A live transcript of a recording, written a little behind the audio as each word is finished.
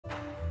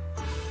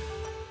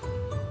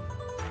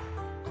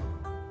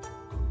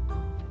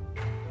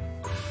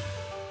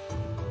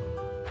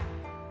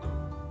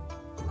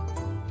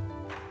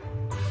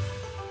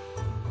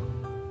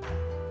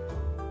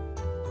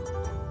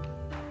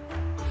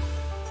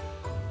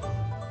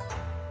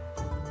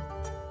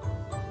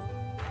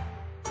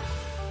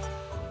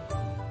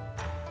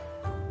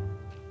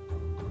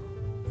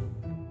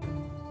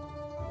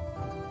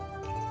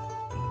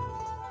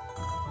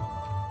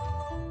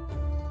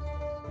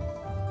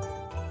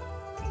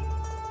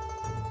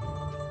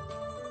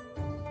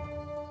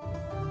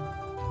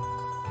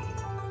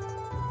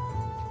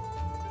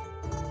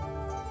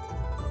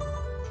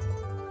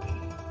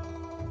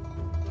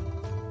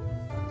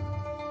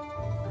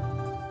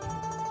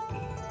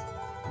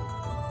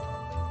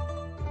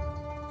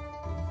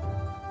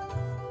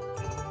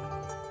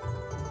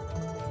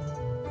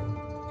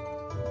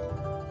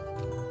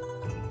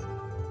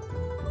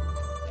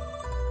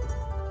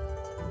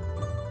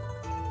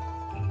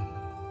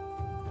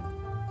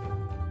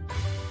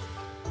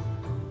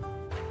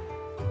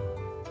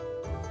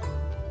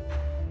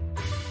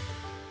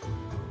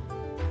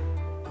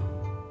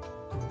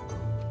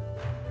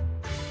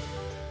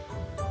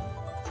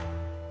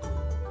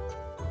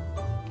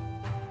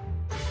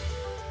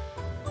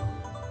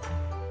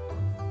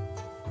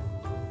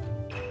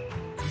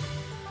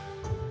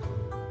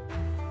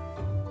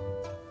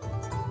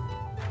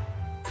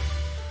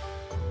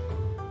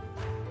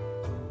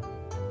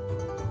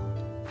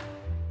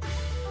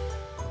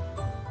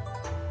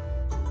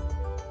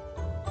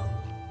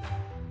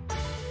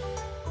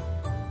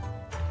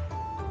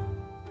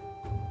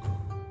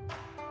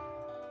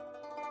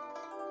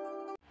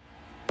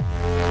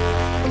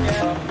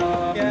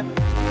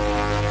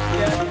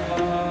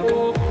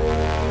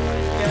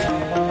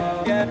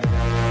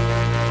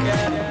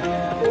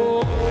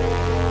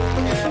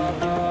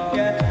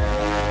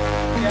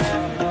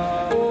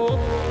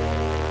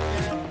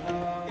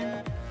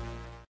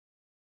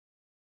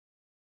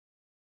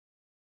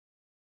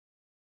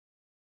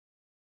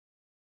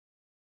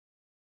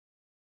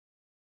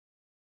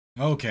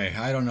Okay,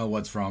 I don't know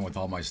what's wrong with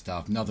all my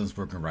stuff. Nothing's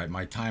working right.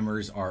 My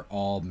timers are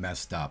all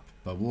messed up,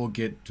 but we'll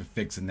get to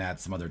fixing that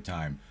some other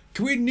time.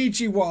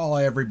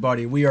 Konnichiwa,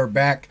 everybody. We are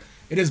back.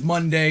 It is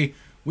Monday.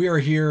 We are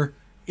here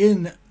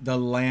in the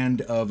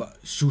land of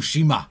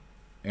TSUSHIMA,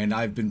 and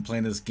I've been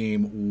playing this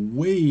game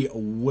way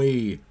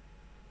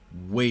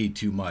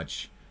too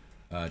much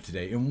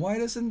today. And why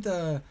doesn't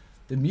the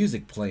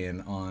music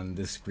playing on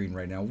this screen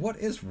right now? What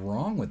is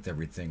wrong with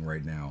everything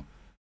right now?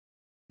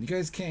 You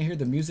guys can't hear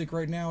the music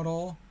right now at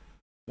all?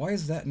 Why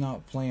is that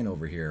not playing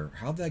over here?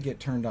 How'd that get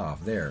turned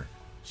off? There.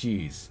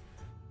 Jeez.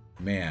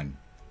 Man.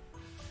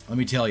 Let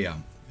me tell you.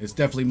 It's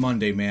definitely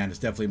Monday, man. It's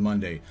definitely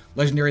Monday.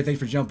 Legendary, thanks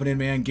for jumping in,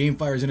 man.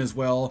 Gamefire's in as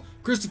well.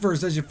 Christopher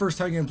says your first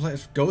time you play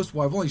Ghost.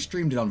 Well, I've only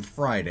streamed it on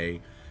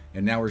Friday.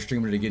 And now we're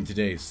streaming it again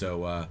today.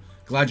 So,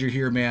 glad you're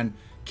here, man.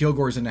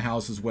 Kilgore's in the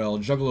house as well.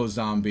 Juggalo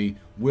Zombie.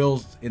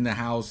 Will's in the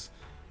house.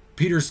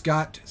 Peter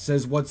Scott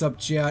says, what's up,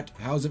 chat?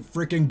 How's it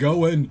frickin'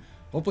 going?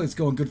 Hopefully it's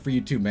going good for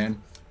you too,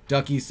 man.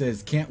 Ducky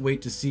says, can't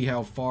wait to see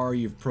how far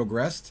you've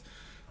progressed.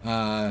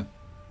 Well,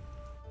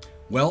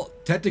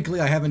 technically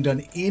I haven't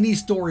done any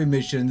story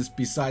missions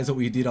besides what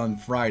we did on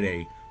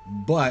Friday,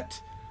 but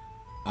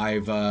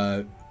I've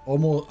done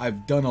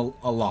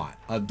a lot.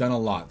 I've done a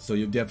lot, so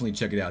you'll definitely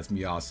check it out. It's gonna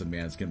be awesome,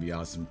 man. It's gonna be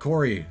awesome.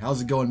 Corey, how's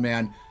it going,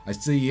 man? I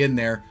see you in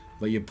there,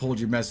 but you pulled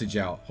your message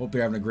out. Hope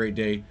you're having a great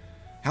day.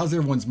 How's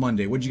everyone's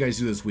Monday? What'd you guys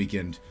do this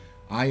weekend?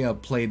 I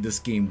played this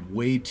game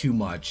way too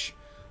much.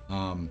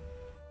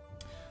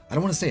 I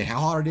don't want to say how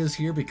hot it is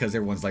here because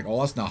everyone's like,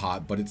 oh, it's not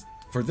hot, but it's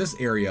for this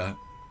area.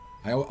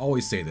 I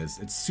always say this,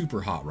 it's super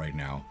hot right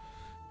now,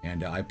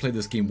 and I played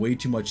this game way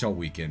too much all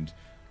weekend.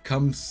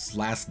 Comes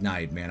last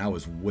night, man, I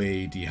was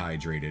way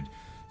dehydrated,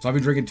 so I've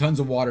been drinking tons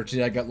of water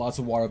today. I got lots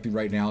of water with me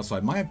right now, so I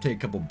might have to take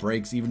a couple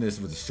breaks, even if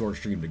this was a short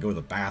stream, to go to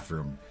the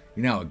bathroom.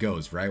 You know how it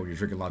goes, right, when you're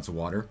drinking lots of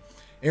water.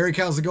 Eric,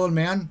 how's it going,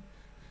 man?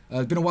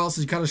 It's been a while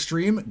since you caught a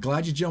stream.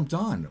 Glad you jumped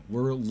on.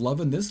 We're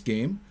loving this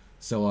game.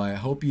 So I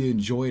hope you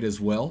enjoy it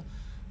as well.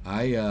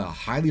 I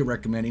highly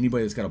recommend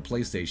anybody that's got a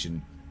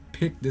PlayStation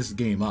pick this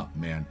game up,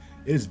 man.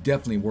 It is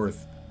definitely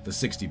worth the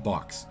 60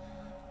 bucks.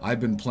 I've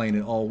been playing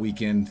it all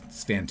weekend.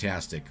 It's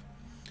fantastic.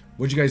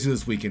 What'd you guys do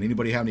this weekend?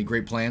 Anybody have any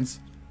great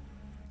plans?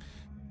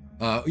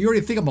 You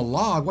already think I'm a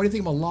log. Why do you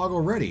think I'm a log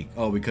already?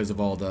 Oh, because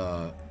of all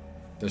the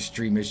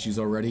stream issues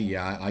already?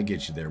 Yeah, I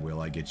get you there,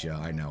 Will. I get you.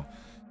 I know.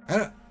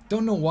 I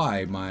don't know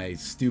why my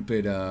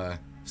stupid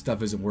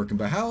stuff isn't working,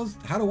 but how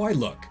do I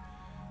look?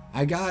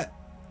 I got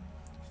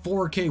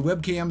 4K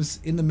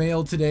webcams in the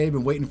mail today.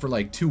 Been waiting for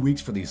like 2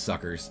 weeks for these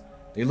suckers.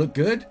 They look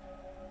good.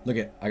 Look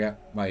at, I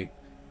got my,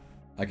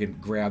 I can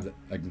grab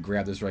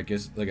this right,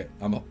 guys. Look at,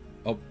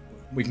 oh,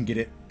 we can get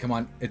it. Come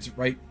on, it's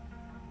right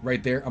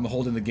there. I'm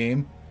holding the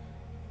game.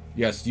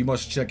 Yes, you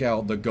must check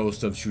out the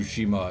Ghost of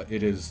Tsushima.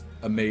 It is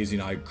amazing.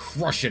 I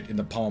crush it in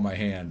the palm of my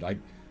hand. I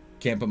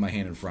can't put my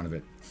hand in front of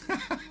it.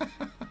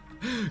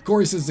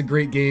 Corey says it's a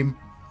great game.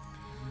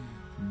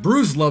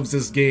 Bruce loves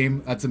this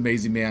game. That's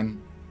amazing,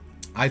 man.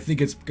 I think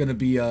it's going to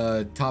be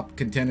a top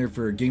contender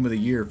for Game of the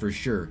Year for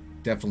sure.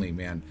 Definitely,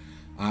 man.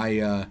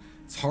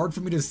 It's hard for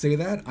me to say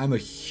that. I'm a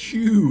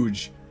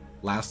huge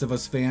Last of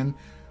Us fan.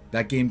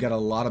 That game got a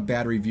lot of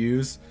bad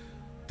reviews.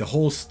 The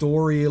whole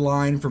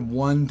storyline from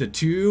 1 to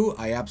 2,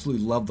 I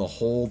absolutely love the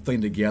whole thing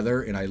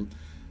together. And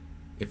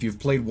if you've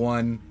played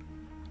 1,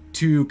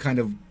 2 kind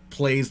of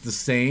plays the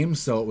same,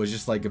 so it was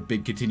just like a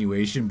big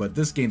continuation. But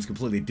this game's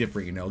completely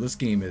different, you know. This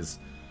game is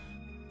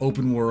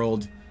open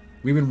world.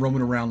 We've been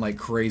roaming around like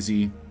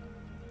crazy.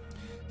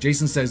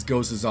 Jason says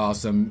Ghost is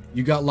awesome.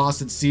 You got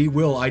lost at sea?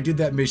 Will, I did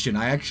that mission.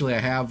 I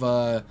have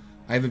a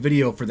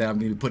video for that I'm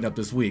going to be putting up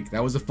this week.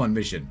 That was a fun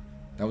mission.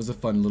 That was a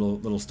fun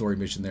little story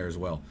mission there as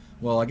well.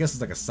 Well, I guess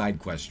it's like a side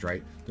quest,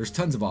 right? There's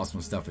tons of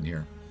awesome stuff in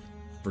here.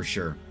 For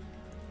sure.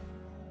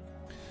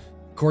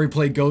 Corey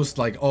played Ghost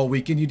like all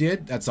weekend you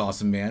did? That's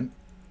awesome, man.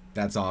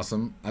 That's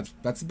awesome.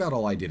 That's about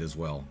all I did as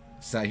well.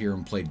 Sat here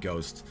and played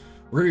Ghost.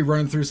 We're going to be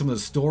running through some of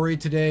the story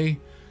today.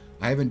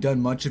 I haven't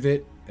done much of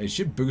it. It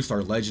should boost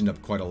our legend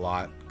up quite a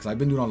lot, because I've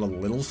been doing all the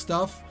little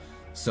stuff.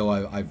 So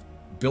I've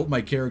built my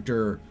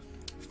character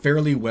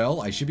fairly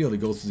well. I should be able to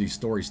go through these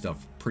story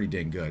stuff pretty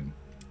dang good.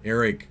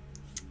 Eric,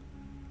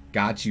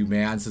 got you,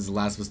 man. Says The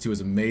Last of Us 2 is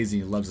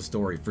amazing. He loves the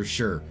story. For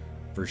sure.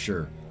 For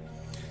sure.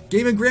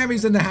 Gaming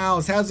Grammy's in the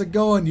house. How's it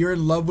going? You're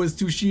in love with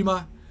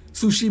Tsushima?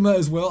 Tsushima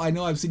as well. I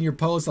know, I've seen your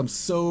posts. I'm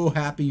so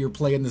happy you're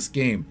playing this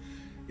game.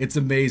 It's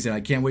amazing. I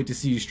can't wait to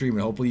see you stream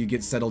it. Hopefully you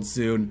get settled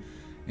soon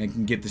and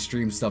can get the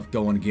stream stuff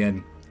going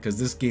again, because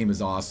this game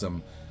is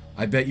awesome.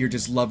 I bet you're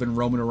just loving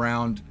roaming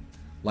around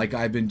like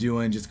I've been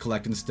doing, just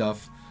collecting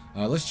stuff.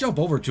 Let's jump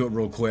over to it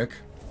real quick.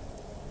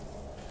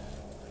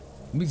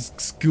 Let me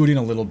scoot in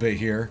a little bit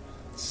here.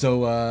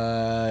 So,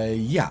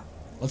 yeah.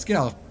 Let's get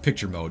out of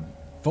picture mode.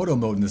 Photo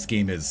mode in this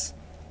game is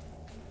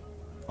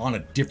on a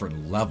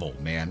different level,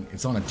 man.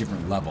 It's on a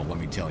different level, let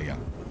me tell you.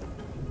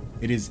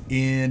 It is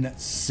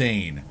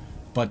insane.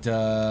 But,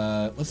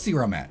 let's see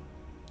where I'm at.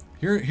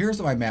 Here's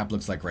what my map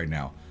looks like right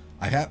now.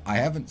 I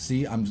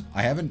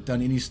haven't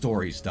done any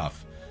story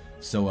stuff.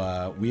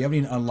 So we haven't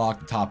even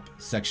unlocked the top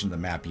section of the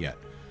map yet.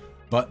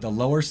 But the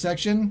lower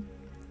section,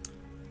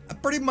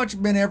 I've pretty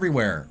much been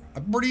everywhere.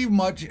 I pretty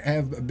much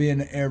have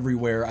been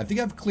everywhere. I think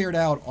I've cleared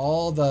out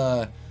all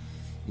the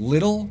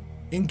little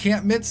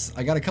encampments.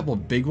 I got a couple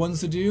of big ones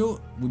to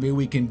do. Maybe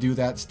we can do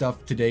that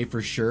stuff today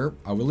for sure.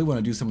 I really want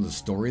to do some of the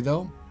story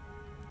though.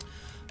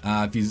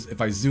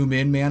 If I zoom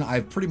in, man, I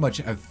pretty much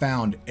have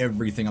found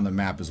everything on the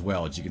map as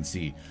well, as you can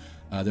see.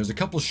 There's a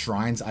couple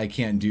shrines I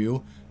can't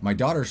do. My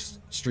daughter's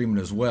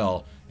streaming as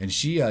well, and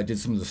she did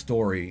some of the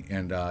story,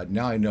 and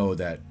now I know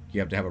that you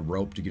have to have a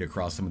rope to get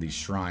across some of these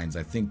shrines.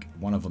 I think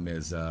one of them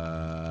is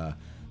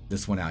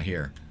this one out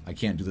here. I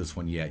can't do this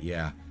one yet.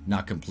 Yeah,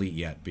 not complete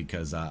yet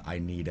because I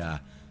need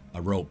a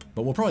rope,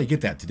 but we'll probably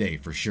get that today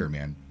for sure,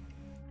 man.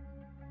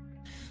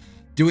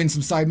 Doing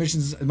some side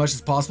missions as much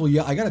as possible.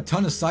 Yeah, I got a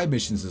ton of side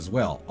missions as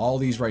well. All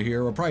these right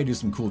here. We'll probably do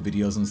some cool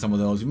videos on some of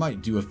those. We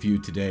might do a few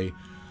today.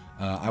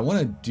 I want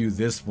to do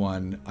this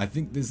one. I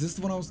think, is this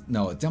the one I was?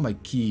 No, it's down by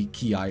Key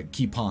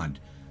Pond.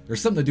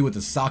 There's something to do with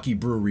the sake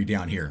brewery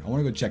down here. I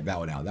want to go check that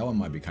one out. That one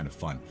might be kind of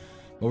fun.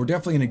 But we're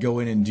definitely going to go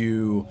in and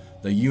do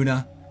the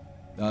Yuna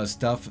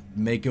stuff.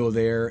 Mako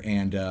there,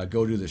 and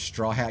go to the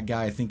Straw Hat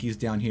guy. I think he's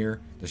down here.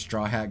 The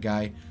Straw Hat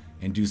guy.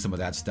 And do some of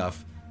that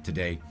stuff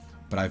today.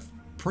 But I've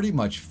pretty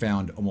much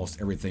found almost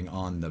everything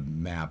on the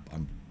map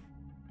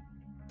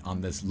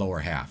on this lower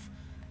half.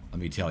 Let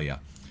me tell you.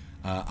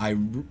 I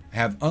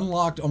have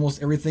unlocked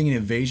almost everything in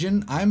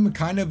Invasion. I'm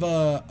kind of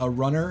a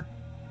runner,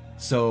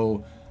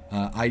 so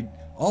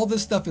all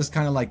this stuff is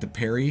kind of like the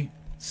parry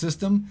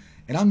system,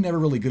 and I'm never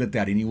really good at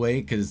that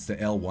anyway because it's the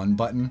L1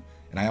 button,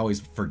 and I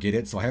always forget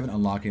it, so I haven't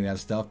unlocked any of that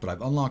stuff, but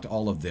I've unlocked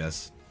all of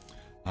this.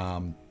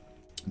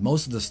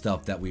 Most of the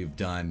stuff that we've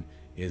done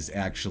is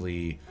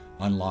actually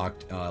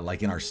unlocked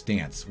like in our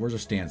stance. Where's our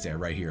stance at?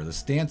 Right here. The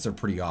stance are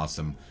pretty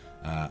awesome.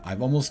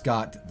 I've almost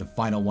got the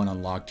final one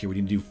unlocked here. We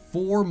need to do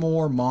 4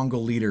 more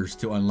Mongol leaders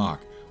to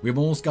unlock. We've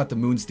almost got the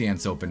moon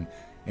stance open.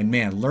 And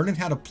man, learning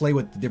how to play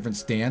with the different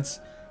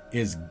stance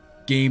is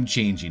game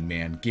changing,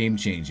 man. Game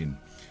changing.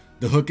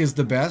 The hook is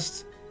the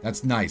best.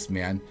 That's nice,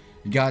 man.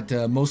 You got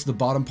most of the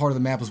bottom part of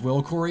the map as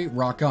well, Corey.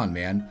 Rock on,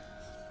 man.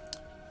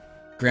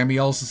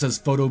 Grammy also says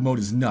photo mode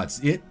is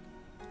nuts.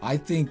 I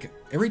think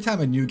every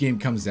time a new game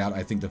comes out,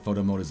 I think the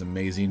photo mode is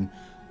amazing.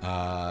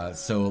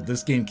 So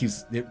this game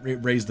it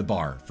raised the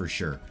bar for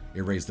sure.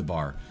 It raised the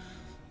bar.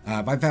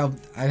 I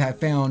have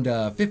found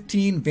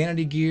 15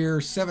 vanity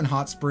gear, 7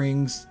 hot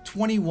springs,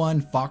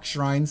 21 fox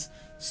shrines.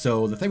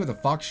 So the thing with the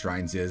fox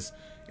shrines is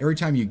every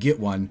time you get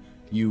one,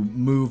 you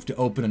move to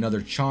open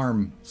another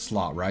charm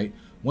slot, right?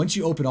 Once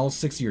you open all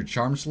 6 of your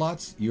charm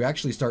slots, you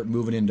actually start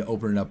moving into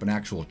opening up an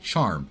actual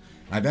charm.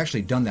 I've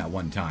actually done that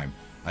one time.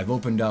 I've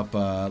opened up,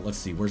 let's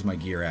see, where's my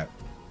gear at?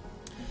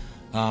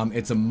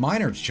 It's a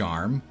minor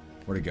charm.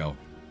 Where'd it go?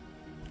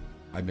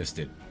 I missed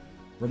it.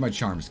 Where'd my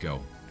charms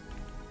go?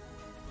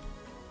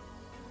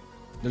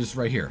 They're just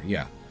right here,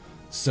 yeah.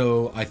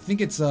 So I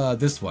think it's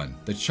this one.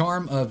 The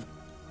Charm of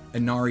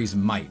Inari's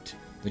Might.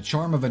 The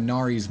Charm of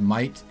Inari's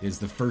Might is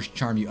the first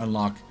charm you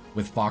unlock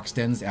with Fox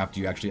Dens after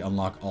you actually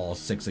unlock all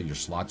 6 of your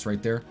slots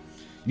right there.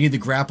 You need the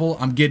grapple?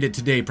 I'm getting it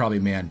today probably,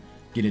 man.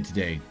 Get it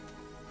today.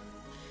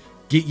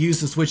 Get used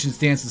to switching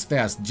stances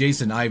fast.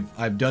 Jason,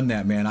 I've done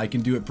that, man. I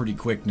can do it pretty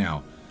quick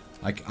now.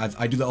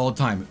 I do that all the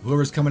time.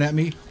 Whoever's coming at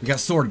me, we got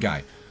sword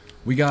guy.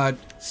 We got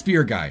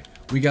spear guy.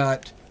 We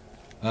got,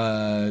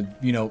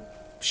 you know,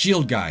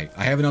 shield guy.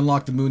 I haven't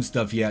unlocked the moon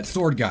stuff yet.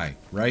 Sword guy,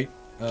 right?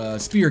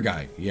 Spear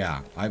guy.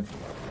 Yeah,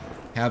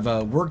 have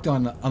worked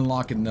on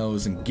unlocking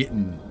those and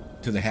getting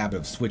to the habit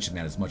of switching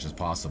that as much as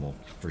possible,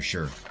 for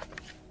sure.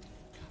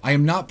 I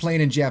am not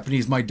playing in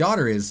Japanese. My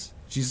daughter is.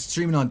 She's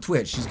streaming on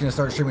Twitch. She's going to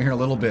start streaming here in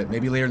a little bit.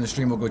 Maybe later in the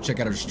stream we'll go check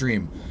out her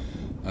stream.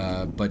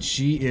 But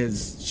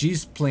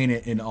she's playing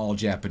it in all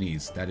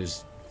Japanese. That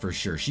is for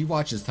sure. She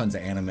watches tons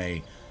of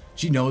anime.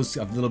 She knows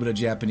a little bit of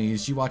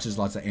Japanese. She watches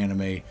lots of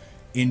anime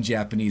in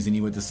Japanese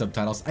anyway with the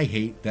subtitles. I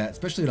hate that,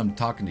 especially when I'm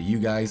talking to you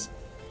guys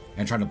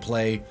and trying to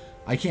play.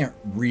 I can't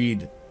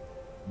read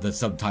the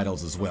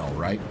subtitles as well,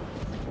 right?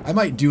 I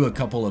might do a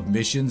couple of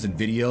missions and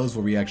videos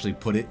where we actually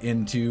put it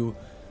into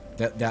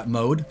that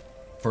mode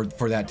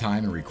for that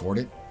time and record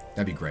it.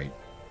 That'd be great.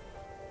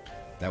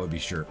 That would be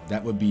sure.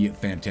 That would be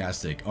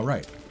fantastic. All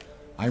right,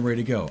 I'm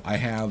ready to go. I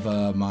have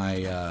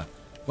my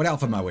what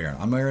outfit am I wearing?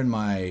 I'm wearing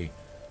my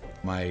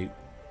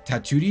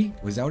Taturi.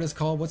 Was that what it's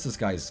called? What's this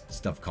guy's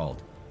stuff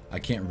called? I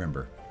can't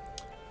remember.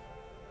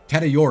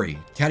 Tadayori.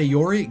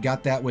 Tadayori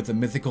got that with the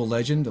mythical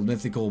legend, the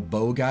mythical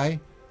bow guy.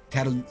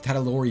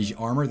 Tadayori's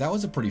armor. That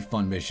was a pretty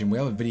fun mission. We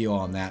have a video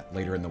on that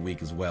later in the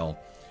week as well.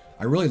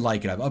 I really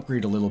like it. I've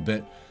upgraded a little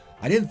bit.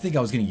 I didn't think I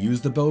was going to use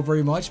the bow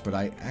very much, but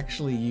I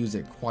actually use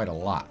it quite a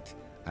lot.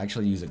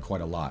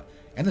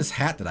 And this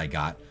hat that I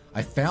got,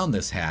 I found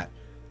this hat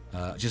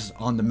just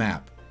on the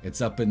map.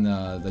 It's up in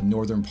the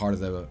northern part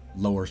of the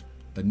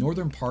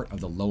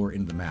lower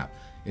end of the map.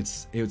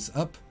 It's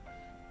up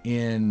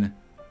in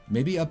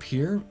maybe up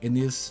here in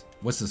this.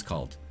 What's this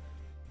called?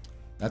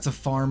 That's a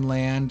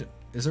farmland.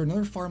 Is there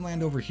another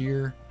farmland over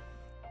here?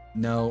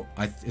 No.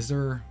 Is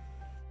there?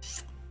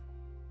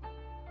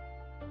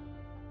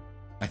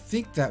 I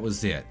think that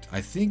was it.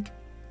 I think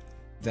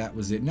that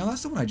was it. No,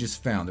 that's the one I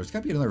just found. There's got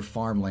to be another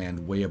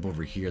farmland way up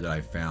over here that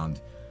I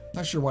found.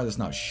 Not sure why that's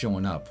not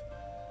showing up.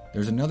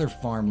 There's another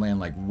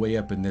farmland like way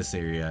up in this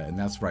area, and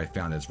that's where I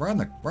found it. It's right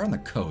on the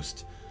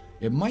coast.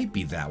 It might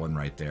be that one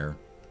right there.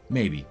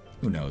 Maybe.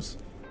 Who knows?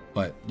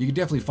 But you can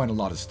definitely find a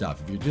lot of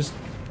stuff if you're just...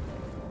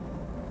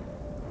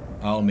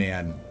 Oh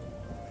man.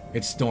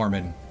 It's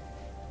storming.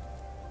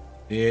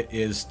 It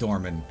is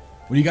storming.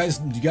 What do you guys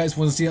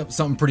want to see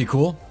something pretty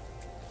cool?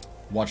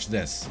 Watch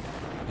this.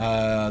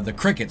 The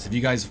crickets. If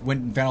you guys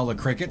went and found all the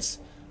crickets,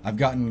 I've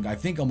gotten, I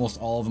think, almost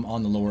all of them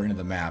on the lower end of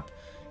the map.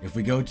 If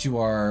we go to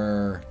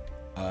our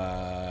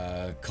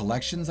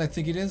collections, I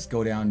think it is,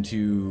 go down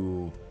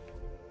to...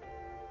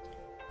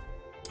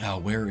 Oh,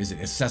 where is it?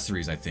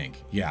 Accessories, I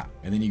think. Yeah.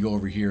 And then you go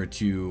over here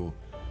to...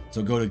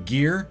 So go to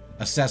gear,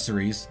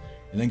 accessories,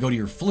 and then go to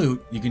your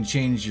flute. You can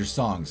change your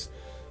songs.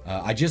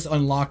 I just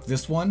unlocked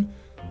this one,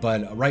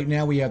 but right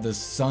now we have the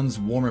Sun's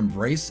Warm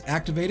Embrace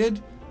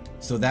activated.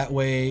 So that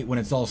way, when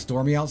it's all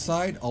stormy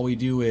outside, all we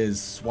do is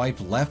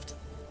swipe left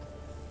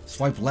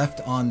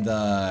on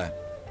the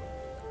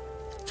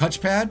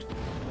touchpad,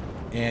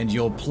 and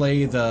you'll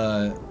play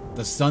the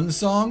sun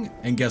song,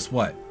 and guess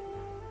what?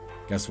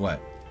 Guess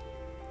what?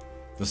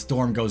 The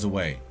storm goes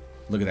away.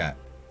 Look at that.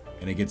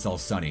 And it gets all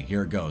sunny.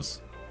 Here it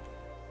goes.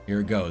 Here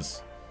it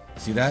goes.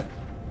 See that?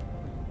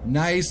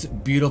 Nice,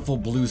 beautiful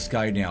blue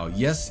sky now.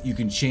 Yes, you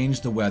can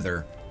change the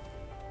weather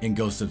in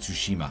Ghost of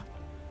Tsushima.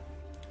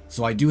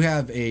 So I do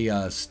have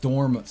a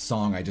storm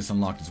song I just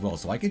unlocked as well.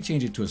 So I can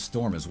change it to a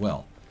storm as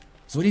well.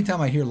 So anytime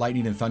I hear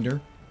lightning and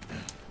thunder,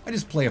 I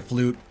just play a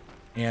flute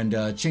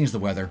and change the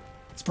weather.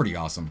 It's pretty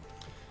awesome.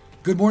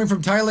 Good morning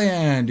from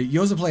Thailand.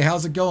 Yosaplay,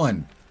 how's it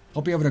going?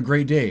 Hope you're having a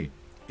great day.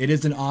 It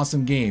is an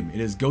awesome game. It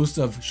is Ghost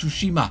of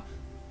Tsushima.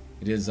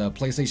 It is a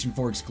PlayStation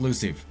 4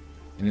 exclusive,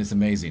 and it's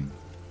amazing.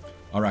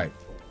 All right,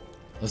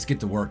 let's get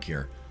to work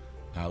here.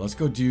 Let's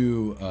go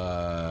do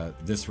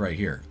this right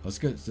here. Let's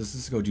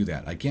go do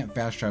that. I can't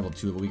fast travel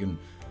to it, but we can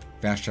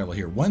fast travel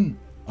here. One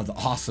of the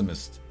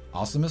awesomest.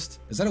 Awesomest?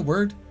 Is that a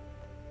word?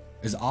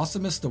 Is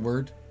awesomest a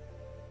word?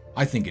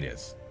 I think it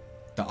is.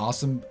 The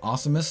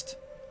awesomest.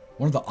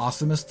 One of the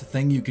awesomest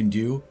thing you can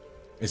do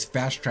is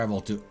fast travel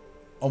to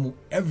almost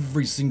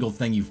every single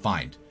thing you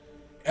find.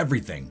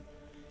 Everything.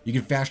 You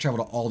can fast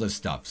travel to all this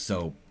stuff.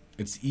 So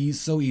it's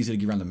so easy to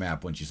get around the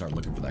map once you start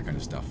looking for that kind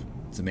of stuff.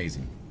 It's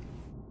amazing.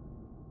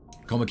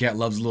 Coma Cat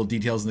loves little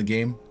details in the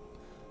game.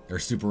 They're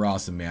super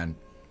awesome, man.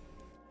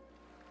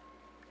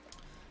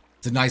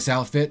 It's a nice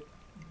outfit.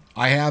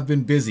 I have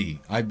been busy.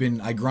 I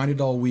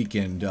grinded all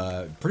weekend,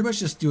 pretty much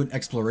just doing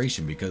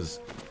exploration because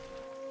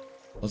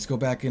let's go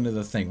back into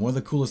the thing. One of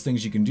the coolest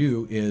things you can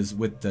do is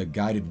with the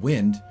guided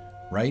wind,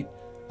 right?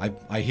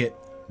 I hit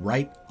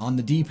right on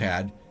the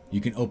D-pad.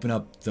 You can open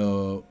up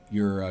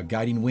your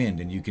guiding wind,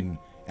 and you can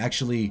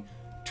actually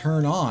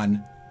turn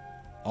on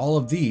all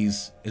of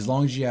these as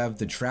long as you have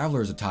the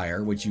traveler's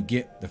attire, which you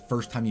get the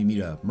first time you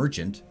meet a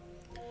merchant,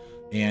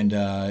 and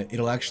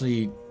it'll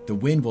actually, the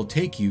wind will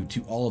take you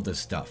to all of this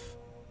stuff.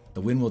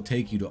 The wind will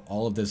take you to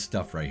all of this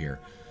stuff right here.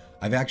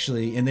 I've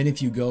actually, and then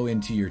if you go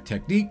into your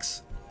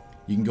techniques,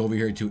 you can go over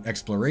here to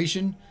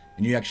exploration,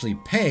 and you actually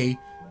pay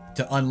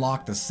to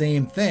unlock the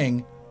same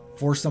thing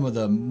for some of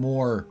the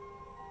more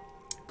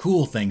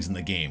cool things in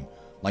the game,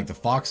 like the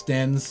fox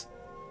dens,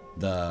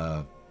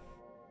 the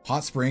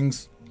hot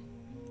springs,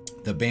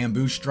 the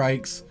bamboo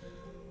strikes,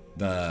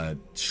 the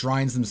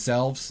shrines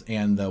themselves,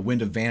 and the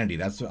Wind of Vanity.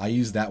 That's what I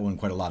use that one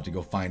quite a lot to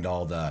go find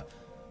all the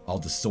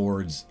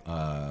swords.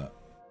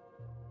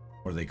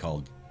 What are they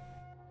called?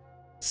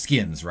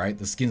 Skins, right?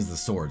 The skins of the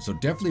swords. So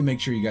definitely make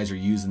sure you guys are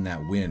using that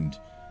wind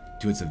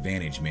to its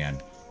advantage, man,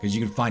 because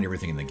you can find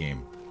everything in the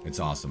game. It's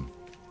awesome.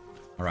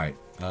 All right,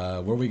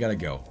 where we gotta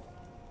go?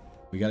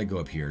 We gotta go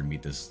up here and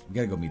meet this. We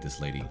gotta go meet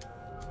this lady.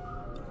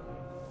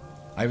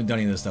 I haven't done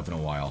any of this stuff in a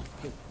while.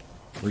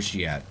 Where's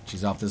she at?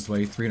 She's off this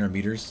way, 300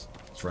 meters.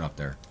 Let's run up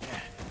there.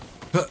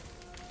 Huh.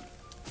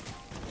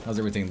 How's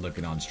everything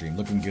looking on stream?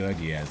 Looking good?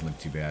 Yeah, it doesn't look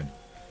too bad.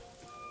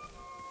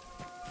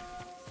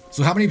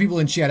 So how many people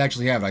in chat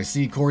actually have it? I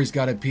see Corey's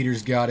got it,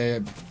 Peter's got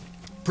it.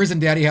 Prison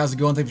Daddy, how's it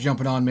going? Thanks for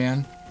jumping on,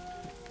 man.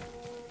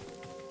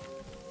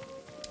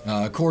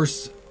 Of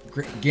course,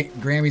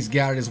 Grammy's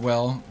got it as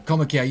well.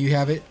 Coma Cat, you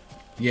have it?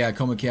 Yeah,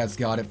 Coma Cat's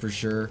got it for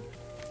sure.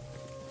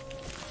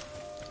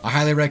 I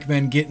highly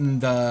recommend getting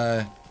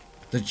the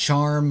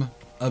Charm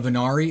of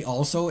Inari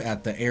also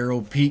at the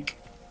Arrow Peak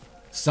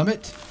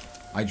Summit.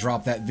 I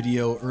dropped that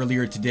video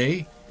earlier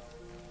today.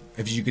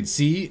 If you could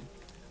see,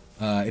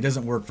 it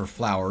doesn't work for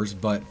flowers,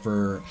 but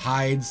for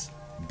hides,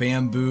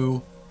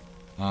 bamboo,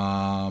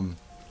 and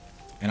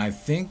I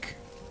think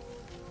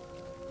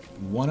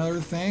one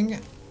other thing,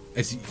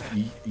 it's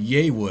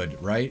Yaywood,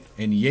 right?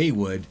 And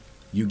Yaywood,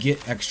 you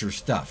get extra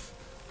stuff.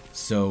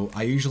 So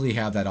I usually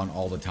have that on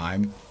all the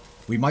time.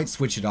 We might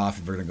switch it off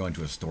if we're going to go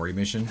into a story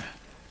mission,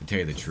 to tell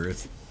you the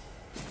truth.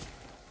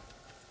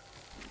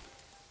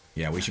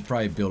 Yeah, we should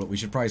probably build it. We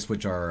should probably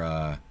switch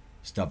our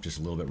stuff just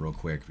a little bit real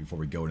quick before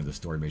we go into the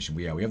story mission.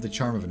 We have the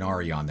Charm of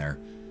Inari on there.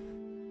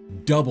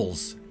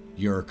 Doubles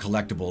your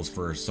collectibles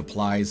for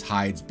supplies,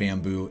 hides,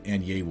 bamboo,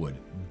 and yaywood.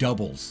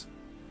 Doubles.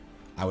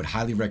 I would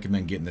highly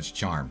recommend getting this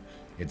charm.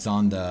 It's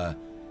on the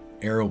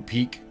Arrow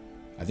Peak.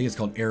 I think it's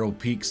called Arrow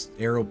Peak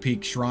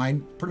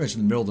Shrine. Pretty much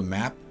in the middle of the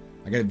map.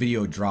 I got a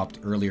video dropped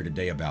earlier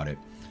today about it.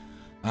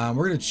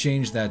 We're going to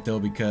change that though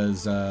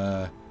because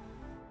you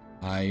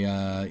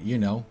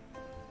know,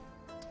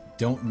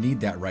 don't need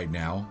that right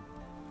now.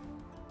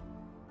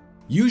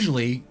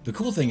 Usually, the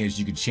cool thing is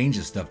you can change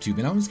this stuff too,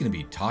 but I'm just going to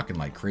be talking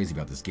like crazy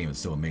about this game. It's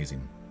so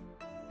amazing.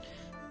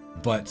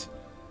 But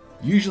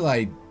usually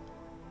I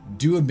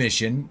do a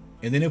mission,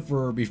 and then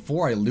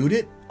before I loot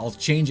it, I'll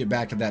change it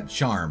back to that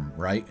charm,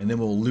 right? And then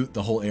we'll loot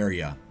the whole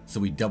area, so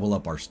we double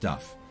up our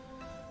stuff.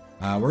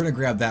 We're going to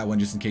grab that one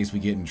just in case we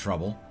get in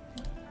trouble.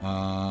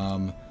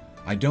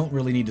 I don't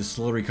really need to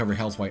slowly recover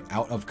health while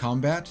out of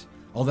combat.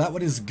 Oh, that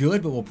one is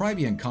good, but we'll probably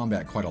be in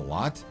combat quite a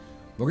lot.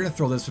 We're going to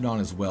throw this one on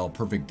as well.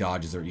 Perfect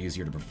dodges are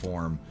easier to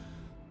perform.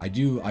 I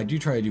do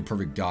try to do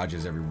perfect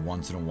dodges every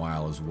once in a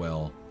while as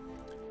well.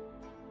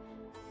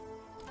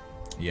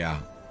 Yeah,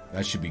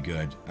 that should be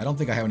good. I don't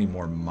think I have any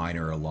more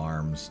minor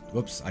alarms.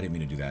 Whoops, I didn't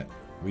mean to do that.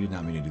 We did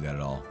not mean to do that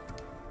at all.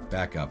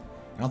 Back up.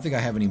 I don't think I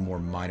have any more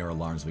minor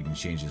alarms we can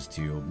change this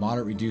to.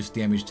 Moderate reduced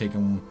damage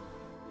taken.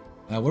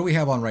 What do we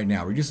have on right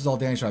now? Reduces all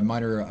damage by a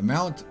minor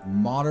amount.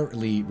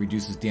 Moderately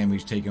reduces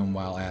damage taken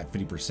while at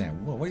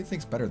 50%. Whoa, what do you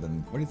think's better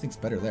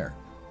there?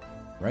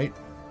 Right?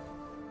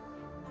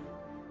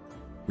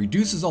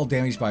 Reduces all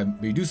damage by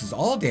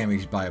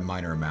a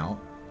minor amount.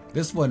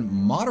 This one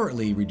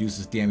moderately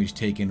reduces damage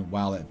taken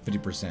while at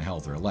 50%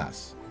 health or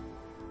less.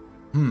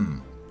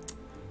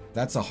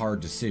 That's a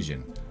hard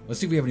decision. Let's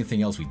see if we have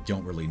anything else we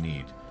don't really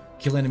need.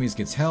 Kill enemies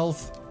gets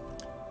health.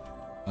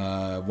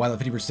 While at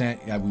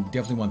 50%, yeah, we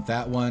definitely want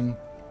that one.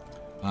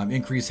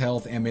 Increase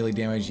health and melee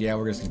damage. Yeah,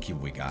 we're just gonna keep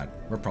what we got.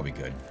 We're probably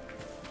good.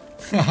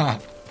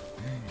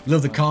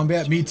 Love the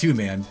combat. Me too,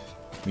 man.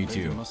 Me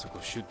too.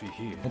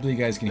 Hopefully you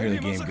guys can hear the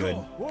game good.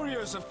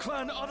 Warriors of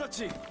Clan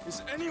Adachi,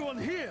 is anyone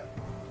here?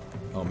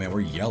 Oh man,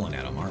 we're yelling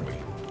at them, aren't we?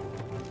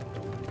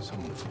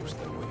 Someone forced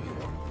their way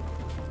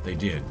in. They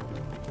did.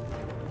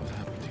 What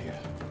happened here?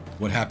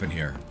 What happened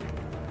here?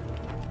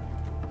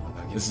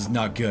 This is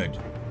not good.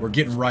 We're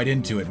getting right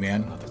into it,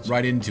 man.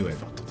 Right into it.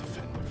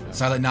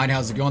 Silent Night,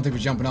 how's it going? Thanks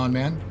for jumping on,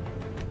 man.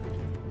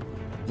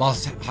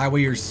 Lost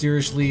Highway, you're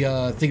seriously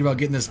thinking about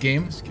getting this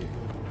game?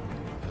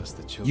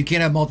 You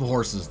can't have multiple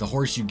horses. The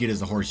horse you get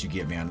is the horse you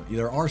get, man.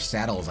 There are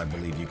saddles, I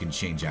believe, you can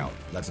change out.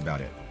 That's about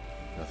it.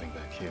 Nothing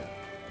back here.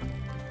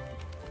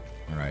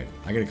 Alright,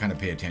 I gotta kind of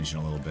pay attention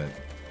a little bit.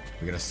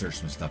 We gotta search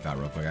some stuff out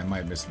real quick. I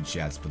might miss some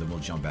chats, but then we'll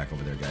jump back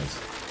over there, guys.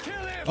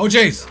 Oh,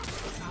 jeez!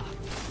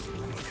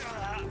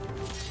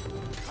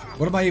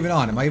 What am I even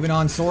on? Am I even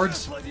on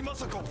swords?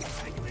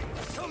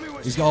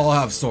 These all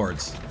have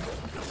swords.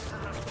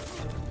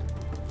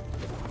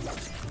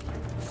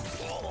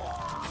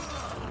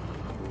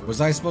 Was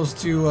I supposed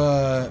to,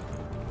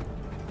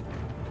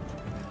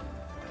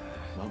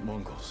 Not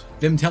Mongols.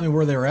 them tell me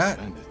where they're at?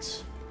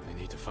 Bandits. I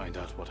need to find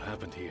out what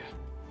happened here.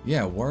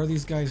 Yeah, what are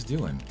these guys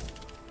doing?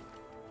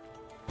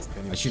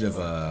 I should have,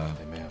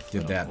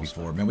 did that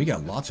before. Man, we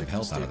got lots of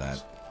health out of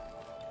that.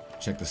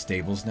 Check the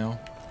stables now.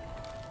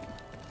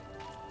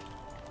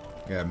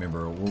 Yeah,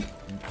 remember, well,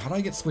 how did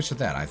I get switched to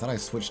that? I thought I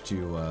switched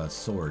to,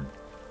 sword.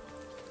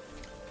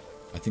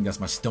 I think that's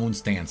my stone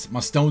stance. My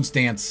stone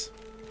stance!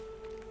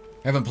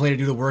 Haven't played it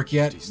do the work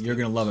yet? You're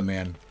gonna love it,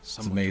 man. It's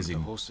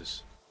amazing.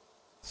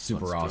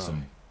 Super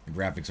awesome. The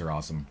graphics are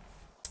awesome.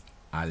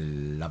 I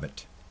love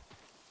it.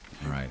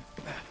 Alright.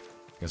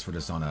 Guess we're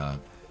just on a...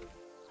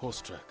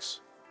 Horse tracks.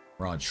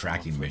 We're on a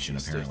tracking mission,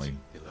 apparently.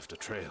 They left a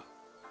trail.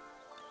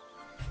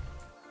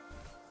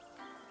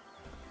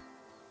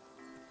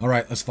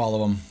 Alright, let's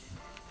follow them.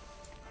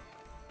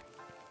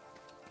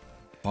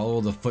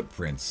 Follow the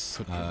footprints.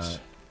 The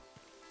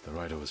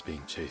rider was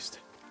being chased.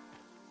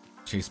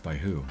 Chased by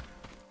who?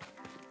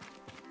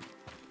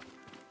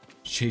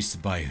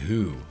 Chased by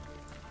who?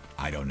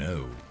 I don't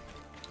know.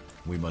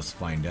 We must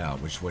find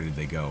out. Which way did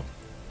they go?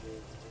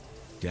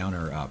 Down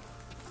or up?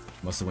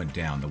 Must have went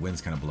down. The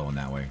wind's kind of blowing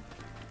that way.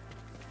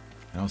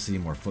 I don't see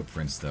any more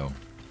footprints though.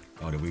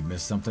 Oh, did we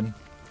miss something?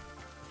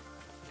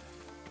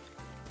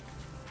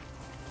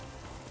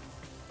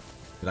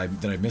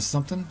 Did I miss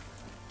something?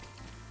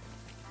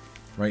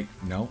 Right?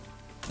 No.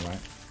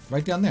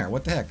 Right down there.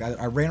 What the heck?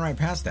 I ran right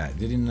past that.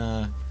 Didn't,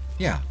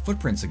 yeah,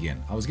 footprints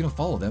again. I was gonna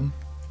follow them.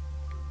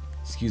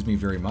 Excuse me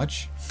very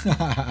much.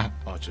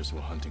 Archers were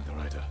hunting the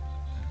rider.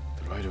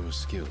 The rider was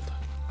skilled.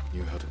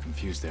 Knew how to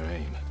confuse their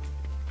aim.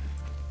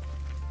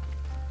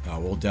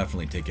 We'll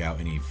definitely take out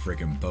any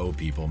frickin' bow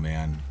people,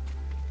 man.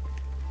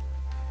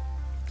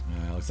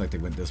 Looks like they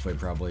went this way,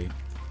 probably.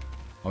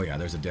 Oh yeah,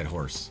 there's a dead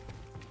horse.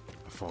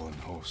 A fallen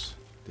horse.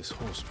 This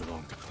horse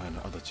belonged to Clan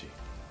Adachi.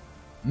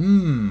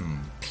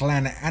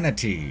 Clan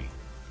Anati.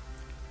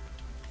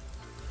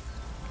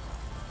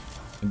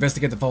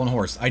 Investigate the fallen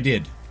horse. I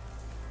did.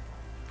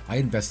 I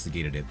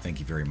investigated it. Thank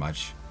you very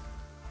much.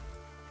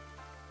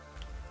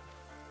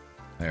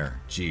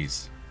 There.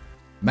 Jeez.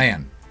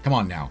 Man, come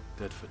on now.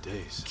 Dead for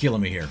days.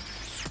 Killing me here.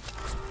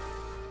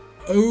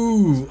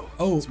 Oh.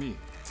 Oh. It's me.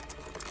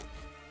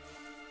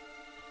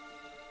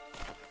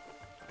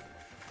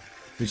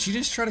 Did she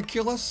just try to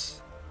kill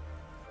us?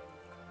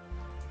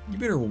 You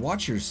better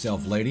watch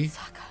yourself, lady.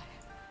 Sakai.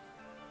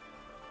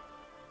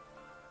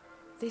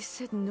 They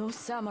said no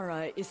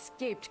samurai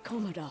escaped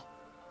Komoda.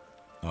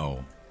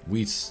 Oh,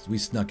 we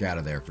snuck out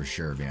of there for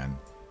sure, man.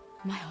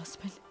 My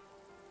husband.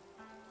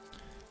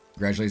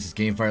 Congratulations,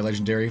 Gamefire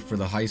Legendary, for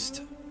the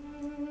heist.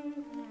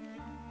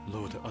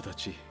 Lord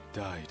Adachi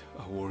died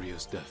a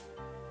warrior's death.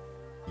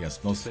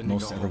 Yes, most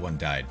everyone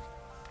died.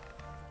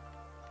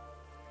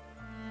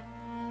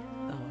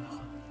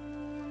 Oh.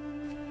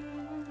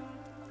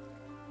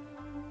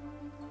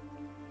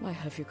 Why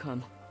have you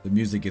come? The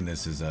music in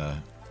this is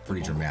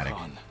pretty dramatic.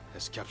 Khan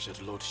has captured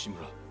Lord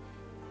Shimura.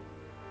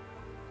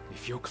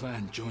 If your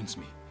clan joins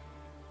me,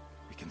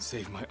 we can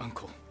save my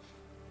uncle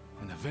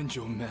and avenge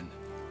your men.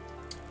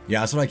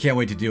 Yeah, that's what I can't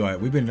wait to do.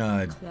 We've been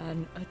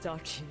Clan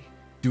Adachi.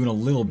 doing a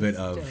little bit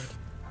of...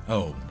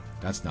 Oh,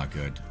 that's not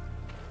good.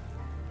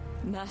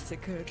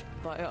 Massacred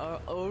by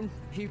our own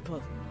people.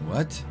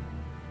 What?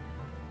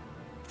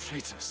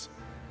 Traitors.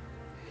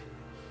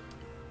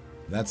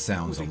 That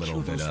sounds a little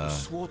bit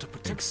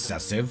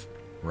excessive,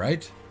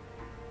 right?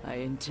 I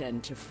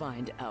intend to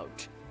find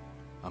out.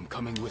 I'm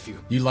coming with you.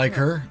 You like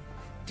her?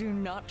 Do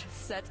not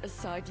set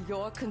aside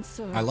your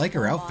concerns. I like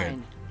her for outfit.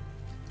 mine.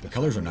 The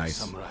colors are nice.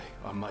 Samurai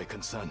are my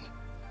concern.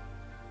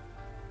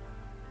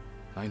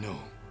 I know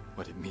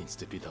what it means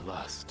to be the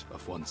last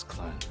of one's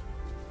clan.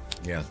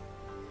 Yeah,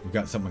 we've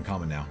got something in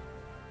common now.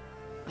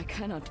 I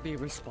cannot be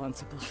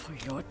responsible for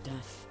your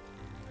death.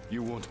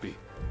 You won't be.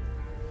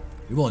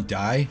 We won't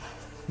die.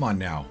 Come on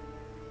now.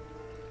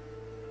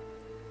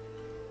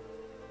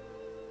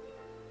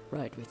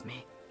 Ride with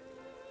me.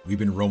 We've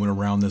been roaming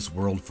around this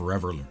world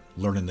forever,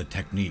 learning the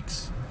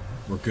techniques.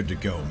 We're good to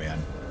go, man.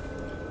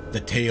 The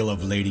Tale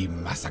of Lady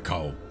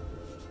Masako.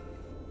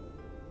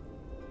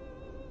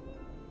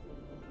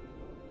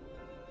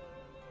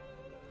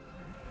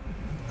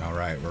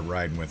 Alright, we're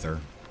riding with her.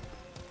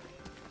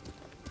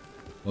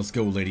 Let's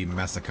go, Lady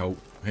Masako.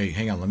 Hey,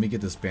 hang on, let me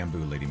get this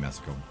bamboo, Lady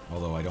Masako.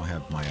 Although I don't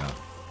have my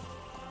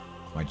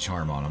my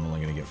charm on, I'm only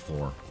gonna get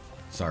 4.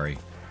 Sorry.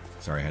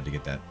 Sorry, I had to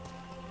get that.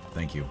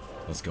 Thank you.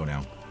 Let's go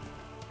now.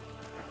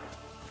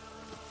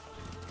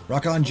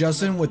 Rock on,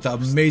 Justin, with the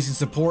amazing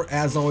support.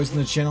 As always in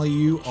the channel,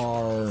 you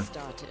are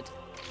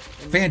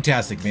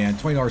fantastic, man.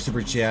 $20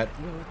 super chat.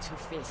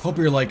 Hope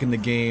you're liking the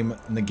game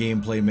and the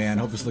gameplay, man.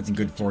 Hope it's looking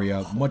good for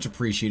you. Much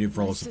appreciated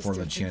for all the support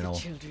on the channel.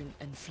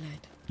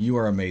 You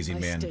are amazing,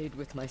 man.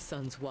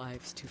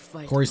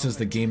 Corey says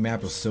the game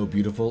map is so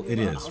beautiful. It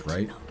is,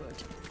 right?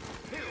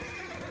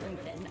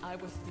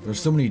 There's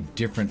so many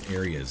different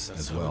areas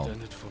as well.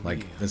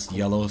 Like this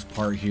yellow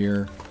part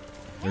here.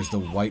 There's the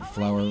white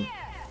flower.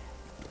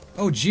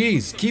 Oh,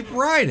 geez, keep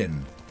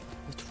riding.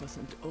 It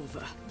wasn't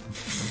over.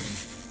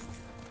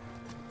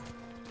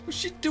 What's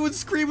she doing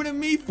screaming at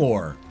me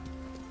for?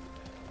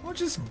 I'm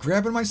just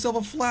grabbing myself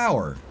a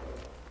flower.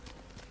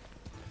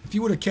 If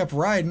you would have kept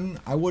riding,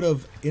 I would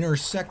have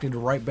intersected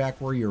right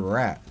back where you're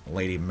at,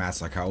 Lady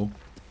Masako.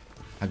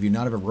 Have you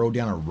not ever rode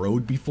down a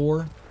road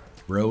before?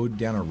 Rode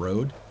down a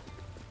road?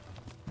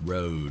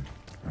 Road.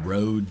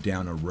 Rode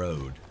down a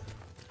road.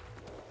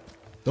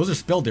 Those are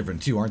spelled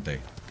different too, aren't they?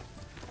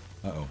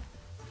 Uh-oh.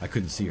 I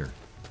couldn't see her.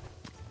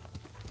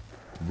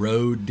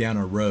 Rode down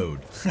a road.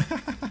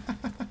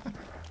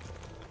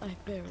 I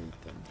buried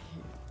them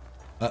here.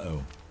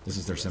 Uh-oh. This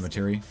is their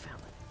cemetery?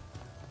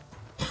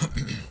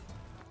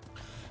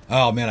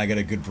 Oh, man, I got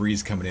a good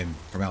breeze coming in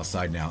from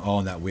outside now. Oh,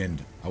 and that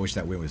wind. I wish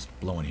that wind was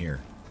blowing here.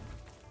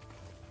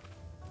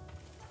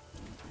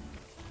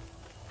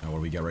 Now, what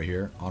do we got right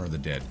here? Honor the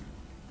dead.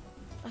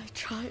 I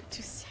tried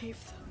to save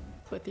them,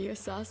 but the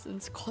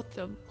assassins caught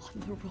them on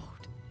the road.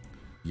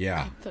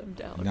 Yeah, Them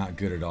down. not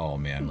good at all,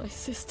 man. My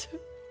sister,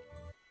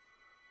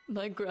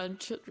 my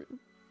grandchildren.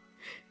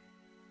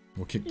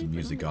 We'll kick the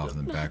music off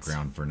in the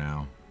background for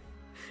now,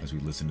 as we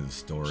listen to the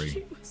story.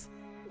 She was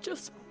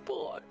just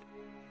born.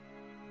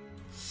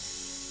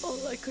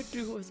 All I could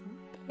do was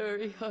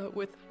bury her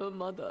with her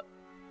mother.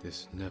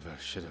 This never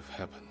should have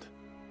happened.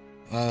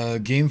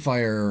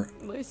 Gamefire,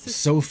 My sister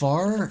so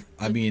far,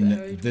 I mean,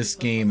 buried this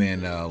with game her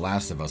and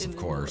Last of Us, of in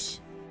the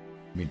course.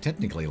 I mean,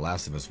 technically,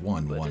 Last of Us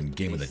 1 But won at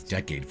Game of the least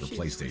Decade for she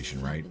was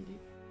PlayStation, right? family.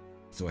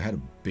 So it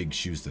had big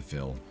shoes to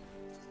fill.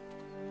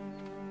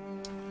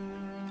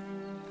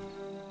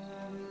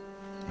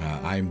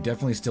 I'm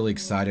definitely still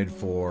excited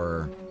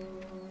for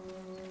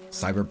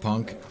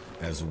Cyberpunk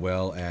as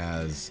well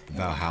as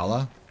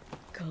Valhalla.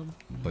 Come,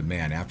 But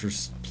man, after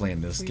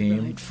playing this we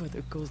game, ride for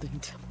the Golden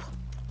Temple.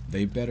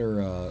 they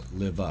better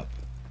live up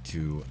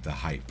to the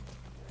hype.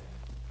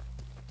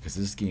 Because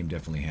this game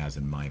definitely has,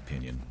 in my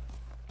opinion.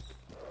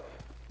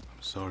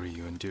 I'm sorry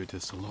you endured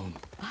this alone.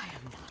 I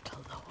am not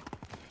alone.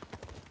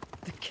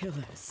 The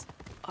killers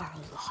are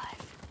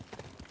alive.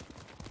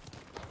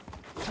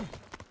 Had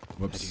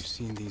you Whoops.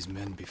 seen these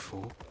men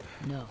before?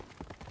 No,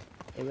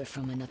 they were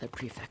from another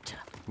prefecture.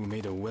 who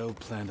made a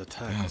well-planned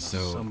attack on a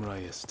samurai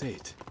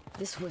estate.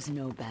 This was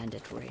no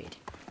bandit raid.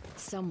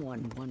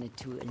 Someone wanted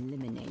to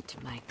eliminate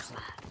my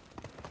clan.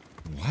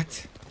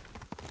 What?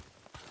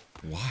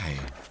 Why?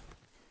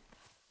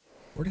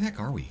 Where the heck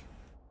are we?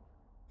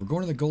 We're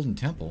going to the Golden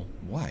Temple.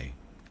 Why?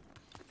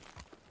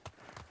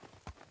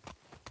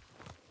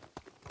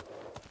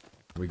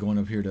 Are we going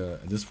up here to...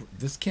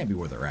 This can't be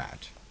where they're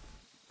at.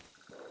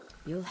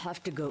 You'll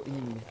have to go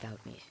in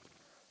without me.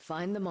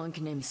 Find the monk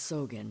named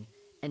Sogen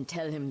and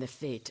tell him the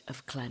fate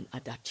of Clan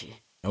Adachi.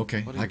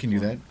 Okay, I can do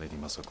that. Lady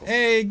Masako.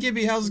 Hey,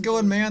 Gibby, how's it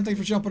going, man? Thanks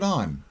for jumping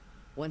on.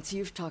 Once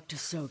you've talked to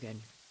Sogen,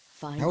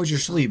 find... How was your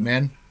sleep,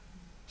 man?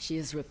 She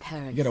is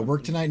repairing. You gotta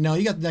work tonight? No,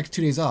 you got the next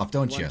 2 days off,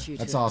 don't you?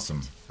 That's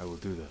awesome. I will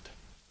do that.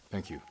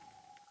 Thank you.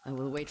 I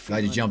will wait for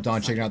Glad you jumped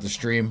on, checking out the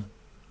stream.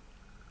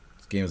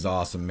 This game is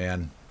awesome,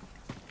 man.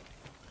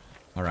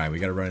 Alright, we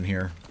gotta run in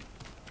here.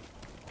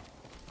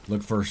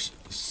 Look for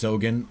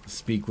Sogen.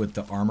 Speak with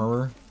the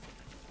armorer.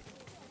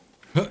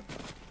 Huh.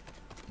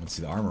 Let's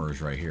see, the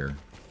armorer's right here.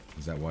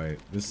 Is that why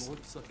this...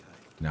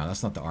 No,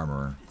 that's not the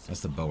armorer.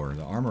 That's the bower.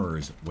 The armorer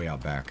is way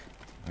out back.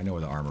 I know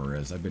where the armorer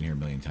is. I've been here a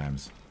million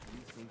times.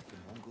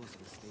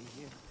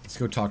 Let's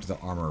go talk to the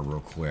armorer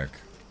real quick.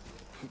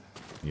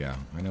 Yeah,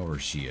 I know where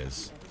she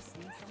is.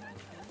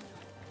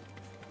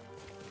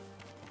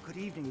 Good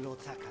evening,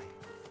 Lord Sakai.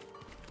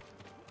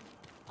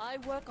 I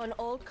work on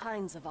all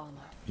kinds of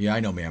armor. Yeah, I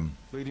know, ma'am.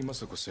 Lady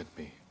Masako sent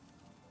me.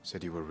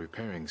 Said you were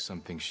repairing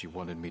something she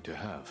wanted me to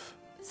have.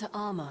 The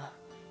armor.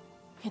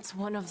 It's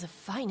one of the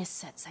finest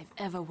sets I've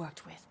ever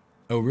worked with.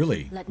 Oh,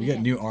 really? You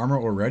got new armor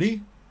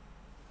already?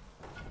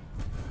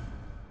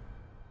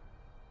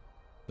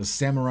 The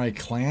Samurai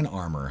Clan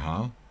armor,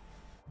 huh?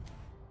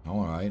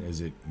 Alright,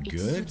 is it good?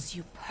 It suits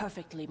you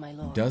perfectly, my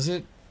lord. Does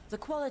it? The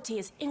quality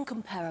is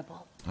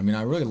incomparable. I mean,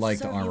 I really like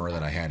the armor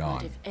that I had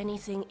on. If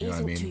anything You know what I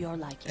isn't mean? to your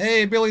liking,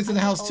 Hey, Billy's in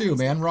the house too,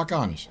 man. Rock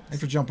on. Thanks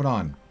for jumping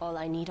on. all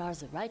I need are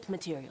the right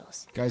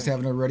materials. Guys,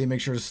 haven't already,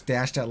 make sure to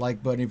stash that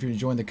like button if you're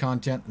enjoying the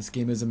content. This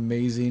game is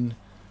amazing.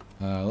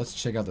 Let's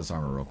check out this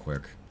armor real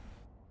quick.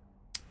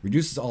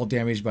 Reduces all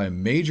damage by a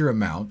major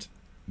amount.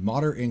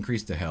 Moderate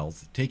increase to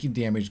health. Taking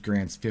damage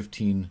grants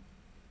 15...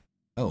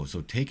 Oh,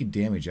 so taking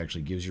damage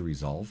actually gives you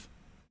resolve?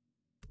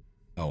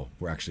 Oh,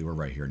 we're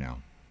right here now.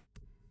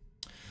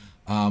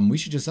 We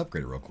should just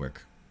upgrade it real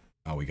quick.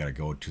 Oh, we gotta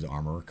go to the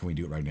armorer. Can we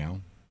do it right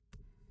now?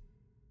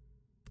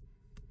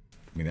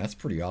 I mean, that's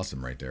pretty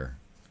awesome right there.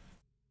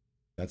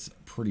 That's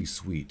pretty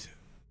sweet.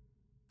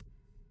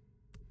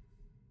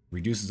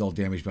 Reduces all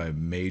damage by a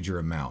major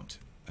amount.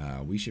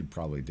 We should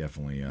probably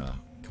definitely...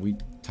 can we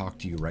talk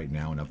to you right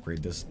now and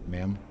upgrade this,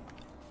 ma'am?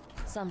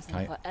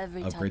 Something for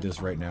every upgrade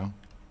this right now?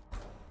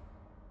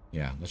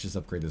 Yeah, let's just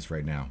upgrade this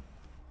right now.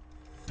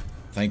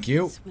 Thank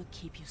you. This will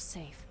keep you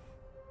safe.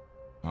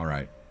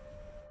 Alright.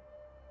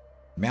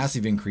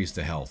 Massive increase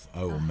to health.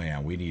 Oh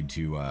man, we need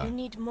to You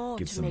need more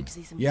get to some... make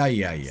these Yeah,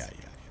 whatever.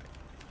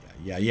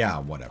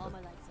 Armor like that will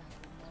never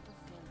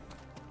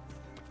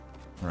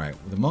fail. Alright,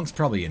 well, the monk's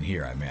probably in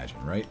here, I imagine,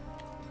 right?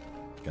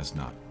 Guess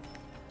not.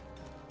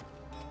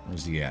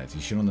 Where's he at? Is he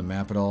shown on the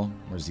map at all?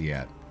 Where's he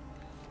at?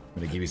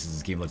 I'm gonna give you since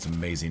this game looks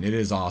amazing. It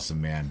is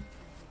awesome, man.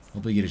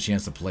 Hopefully you get a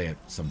chance to play it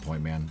at some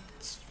point, man.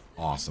 It's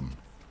awesome.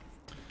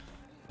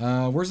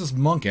 Where's this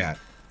monk at?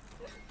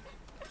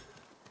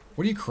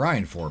 What are you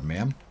crying for,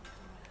 ma'am?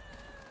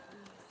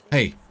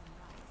 Hey.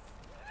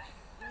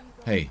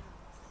 Hey.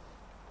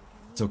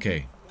 It's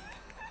okay.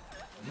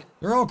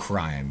 They're all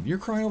crying. You're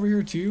crying over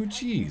here too?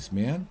 Jeez,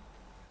 man.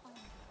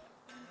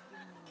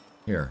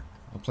 Here,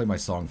 I'll play my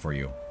song for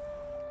you.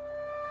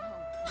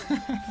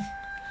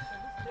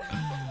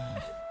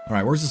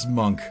 Alright, where's this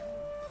monk?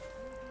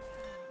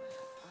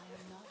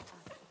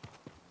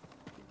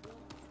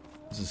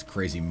 Where's this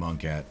crazy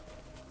monk at?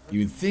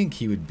 You'd think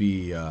he would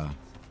be, How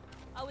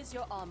is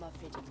your armor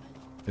fitting, my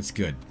lord? It's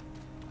good.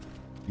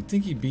 You'd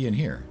think he'd be in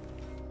here.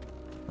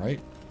 Right?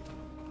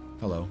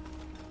 Hello.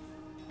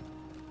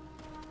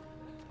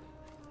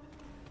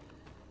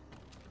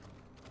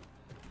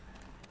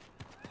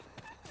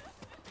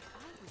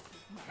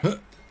 Huh.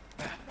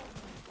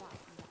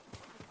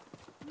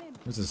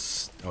 Where's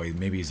this? Oh,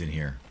 maybe he's in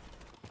here.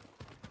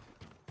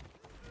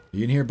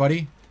 You in here,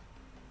 buddy?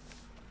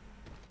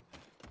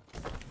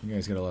 You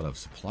guys got a lot of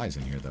supplies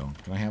in here, though.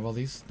 Can I have all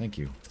these? Thank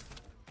you.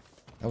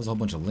 That was a whole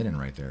bunch of linen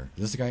right there.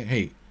 Is this the guy?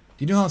 Hey, do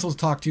you know how I'm supposed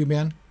to talk to you,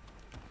 man?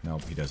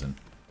 Nope, he doesn't.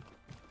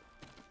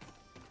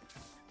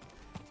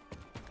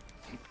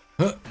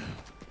 Huh.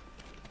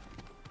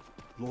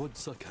 Lord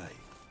Sakai.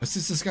 What's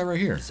this guy right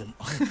here?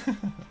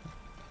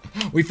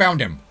 We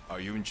found him. Are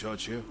you in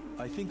charge here?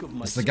 I think of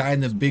It's the guy in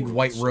the big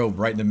white robe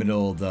right in the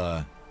middle of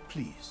the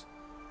Please,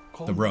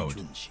 the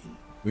road.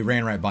 We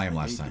ran right by him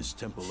last time. This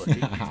temple a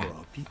haven for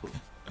our people.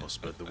 I'll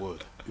spread the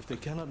word. If they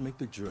cannot make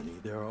the journey,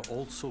 there are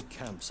also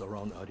camps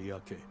around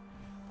Ariake.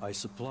 I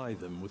supply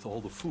them with all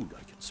the food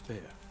I can spare.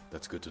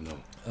 That's good to know.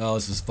 Oh,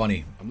 this is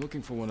funny. I'm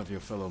looking for one of your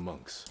fellow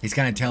monks. He's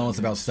kind of telling us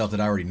about stuff that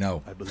I already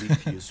know. I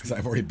believe he is. Because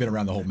I've already been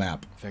around the whole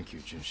map. Thank you,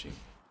 Jinshin.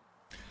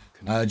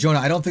 Jonah,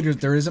 I don't think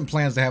there isn't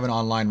plans to have it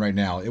online right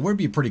now. It would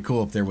be pretty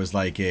cool if there was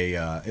like a,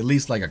 at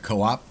least like a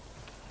co-op,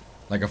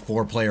 like a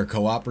 4-player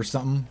co-op or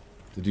something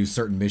to do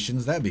certain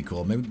missions. That'd be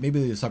cool.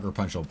 Maybe the Sucker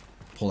Punch will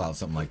pull out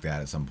something like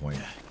that at some point.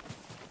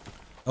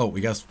 Oh,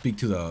 we gotta speak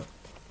to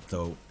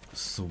the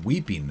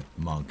sweeping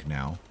monk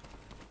now.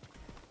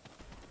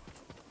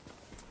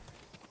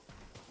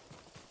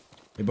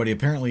 Hey, buddy,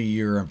 apparently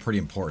you're pretty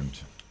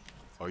important.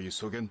 Are you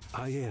Sogen?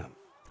 I am.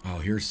 Oh,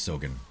 here's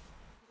Sogen.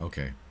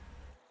 Okay.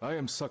 I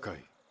am Sakai.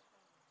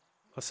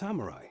 A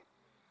samurai.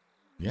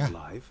 Yeah.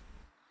 Alive?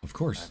 Of I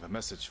course. have a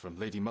message from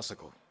Lady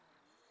Masako.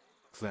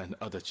 Clan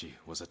Adachi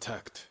was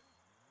attacked.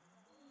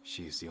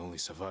 She is the only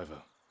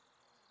survivor.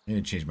 I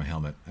need to change my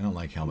helmet. I don't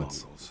like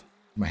helmets. Mongols.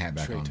 Put my hat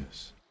back on.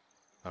 Traitors.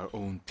 Our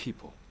own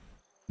people.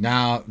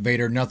 Nah,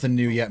 Vader, nothing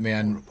new yet,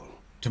 man. Horrible.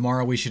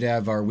 Tomorrow we should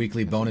have our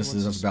weekly If bonuses.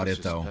 anyone That's about it,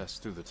 suspicious though.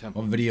 passed through the I'll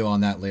temple, have a video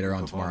on that later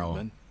on look of armed tomorrow.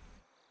 men.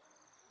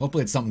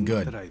 Hopefully it's something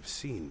Not that good. I've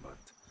seen, but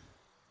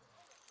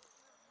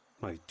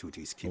my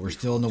duties keep But we're me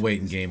still in the far too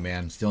waiting busy. game,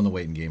 man. Still in the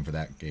waiting game for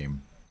that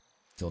game.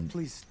 Still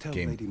Please tell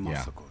game. Lady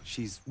Yeah. Masako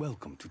she's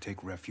welcome to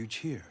take refuge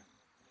here.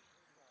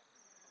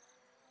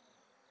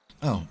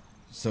 Oh,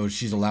 so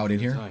she's allowed in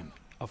here? All Time.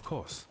 Of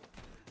course.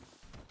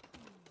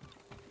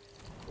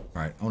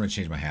 right, I want to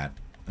change my hat.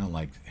 I don't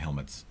like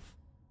helmets.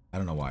 I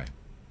don't know why.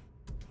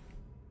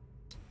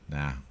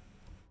 Nah.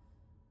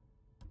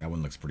 That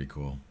one looks pretty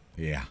cool.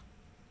 Yeah.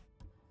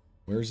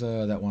 Where's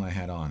that one I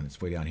had on? It's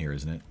way down here,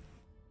 isn't it?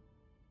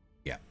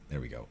 Yeah, there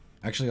we go.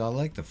 Actually, I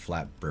like the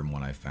flat brim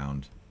one I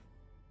found.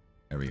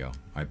 There we go.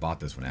 I bought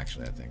this one,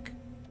 actually, I think.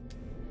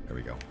 There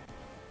we go.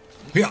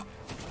 Yeah.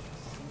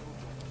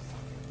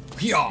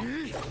 Yeah.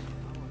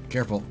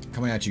 Careful.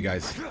 Coming at you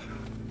guys.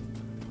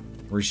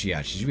 Where's she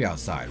at? She should be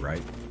outside,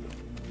 right?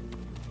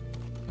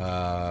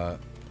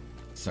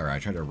 Sorry, I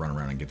tried to run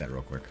around and get that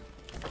real quick.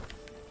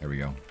 There we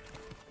go.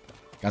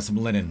 Got some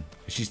linen.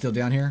 Is she still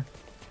down here?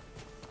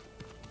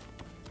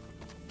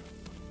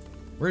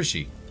 Where is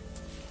she?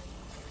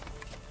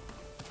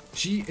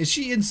 Is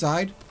she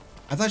inside?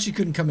 I thought she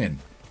couldn't come in.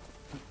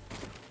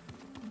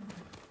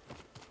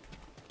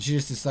 She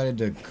just decided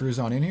to cruise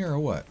on in here or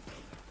what?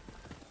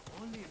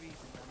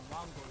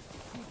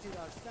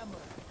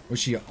 Was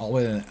she all the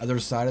way on the other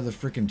side of the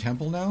freaking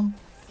temple now?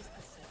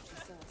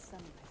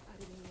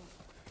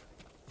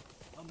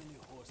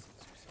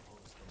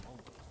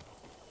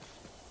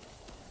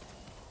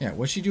 Yeah,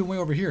 what's she doing way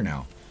over here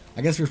now?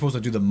 I guess we're supposed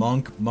to do the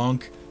monk,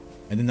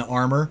 and then the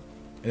armor,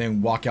 and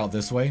then walk out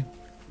this way.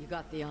 You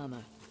got the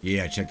armor.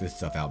 Yeah, check this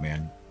stuff out,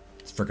 man.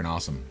 It's freaking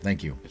awesome.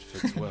 Thank you. It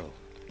fits well.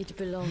 It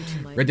belonged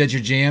to my... Red Dead's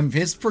your jam.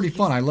 It's pretty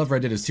fun. I love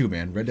Red Dead too,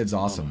 man. Red Dead's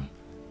awesome.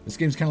 This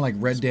game's kind of like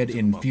Red Dead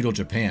in feudal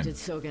Japan. Did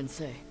Sogen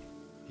say?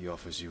 He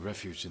offers you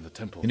refuge in the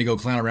temple. Gonna go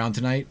clown around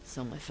tonight?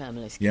 So my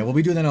family's... Yeah, we'll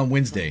be doing that on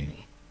Wednesday.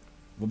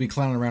 We'll be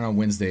clowning around on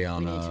Wednesday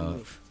on We need to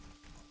move.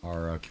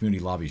 our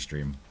community lobby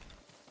stream.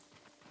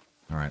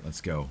 All right,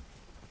 let's go.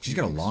 She's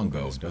got a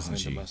longbow, Sogen is doesn't behind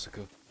she? the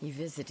massacre. He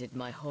visited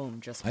my home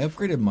just I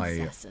before upgraded the my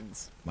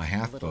assassins.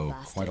 half The little bow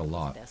quite a bastard was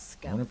lot. their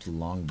I wonder if scout. the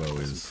longbow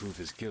Doesn't is prove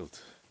his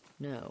guilt.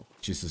 No.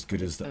 just as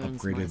good as the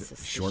Earns my upgraded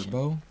suspicion. short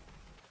bow.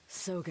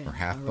 Sogen Or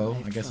half bow,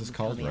 arrived I guess from it's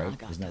called, right?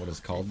 Kamiagata Isn't that what it's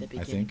at called, the I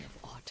beginning think? of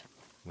autumn.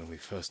 When we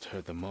first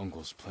heard the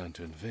Mongols plan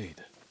to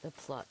invade, The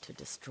plot to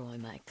destroy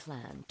my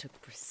clan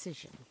took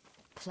precision,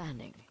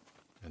 planning.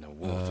 and a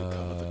war to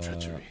cover the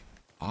treachery.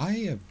 I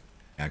have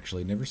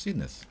actually never seen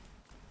this.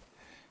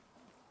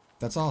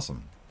 That's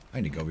awesome. I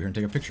need to go over here and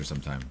take a picture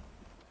sometime.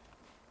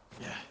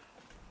 Yeah.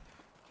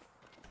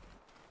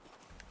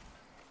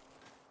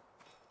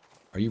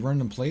 Are you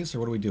running in place or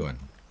what are we doing?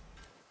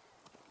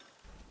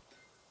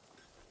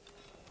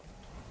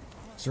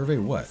 Survey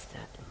what? Is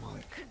that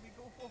monk?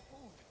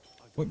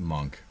 What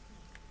monk?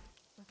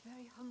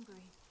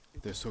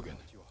 There's Sogen,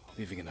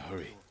 leaving in a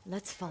hurry.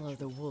 Let's follow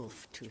the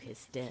wolf to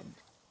his den.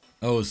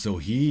 Oh, so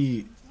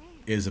he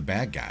is a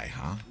bad guy,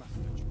 huh?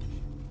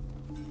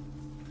 We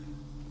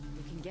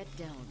can get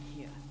down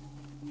here.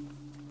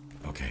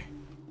 Okay.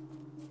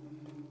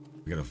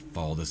 We gotta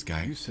follow this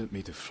guy. You sent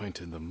me to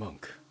frighten the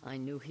monk. I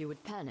knew he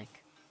would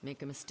panic,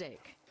 make a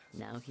mistake.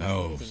 Now he's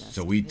Oh, leading us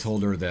so to we his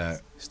told her den.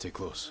 that Stay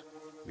close.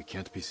 We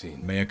can't be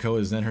seen. Mayako,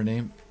 is that her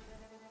name?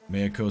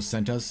 Mayako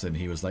sent us and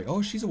he was like,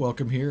 oh, she's a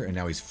welcome here, and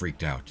now he's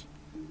freaked out.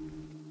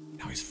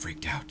 Now he's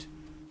freaked out.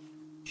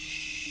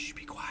 Shh,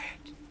 be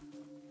quiet.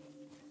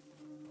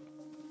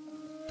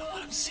 Don't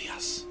let him see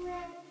us.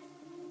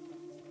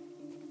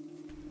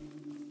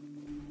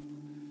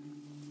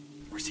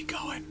 Where's he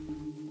going?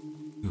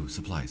 Ooh,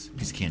 supplies.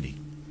 Piece of candy.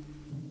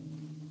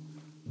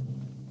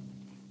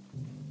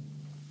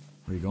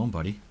 Where you going,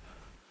 buddy?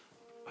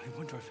 I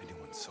wonder if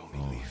anyone saw me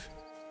leave.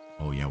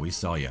 Oh yeah, we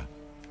saw you.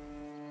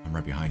 I'm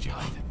right behind you.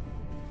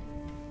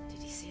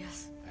 Did he see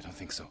us? I don't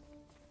think so.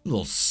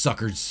 Little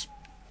suckers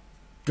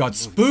got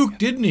spooked,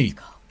 didn't he?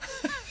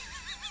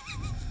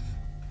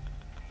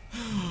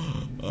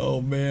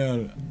 Oh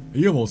man,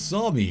 he almost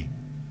saw me.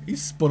 He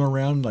spun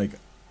around like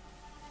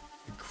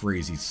a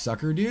crazy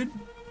sucker, dude.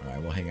 All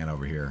right, we'll hang out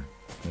over here,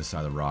 this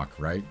side of the rock,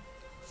 right?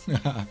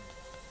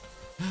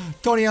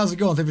 Tony, how's it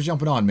going? Thanks for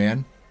jumping on,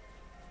 man.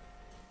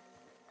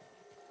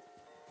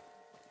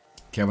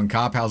 Kevin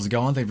Kopp, how's it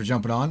going? Thanks for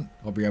jumping on.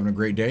 Hope you're having a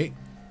great day.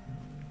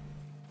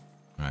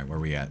 Alright, where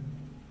are we at?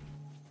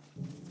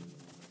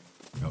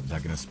 Oh, is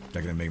that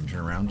gonna make him turn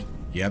around?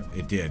 Yep,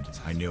 it did.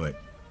 I knew it.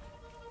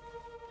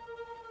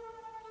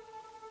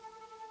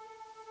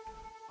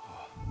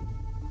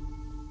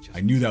 I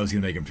knew that was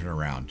gonna make him turn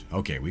around.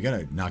 Okay, we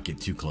gotta not get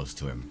too close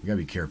to him. We gotta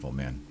be careful,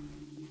 man.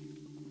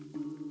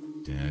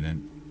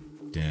 Dun-dun,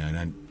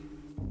 dun-dun,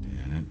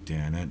 dun-dun,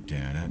 dun-dun,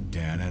 dun-dun,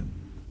 dun-dun.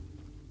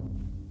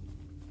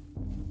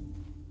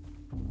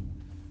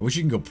 I wish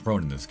you can go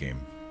prone in this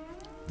game.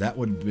 That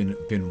would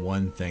have been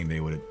one thing they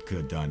could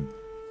have done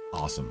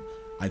awesome.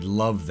 I'd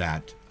love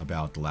that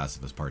about The Last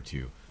of Us Part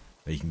 2.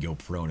 That you can go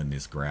prone in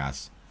this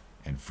grass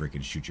and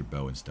freaking shoot your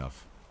bow and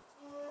stuff.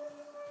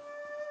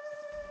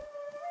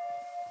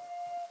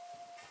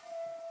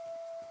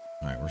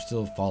 Alright, we're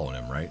still following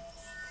him, right?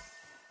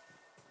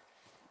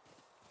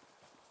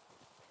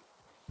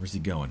 Where's he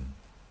going?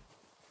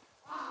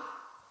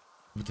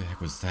 What the heck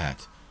was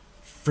that?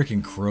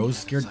 Freaking crows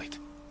scared...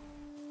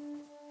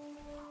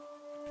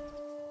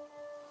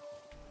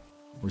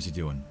 Where's he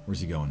doing? Where's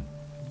he going?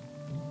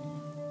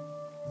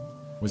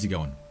 Where's he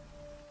going?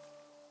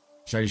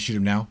 Should I just shoot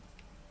him now?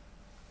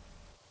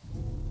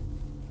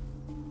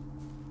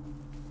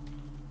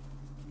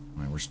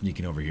 Alright, we're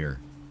sneaking over here.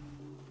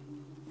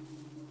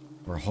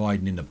 We're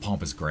hiding in the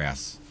pampas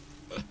grass.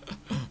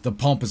 The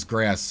pampas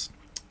grass.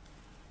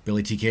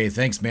 Billy TK,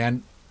 thanks,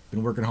 man.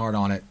 Been working hard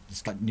on it.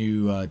 Just got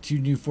new 2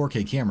 new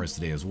 4K cameras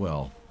today as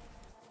well.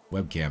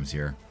 Webcams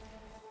here.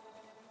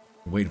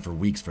 Been waiting for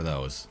weeks for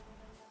those.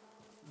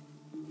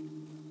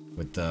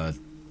 With the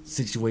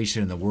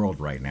situation in the world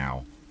right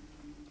now,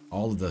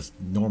 all of the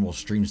normal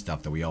stream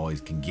stuff that we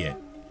always can get,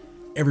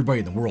 everybody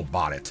in the world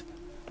bought it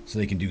so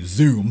they can do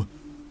Zoom.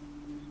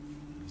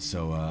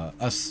 So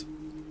us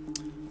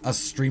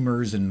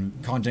streamers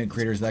and content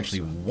creators that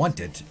actually want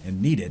it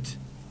and need it,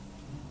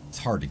 it's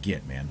hard to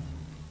get, man.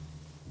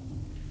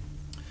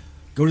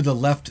 Go to the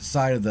left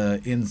side of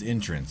the inn's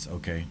entrance.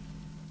 Okay.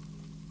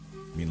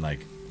 I mean,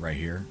 like right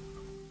here.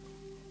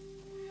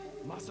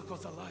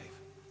 Masako's alive.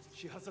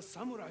 She has a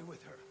samurai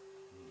with her.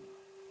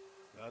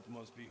 That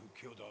must be who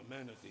killed our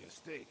men at the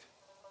estate.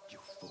 You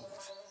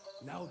fools.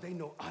 Now they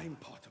know I'm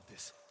part of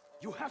this.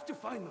 You have to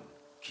find them.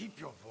 Keep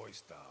your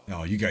voice down.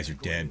 Oh, you guys are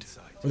dead.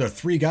 Were there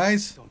 3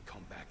 guys? Don't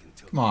come back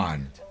until Come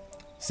on.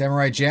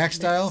 Samurai Jack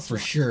style? For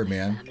sure,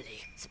 man.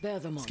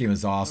 This game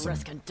is awesome.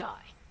 Stand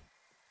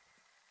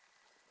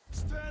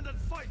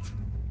and fight.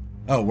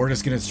 Oh, we're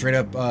just gonna straight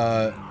up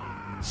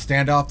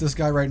stand off this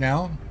guy right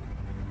now?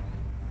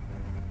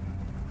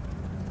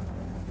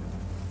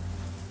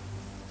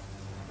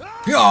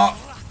 Yeah.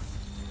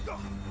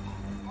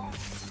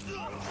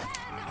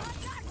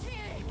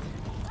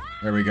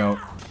 There we go.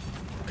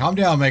 Calm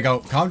down, Mako.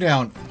 Calm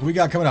down. Who we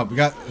got coming up? We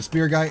got a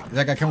spear guy. Is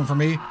that guy coming for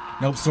me?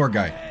 Nope, sword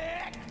guy.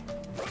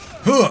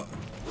 Huh.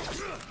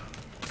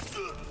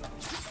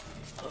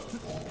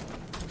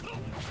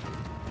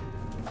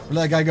 Where'd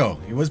that guy go?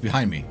 He was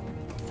behind me.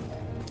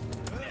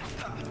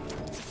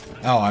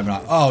 Oh, I'm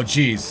not. Oh,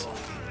 jeez.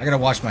 I gotta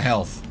watch my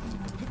health.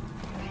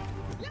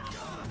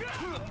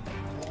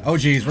 Oh,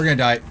 jeez. We're gonna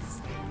die.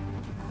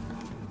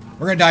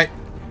 We're gonna die.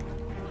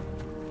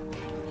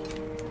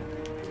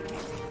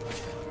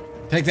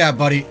 Take that,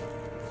 buddy.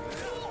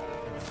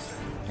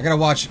 I gotta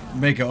watch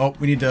Mako. Oh,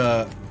 we need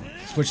to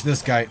switch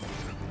this guy.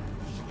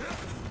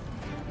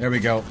 There we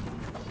go.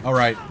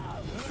 Alright.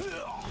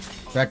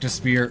 Back to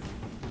spear.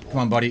 Come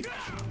on, buddy.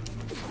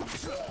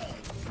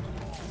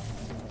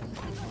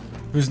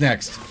 Who's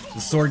next? The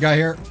sword guy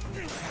here?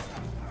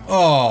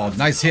 Oh,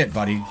 nice hit,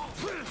 buddy.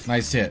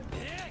 Nice hit.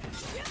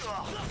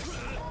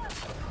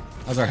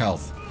 How's our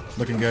health?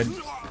 Looking good.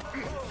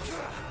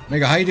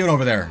 Mega, how you doing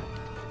over there?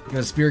 You got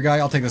a spear guy?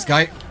 I'll take this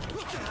guy.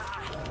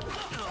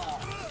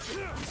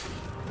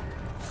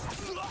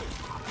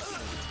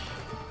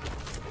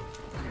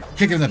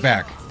 Kick him in the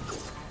back.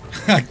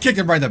 Kick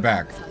him right in the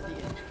back.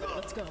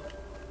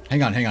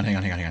 Hang on.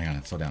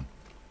 Slow down.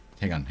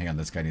 Hang on.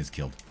 This guy needs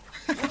killed.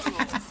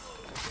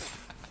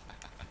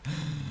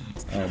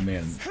 Oh,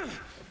 man.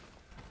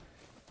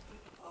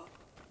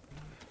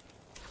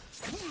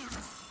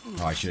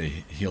 Oh, I should have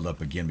healed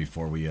up again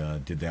before we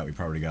did that. We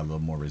probably got a little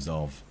more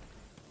resolve.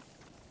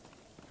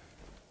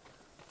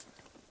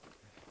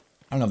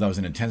 I don't know if that was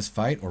an intense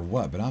fight or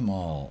what, but I'm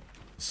all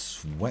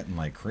sweating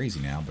like crazy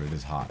now, but it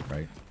is hot,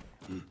 right?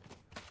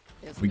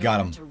 We got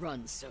him. To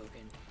run,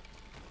 Sogen.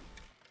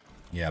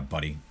 Yeah,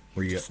 buddy.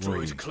 Where you?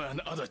 Destroyed Clan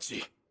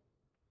Adachi.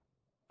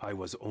 I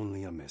was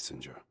only a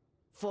messenger.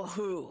 For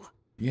who?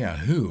 Yeah,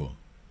 who?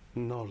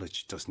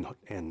 Knowledge does not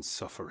end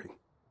suffering.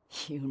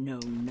 You know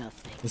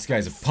nothing. This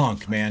guy's a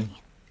punk, man.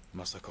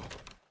 Masako.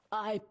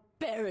 I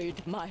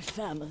buried my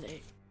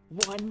family,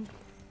 one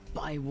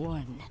by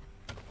one.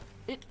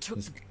 It took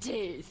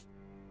days.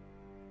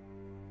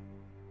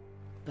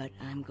 But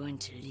I'm going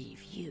to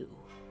leave you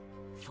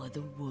for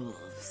the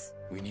wolves.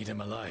 We need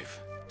him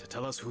alive to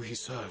tell us who he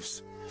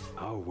serves.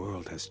 Our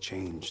world has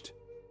changed.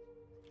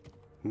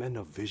 Men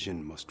of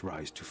vision must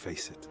rise to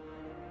face it.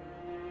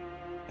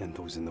 And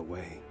those in the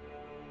way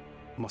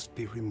must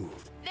be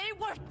removed. They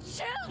were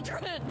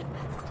children!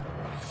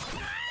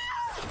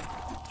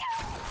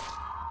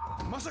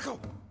 Masako!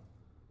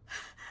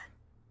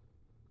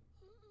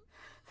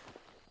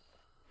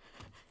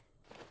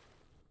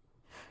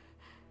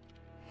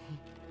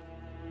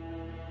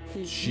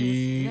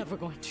 She never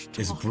going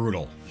to is talk.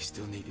 brutal. We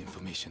still need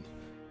information.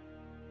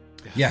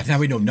 Yeah, now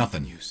we know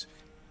nothing. News.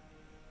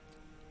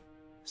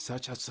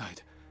 Search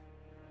outside.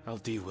 I'll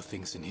deal with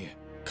things in here.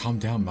 Calm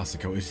down,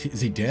 Masako.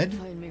 Is he dead?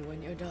 Find me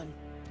when you're done.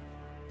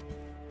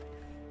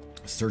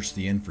 Search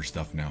the inn for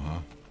stuff now, huh?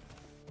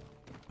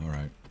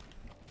 Alright.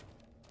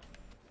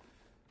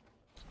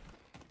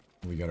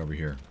 What we got over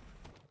here?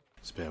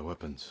 Spare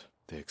weapons.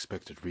 They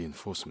expected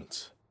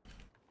reinforcements.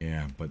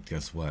 Yeah, but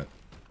guess what?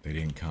 They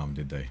didn't come,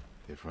 did they?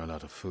 They've run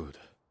out of food.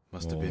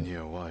 Must have been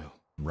here a while.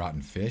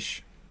 Rotten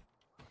fish?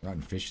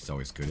 Rotten fish is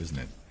always good, isn't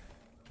it?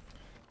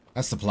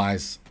 That's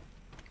supplies.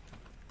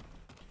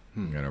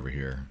 We got over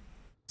here.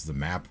 This is the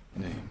map.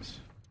 Names.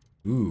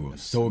 Ooh,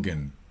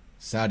 Sogen,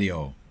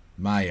 Sadio,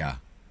 Maya,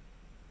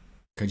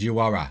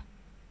 Kajiwara,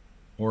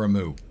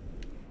 Oramu.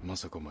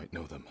 Masako might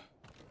know them.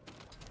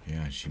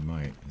 Yeah, she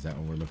might. Is that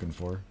what we're looking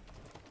for?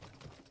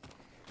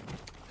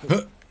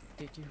 Huh.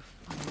 Did you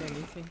find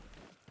anything?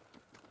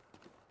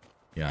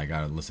 Yeah, I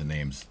got a list of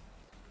names.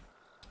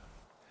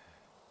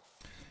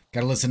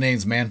 Got a list of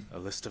names, man. A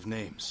list of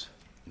names.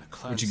 And a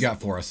clan What you got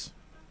symbol. for us?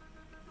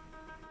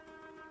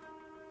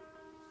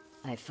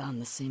 I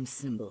found the same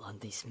symbol on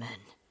these men.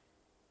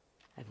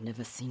 I've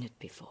never seen it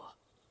before.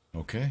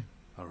 Okay,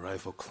 A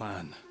rival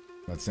clan.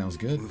 that sounds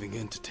good. Moving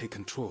in to take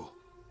control.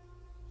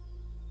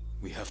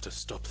 We have to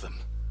stop them.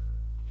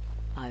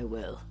 I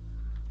will.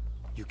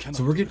 You cannot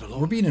So do it alone.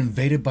 we're being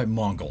invaded by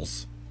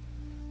Mongols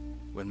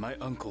When my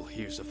uncle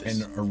hears of this,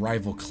 and a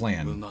rival will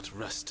clan not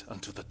rest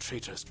until the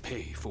traitors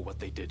pay for what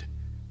they did.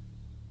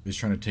 is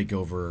trying to take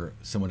over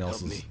someone Help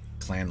else's me.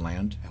 clan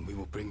land. And we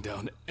will bring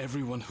down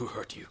everyone who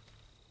hurt you.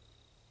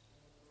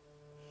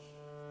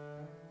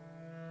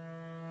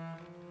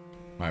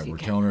 Alright, we're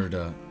Okay. telling her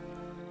to...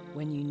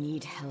 When you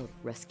need help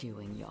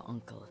rescuing your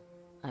uncle,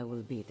 I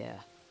will be there.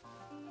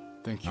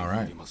 Thank you, All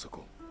right. Lady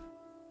Masako.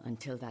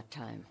 Until that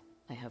time,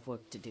 I have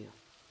work to do.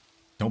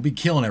 Don't be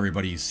killing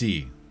everybody you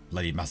see,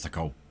 Lady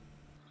Masako.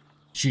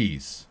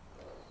 Jeez.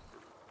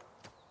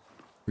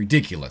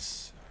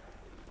 Ridiculous.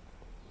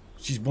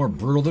 She's more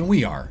brutal than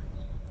we are.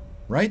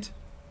 Right?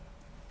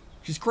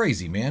 She's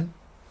crazy, man.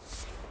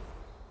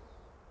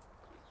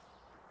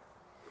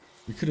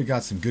 We could have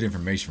got some good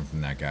information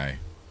from that guy,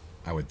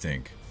 I would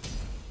think.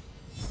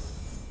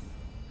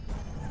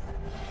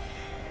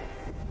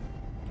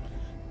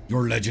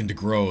 Your legend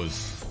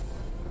grows.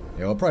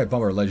 Yeah, we'll probably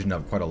bump our legend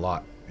up quite a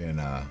lot in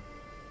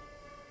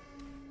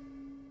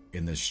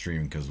this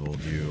stream because we'll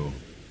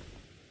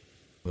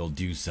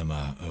do some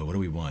what do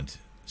we want?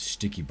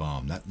 Sticky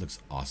bomb. That looks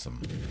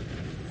awesome.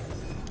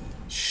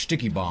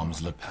 Sticky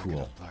bombs look Packet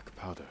cool. of black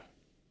powder.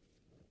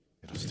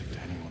 It'll stick to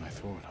anyone I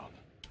throw it on.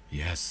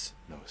 Yes.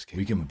 No escape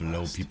We can from the blow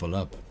blast. people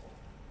up.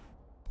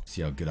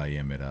 See how good I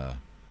am at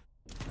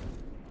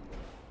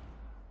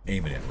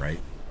aiming it, right?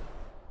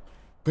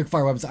 Quick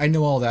fire weapons. I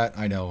know all that.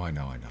 I know.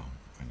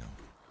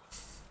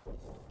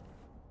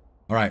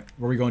 Alright,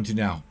 where are we going to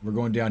now? We're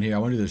going down here. I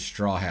want to do the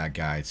straw hat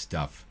guy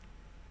stuff.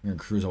 We're going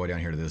to cruise all the way down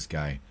here to this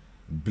guy.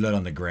 Blood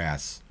on the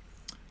grass.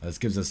 This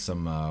gives us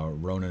some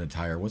Ronin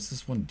attire. What's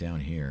this one down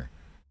here?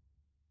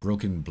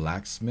 Broken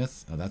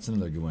Blacksmith. Oh, that's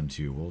another good one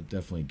too. We'll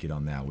definitely get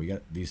on that. We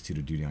got these two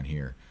to do down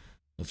here.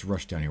 Let's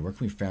rush down here. Where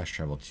can we fast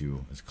travel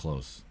to? It's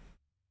close.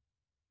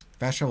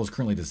 Fast travel is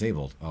currently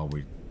disabled. Oh,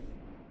 we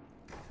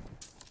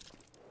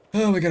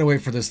gotta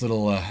wait for this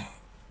little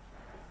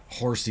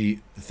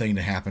horsey thing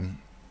to happen.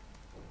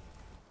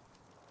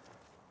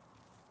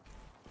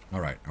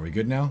 Alright, are we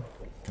good now?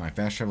 Can I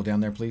fast travel down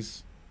there,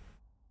 please?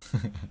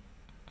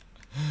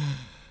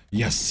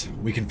 Yes,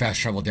 we can fast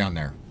travel down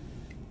there.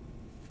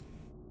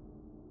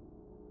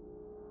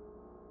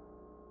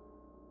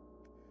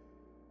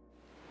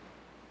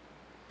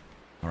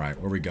 Alright,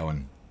 where are we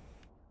going?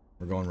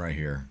 We're going right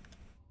here.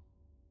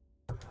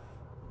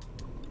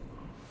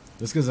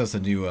 This gives us a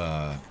new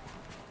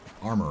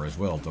armor as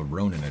well, the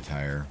Ronin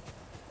attire.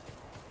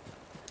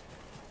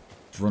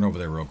 Let's run over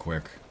there real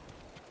quick.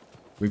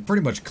 We've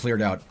pretty much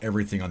cleared out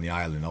everything on the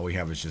island. All we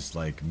have is just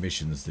like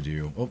missions to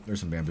do. Oh,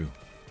 there's some bamboo.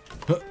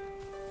 Huh.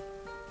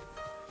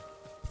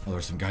 Oh,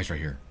 there's some guys right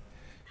here.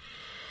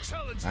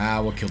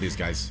 Ah, we'll kill these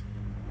guys.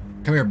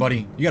 Come here,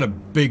 buddy. You got a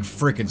big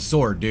freaking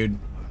sword, dude.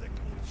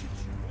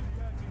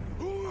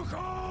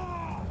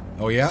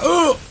 Oh, yeah?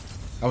 Oh!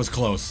 That was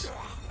close.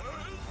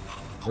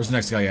 Where's the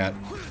next guy at?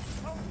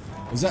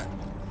 Is that...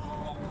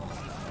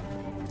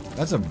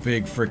 That's a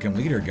big freaking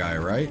leader guy,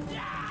 right?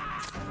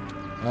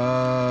 Oh,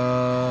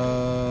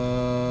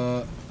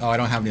 I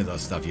don't have any of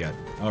those stuff yet.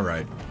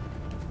 Alright.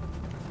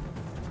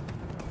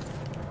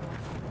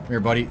 Come here,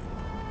 buddy.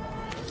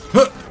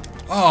 Huh!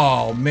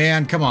 Oh,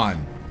 man, come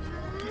on.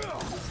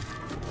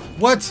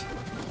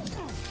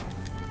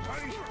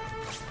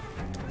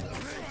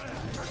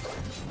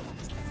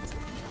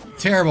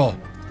 Terrible.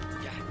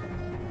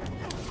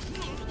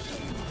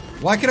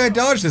 Why can I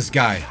dodge this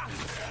guy?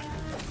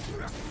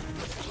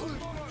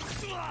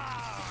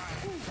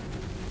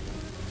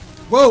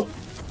 Whoa!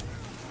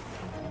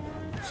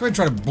 Somebody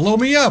try to blow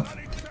me up.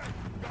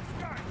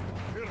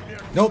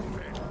 Nope.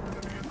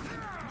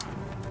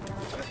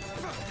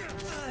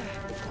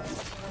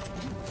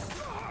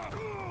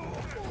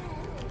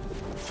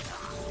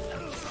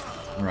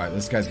 Alright,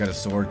 this guy's got a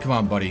sword. Come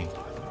on, buddy.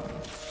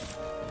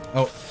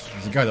 Oh,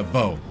 there's a guy with a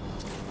bow.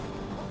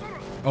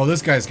 Oh,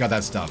 this guy's got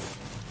that stuff.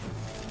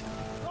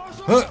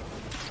 Huh.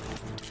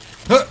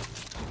 Huh.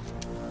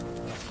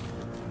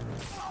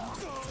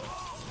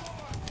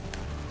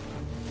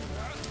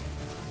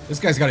 This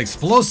guy's got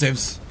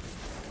explosives.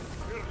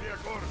 Come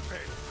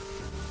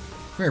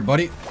here,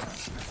 buddy.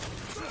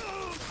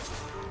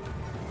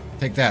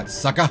 Take that,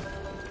 sucker.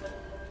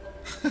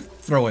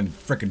 Throwing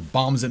frickin'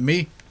 bombs at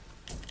me.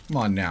 Come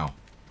on now.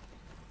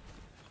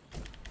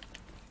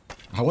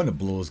 I want to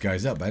blow those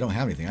guys up, but I don't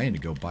have anything. I need to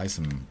go buy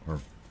some, or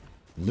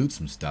loot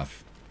some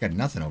stuff. Got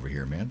nothing over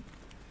here, man.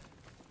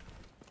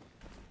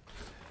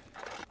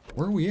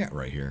 Where are we at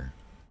right here?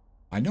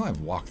 I know I've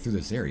walked through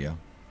this area.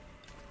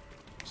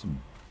 Some,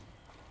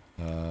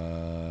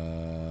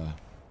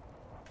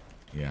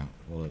 yeah,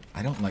 well,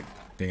 I don't like,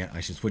 dang it, I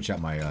should switch out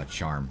my,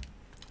 charm.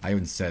 I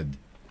even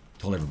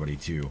told everybody,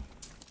 too,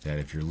 that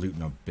if you're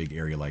looting a big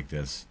area like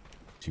this,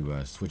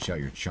 to, switch out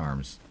your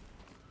charms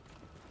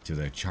to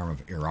the charm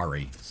of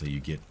Irari, so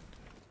you get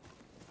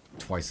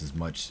twice as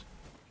much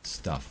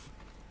stuff.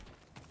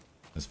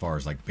 As far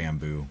as, like,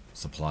 bamboo,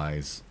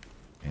 supplies,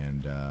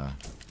 and,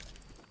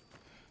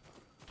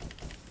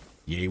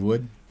 yay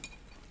wood,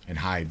 and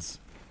hides.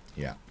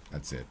 Yeah,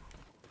 that's it.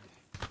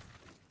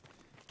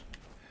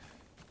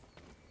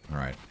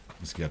 Alright,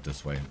 let's get up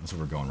this way. That's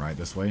where we're going, right?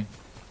 This way?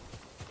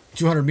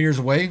 200 meters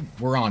away?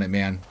 We're on it,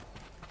 man.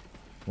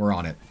 We're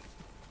on it.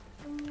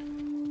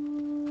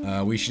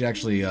 We should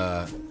actually,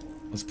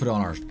 let's put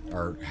on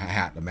our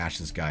hat to match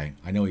this guy.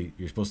 I know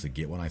you're supposed to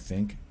get one, I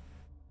think.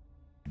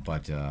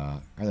 But,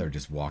 I'd rather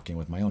just walk in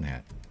with my own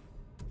hat.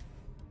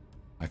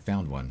 I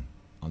found one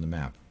on the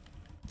map.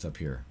 It's up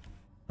here.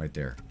 Right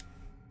there.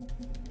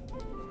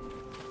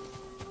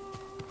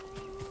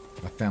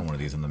 I found one of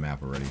these on the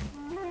map already.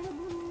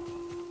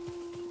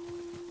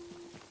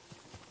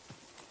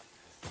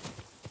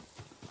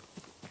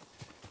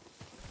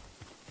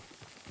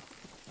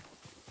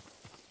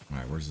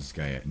 Alright, where's this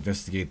guy at?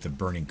 Investigate the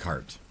burning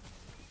cart.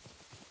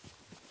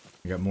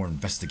 We got more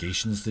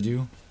investigations to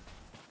do.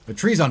 The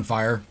tree's on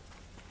fire.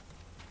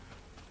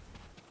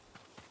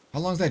 How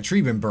long's that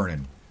tree been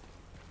burning?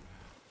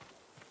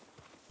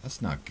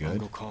 That's not good.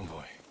 Mongol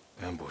convoy.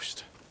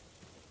 Ambushed.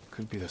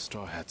 Could be the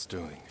Straw Hats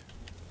doing.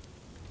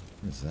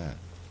 What is that?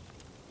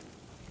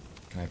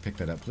 Can I pick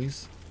that up,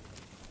 please?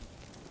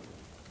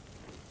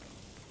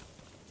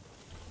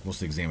 We'll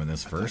just examine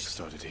this first.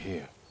 Started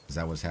here. Is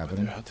that what's But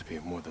happening? there had to be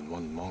more than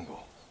one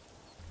Mongol.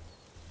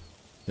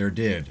 There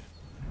did.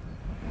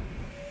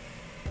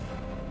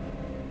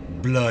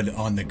 Blood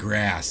on the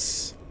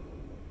grass.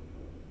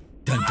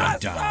 Dun dun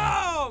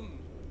dun.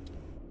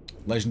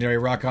 Legendary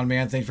Rock On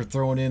Man, thanks for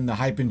throwing in the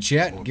hype in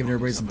chat, giving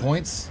everybody some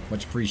points.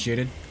 Much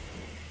appreciated.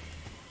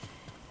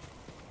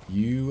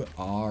 You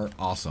are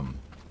awesome.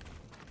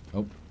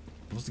 Oh,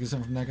 supposed to get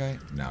something from that guy?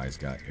 No, he's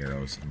got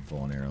arrows. I'm full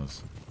on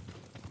arrows.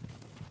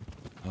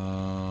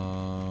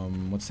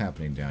 What's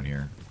happening down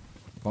here?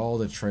 Follow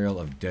the trail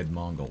of dead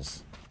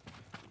Mongols.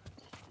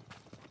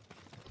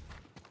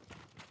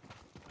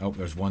 Oh,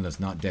 there's one that's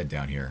not dead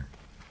down here.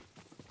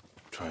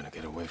 Trying to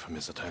get away from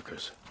his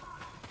attackers.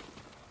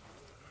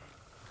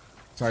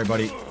 Sorry,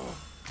 buddy.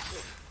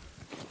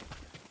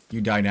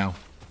 You die now.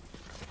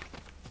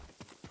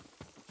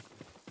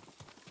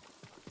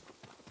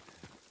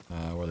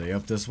 Were they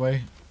up this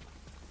way?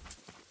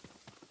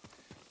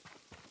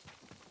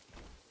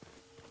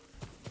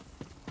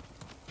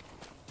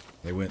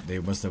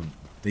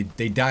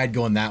 They died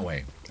going that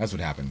way. That's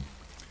what happened.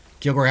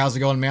 Kilgore, how's it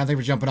going, man?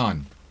 Thanks for jumping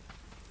on.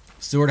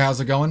 Stuart,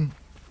 how's it going?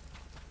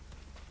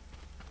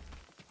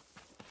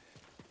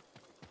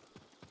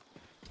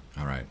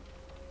 Alright.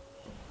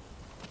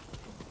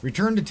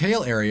 Return to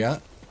tail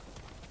area.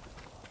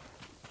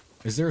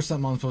 Is there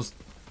something I'm supposed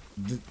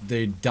to...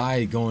 They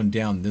die going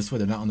down this way.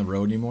 They're not on the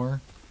road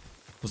anymore.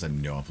 I'm supposed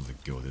to know I'm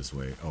supposed to go this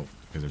way. Oh,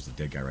 because there's a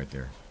dead guy right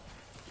there.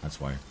 That's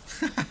why.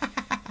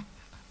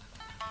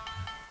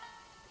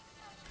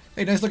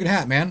 Hey, nice looking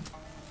hat, man.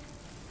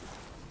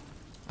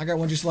 I got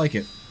one just like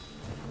it.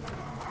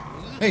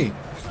 Hey.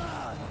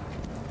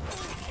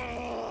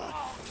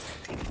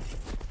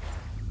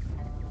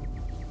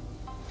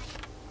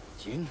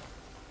 Jin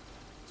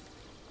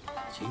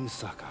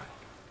Sakai.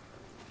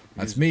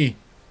 That's me.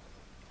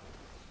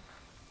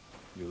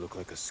 You look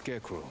like a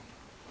scarecrow.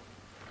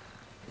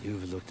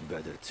 You've looked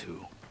better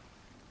too.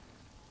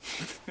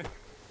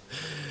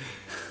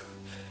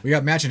 We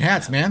got matching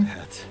hats, man.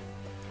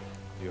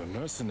 You're a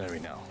mercenary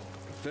now.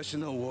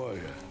 Professional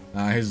warrior.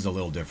 His is a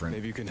little different.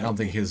 Maybe you can I don't help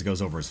think me. his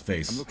goes over his I'm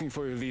face. looking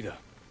for your leader.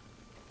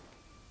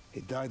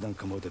 He died on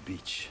Komoda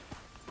Beach.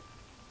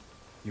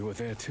 You were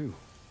there too.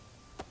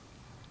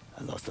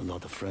 I lost a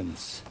lot of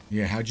friends.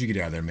 Yeah, how'd you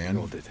get out of there, man?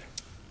 We all did.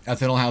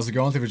 Ethanol, how's it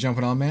going? Thank you for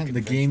jumping on, man. The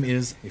game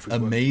is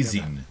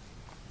amazing.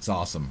 It's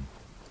awesome.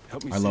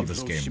 I love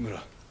this game.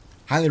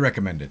 Highly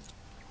recommend it.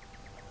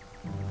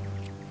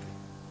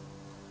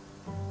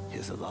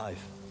 He's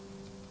alive.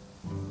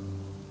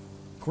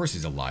 Of course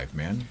he's alive,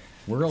 man.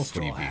 Where else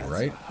would he be,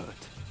 right?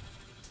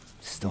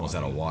 Almost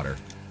out of water.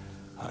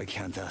 I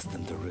can't ask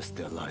them to risk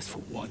their lives for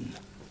one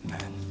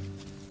man.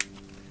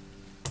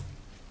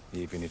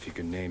 Even if you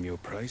can name your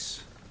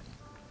price?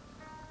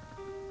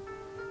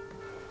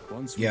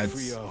 Once we Yeah,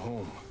 free our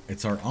home,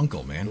 it's our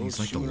uncle, man. He's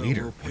like the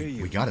leader.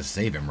 We gotta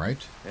save him, right?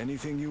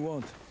 anything you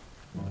want.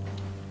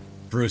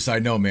 Bruce, I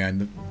know,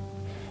 man.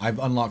 I've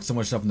unlocked so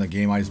much stuff in the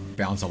game, I just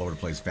bounce all over the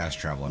place fast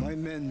traveling. My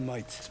men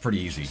might. It's pretty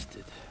easy.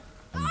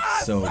 I'm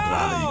so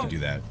glad that you can do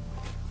that.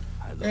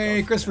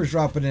 Hey, Christopher's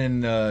dropping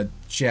in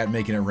chat,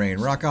 making it rain.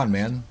 Rock on,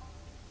 man.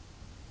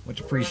 Much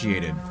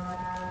appreciated.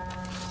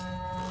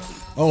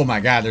 Oh my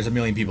god, there's a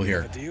million people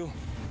here. Deal?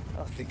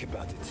 I'll think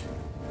about it.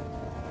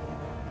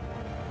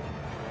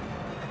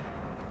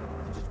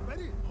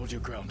 Hold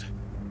your ground.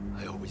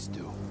 I always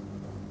do.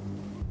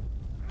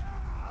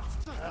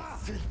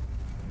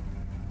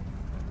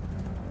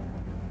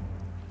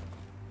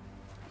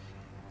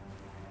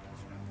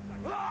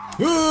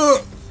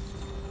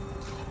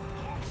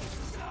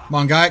 Come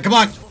on, guy. Come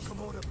on.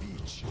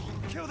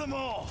 Kill them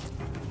all.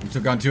 We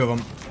took on 2 of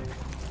them.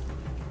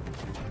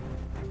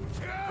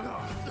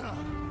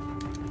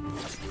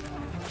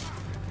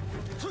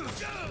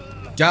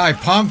 Die,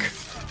 punk.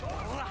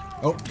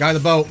 Oh, guy in the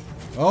boat.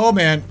 Oh,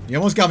 man. You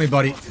almost got me,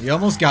 buddy. You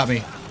almost got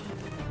me.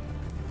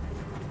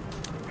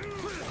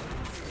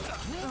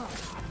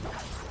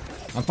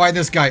 I'm fighting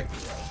this guy.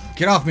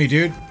 Get off me,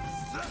 dude.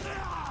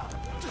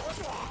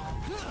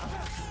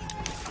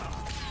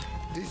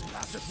 These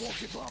bastards won't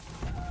give up.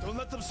 Don't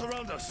let them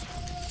surround us.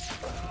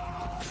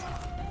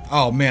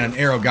 Oh, man. An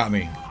arrow got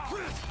me.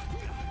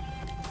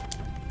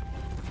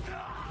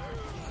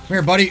 Come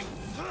here, buddy.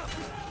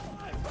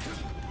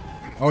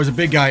 Oh, there's a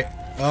big guy.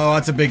 Oh,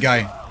 that's a big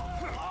guy.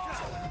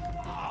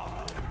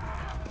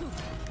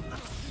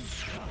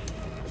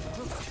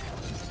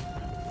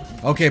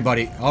 Okay,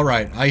 buddy. All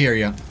right. I hear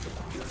you.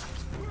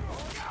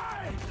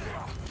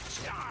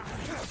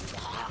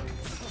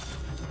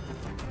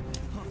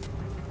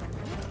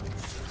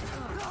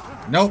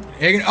 Nope.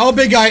 Oh,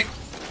 big guy.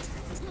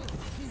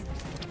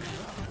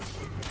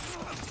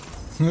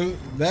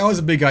 That was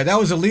a big guy. That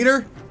was a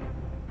leader?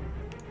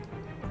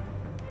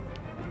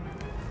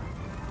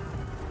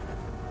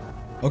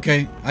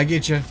 Okay, I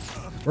get you.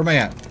 Where am I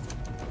at?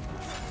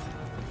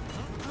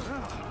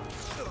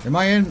 Am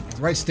I in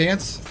the right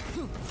stance?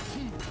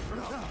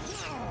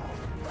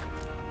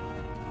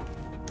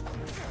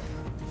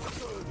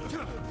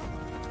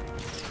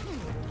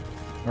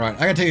 Alright, I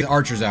gotta take these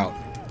archers out.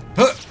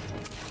 Huh!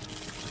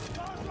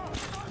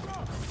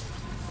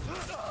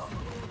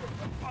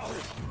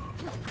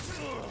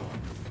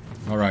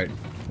 Alright,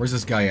 where's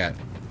this guy at?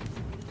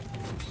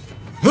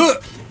 Huh!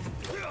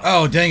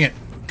 Oh, dang it.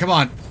 Come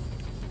on.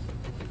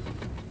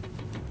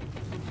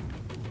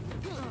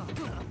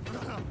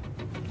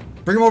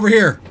 Bring him over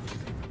here.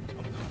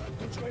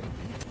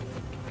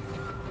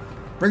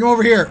 Bring him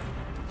over here.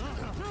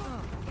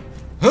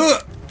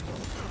 Huh!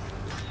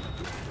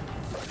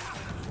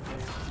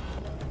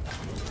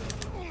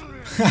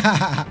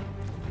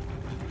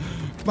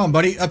 Come on,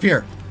 buddy. Up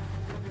here.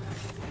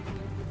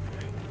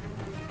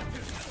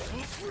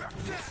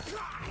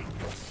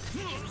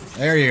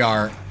 There you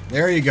are.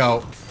 There you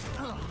go.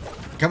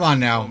 Come on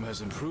now.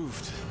 Has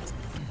improved.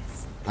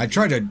 I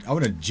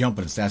want to jump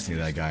and assassinate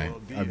that guy.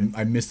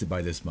 I missed it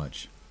by this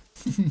much.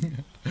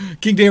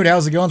 King David,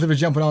 how's it going? Thanks for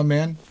jumping on,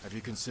 man. Have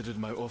you considered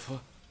my offer?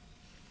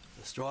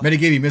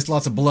 Metagame, you missed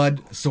lots of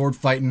blood, sword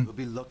fighting, We'll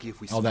be lucky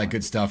if we all that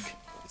good stuff.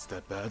 It's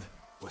that bad?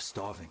 We're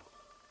starving.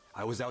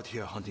 I was out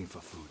here hunting for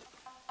food,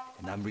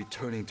 and I'm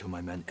returning to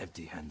my men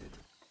empty-handed.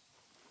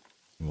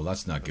 Well,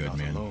 that's not good, Not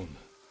man. alone.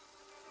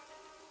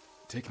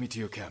 Take me to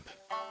your camp.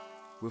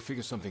 We'll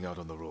figure something out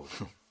on the road.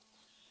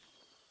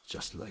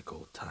 Just like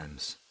old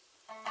times.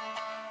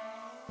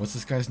 What's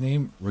this guy's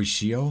name?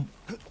 Rishio?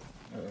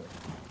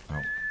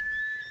 Oh.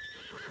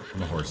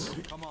 I'm a horse.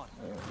 Come on.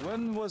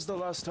 When was the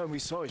last time we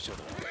saw each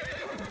other?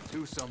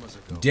 2 summers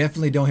ago.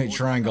 Definitely don't hit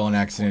triangle on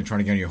accident trying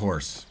to get on your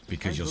horse,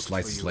 because you'll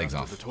slice his legs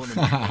off.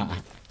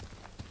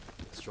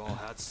 Straw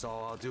Hats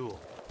saw our duel.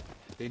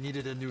 They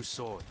needed a new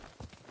sword.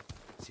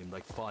 Seemed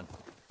like fun.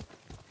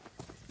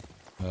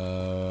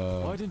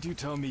 Why didn't you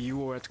tell me you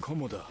were at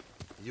Komoda?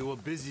 You were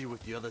busy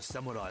with the other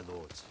samurai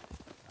lords.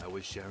 I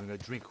was sharing a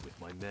drink with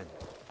my men.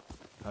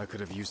 I could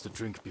have used a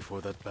drink before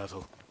that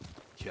battle.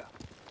 Yeah,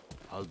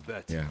 I'll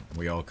bet. Yeah,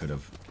 we all could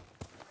have.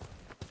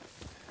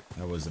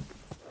 That was a...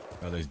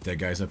 Are those dead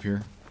guys up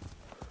here?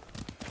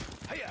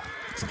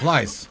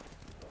 Supplies!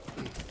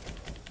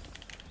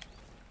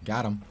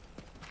 Got him.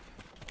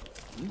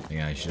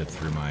 Yeah, I should have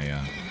threw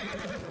my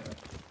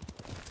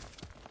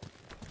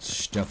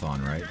stuff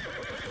on, right?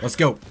 Let's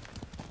go.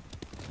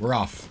 We're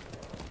off.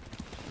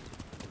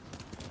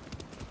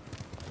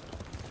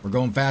 We're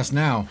going fast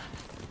now.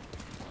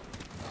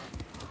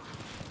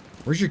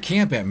 Where's your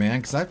camp at, man?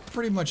 Because I've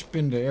pretty much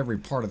been to every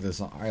part of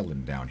this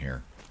island down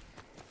here.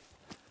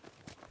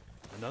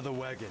 Another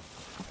wagon.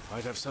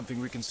 Might have something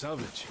we can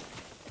salvage.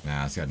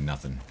 Nah, it's got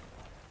nothing.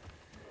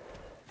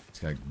 It's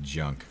got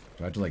junk.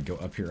 Do I have to, like, go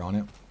up here on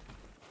it?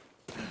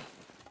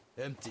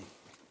 Empty.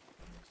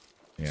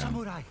 Yeah.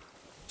 Samurai!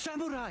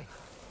 Samurai!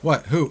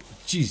 What? Who?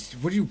 Jeez,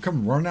 what do you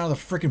come running out of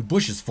the frickin'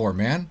 bushes for,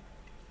 man?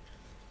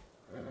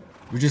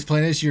 You're just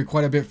playing this, you're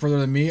quite a bit further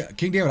than me.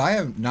 King David, I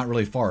am not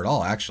really far at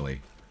all,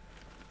 actually.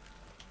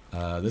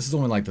 This is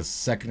only like the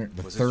second,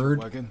 the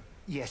third,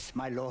 Yes,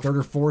 my lord. third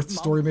or fourth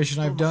story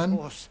mission I've done.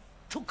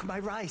 Took my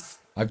rice.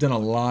 I've done a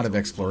lot of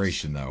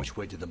exploration, though. Which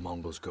way did the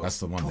Mongols go? That's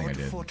the one thing I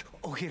did. Fort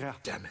Ohira.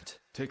 Damn it.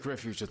 Take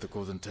refuge at the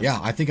Golden Temple. Yeah,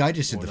 I think I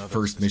just did Warn the others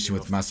first to mission stay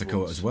with off the Masako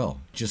roads. as well,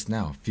 just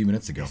now, a few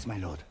minutes ago. Yes, my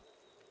lord.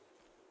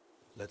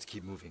 Let's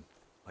keep moving.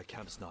 My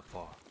camp's not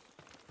far.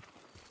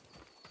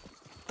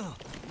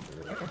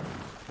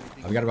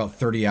 I've got about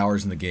 30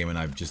 hours in the game, and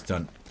I've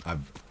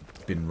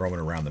been roaming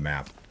around the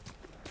map.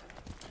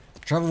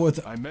 Travel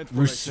with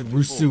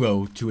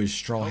Rusuo to his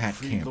straw hat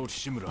camp.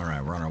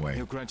 Alright, we're on our way.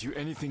 He'll grant you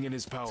anything in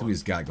his power. So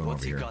he's got going What's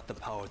over he here. got the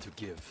power to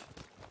give?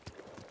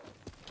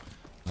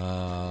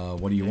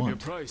 What do you Name your want?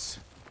 price.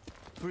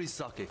 Free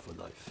sake for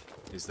life.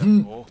 Is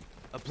that all?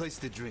 A place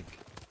to drink.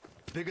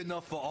 Big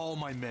enough for all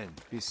my men.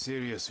 Be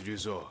serious,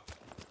 Ryuzo.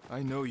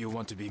 I know you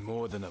want to be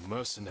more than a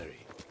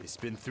mercenary. It's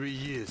been 3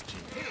 years, Jin.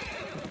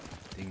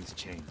 Things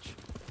change.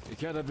 It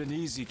can't have been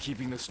easy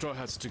keeping the Straw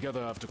Hats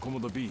together after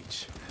Komodo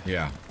Beach.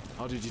 Yeah.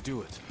 How did you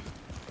do it?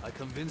 I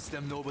convinced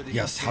them nobody.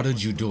 Yes, can how take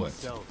did you much do for it?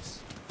 themselves.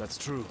 That's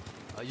true.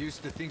 I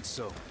used to think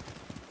so.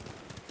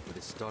 But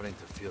it's starting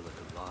to feel like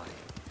a lie.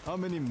 How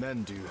many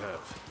men do you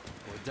have?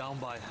 We're down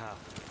by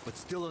half, but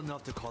still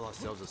enough to call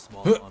ourselves a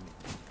small Huh. army.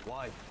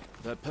 Why?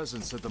 That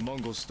peasant said the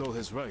Mongols stole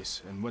his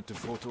rice and went to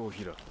Fort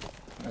Ohira.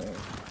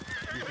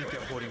 You think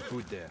they're hoarding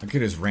food there? I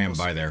could just ram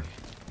by there.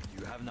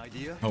 You have an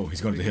idea? Oh, he's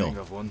going to the hill.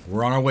 Beginning of one.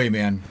 We're on our way,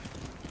 man.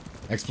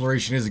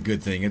 Exploration is a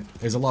good thing. It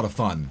is a lot of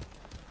fun.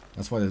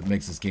 That's why it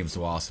makes this game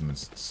so awesome.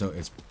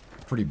 It's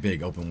pretty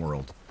big, open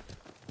world,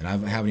 and I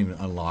haven't even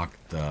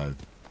unlocked the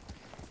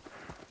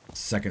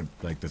second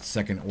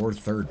or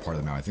third part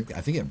of the map.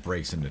 I think it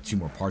breaks into 2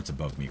 more parts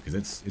above me because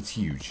it's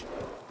huge.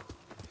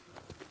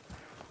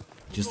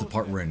 Just the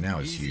part we're in now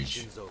is Easy,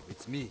 huge. Shinzo.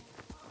 It's me.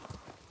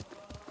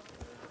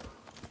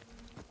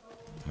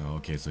 Oh,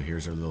 okay, so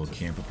here's our little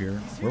camp up here.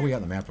 Where are we at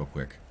on the map real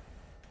quick?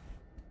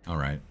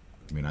 Alright.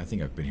 I mean, I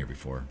think I've been here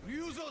before.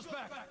 Ryuzo's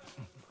back!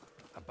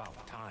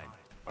 About time.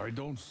 I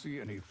don't see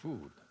any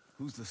food.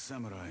 Who's the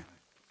samurai?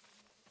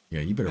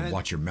 Yeah, you better Man,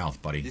 watch your mouth,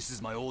 buddy. This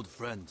is my old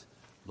friend,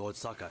 Lord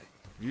Sakai.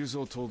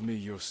 Ryuzo told me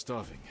you're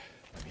starving.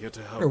 I'm here to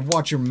Better help.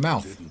 watch your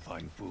mouth. Didn't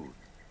find food.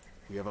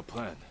 We have a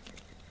plan.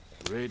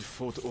 Raid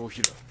Fort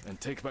Ohira and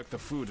take back the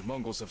food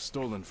Mongols have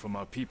stolen from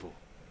our people.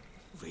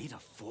 Raid a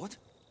fort?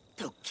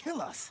 They'll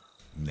kill us.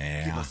 Give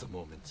Nah. us a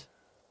moment.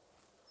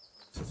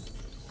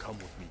 Come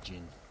with me,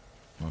 Jin.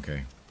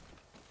 Okay.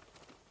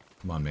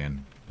 Come on,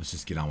 man. Let's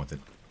just get on with it.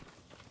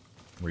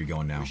 Where are you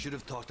going now? We should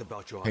have talked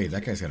about your Hey, army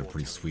that guy's got a before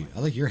pretty telling sweet... me. I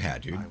like your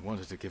hat, dude. I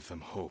wanted to give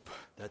them hope.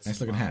 That's Nice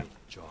looking my hat.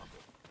 job.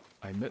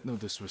 I meant no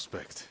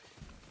disrespect.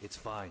 It's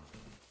fine.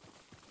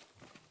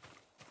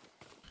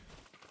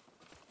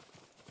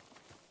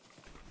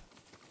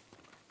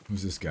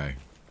 Who's this guy?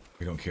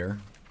 We don't care?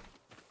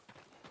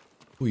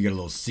 Ooh, you got a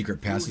little secret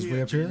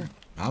passageway up here?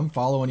 I'm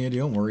following you.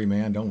 Don't worry,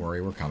 man. Don't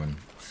worry. We're coming.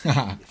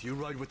 If you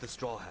ride with the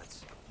Straw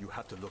Hats, you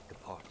have to look the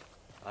part.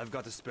 I've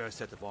got a spare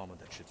set of armor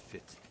that should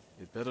fit.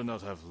 It better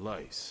not have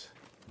lice.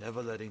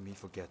 Never letting me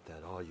forget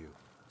that, are you?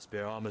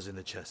 Spare armor's in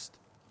the chest.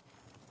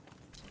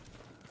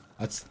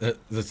 That's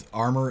this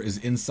armor is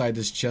inside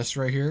this chest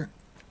right here.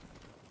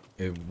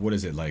 What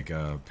is it, like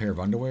a pair of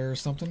underwear or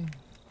something?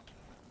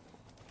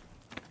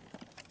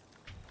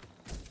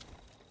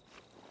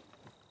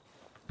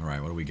 All right,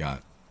 what do we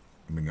got?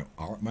 I mean,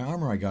 my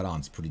armor I got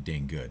on is pretty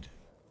dang good.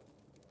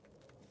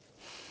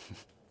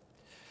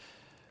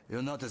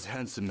 You're not as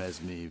handsome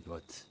as me,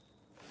 but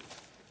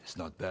it's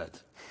not bad.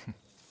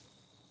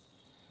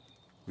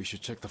 We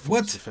should check the What?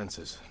 fort's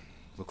defenses.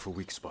 Look for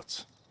weak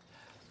spots.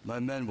 My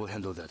men will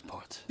handle that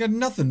part. You got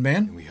nothing,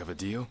 man. And we have a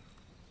deal?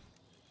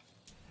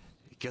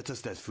 Get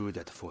us that food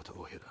at Fort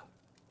Ohira.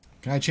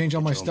 Can I change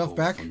all my Don't stuff go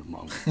back? from the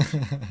Mongols.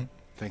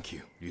 Thank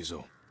you,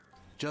 Ryuzo.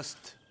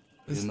 Just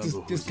This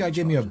remember this who's guy in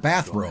gave me a charge of the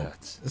Straw bathrobe.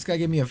 Hats. This guy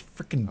gave me a I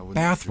freaking wouldn't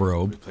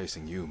bathrobe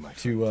replacing you, my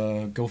friend.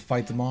 to go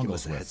fight the Give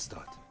Mongols us a head with.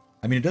 start.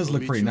 I mean, it does We'll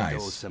look meet pretty you at the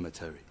old nice.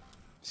 cemetery.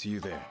 See you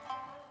there.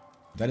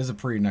 That is a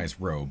pretty nice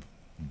robe,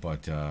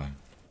 but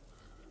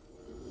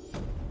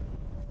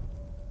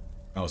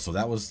oh, so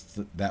that was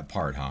that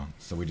part, huh?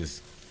 So we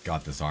just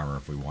got this armor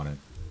if we want it.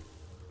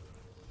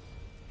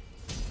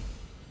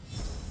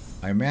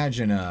 I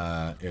imagine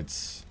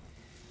it's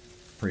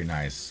pretty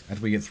nice.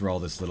 After we get through all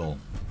this little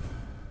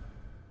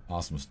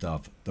awesome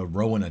stuff, the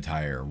Rowan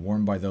attire,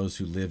 worn by those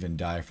who live and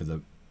die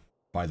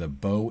by the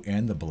bow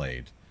and the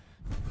blade.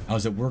 How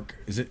does it work?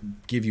 Does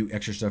it give you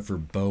extra stuff for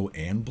bow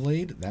and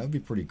blade? That would be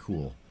pretty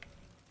cool.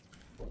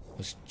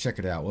 Let's check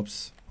it out.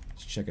 Whoops.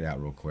 Let's check it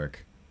out real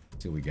quick.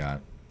 See what we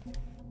got.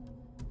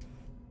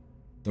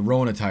 The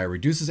Rowan attire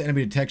reduces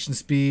enemy detection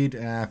speed,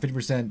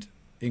 50%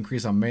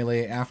 increase on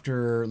melee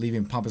after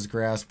leaving Pampas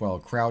Grass. While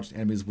crouched,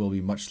 enemies will be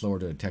much slower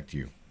to detect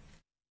you.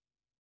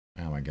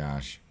 Oh my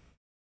gosh.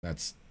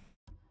 That's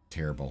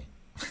terrible.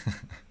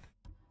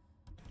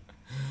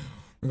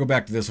 We'll go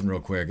back to this one real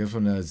quick. This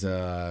one is,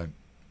 I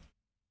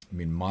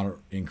mean, moderate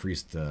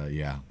increased,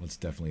 yeah, let's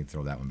definitely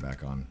throw that one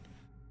back on.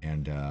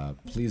 And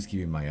please give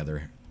me my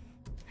other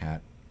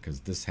hat, because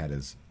this hat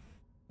is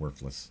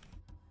worthless.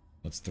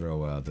 Let's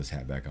throw this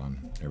hat back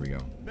on. There we go.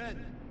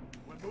 Men,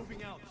 we're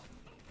moving out.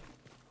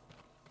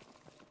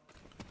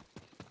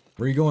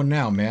 Where are you going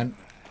now, man?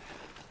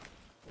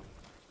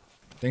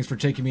 Thanks for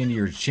taking me into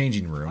your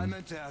changing room. I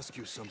meant to ask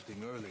you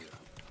something earlier.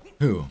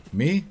 Who?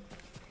 Me?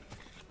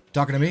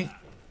 Talking to me?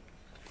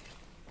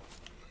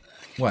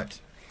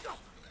 What?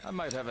 I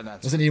might have an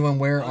answer. Doesn't anyone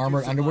wear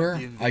armored underwear?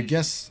 I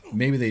guess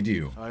maybe they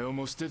do. I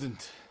almost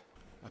didn't.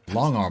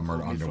 Long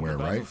armored underwear,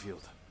 right?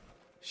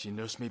 She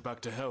nursed me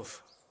back to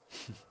health.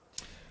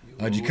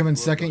 Did you come in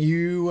second?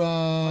 You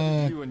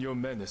You and your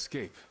men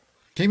escape.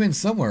 came in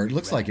somewhere. It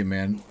looks like it,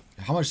 man.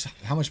 How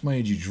much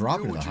money did you drop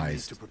into the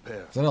heist?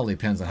 That all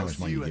depends on how much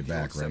money you get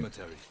back, right?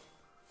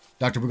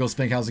 Dr. Wiggle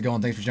Spink, how's it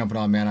going? Thanks for jumping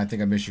on, man. I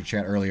think I missed your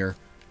chat earlier,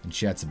 and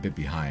chat's a bit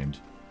behind.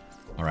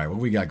 All right, what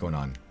we got going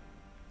on?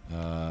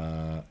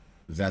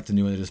 Is that the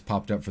new one that just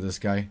popped up for this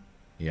guy?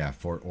 Yeah,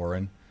 Fort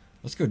Orin.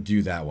 Let's go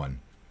do that one.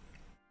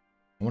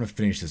 I want to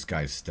finish this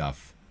guy's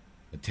stuff.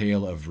 The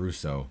Tale of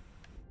Russo.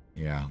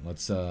 Yeah,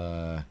 let's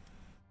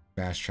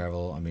fast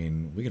travel. I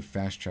mean, we could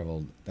fast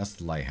travel. That's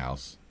the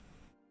lighthouse.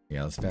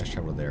 Yeah, let's fast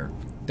travel there.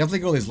 Definitely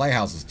go to these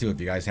lighthouses too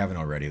if you guys haven't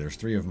already. There's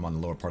 3 of them on the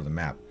lower part of the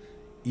map.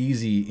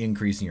 Easy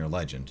increase in your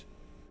legend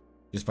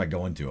just by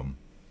going to them.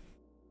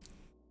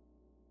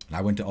 And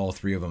I went to all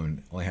 3 of them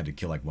and only had to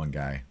kill like 1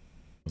 guy.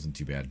 Wasn't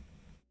too bad.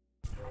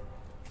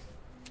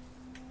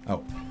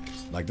 Oh,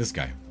 like this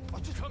guy.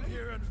 Come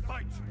here and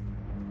fight.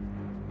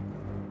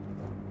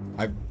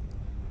 I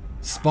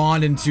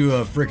spawned into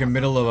a freaking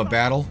middle of a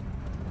battle.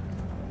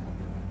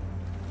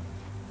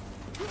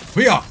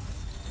 Hoo-yah!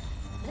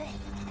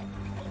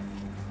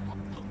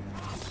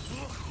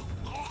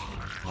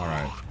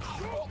 Alright.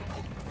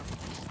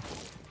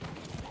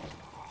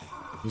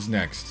 Who's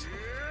next?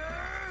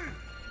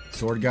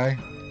 Sword guy?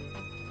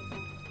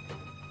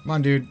 Come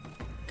on, dude.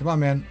 Come on,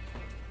 man.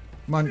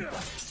 Come on.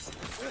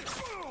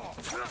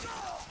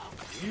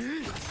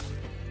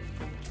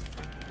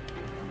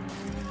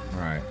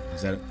 Alright.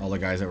 Is that all the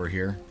guys that were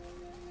here?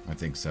 I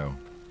think so.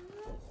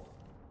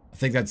 I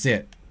think that's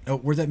it. Oh,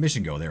 where'd that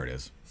mission go? There it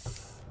is.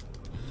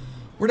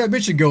 Where'd that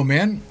mission go,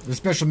 man? The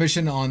special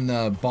mission on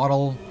the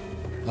bottle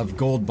of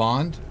gold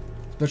bond?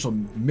 Special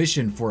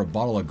mission for a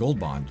bottle of gold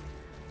bond.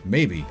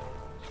 Maybe.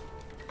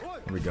 Where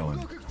are we going?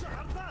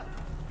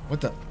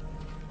 What the?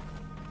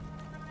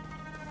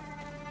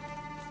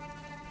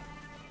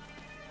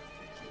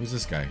 Who's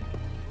this guy?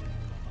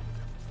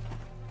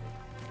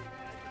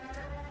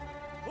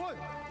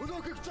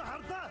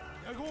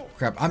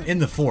 Crap, I'm in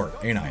the fort,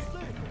 ain't I?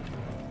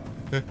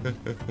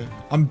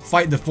 I'm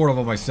fighting the fort all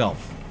by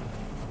myself.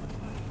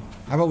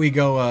 How about we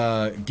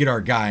go get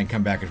our guy and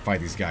come back and fight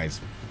these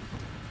guys?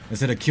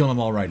 Instead of killing them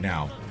all right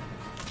now.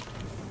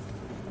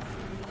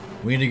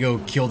 We need to go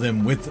kill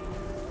them with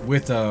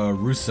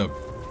Russo.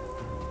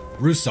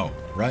 Russo,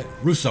 right?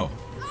 Russo.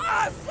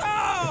 Awesome!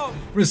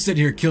 I'm gonna sit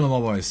here killing them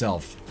all by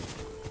myself.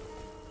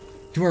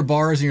 2 more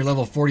bars and you're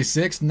level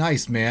 46?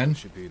 Nice, man.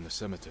 Should be in the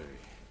cemetery.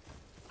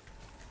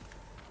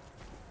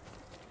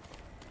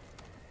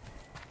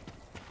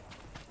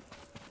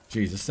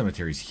 Jeez, this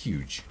cemetery is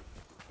huge.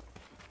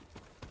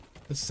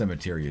 This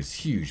cemetery is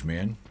huge,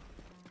 man.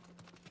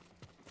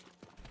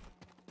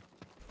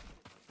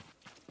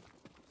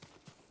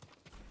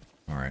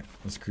 Alright,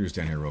 let's cruise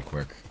down here real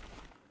quick.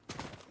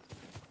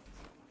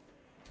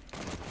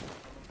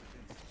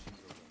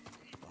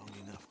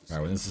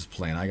 Alright, when this is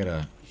playing, I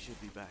gotta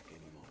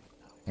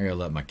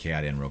let my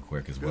cat in real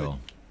quick as well.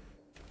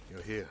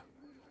 You're here.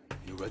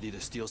 You ready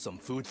to steal some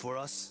food for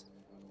us?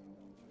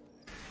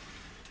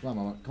 Come on,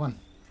 Mama. Come on.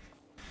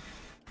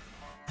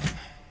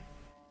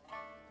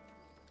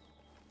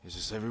 Is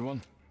this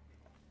everyone?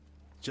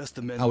 Just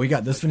the men. Oh, we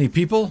got this many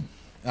people?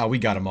 Oh, we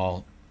got them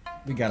all.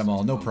 We got them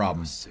all, no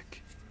problem.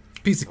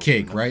 Piece of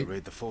cake, right?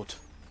 Raid the fort.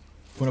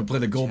 Want to play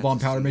the gold bomb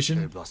powder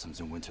mission? Blossoms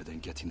in winter than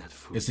getting that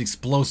food. It's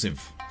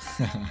explosive.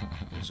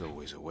 There's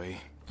always a way.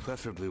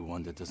 Preferably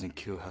one that doesn't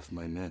kill half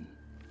my men.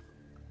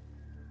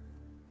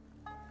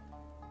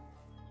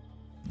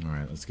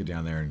 Alright, let's get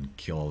down there and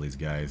kill all these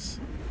guys.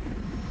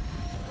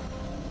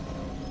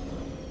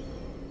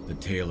 The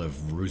Tale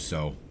of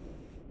Russo.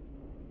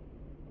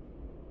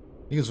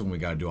 I think that's what we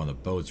gotta do on the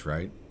boats,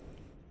 right?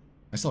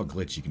 I saw a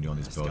glitch you can do on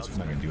these boats. We're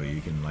not gonna do it.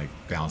 You can like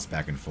bounce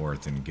back and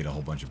forth and get a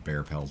whole bunch of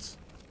bear pelts.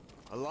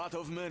 A lot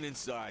of men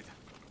inside,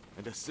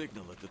 and a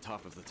signal at the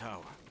top of the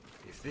tower.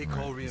 If they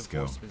call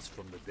reinforcements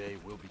from the bay,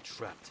 we'll be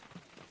trapped.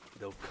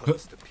 They'll cut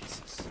us to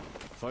pieces.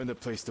 Find a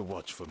place to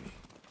watch for me.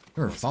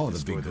 Never followed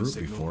a big group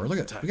before. Look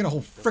at, we got a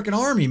whole freaking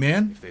army,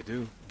 man. If they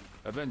do,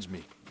 avenge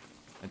me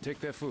and take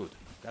their food.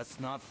 That's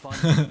not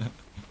funny.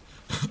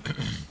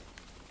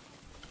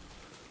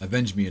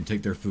 Avenge me and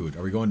take their food.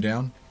 Are we going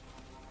down?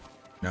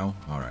 No?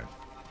 Alright.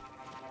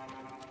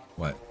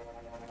 What?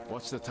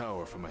 Watch the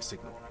tower for my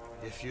signal.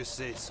 If you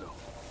say so.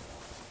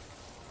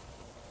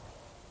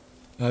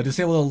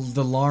 Disable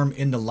the alarm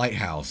in the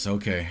lighthouse.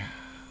 Okay.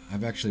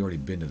 I've actually already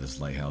been to this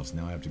lighthouse.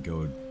 Now I have to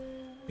go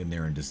in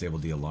there and disable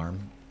the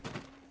alarm.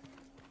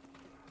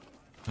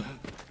 Alright,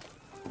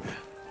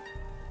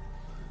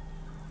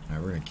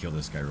 we're gonna kill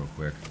this guy real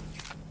quick.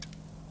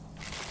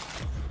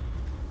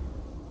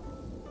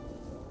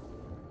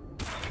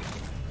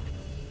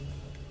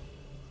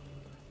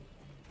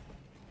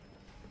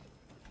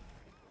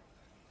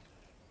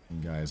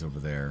 Guys over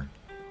there.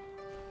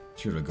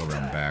 Should have go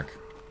around back.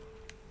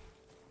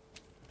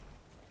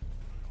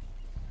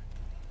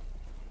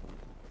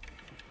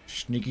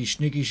 Sneaky,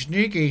 sneaky,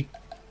 sneaky.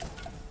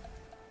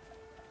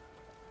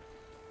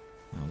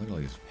 Oh, look at all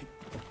these.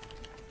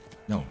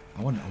 No,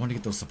 I want to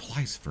get those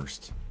supplies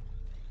first.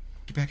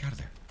 Get back out of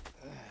there.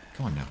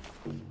 Come on now.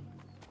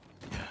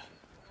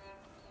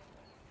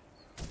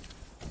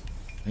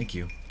 Thank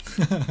you.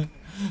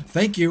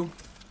 Thank you.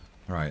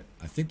 All right,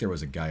 I think there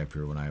was a guy up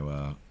here when I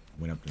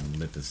went up and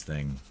lit this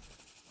thing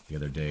the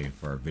other day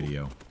for our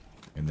video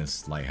in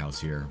this lighthouse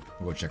here.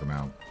 We'll go check him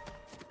out.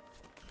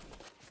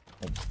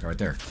 Oh, guy right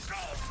there.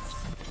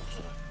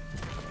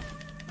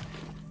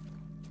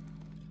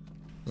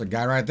 There's a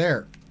guy right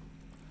there.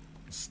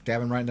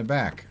 Stab him right in the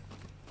back.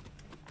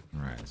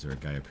 Alright, is there a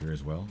guy up here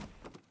as well?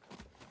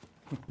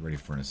 Ready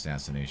for an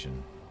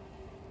assassination.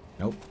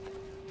 Nope.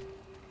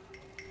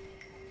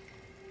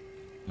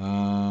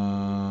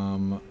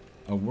 Oh,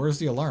 where's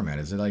the alarm at?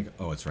 Is it like...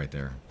 Oh, it's right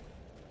there.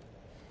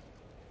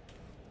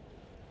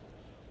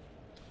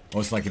 Oh,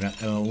 it's like an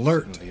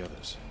alert.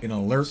 An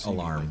alert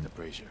alarm.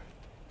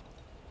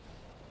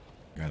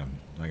 Got him.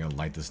 I gotta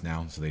light this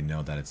now so they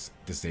know that it's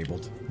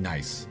disabled.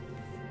 Nice.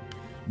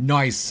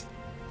 Nice.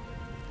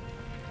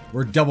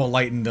 We're double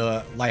lighting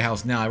the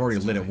lighthouse now. I've already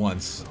lit it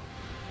once. I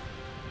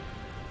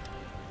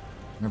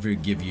wonder if we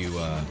could give you,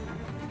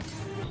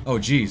 Oh,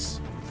 jeez.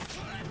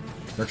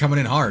 They're coming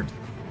in hard.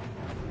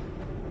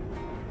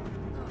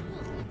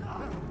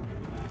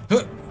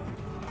 Huh.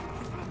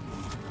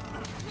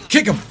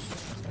 Kick him!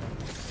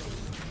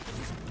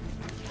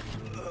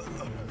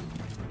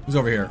 Who's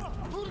over here?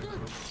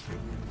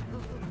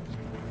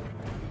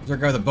 Is there a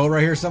guy with a bow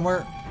right here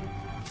somewhere?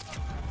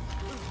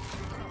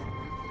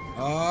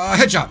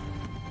 Headshot!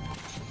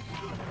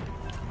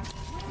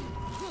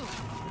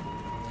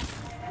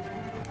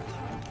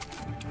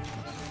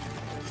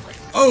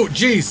 Oh,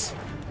 jeez!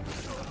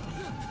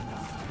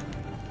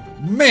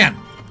 Man!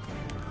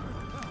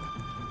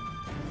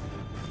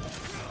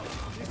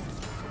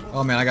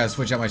 Oh man, I gotta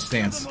switch out my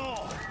stance.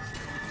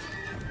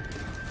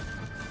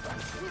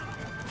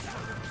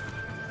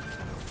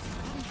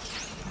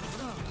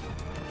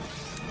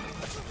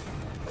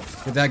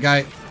 Get that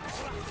guy.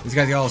 These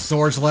guys got all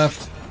swords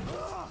left.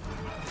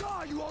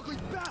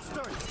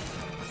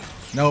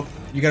 Nope.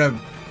 You gotta...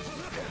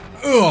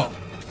 Ugh!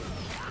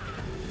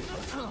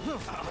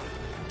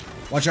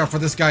 Watch out for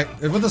this guy.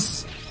 Where's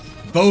this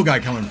bow guy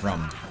coming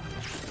from?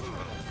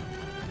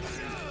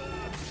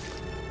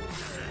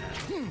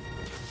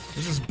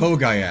 Where's this bow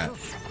guy at?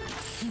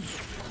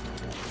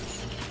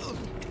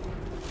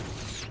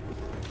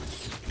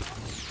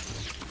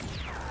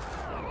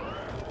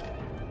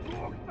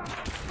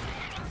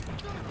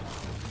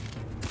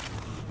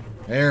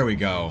 There we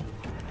go.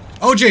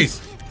 Oh,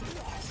 jeez!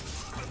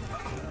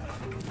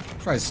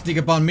 Try to sneak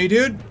up on me,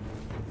 dude.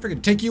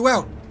 Freaking take you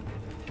out.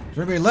 Is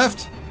there anybody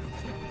left?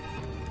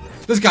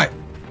 This guy.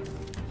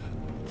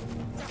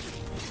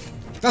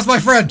 That's my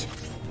friend.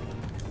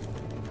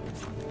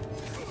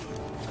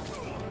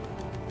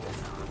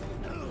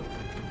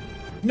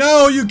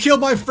 No, you killed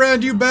my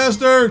friend, you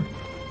bastard.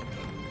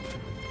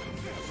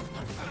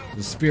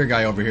 The spear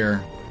guy over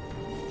here.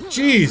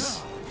 Jeez.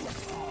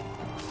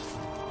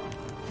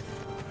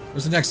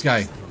 Where's the next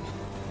guy?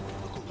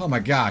 Oh my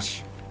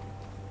gosh.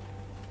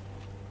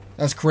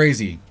 That's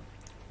crazy.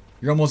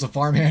 You're almost a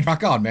farmhand.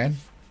 Rock on, man.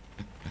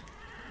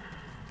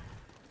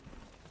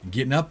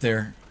 Getting up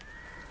there.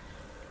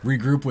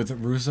 Regroup with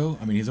Russo.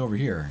 I mean, he's over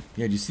here.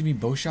 Yeah, did you see me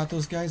bow shot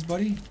those guys,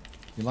 buddy?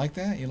 You like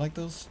that? You like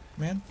those,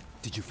 man?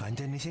 Did you find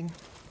anything?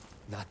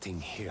 Nothing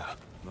here.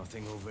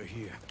 Nothing over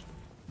here.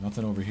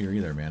 Nothing over here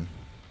either, man.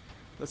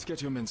 Let's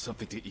get your men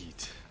something to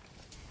eat.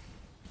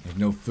 There's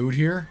no food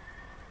here?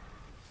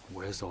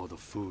 Where's all the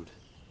food?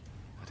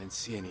 I didn't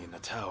see any in the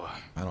tower.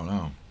 I don't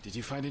know. Did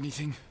you find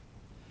anything?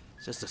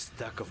 Just a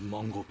stack of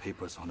Mongol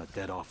papers on a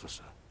dead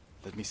officer.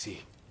 Let me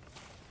see.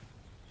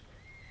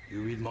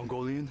 You read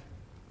Mongolian?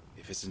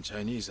 If it's in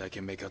Chinese, I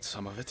can make out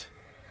some of it.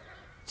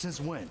 Since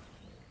when?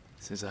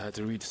 Since I had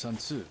to read Sun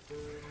Tzu.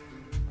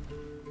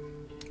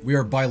 We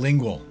are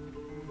bilingual.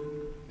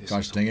 This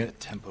Gosh dang it. A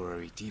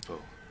temporary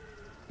depot.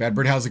 Bad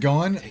Bird, how's it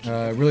going?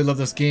 Really love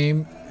this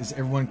game. Is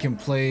everyone can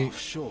play.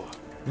 Offshore.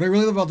 What I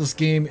really love about this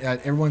game,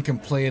 everyone can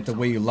play it the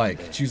way you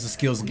like. Choose the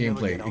skills and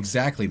gameplay.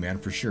 Exactly, man,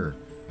 for sure.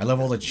 I love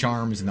all the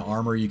charms and the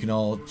armor you can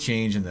all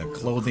change and the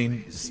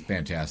clothing. It's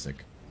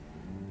fantastic.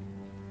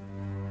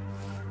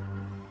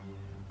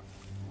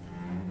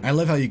 I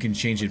love how you can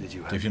change it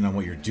depending on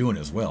what you're doing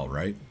as well,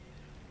 right?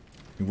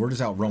 I mean, we're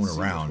just out roaming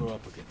around.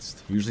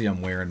 Usually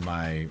I'm wearing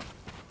my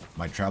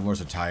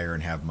traveler's attire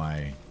and have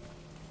my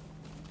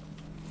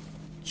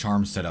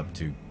charm set up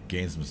to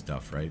gain some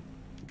stuff, right?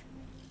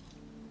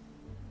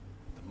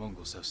 The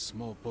Mongols have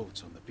small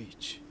boats on the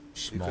beach.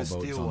 Small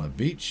boats on the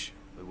beach?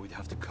 But we'd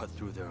have to cut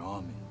through their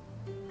army.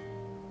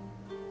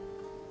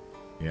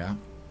 Yeah.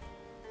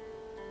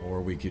 Or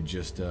we could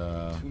just,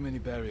 Too many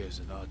barriers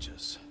and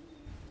archers.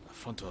 A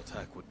frontal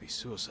attack would be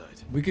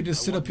suicide. We could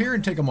just sit up here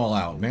and take them all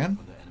out, man.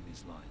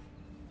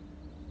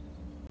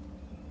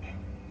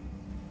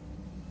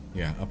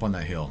 Yeah, up on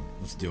that hill.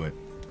 Let's do it.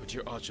 Put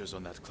your archers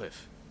on that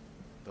cliff.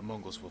 The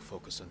Mongols will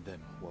focus on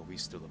them while we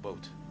steal a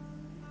boat.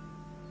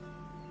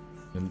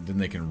 Then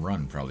they can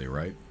run, probably,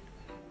 right?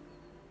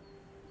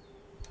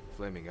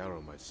 Flaming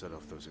arrow might set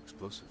off those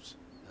explosives.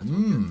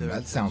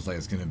 That sounds like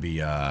it's gonna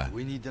be,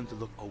 We need them to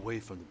look away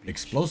from the beach.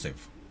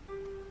 explosive.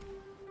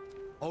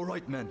 All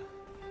right, men.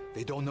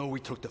 They don't know we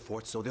took the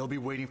fort, so they'll be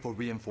waiting for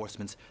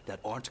reinforcements that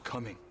aren't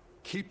coming.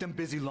 Keep them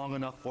busy long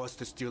enough for us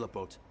to steal a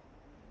boat.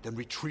 Then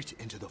retreat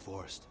into the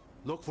forest.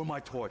 Look for my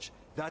torch.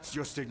 That's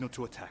your signal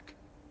to attack.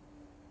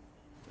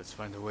 Let's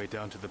find a way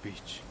down to the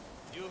beach.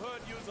 You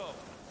heard, Yuzo.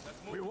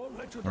 We won't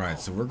let you Alright,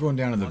 so we're going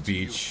down to the Watching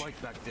you beach.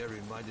 fight back there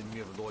reminded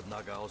me of Lord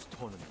Nagao's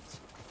tournaments.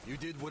 You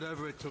did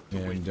whatever it took to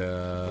win. And, It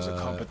was a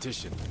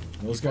competition.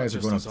 those guys are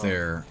going up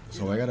there,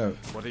 so I gotta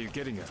What are you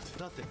getting at?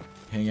 Nothing.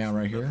 hang out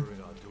right here. Remember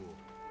in our duel.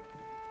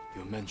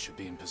 Your men should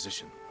be in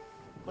position.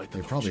 Light They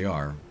them up. probably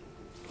are.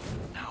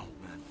 Now,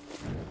 man.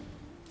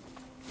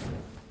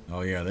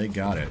 Oh yeah, they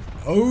got it.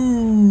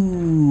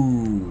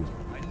 Oh!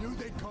 I knew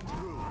they'd come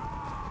through.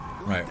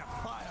 Right.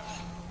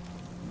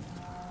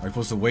 Are we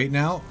supposed to wait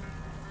now?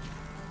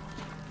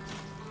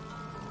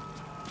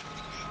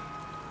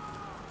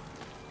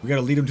 We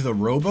gotta lead them to the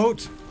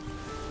rowboat?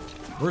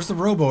 Where's the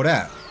rowboat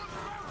at?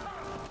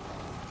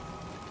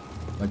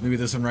 Like maybe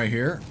this one right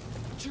here?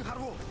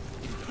 Chiharu,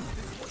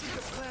 this wasn't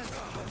the plan.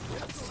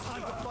 It's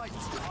time to fight. We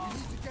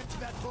need to get to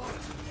that boat.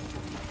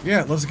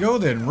 Yeah, let's go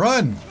then.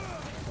 Run!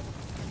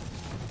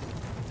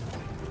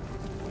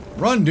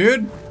 Run,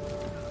 dude!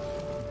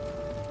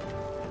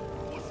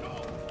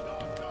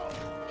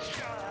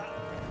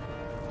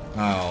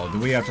 Oh, do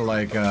we have to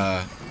like,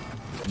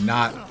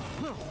 not...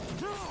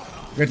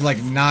 We have to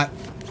like not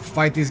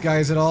fight these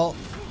guys at all?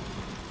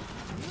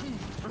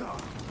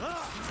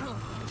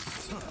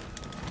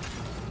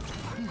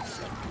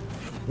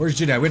 Where's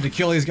Jedi? We have to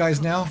kill these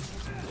guys now?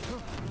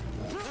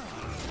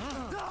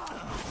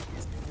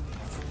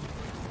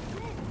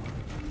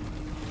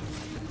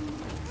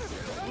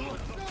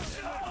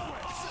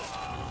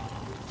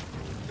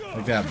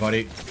 Take that,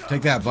 buddy.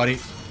 Take that, buddy.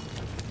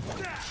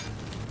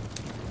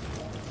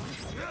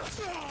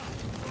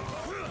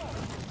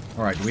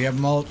 Alright, do we have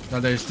them all? Are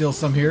there still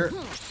some here?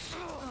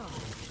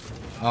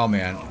 Oh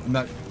man, I'm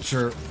not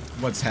sure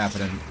what's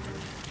happening.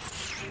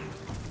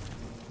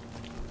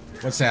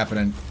 What's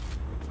happening?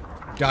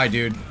 Die,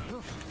 dude.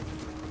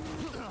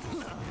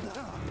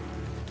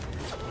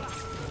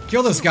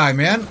 Kill this guy,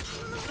 man.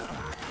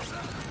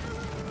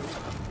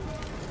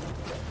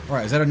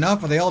 Alright, is that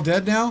enough? Are they all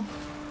dead now?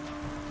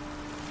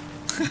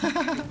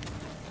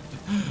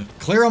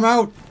 Clear them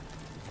out.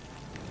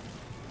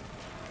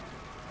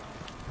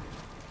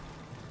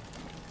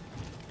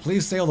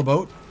 Please sail the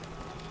boat.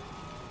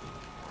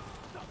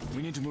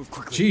 We need to move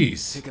quickly.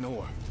 Jeez. Take an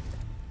oar.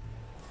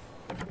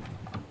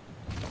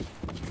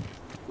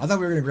 I thought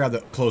we were gonna grab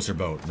the closer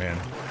boat, man.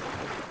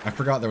 I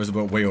forgot there was a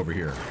boat way over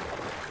here.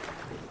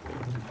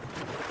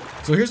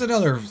 So here's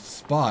another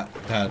spot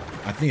that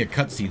I think a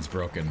cutscene's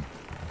broken.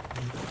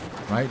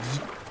 Right?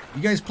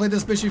 You guys played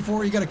this mission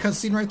before? You got a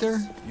cutscene right there?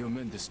 Your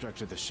men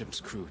distracted the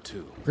ship's crew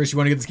too. Chris, you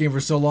want to get this game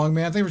for so long,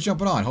 man? Thanks for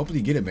jumping on. Hopefully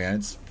you get it, man.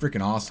 It's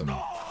freaking awesome. Look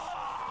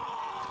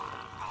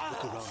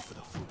around for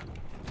the food.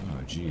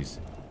 Oh, jeez.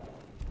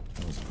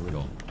 That was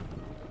brutal.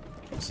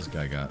 What's this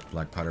guy got?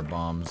 Black powder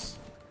bombs.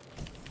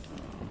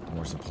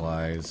 More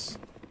supplies.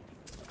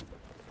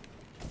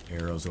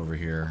 Arrows over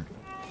here.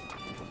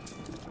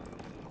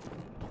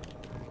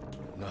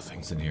 Nothing.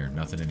 What's in here?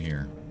 Nothing in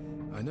here.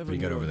 I never What do you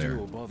got knew over a there?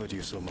 duel bothered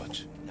you so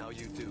much. Now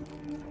you do.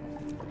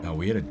 Oh,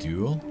 we had a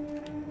duel?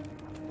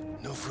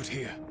 No food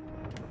here.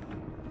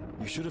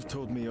 You should have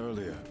told me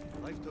earlier.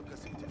 Life took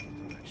us in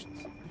different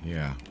directions.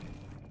 Yeah.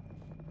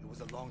 It was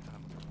a long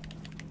time ago.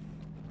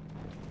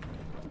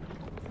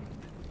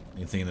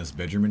 Anything in this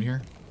bedroom in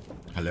here?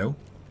 Hello?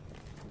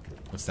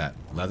 What's that?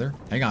 Leather?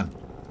 Hang on.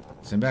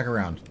 Send back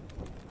around.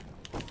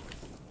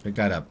 Pick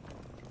that up.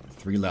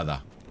 3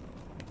 leather.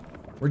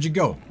 Where'd you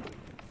go?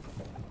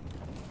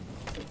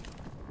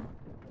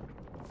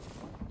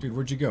 Dude,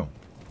 where'd you go?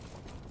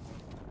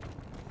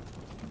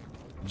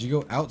 Did you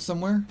go out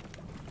somewhere?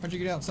 How'd you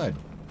get outside?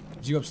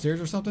 Did you go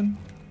upstairs or something?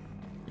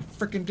 You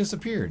frickin'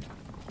 disappeared.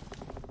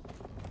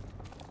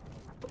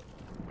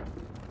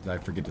 Did I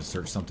forget to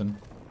search something?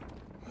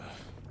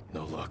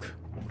 No luck.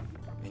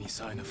 Any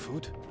sign of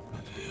food?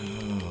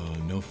 Oh,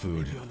 no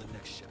food.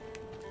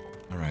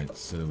 Alright,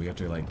 so we have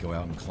to like go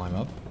out and climb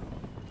up.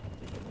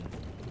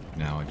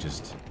 Now it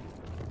just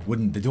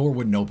wouldn't, the door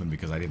wouldn't open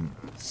because I didn't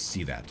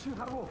see that.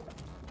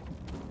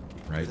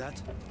 Right?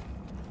 That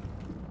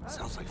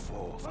sounds like 4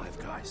 or 5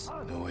 guys.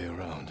 No way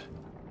around.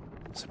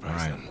 Surprise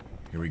Alright, them.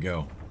 here we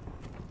go.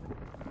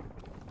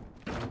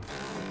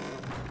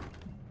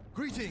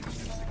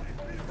 Greetings.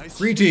 Nice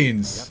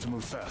Greetings! You have to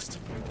move fast.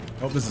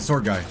 Oh, this is a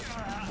sword guy.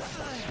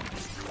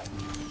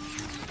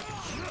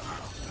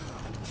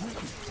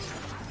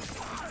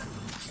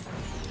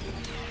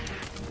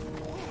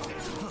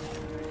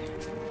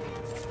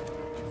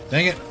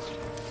 Dang it!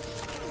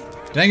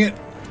 Dang it!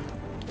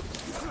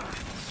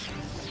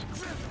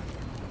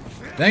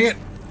 Dang it!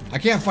 I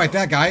can't fight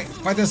that guy.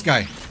 Fight this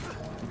guy.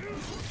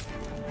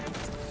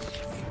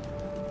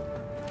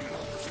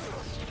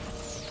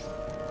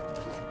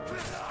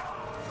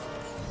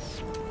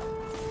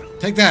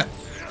 Take that!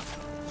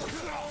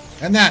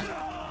 And that!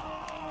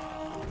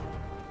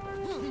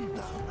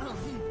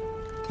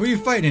 Who are you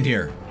fighting in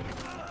here?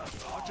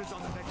 Archers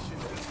on the next ship.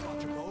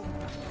 Archer bow?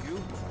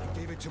 You? I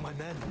gave it to my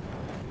men.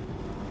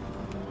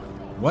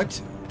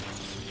 What?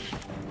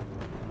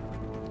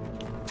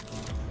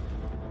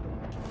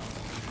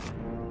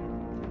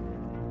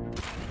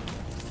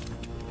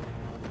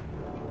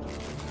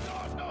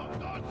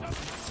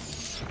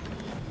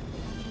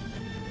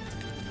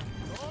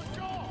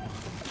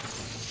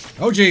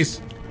 Oh, jeez.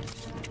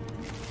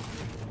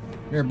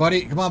 Here,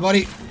 buddy. Come on,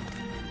 buddy.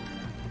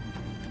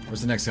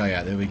 Where's the next guy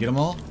at? Did we get them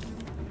all?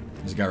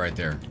 There's a guy right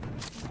there.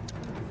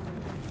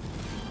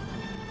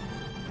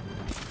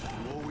 You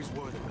always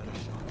were the better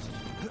shots.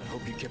 I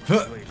hope you kept Huh.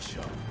 your blade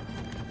sharp.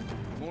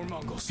 More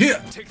Mongols. Here.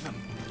 Take them.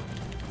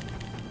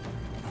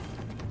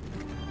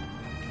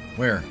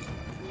 Where?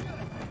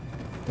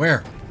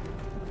 Where?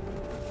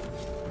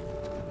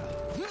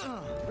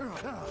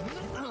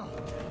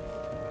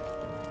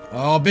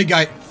 Oh, big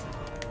guy.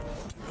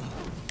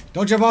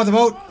 Don't jump off the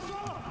boat.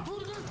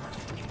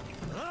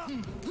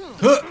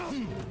 Huh.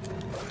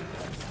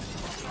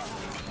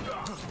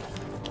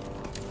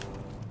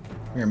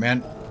 Here,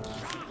 man.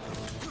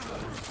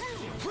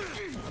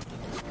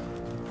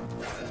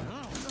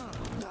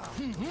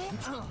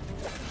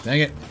 Dang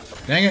it.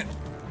 Dang it.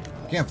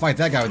 Can't fight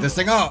that guy with this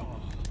thing. Oh.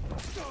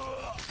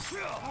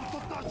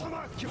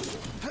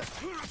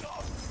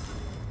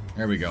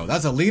 There we go.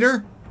 That's a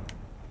leader.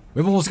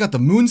 We've almost got the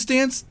moon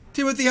stance.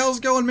 Timothy, how's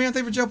it going, man?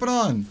 Thanks for jumping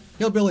on.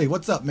 Hillbilly,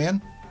 what's up,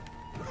 man?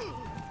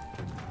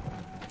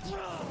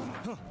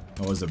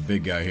 Oh, there's a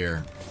big guy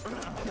here.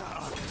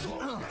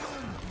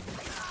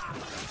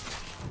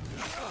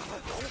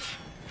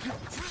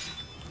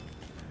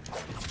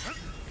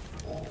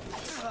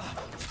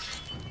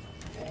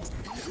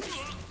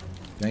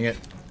 Dang it.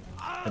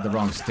 Had the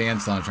wrong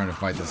stance on trying to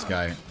fight this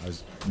guy. I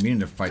was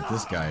meaning to fight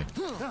this guy.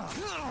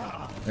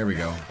 There we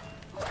go.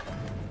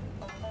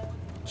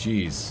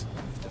 Jeez.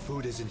 The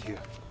food isn't here.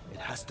 It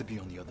has to be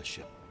on the other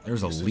ship.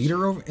 There's a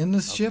leader in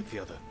this ship? The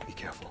other. Be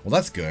careful. Well,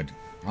 that's good.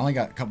 I only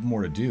got a couple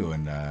more to do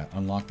and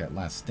unlock that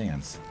last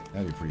stance.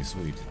 That'd be pretty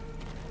sweet.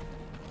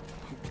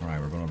 Alright,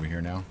 we're going over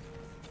here now.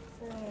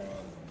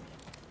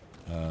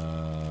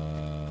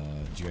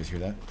 Did you guys hear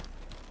that?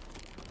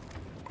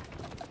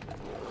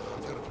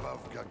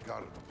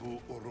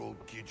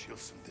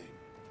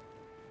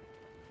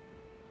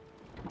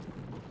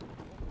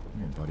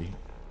 Here, buddy.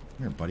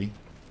 Here, buddy.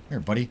 Here,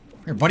 buddy.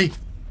 Here, buddy.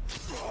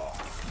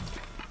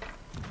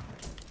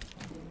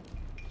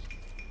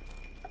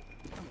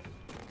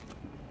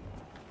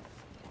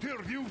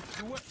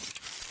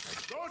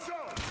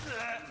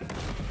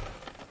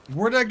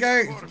 Where'd that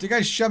guy? Did the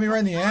guy shove me right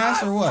in the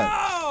ass or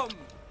what?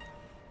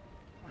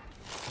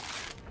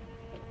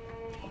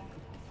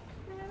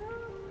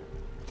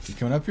 You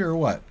coming up here or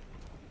what?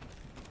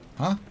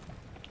 Huh?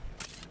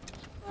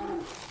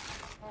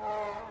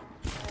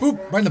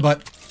 Boop! Right in the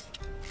butt.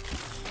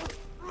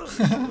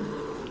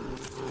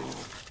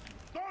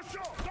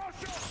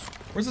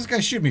 Where's this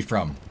guy shoot me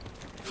from?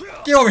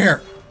 Get over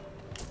here!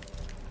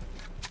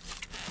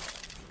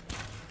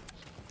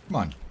 Come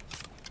on.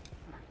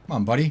 Come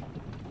on, buddy.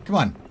 Come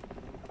on.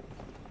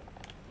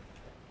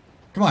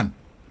 Come on.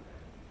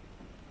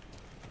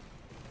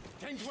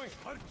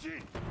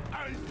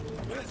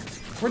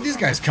 Where'd these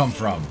guys come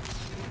from?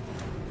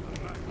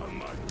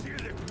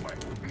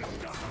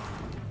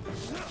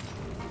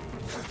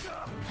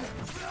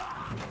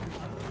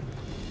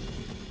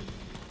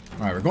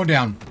 Alright, we're going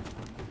down.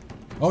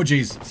 Oh,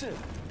 jeez.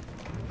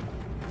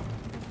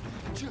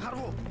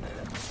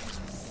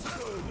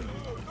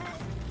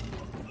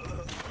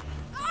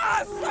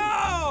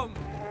 Awesome!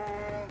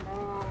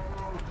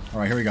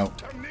 Alright, here we go.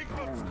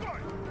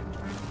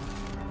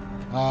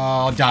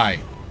 I'll die.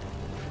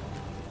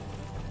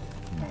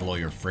 Blow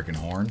your frickin'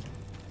 horn.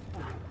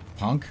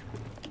 Punk.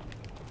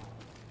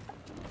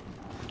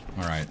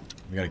 Alright,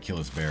 we gotta kill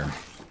this bear.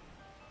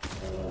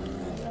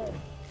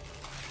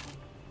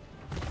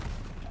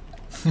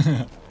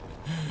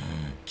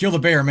 Kill the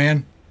bear,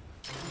 man.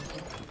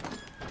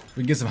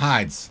 We can get some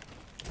hides.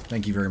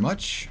 Thank you very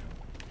much.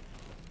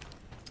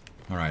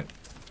 Alright.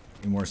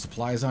 Any more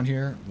supplies on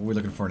here? What are we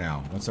looking for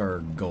now? What's our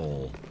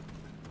goal?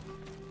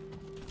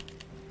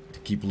 To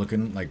keep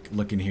looking, like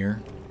looking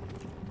here.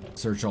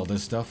 Search all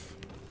this stuff.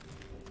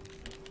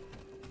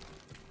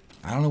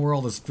 I don't know where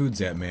all this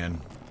food's at,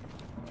 man.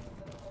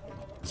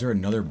 Is there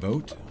another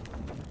boat?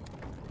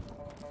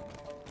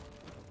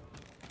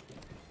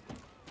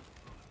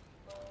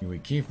 We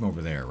came from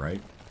over there,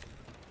 right?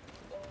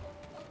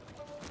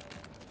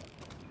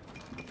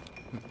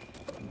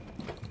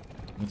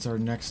 What's our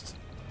next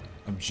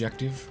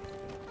objective?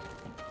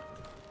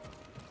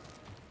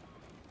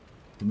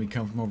 Did we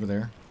come from over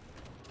there?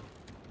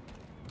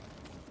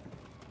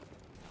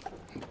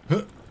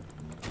 Huh.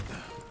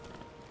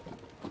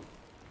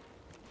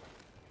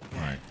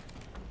 Alright.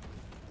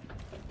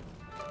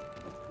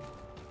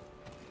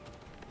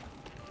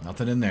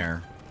 Nothing in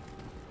there.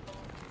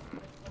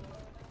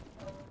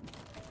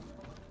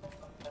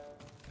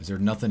 Is there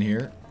nothing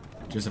here?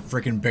 Just a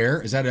freaking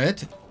bear? Is that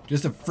it?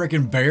 Just a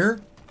freaking bear?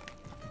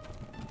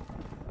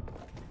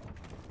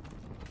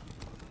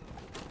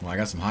 Well, I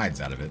got some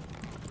hides out of it.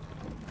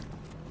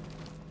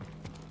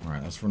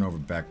 Alright, let's run over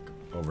back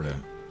over to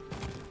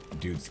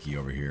Dudeski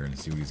over here and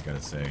see what he's got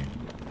to say.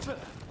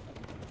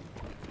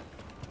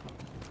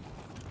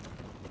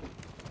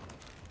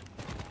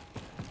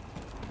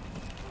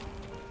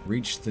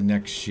 Reach the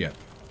next ship.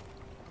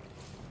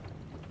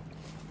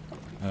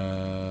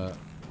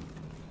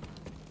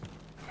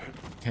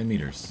 10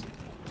 meters.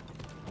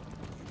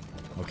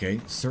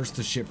 Okay, search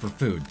the ship for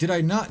food. Did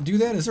I not do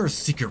that? Is there a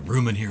secret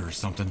room in here or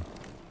something?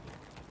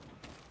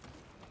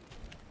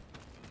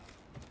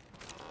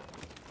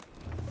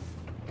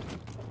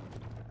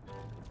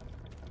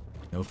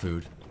 No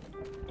food.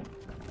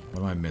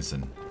 What am I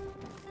missing?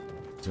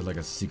 Is there like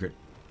a secret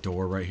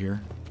door right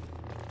here?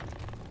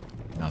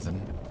 Nothing.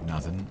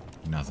 Nothing.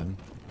 Nothing.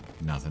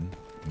 Nothing.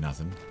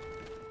 Nothing.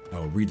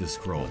 Oh, read the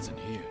scroll. What's in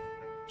here?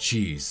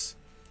 Jeez.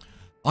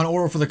 On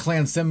order for the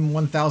clan, send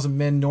 1,000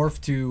 men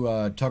north to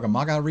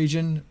Togamaga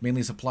region.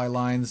 Mainly supply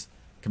lines.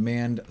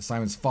 Command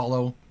assignments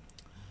follow.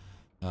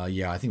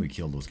 Yeah, I think we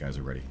killed those guys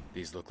already.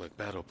 These look like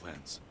battle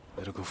plans.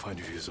 Better go find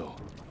Ryuzo.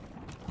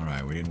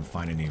 Alright, we didn't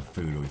find any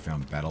food. We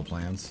found battle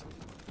plans.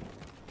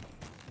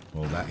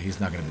 Well, that he's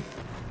not gonna be.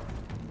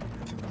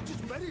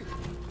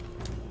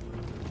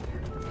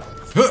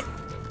 Huh!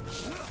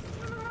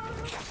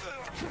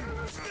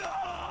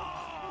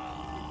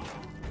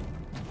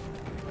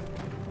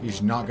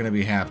 He's not gonna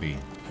be happy.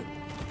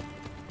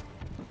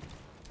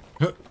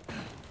 Huh!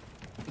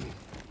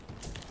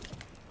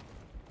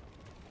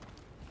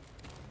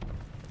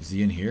 Is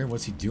he in here?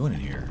 What's he doing in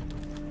here?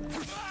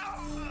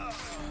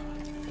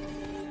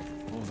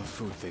 All the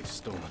food they've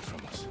stolen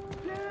from us.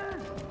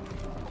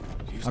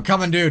 I'm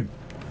coming, dude.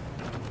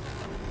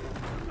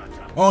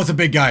 Oh, it's a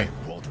big guy.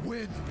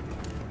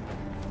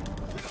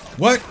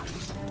 What?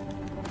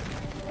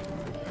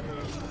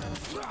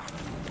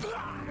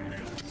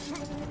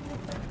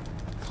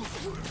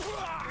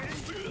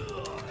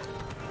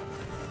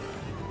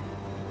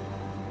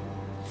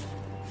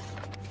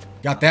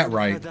 Got that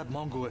right. That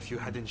Mongol if you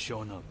hadn't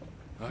shown up.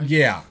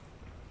 Yeah.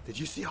 Did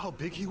you see how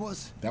big he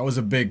was? That was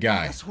a big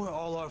guy. That's where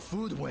all our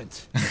food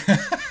went.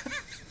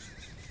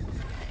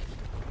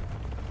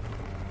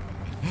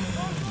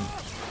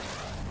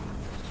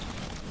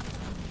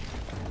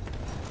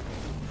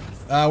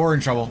 We're in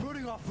trouble.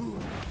 Running off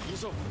food.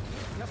 Ryuzo,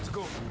 you have to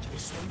go. I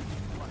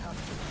have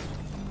to.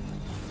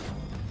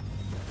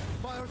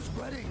 Fire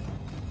spreading.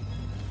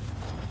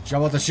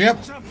 Jump out the ship.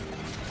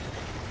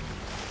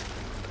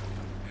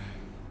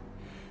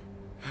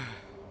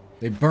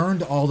 They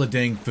burned all the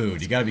dang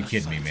food. You gotta be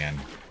kidding me, man.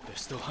 They're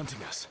still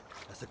hunting us.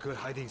 That's a good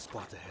hiding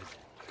spot ahead.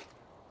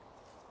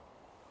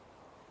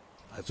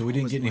 So we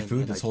didn't get any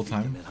food this whole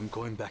time? I'm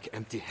going back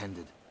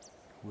empty-handed.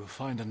 We'll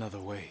find another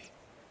way.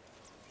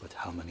 But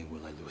how many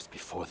will I lose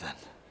before then?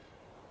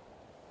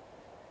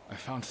 I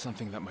found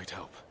something that might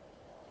help.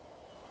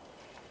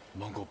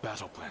 Mongol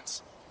battle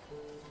plans.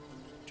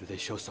 Do they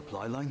show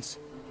supply lines?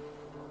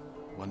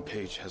 One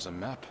page has a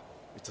map.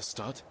 It's a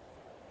start.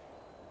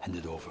 Hand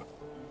it over.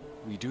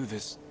 We do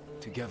this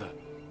together.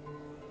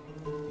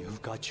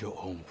 You've got your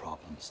own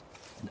problems,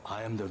 and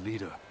I am the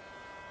leader.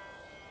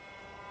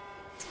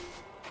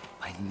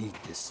 I need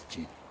this,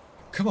 Jin.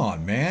 Come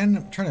on, man.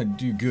 I'm trying to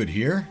do good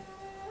here.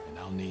 And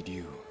I'll need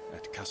you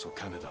at Castle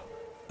Canada.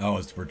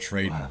 Oh, we're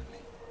trading.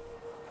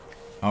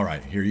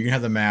 Alright, here, you can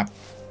have the map.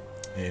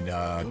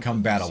 And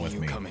come battle with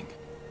me. Coming.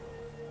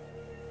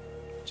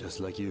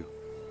 Just like you.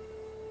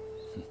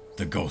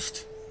 The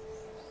ghost.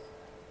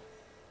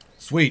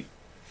 Sweet.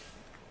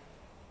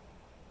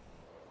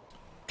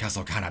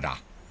 Castle Canada.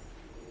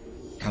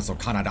 Castle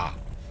Canada.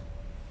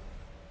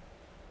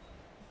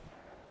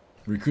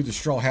 Recruit the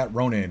Straw Hat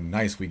Ronin.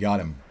 Nice, we got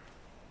him.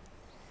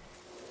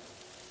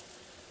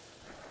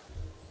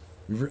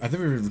 I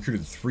think we've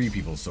recruited 3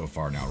 people so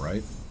far now,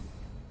 right?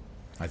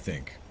 I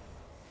think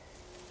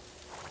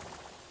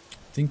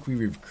we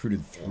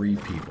recruited 3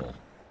 people.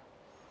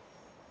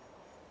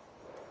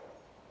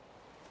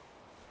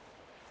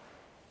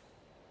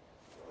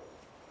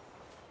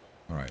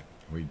 Alright,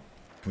 can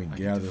we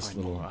get out of this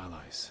little... more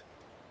allies.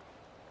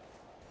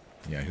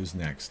 Yeah, who's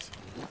next?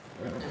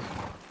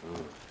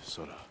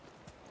 Sora.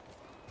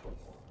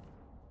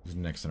 Who's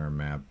next on our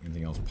map?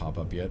 Anything else pop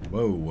up yet?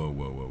 Whoa, whoa,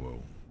 whoa,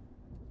 whoa,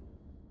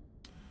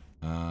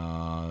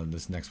 whoa.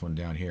 This next one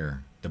down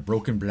here. The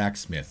Broken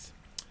Blacksmith.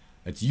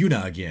 It's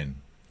Yuna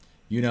again.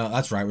 Yuna,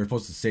 that's right, we're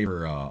supposed to save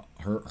her,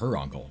 her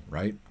uncle,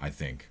 right? I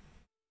think.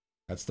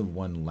 That's the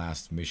one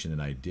last mission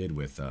that I did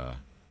with her.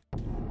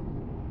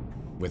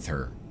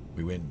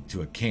 We went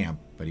to a camp,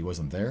 but he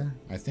wasn't there,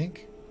 I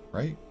think,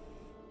 right?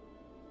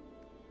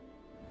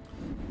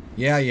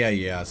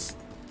 Yeah.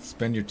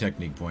 Spend your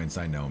technique points,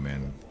 I know,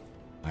 man.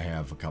 I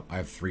have a couple. I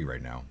have 3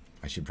 right now.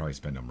 I should probably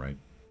spend them, right?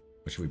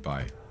 What should we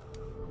buy?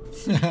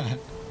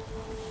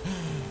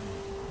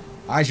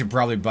 I should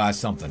probably buy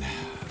something.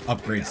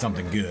 Upgrade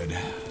something good.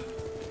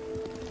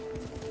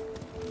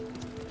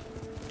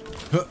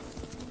 Huh.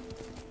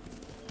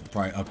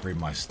 Probably upgrade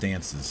my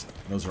stances.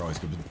 Those are always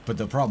good. But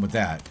the problem with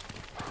that,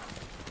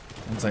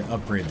 once I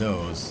upgrade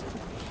those,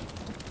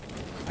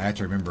 I have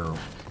to remember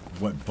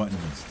what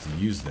buttons to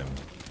use them.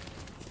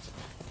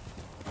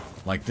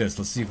 Like this.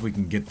 Let's see if we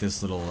can get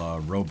this little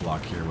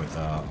roadblock here with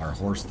our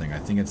horse thing. I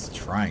think it's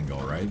triangle,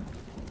 right?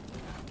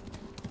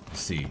 Let's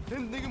see.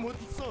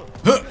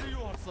 Huh!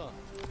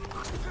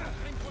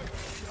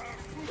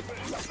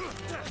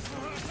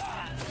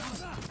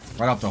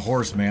 Right off the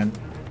horse, man.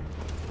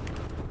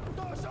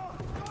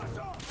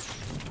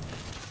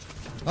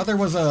 Thought there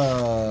was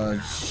a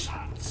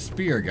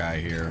spear guy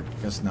here.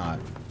 Guess not.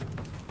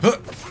 Huh!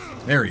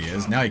 There he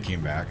is. Now he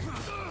came back.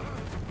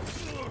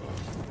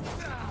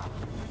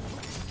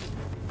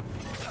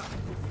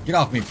 Get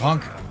off me,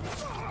 punk.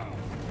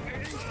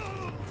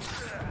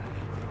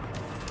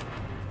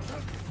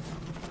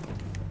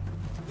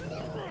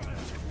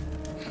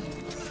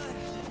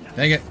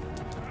 Dang it.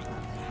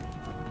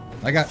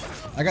 I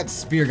got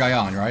spear guy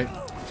on, right?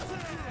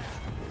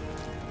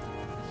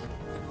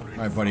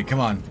 Alright, buddy, come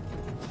on.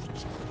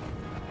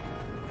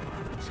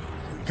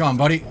 Come on,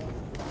 buddy.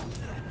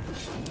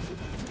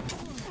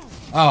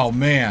 Oh,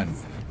 man.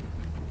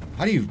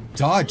 How do you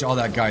dodge all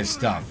that guy's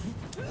stuff?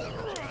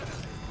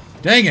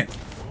 Dang it.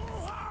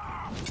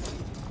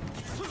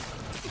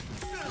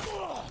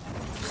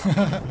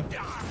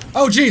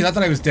 Oh, geez, I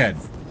thought I was dead.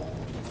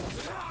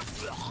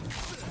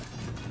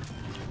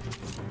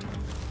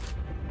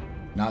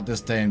 Not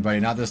this time, buddy.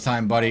 Not this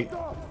time, buddy.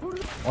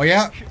 Oh,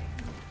 yeah?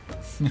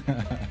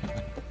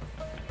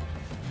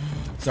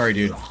 Sorry,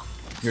 dude.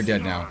 You're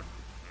dead now.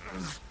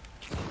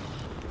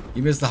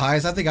 You missed the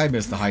heist? I think I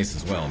missed the heist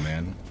as well,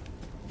 man.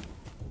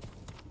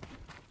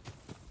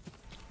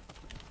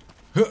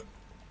 Huh.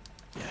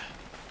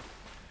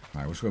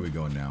 Alright, which way are we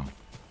going now?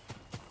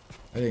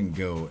 I didn't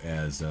go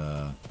as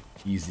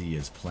easy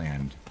as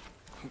planned.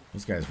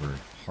 Those guys were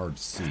hard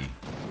to see.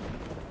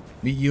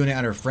 Meet Yuna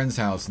at her friend's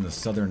house in the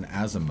southern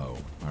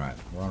Azamo. Alright,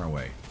 we're on our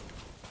way.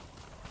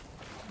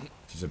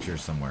 She's up here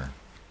somewhere.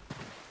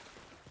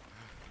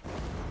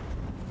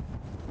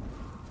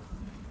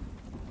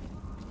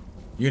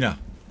 Yuna.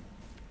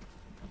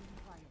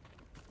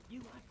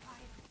 You are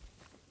quiet.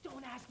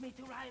 Don't ask me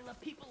to rile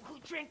up people who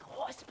drink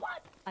horse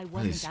blood. I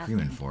What are they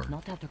screaming for?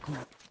 Not out of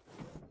command.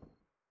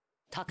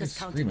 Taka's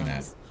screaming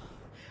at.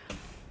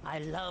 I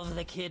love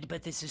the kid,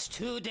 but this is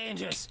too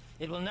dangerous.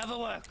 It will never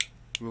work.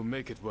 We'll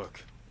make it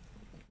work.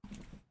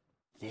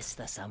 This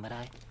the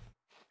samurai?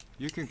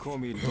 You can call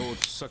me Lord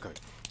Sakai.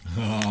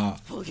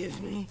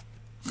 Forgive me,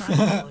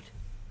 my lord.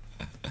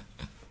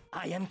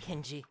 I am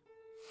Kenji,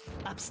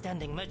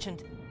 upstanding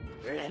merchant,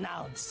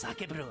 renowned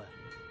sake brewer,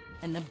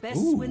 and the best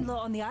Ooh. swindler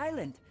on the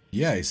island.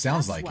 Yeah, he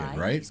sounds That's like it,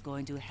 why right? He's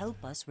going to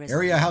help us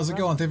Area, how's it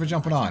going? Thanks for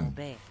jumping on.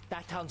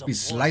 That town's Be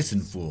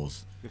slicing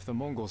fools. If the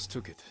Mongols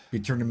took it, Be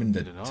turning them into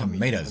an army to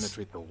tomatoes.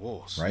 penetrate the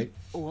walls. Right?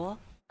 Or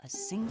a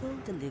single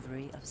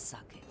delivery of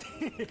sake.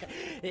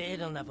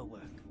 It'll never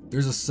work.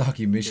 There's a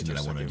sake mission Get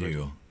that I your want to sake do.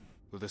 ready.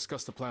 We'll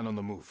discuss the plan on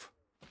the move.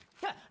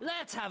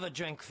 Let's have a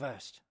drink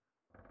first.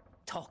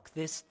 Talk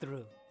this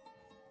through.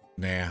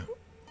 Nah.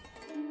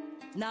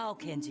 Now,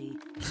 Kenji.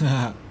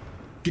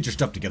 Get your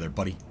stuff together,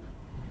 buddy.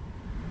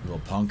 Little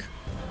punk.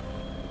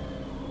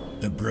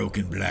 The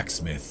Broken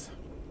Blacksmith.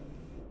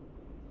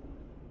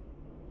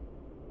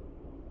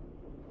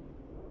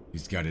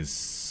 He's got his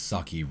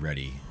sake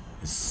ready.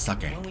 His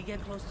sake. When we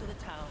get close to the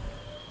town,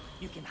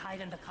 you can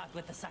hide in the cart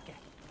with the sake.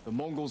 The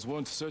Mongols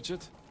won't search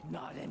it?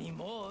 Not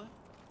anymore.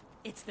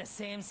 It's the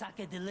same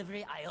sake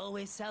delivery I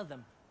always sell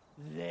them.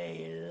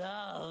 They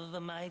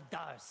love my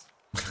dars.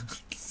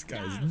 This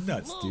guy's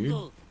nuts, dude.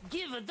 Mongol,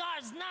 give a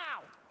dars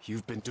now!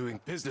 You've been doing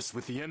business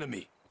with the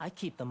enemy. I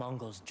keep the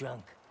Mongols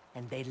drunk,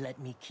 and they let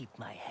me keep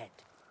my head.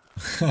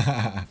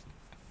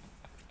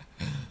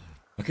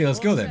 Okay, let's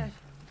go then.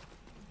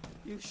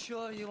 You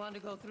sure you want to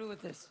go through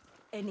with this?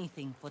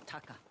 Anything for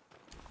Taka.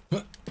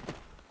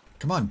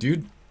 Come on,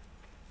 dude.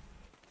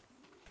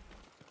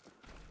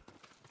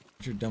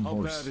 What's your dumb How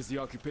horse? bad is the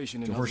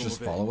occupation in Did the horse Azamo just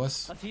Bay? follow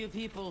us? A few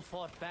people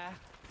fought back.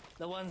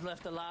 The ones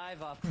left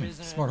alive are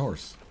prisoners. Smart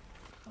horse.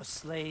 Or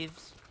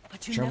slaves.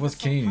 But you Travel never with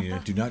saw Canadian Taka?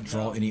 unit. Do not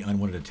draw No. any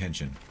unwanted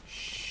attention.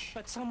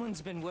 But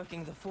someone's been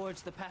working the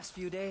forge the past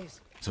few days.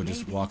 So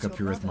just Maybe walk it's up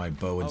your here with brother. my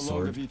bow and How long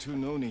sword. have you two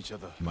known each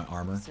other? My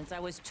armor. Since I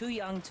was too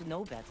young to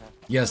know better.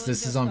 Yes,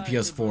 this is on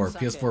PS4.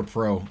 PS4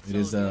 Pro. It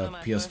is a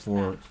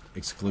PS4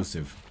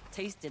 exclusive.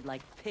 Tasted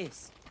like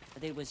piss,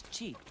 but it was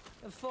cheap.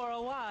 For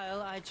a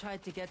while, I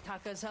tried to get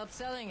Taka's help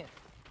selling it.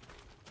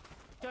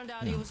 Turned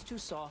out he was too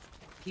soft.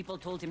 People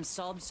told him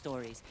sob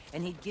stories,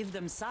 and he'd give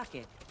them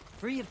sake,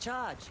 free of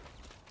charge.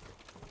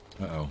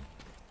 Uh-oh.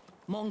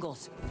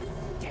 Mongols.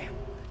 Damn,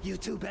 you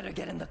two better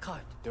get in the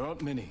cart. There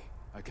aren't many.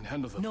 I can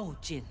handle them. No,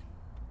 Jin.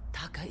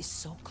 Taka is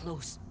so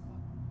close.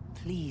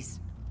 Please.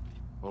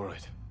 All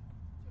right.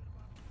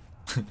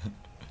 Do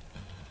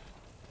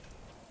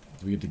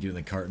we get to get in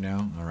the cart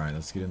now? Alright,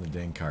 let's get in the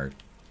dang cart.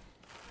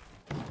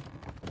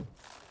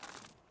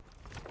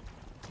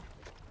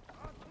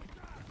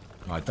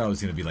 Oh, I thought it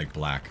was gonna be like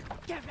black.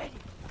 Get ready.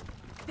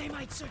 They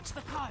might search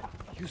the cart.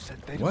 You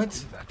said they What? don't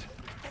do that.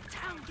 The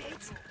town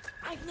gates.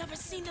 I've never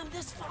seen them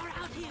this far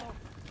out here.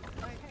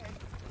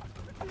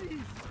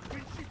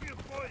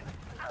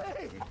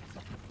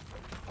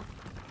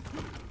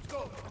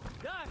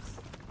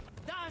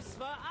 Dars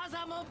for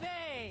Azamo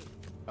Bay.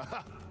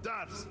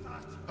 Dars,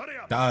 hurry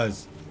up!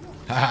 Does.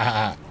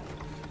 That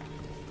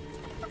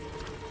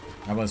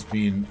must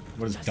mean,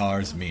 what does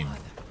DARS mean?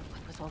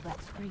 What was all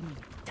that screaming?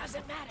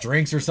 Doesn't matter.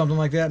 Drinks or something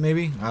like that,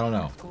 maybe? I don't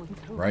know. Going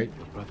through. Right?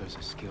 Your brother's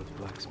a skilled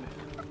blacksmith.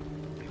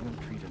 They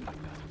won't treat him like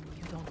that.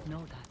 You don't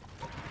know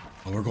that.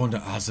 Oh, we're going to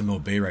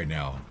Azamo Bay right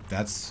now.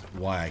 That's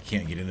why I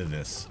can't get into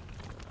this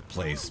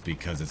place,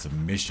 because it's a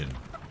mission.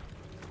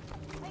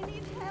 I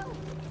need help.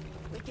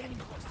 We're getting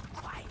close.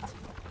 Quiet.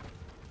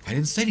 I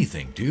didn't say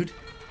anything, dude.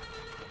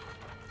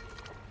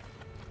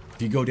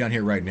 If you go down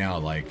here right now,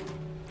 like,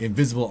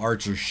 invisible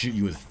archers shoot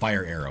you with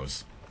fire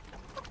arrows.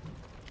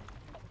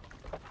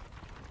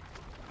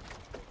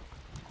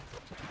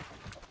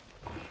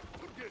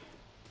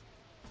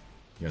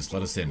 Yes,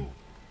 let us in.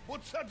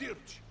 What's that,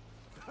 Dirch?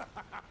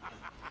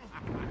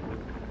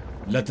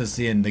 Let us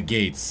in the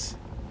gates.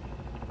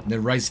 The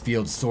rice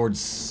field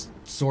swords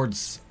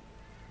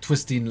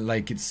twisting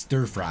like it's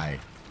stir fry.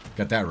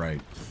 Got that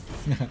right.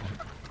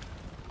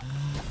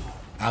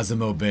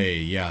 Azamo Bay,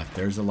 yeah,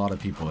 there's a lot of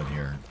people in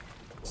here.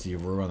 See,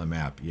 we're on the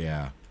map,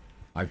 yeah.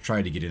 I've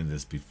tried to get into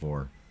this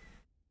before.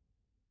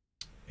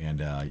 And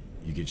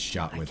you get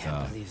shot with I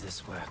can't believe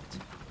this worked.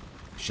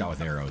 shot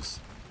with arrows.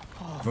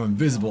 From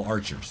invisible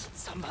archers.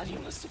 Somebody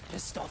must have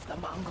pissed off the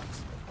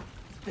Mongols.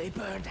 They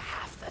burned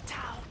half the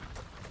town.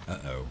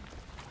 Uh-oh.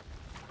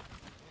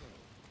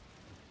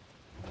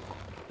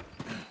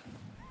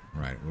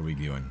 Right, what are we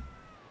doing?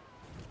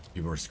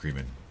 People are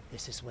screaming.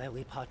 This is where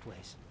we part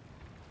ways.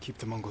 Keep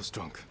the Mongols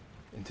drunk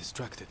and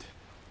distracted.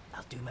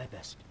 I'll do my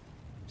best.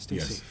 Stay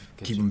Yes, safe.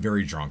 keep them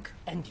very drunk.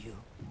 And you,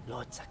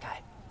 Lord Sakai.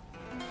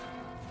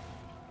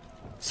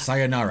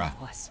 Sayonara.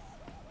 Us.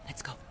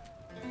 Let's go.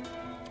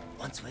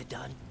 Once we're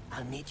done,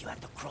 I'll meet you at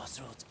the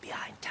crossroads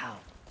behind town.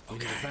 We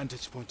need a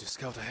vantage point to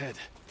scout ahead.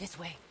 This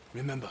way.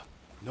 Remember,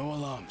 no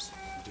alarms.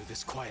 We do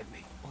this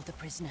quietly. All the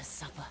prisoners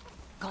suffer.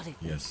 Got it.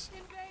 Yes.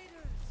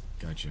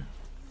 Gotcha.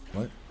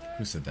 What?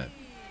 Who said that?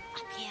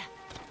 Up here.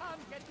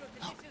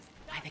 Look,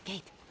 by the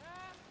gate.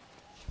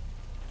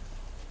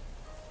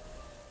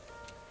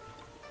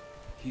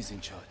 He's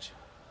in charge.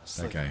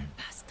 That guy.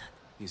 Bastard.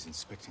 He's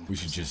inspecting the We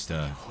should prisoners just,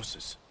 and their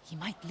horses. He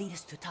might lead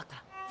us to Taka.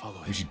 Follow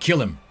him. We should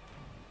kill him.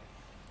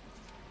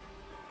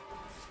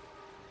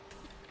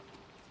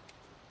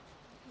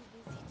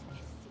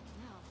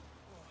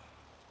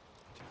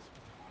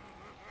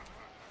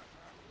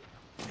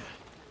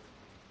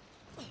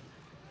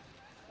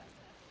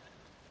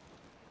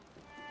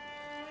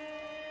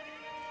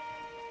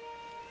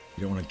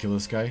 You don't want to kill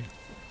this guy?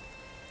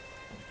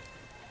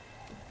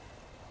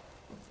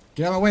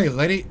 Get out of my way,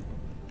 lady!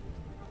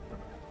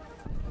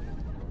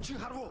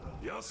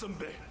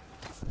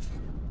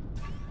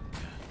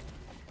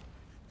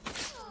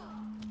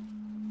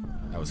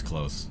 That was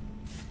close.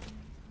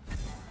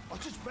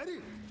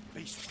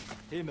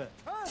 Hey, man.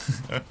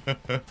 I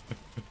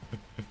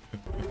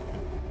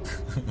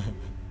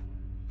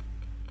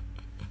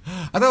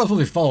thought I was supposed to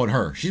be following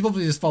her. She's supposed to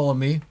be just following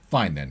me.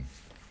 Fine then.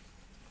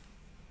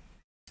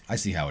 I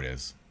see how it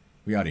is.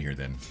 We out of here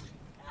then.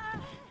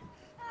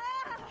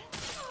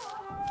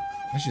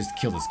 Let's just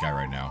kill this guy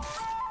right now.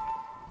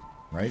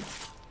 Right?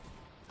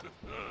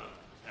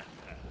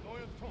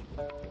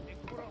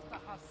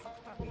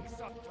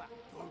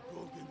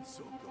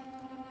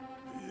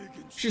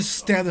 Just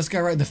stab this guy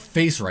right in the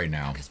face right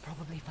now. Taka's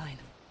probably fine.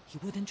 He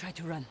wouldn't try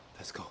to run.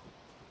 Let's go.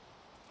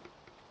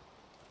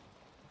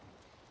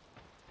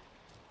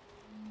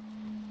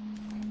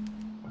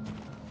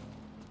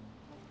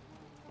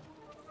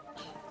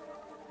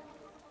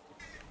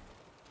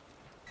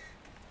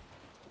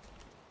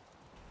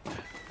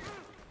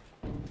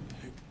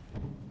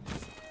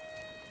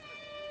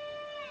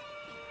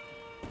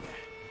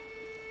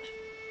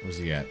 Where's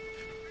he at?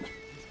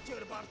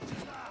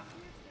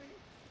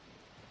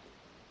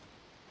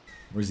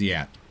 Where's he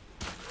at?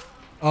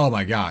 Oh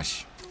my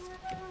gosh.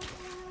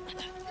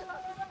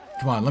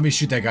 Come on, let me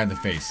shoot that guy in the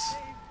face.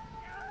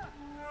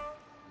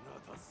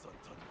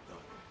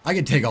 I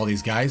can take all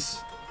these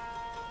guys.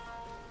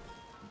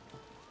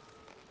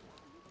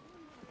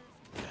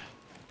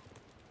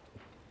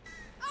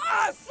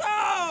 Awesome!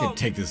 I can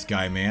take this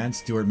guy, man.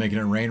 Stuart making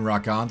it rain.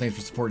 Rock on. Thanks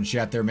for supporting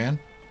chat there, man.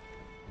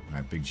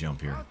 Alright, big jump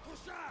here.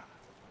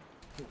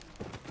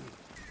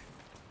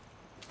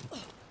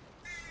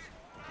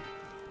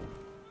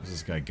 Where's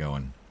this guy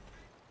going?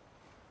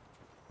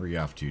 Where are you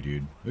off to,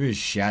 dude? Look at his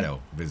shadow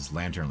of his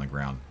lantern on the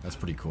ground. That's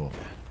pretty cool.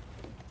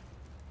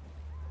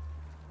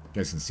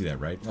 You guys can see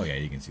that, right? Oh yeah,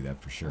 you can see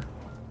that for sure.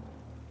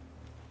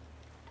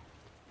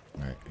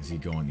 Alright, is he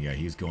going? Yeah,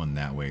 he's going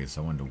that way,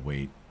 so I wanted to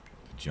wait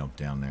to jump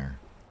down there.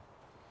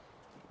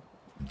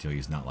 Until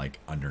he's not, like,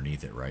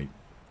 underneath it, right?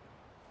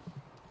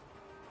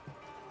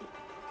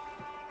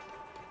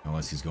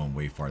 Unless he's going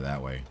way far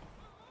that way.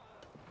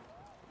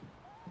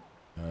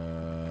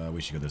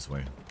 We should go this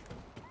way.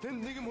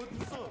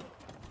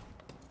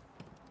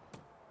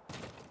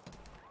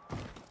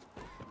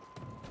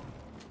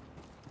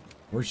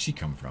 Where'd she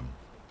come from?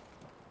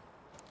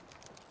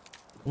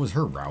 What was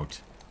her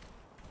route?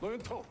 What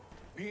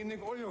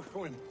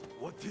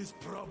is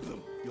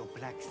problem? Your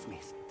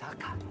blacksmith,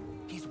 Taka.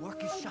 His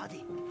work is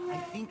shoddy. I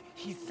think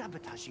he's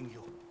sabotaging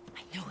you.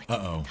 I know it.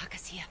 Uh-oh.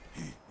 Taka's here.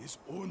 He is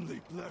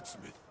only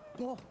blacksmith.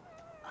 No,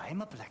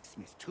 I'm a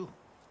blacksmith too,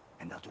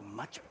 and I'll do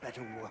much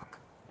better work.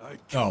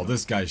 Oh,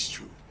 this guy's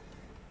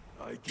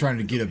trying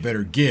to get a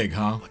better gig,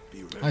 huh?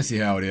 I see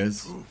how it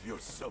is.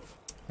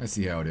 I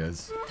see how it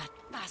is. That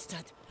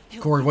bastard.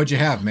 Corey, what'd you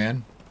have,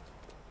 man?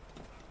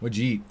 What'd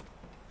you eat?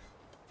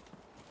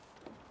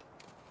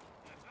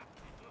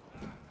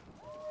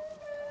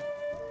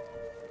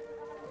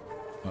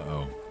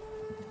 Uh-oh.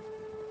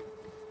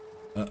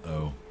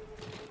 Uh-oh.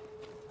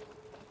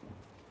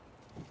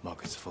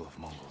 Market's full of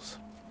Mongols.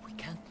 We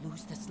can't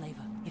lose the slaver.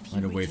 If he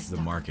Find a way reaches through the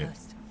down market.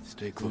 first.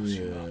 Stay close,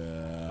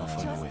 Shima. I'll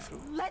find a way through.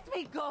 Let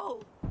me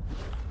go!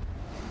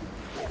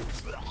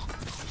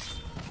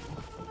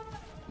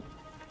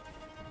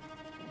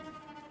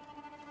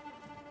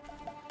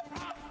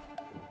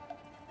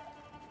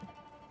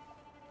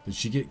 Did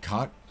she get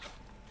caught?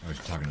 I was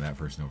talking to that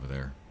person over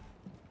there.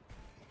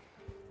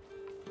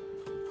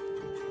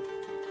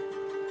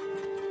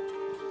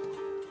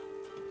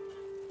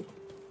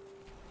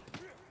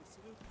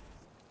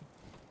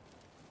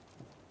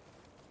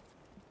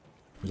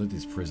 We let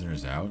these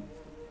prisoners out?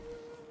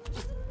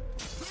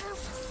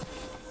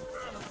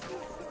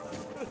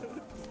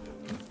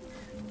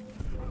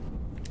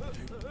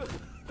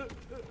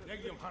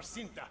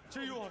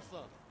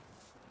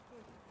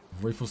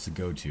 Where are we supposed to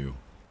go to?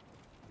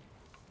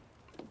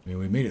 I mean,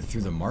 we made it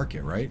through the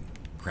market, right?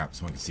 Crap,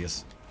 someone can see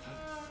us.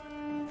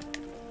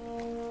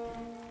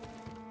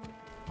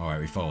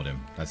 Alright, we followed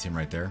him. That's him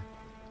right there.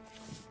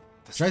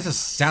 Should I just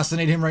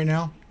assassinate him right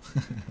now?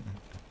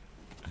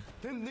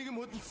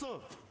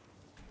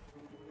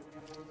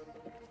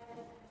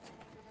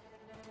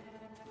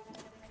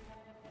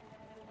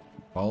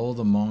 Follow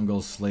the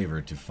Mongol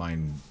slaver to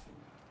find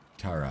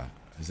Tara.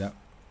 Is that...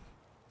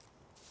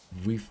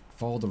 We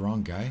followed the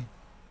wrong guy?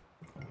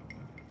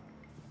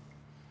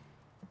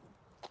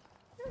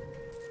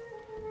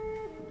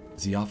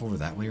 Is he off over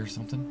that way or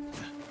something?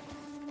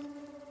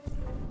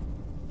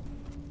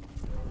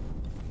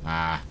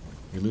 Ah,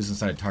 you're losing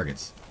sight of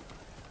targets.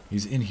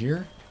 He's in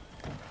here?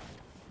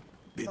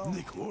 There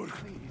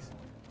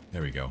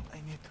we go. I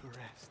need to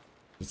rest.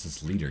 It's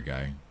this leader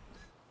guy.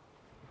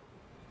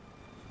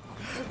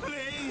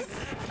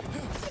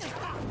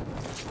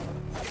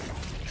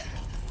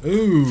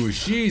 Ooh,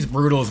 she's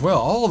brutal as well.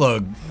 All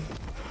the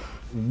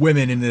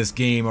women in this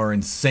game are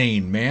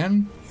insane,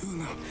 man.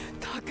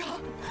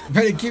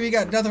 Right, Kimmy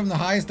got nothing from the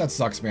highest. That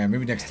sucks, man.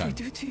 Maybe next time. What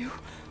did we do to you?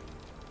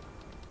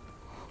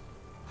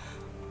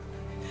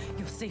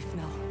 You're safe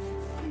now.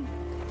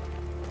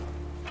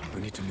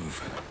 We need to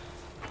move.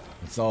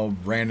 It's all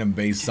random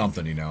based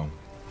something, you know.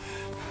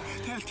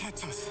 They'll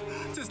catch us.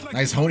 Just like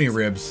Nice honey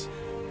ribs.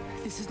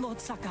 This is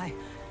Lord Sakai.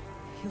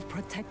 He'll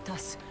protect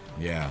us.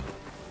 Yeah.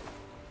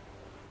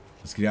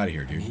 Let's get out of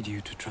here, dude. I need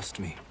you to trust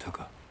me,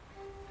 Taka.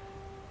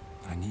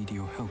 I need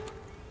your help.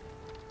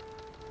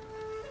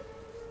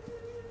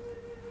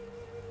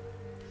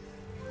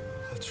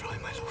 I'll try,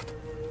 my lord.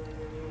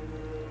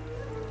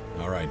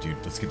 Alright, dude.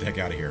 Let's get the heck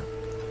out of here.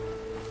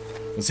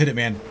 Let's hit it,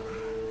 man.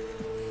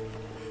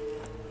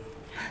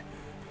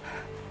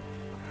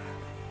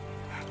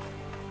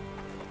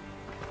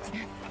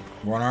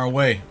 We're on our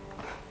way.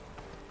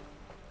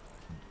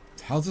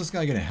 How's this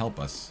guy gonna help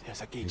us?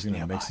 There's a gate He's gonna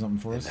nearby, make something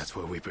for and us? that's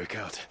where we break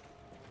out.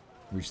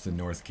 Reach the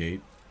north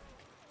gate.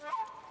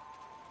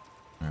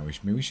 Alright,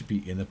 maybe we should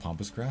be in the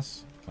pampas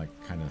grass? Like,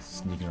 kind of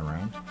sneaking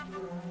around?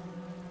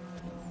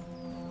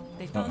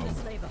 They found Uh-oh. the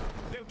slaver.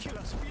 They'll kill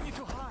us. We need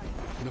to hide.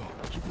 No,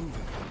 keep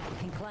moving. We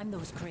can climb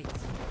those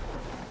crates.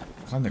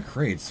 Climb the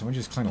crates? Someone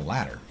just climb a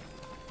ladder.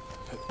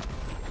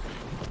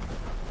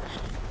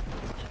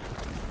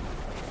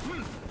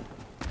 Hmm.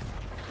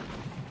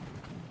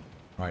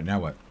 Alright, now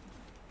what?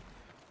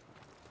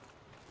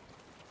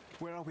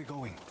 Where are are we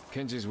going?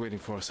 Kenji's waiting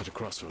for us at the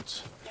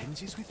crossroads.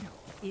 Kenji's with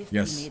you? If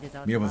Yes, we made it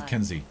out meet up with alive.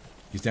 Kenzie.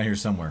 He's down here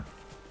somewhere.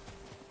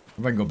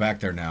 If I can go back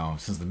there now,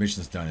 since the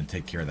mission's done, and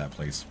take care of that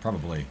place.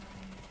 Probably.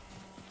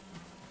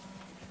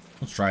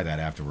 Let's try that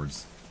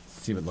afterwards.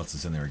 See if it lets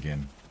us in there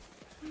again.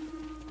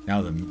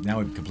 Now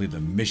we've completed the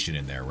mission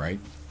in there, right?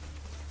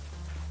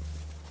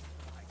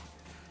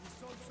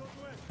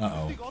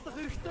 Uh-oh.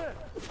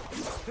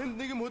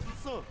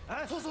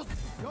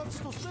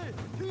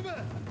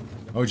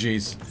 Oh,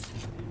 jeez.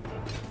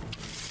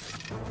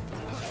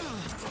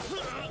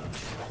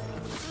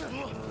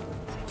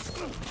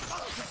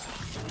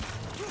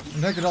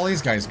 Where the heck did all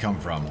these guys come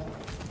from?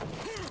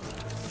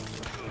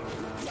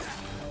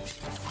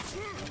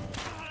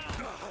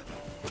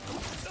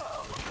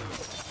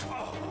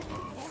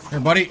 Here,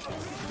 buddy.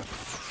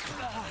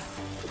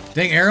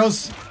 Dang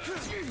arrows.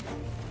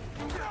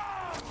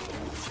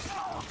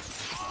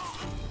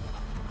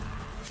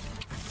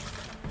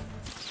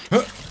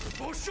 Huh.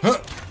 Huh.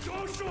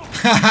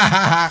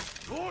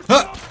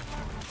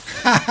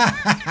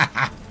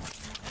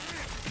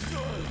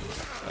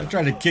 I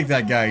tried to kick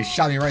that guy. He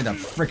shot me right in the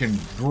freaking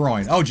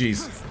groin. Oh,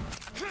 jeez.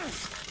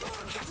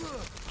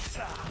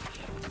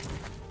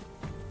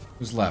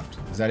 Who's left?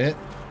 Is that it?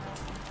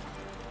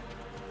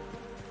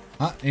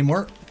 Huh? Any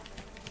more?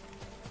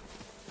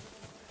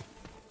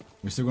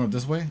 We still going up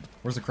this way?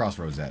 Where's the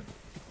crossroads at?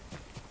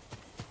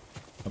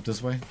 Up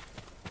this way?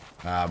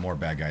 Ah, more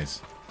bad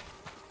guys.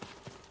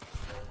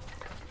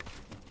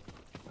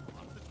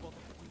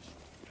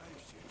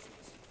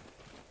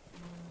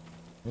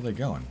 Where are they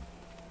going?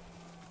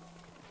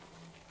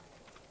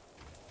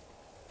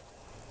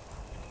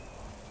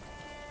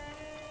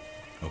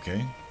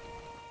 Okay.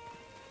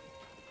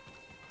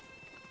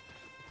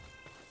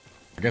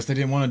 I guess they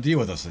didn't want to deal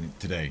with us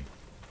today.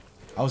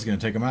 I was going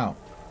to take them out.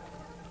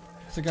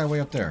 What's the guy way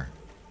up there?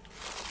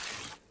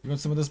 You want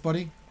some of this,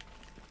 buddy?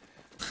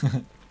 Where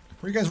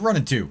are you guys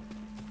running to?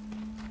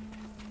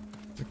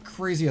 There's a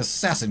crazy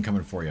assassin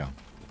coming for you.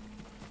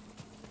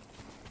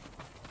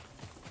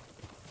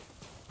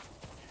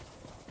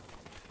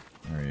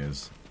 There he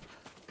is.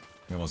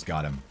 We almost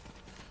got him.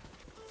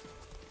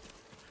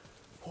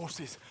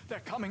 Horses, they're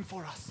coming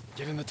for us.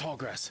 Get in the tall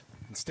grass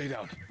and stay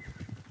down.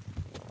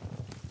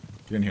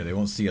 Get in here. They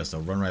won't see us.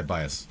 They'll run right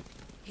by us.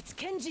 It's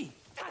Kenji!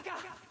 Taka!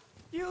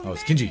 Oh,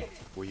 it's Kenji.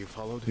 Were you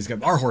followed? He's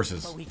got our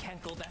horses. But we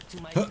can't go back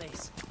to my Huh.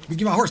 place. We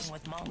give him a horse.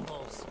 With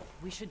Mongols.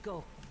 We should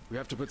go. We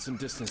have to put some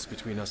distance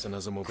between us and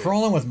Azamo Bay.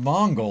 Crawling with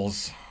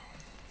Mongols.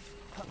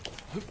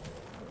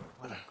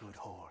 What a good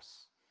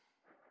horse.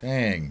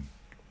 Dang.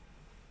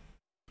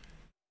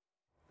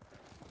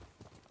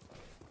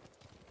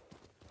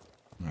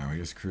 Alright, we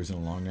just cruising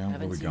along now. Where are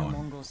Haven't we seen a going?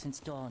 Mongol since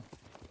dawn.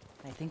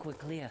 I think we're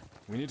clear.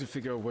 We need to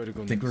figure out where to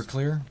go Think we're next.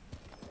 clear?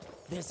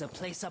 There's a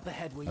place up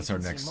ahead where That's you our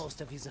can next see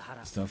most of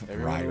Izuhara. Stuff.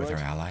 Everyone Ride with our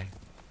alright? ally.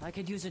 I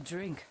could use a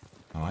drink.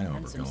 Oh, I know where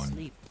and we're some going.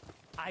 sleep.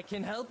 I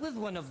can help with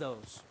one of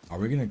those. Are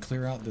we gonna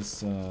clear out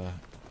this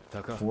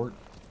Taka, fort?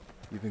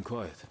 you've been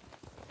quiet.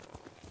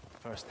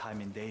 First time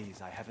in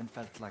days, I haven't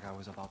felt like I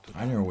was about to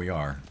die. I know where we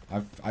are.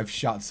 I've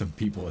shot some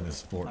people in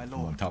this fort My from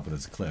on lord. top of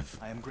this cliff.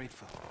 I am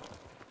grateful.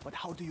 But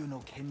how do you know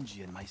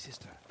Kenji and my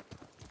sister?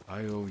 I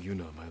owe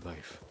Yuna my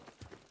life.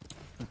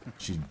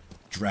 She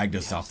dragged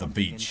us We have off the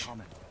something in beach.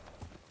 common.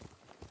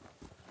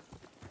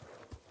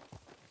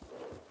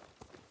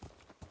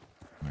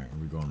 Alright, are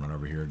we going right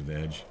over here to the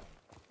edge?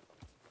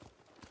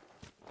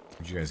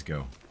 Where'd you guys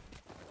go?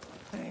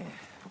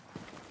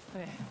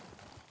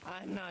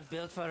 I'm not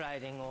built for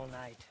riding all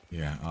night.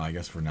 Yeah, I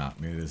guess we're not.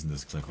 Maybe it isn't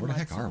this cliff. Where the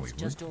heck are we?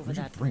 Just over Where'd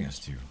you that bring us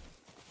to?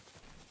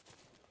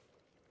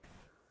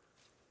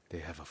 They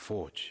have a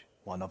forge.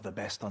 One of the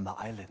best on the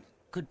island.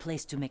 Good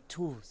place to make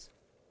tools.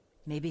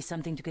 Maybe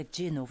something to get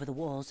Jin over the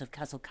walls of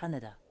Castle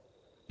Canada.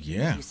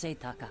 Yeah. You say,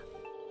 Taka.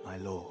 My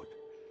lord,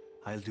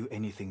 I'll do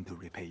anything to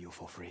repay you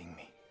for freeing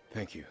me.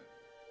 Thank you.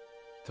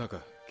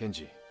 Taka,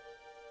 Kenji,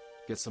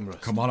 get some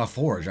rest. Kamada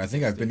Forge. I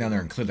think I've been down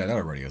there and cleared that out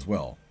already as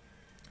well.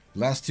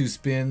 Last two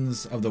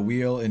spins of the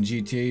wheel in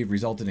GTA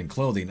resulted in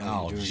clothing.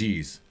 How Oh, you doing?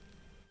 jeez.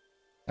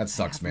 That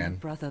sucks, I have my man.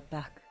 brother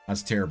back.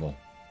 That's terrible.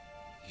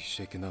 He's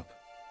shaken up.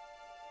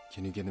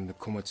 Can you get him to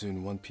Komatsu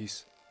in one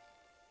piece?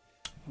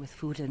 With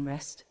food and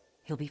rest,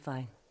 he'll be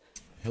fine.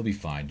 He'll be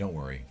fine. Don't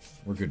worry.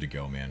 We're good to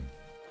go, man.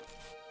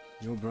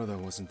 Your brother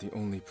wasn't the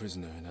only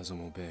prisoner in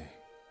Azamo Bay.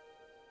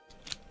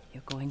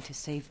 You're going to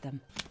save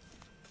them.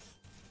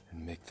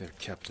 And make their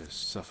captors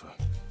suffer.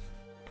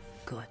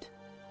 Good.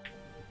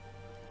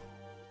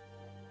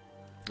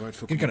 Right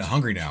for I'm getting kind of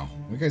hungry now.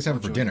 What are you guys having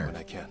for I'll join you dinner?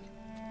 when I can.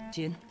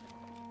 Jin,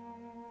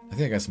 I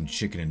think I got some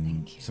chicken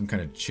and some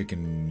kind of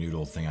chicken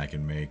noodle thing I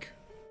can make.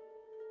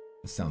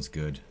 That sounds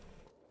good.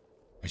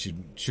 I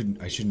shouldn't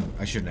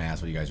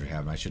ask what you guys are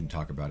having. I shouldn't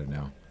talk about it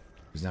now.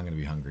 Because now I'm gonna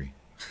be hungry.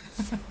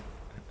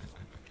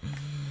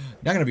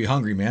 Not gonna be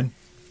hungry, man.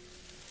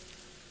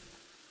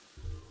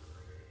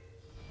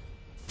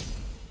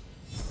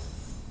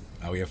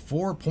 We have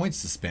 4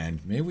 points to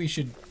spend. Maybe we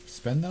should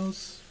spend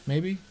those?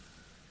 Maybe?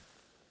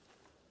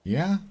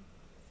 Yeah?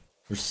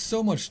 There's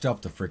so much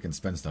stuff to freaking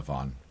spend stuff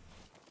on.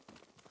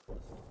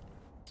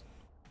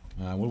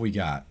 What do we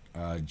got?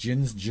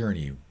 Jin's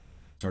Journey.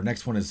 So our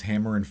next one is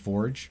Hammer and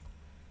Forge.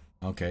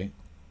 Okay.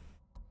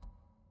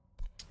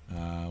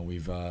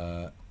 We've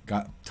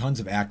got tons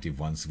of active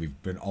ones. So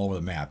we've been all over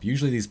the map.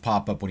 Usually these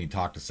pop up when you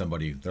talk to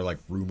somebody. They're like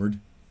rumored.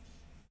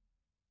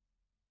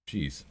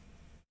 Jeez.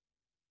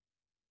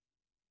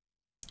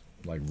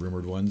 Like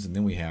rumored ones. And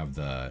then we have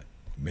the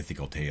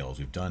mythical tales.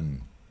 We've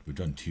done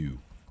 2.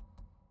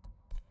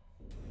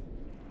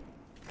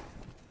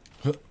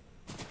 Huh.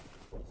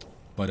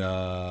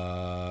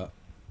 But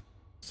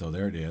so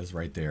there it is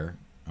right there.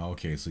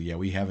 Okay, so yeah,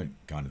 we haven't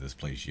gone to this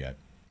place yet.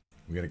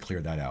 We got to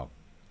clear that out.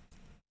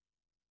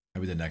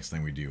 That'll be the next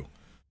thing we do.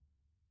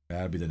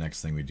 That'll be the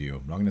next thing we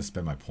do. But I'm gonna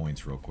spend my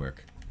points real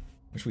quick.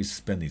 What should we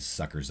spend these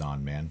suckers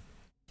on, man?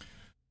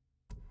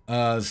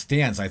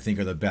 Stands I think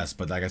are the best,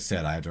 but like I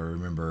said, I have to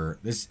remember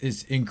this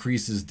is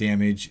increases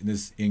damage. And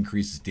this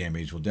increases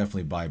damage. We'll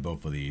definitely buy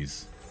both of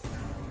these.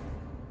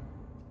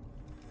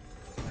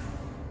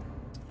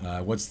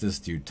 What's this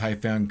do?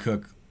 Typhoon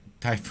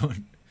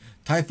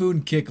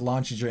Kick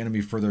launches your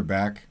enemy further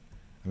back.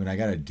 I mean, I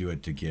gotta do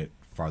it to get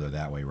farther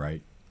that way,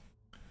 right?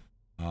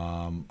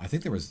 I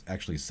think there was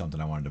actually something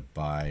I wanted to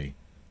buy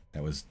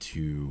that was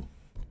 2.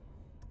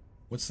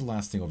 What's the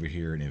last thing over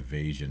here in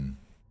evasion?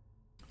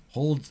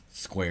 Hold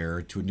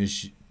square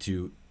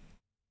to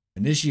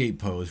initiate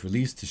pose,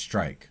 release to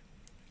strike.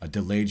 A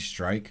delayed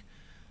strike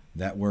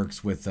that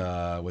works with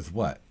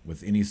what?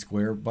 With any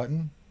square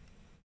button?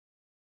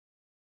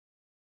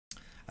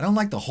 I don't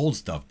like the hold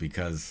stuff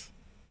because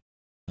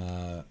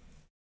well,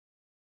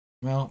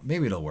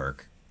 maybe it'll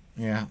work.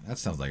 Yeah, that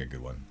sounds like a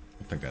good one.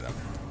 I'll pick that up.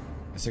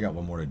 I still got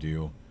one more to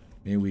do.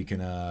 Maybe we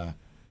can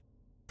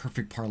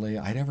perfect parlay.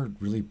 I never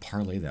really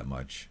parlay that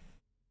much.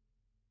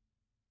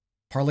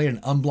 Parlay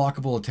an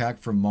unblockable attack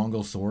from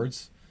Mongol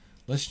swords.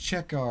 Let's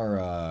check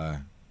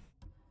our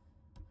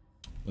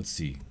let's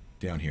see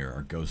down here,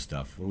 our ghost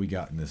stuff. What do we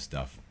got in this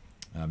stuff?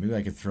 Maybe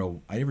I could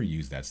throw. I never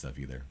use that stuff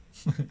either.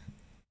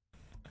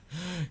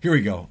 Here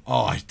we go.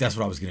 Oh, that's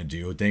what I was gonna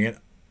do. Dang it!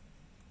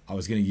 I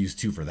was gonna use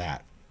 2 for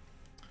that.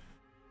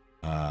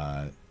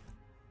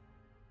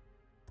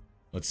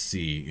 Let's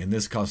see. And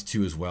this costs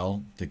 2 as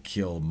well to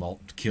kill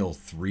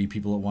 3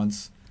 people at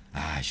once.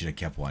 Ah, I should have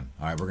kept 1.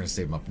 All right, we're gonna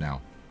save them up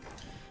now.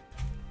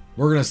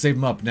 We're gonna save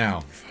them up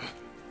now.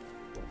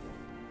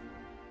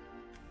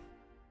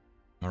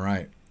 All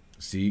right.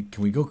 See,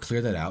 can we go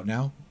clear that out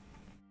now,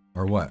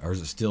 or what? Or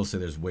does it still say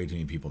there's way too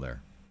many people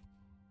there?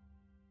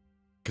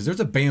 Because there's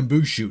a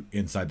bamboo shoot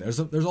inside there.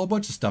 There's a whole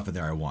bunch of stuff in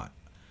there I want.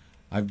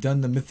 I've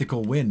done the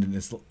mythical wind, and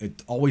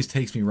it always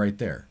takes me right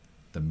there.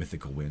 The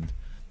mythical wind.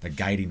 The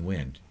guiding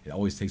wind. It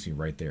always takes me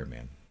right there,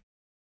 man.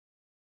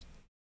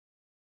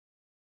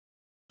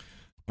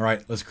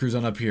 Alright, let's cruise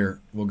on up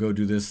here. We'll go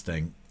do this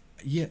thing.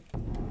 Yeah.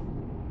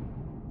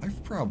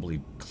 I've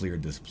probably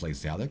cleared this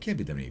place out. There can't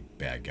be that many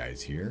bad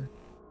guys here.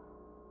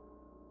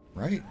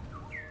 Right?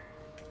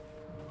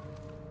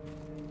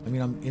 I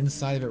mean, I'm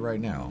inside of it right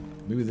now.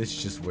 Maybe this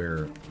is just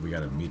where we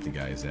gotta meet the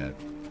guys at.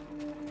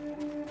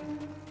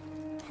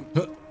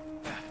 Huh.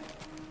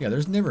 Yeah,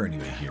 there's never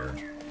anybody here.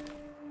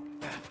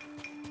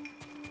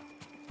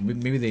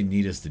 Maybe they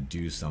need us to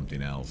do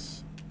something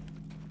else.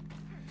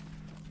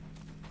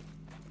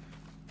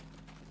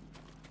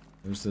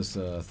 Where's this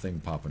thing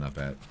popping up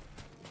at?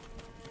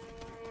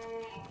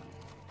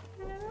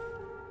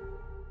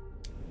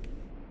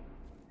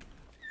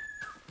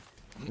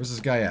 Where's this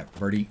guy at,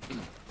 Birdie?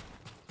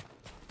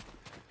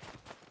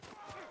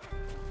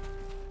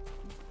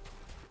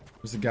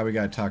 Where's the guy we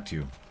gotta talk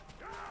to?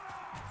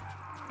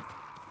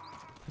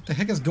 What the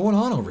heck is going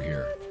on over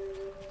here?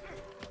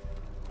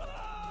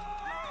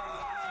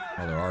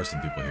 Oh, there are some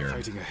people here.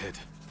 Fighting ahead.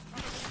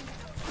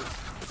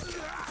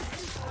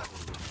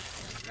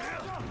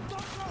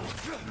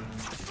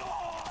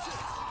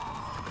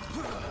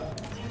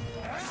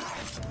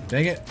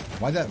 Dang it.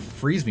 Why'd that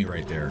freeze me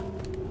right there?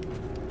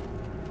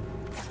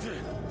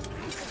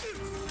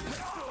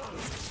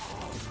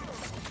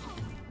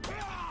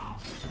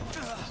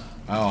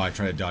 Oh, I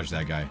tried to dodge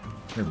that guy.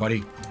 Here,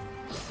 buddy.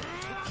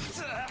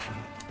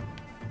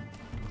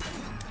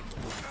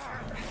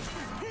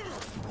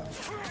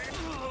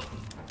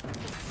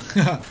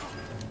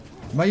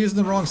 Am I using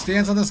the wrong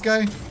stance on this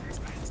guy?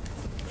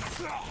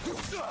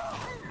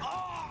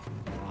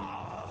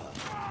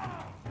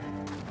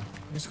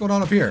 What's going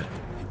on up here?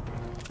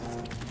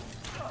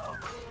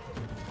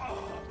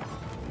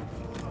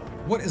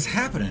 What is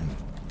happening?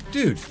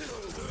 Dude.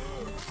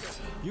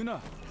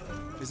 Yuna,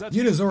 is that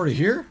Yuna's already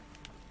here?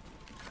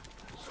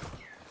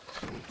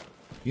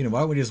 Yuna,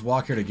 why don't we just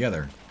walk here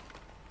together? It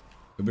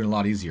would have been a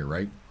lot easier,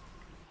 right?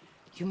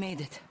 You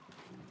made it.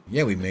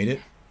 Yeah, we made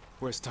it.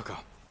 Where's Taka?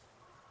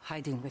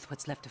 Hiding with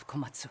what's left of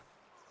Komatsu.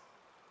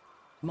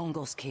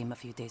 Mongols came a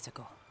few days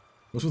ago.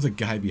 What's with the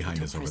guy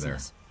behind us over there?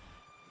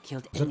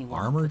 Killed Is that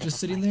armor just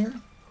sitting there?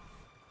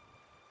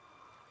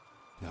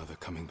 Now they're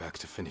coming back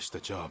to finish the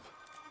job.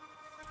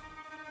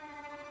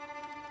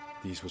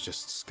 These were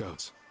just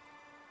scouts.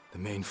 The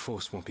main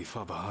force won't be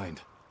far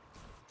behind.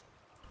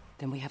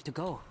 Then we have to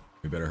go.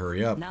 We better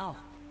hurry up. Now.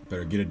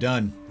 Better get it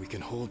done. We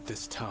can hold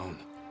this town.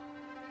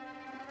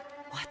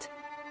 What?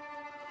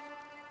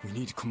 We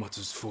need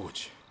Komatsu's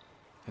forge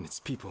and its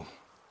people.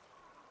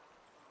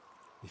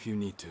 If you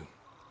need to,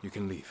 you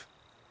can leave.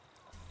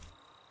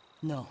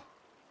 No.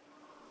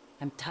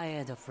 I'm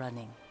tired of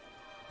running.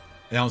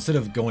 Now, instead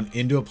of going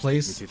into a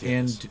place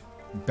and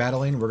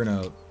battling, we're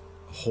gonna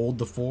hold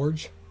the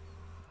forge.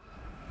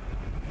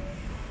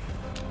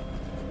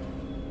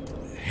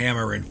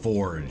 Hammer and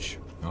forge.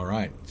 All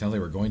right, sounds like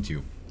we're going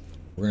to.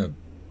 We're gonna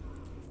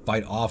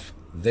fight off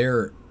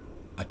their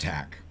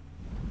attack.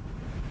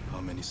 How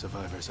many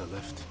survivors are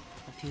left?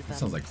 A few. That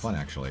sounds like fun,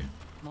 actually.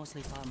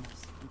 Mostly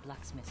farmers and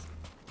blacksmiths.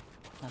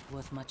 Not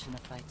worth much in a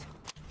fight.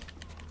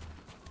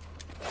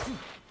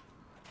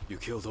 You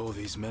killed all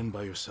these men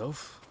by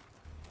yourself?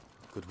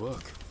 Good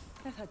work.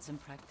 I've had some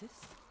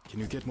practice.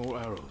 Can you get more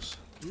arrows?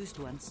 Used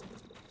ones.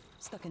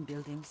 Stuck in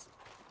buildings.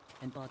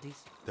 And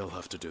bodies. They'll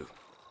have to do.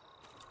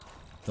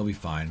 They'll be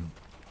fine.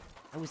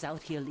 I was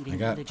out here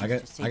leading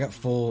I got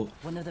full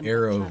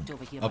arrow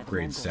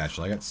upgrade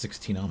satchel. I got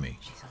 16 on me.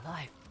 She's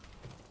alive.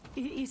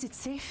 Is it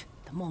safe?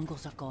 The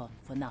Mongols are gone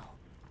for now.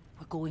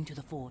 We're going to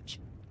the forge.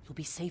 You'll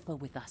be safer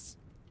with us.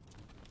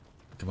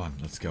 Come on,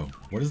 let's go.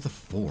 What is the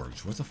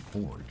forge? What's a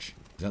forge?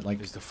 Is that like...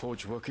 Is the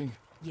forge working?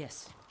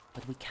 Yes,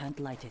 but we can't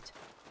light it.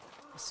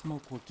 The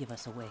smoke will give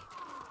us away.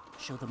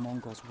 Show the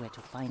Mongols where to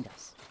find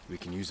us. We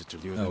can use it to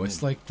lure them in. Oh,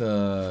 it's like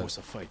the... Force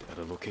a fight at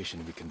a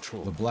location we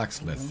control. The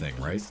blacksmith thing,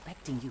 right?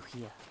 Expecting you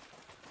here.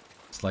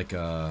 It's like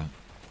a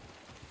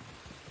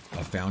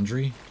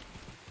foundry.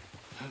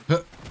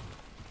 Huh.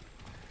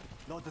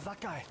 Lord, there's that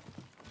guy.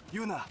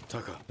 Yuna.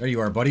 Taka. There you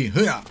are, buddy.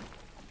 Huh.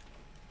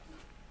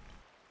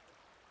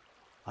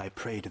 I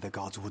prayed the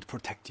gods would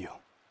protect you.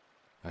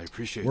 I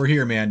appreciate We're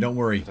here, man. Don't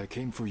worry. I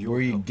came for your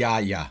We help.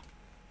 got ya.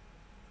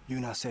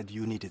 Yuna said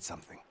you needed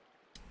something.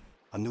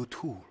 A new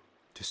tool.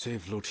 To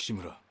save Lord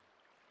Shimura.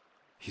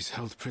 He's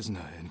held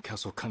prisoner in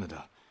Castle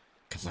Canada.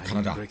 Castle I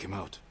Canada. need to break him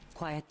out.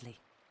 Quietly.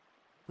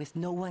 With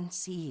no one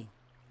seeing.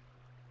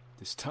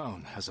 This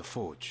town has a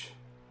forge.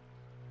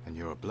 And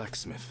you're a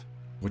blacksmith.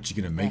 What you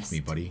gonna make me,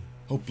 buddy?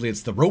 Hopefully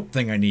it's the rope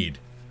thing I need.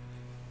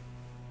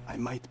 I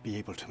might be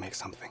able to make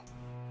something.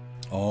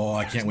 Oh,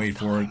 I can't wait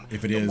for it.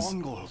 If it is,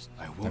 Mongols.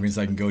 that means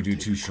I can go do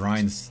 2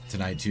 shrines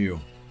tonight too.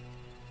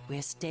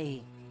 We're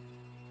staying.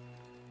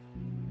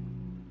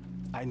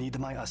 I need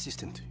my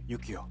assistant,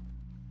 Yukio.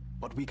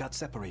 But we got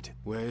separated.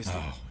 Where is he?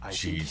 Oh, I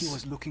think he jeez.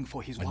 was looking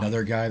for his Another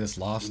wife. guy that's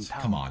lost?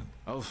 Come on.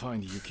 I'll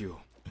find Yukio.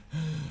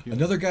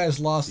 Another guy is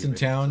lost in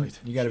town?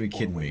 You gotta be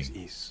kidding me. Always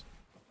is.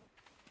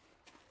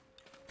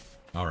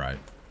 Alright.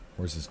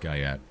 Where's this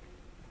guy at?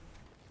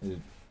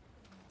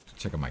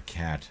 Check on my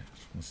cat.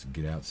 Wants to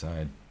get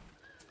outside.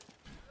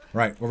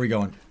 Right, where are we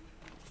going?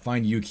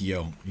 Find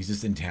Yukio. He's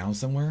just in town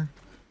somewhere?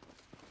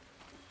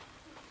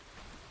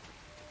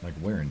 Like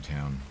where in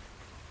town?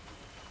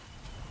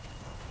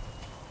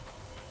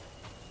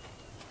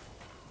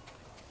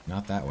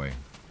 Not that way.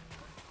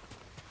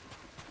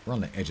 We're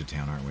on the edge of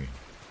town, aren't we?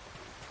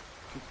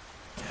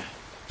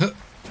 Huh.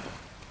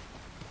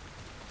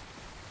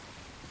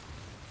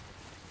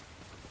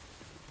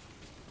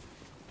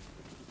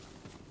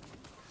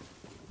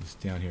 He's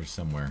down here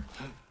somewhere.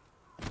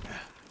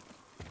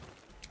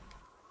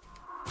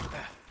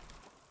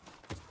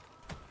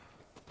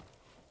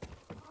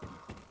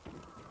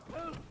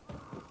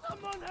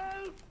 Someone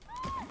help!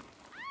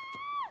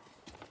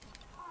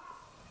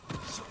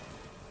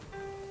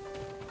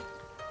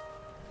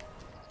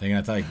 Dang,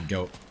 I thought I could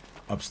go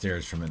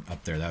upstairs from it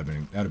up there. That would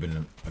have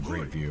been a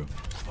great view.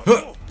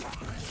 Huh!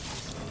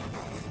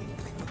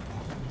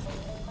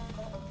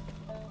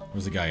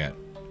 Where's the guy at?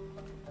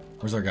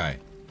 Where's our guy?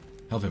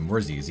 Help him.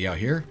 Where's he? Is he out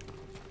here?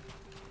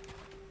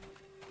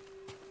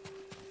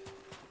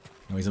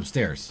 No, he's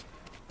upstairs.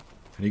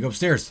 How do you go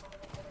upstairs?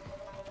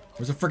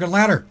 Where's the freaking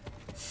ladder?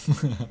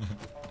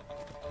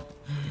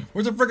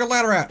 Where's the freaking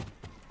ladder at?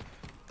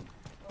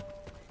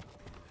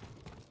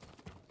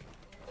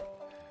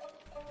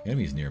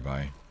 Enemies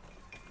nearby.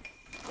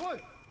 Come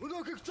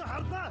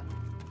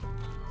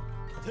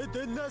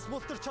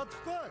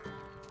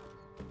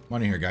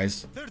on in here,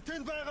 guys.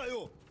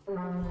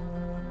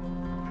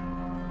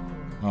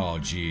 Oh,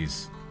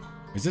 jeez.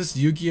 Is this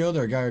Yukio?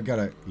 The guy who got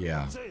a...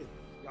 Yeah.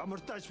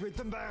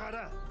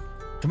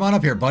 Come on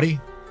up here,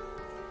 buddy.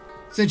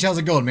 Cinch, how's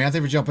it going, man?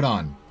 Thanks for jumping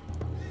on.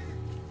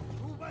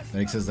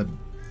 Thanks, says the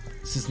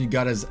system you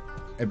got is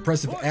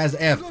impressive as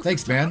F.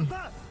 Thanks, man.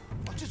 Huh.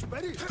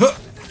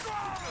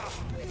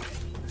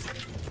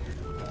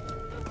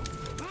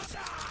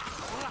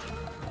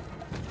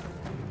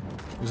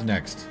 Who's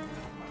next?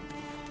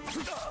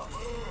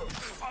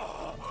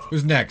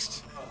 Who's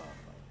next?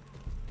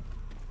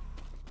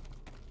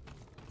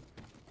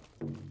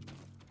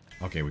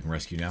 Okay, we can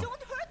rescue now.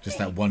 Just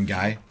that one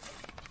guy.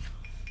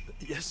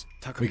 Yes,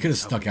 We could have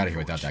snuck out of here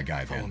without that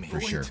guy, man, for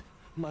sure.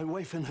 My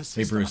wife and her Hey,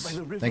 sister Bruce. are by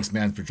the river. Thanks,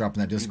 man, for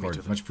dropping that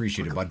Discord. Much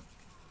appreciated, bud.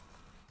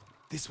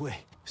 This way.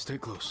 Stay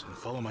close and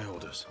follow my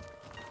orders.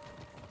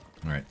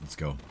 All right, let's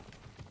go.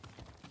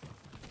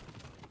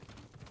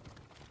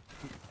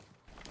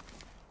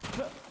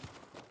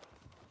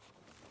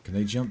 Can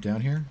they jump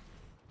down here?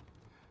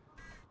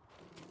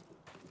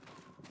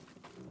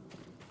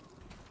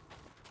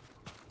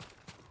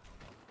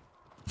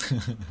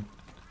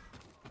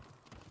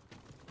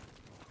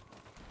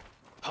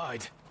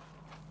 Hide.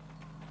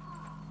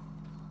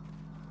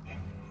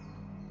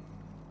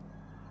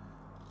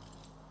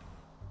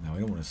 No,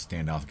 we don't want to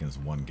stand off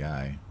against one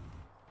guy.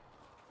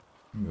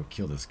 I'm gonna go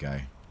kill this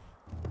guy.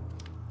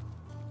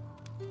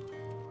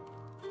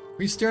 What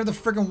are you staring at the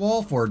freaking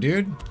wall for,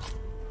 dude?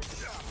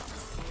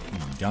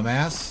 You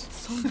dumbass.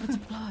 So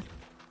much blood.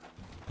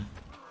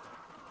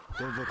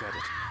 Don't look at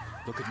it.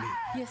 Look at me.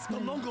 Yes, The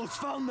Mongols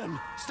found them!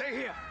 Stay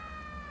here!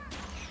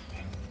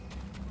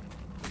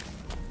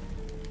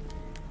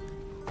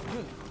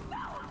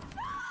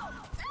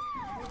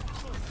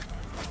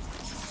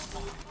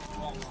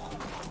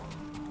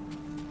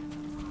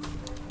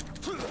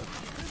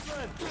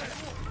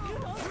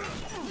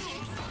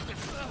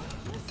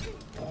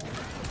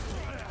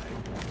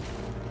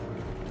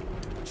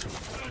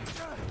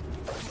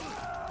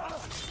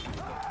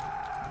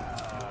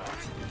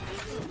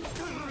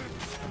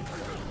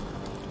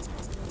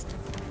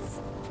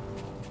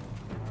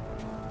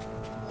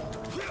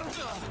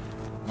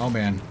 Oh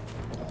man.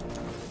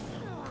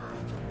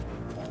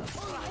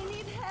 I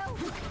need help.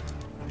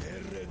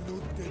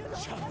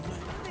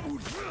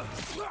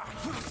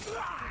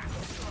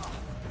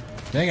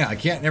 Dang it, I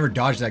can't never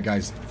dodge that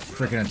guy's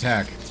freaking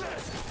attack.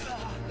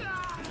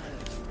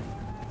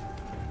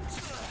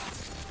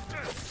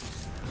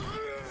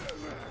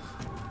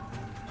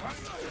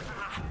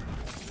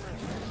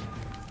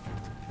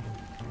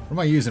 What am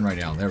I using right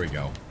now? There we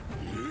go.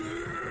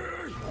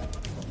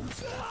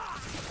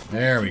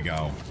 There we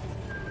go.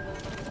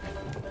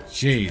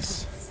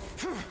 Jeez.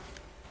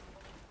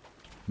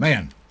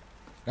 Man,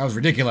 that was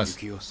ridiculous.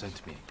 Yukio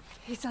sent me.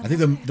 I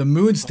think the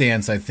moon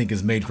stance, I think,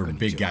 is made for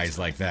big guys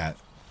like that.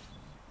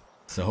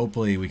 So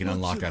hopefully we can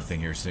unlock that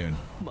thing here soon.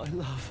 My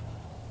love.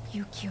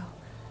 Yukio,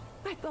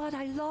 I thought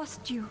I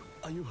lost you.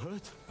 Are you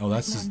hurt? Oh,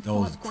 that's his,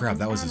 oh crap,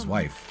 that was his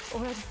wife.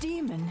 Or a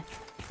demon.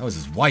 That was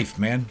his wife,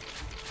 man.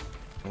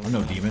 I'm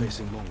no demon.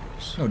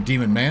 No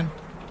demon, man.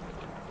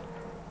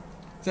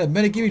 Said,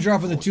 Medic, give me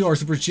drop on the $2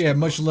 super chat.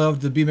 Much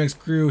love to the BMX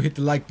crew. Hit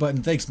the like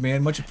button. Thanks,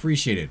 man. Much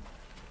appreciated.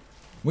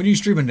 When are you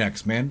streaming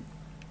next, man?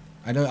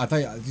 I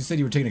thought you said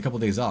you were taking a couple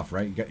days off,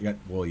 right? You got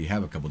well, you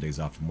have a couple days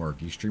off from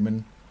work. You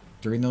streaming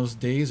during those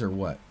days or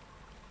what?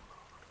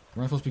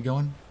 Where am I supposed to be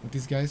going with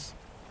these guys?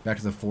 Back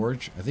to the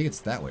forge? I think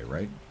it's that way,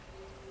 right?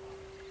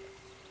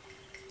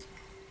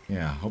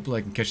 Yeah, hopefully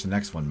I can catch the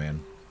next one,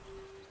 man.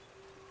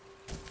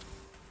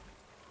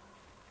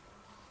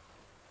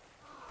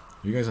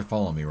 You guys are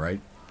following me, right?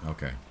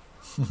 Okay.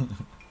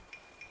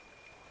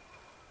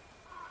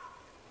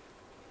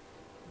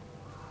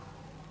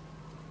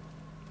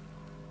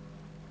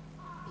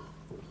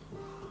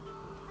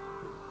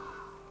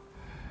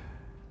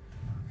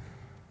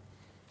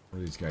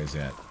 Where are these guys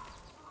at?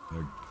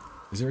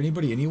 Is there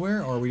anybody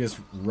anywhere, or are we just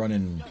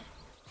running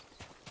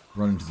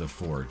to the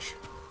forge?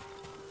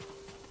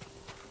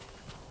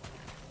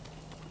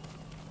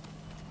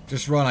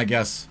 Just run, I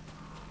guess.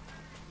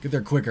 Get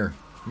there quicker.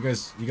 You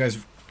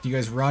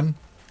guys run?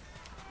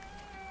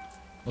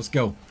 Let's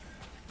go.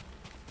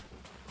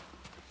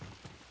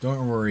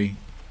 Don't worry.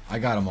 I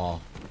got them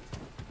all.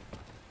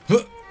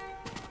 Huh.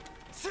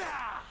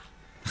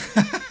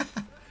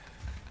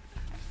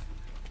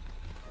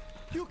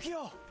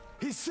 Yukio!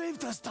 He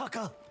saved us,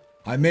 Taka!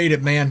 I made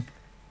it, man.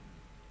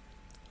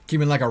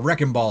 Came in like a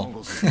wrecking ball.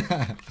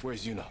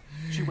 Where's Yuna?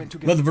 She went to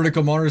get Love the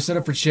vertical monitor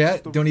setup for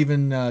chat. Don't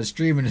even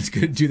stream, and it's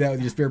good to do that with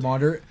your spare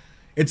monitor.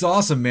 It's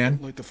awesome, man.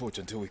 Light the forge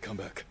until we come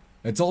back.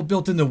 It's all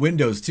built into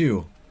Windows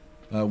too.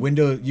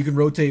 You can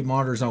rotate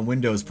monitors on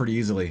Windows pretty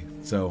easily,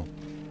 so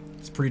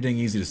it's pretty dang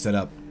easy to set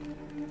up.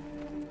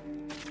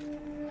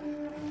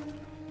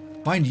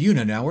 Find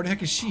Yuna now. Where the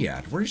heck is she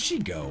at? Where does she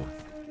go?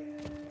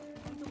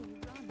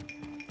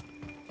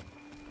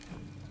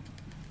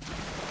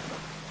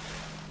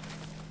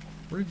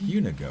 Where did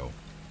Yuna go?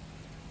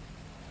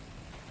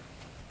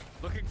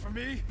 Looking for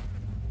me?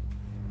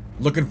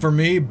 Looking for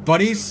me,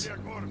 buddies?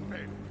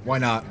 Why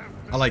not?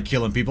 I like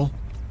killing people.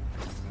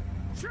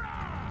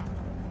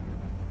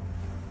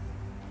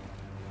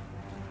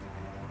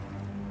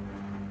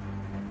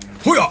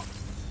 Hoo-yah!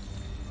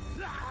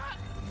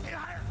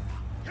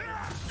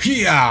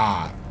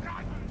 Hee-yah!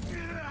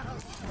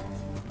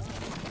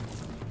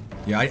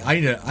 Yeah,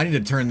 I need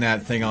to turn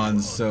that thing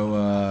on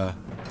so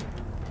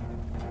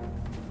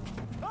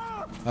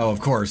oh,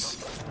 of course.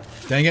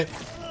 Dang it.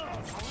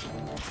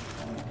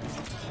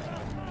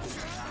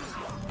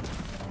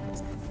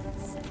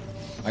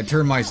 I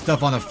turned my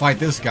stuff on to fight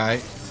this guy.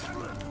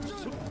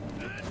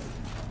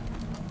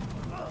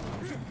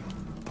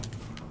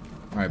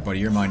 Alright, buddy,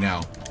 you're mine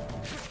now.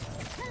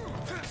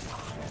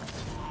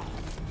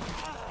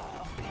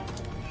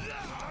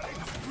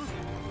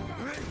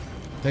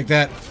 Take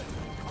that.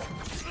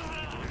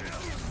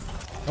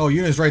 Oh,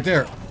 Yuna's right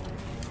there.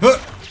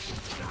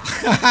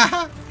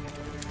 Huh.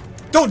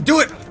 Don't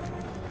do it!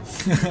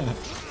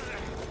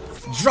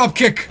 Drop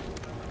kick!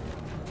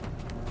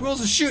 Who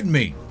else is shooting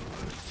me?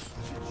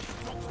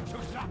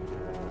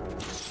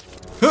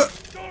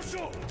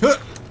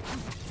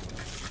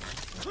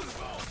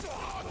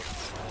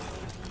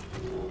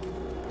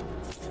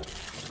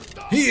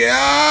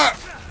 Yeah!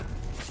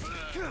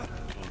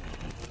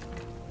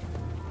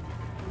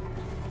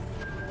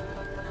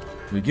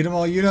 Did we get them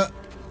all, Yuna?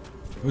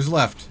 Who's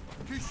left?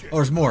 Oh,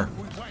 there's more.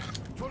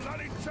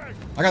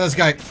 I got this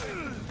guy.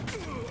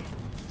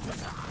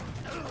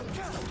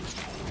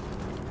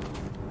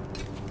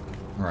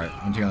 Alright,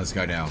 I'm taking on this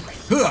guy now.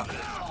 Huh!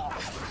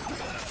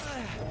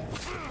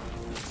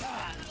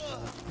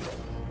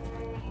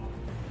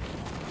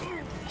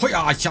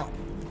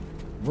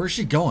 Where's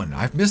she going?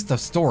 I've missed the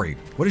story.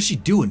 What is she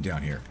doing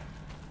down here?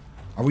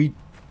 Are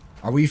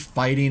we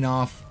fighting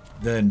off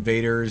the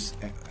invaders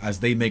as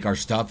they make our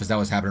stuff? Is that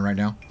what's happening right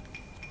now?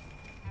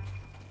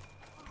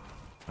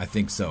 I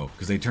think so,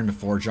 because they turned the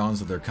forge on,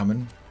 so they're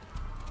coming.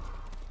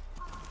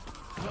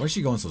 Why is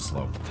she going so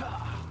slow?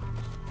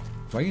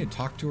 Do I need to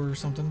talk to her or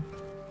something?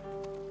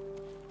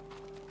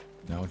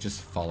 No,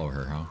 just follow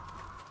her, huh?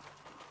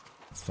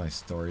 That's my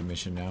story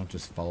mission now.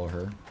 Just follow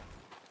her.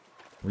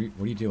 What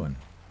are you doing?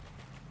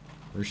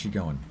 Where's she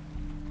going?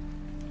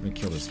 I'm gonna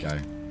kill this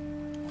guy.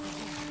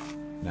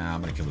 Nah,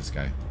 I'm gonna kill this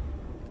guy.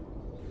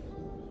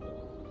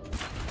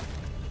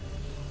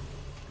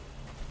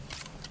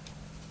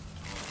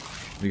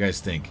 What do you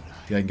guys think?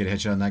 Think I can get a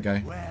headshot on that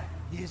guy?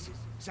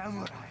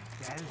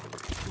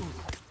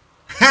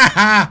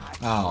 Haha!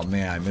 Oh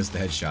man, I missed the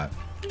headshot.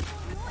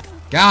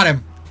 Got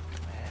him!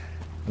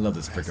 I love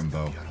this freaking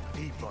bow.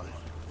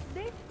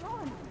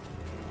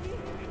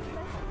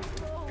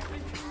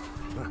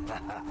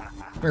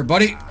 Come here,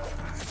 buddy.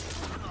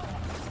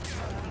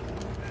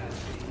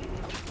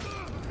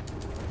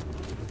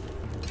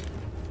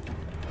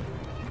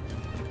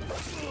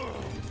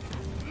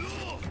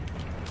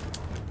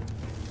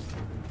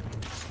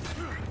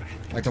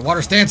 Like the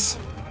water stance.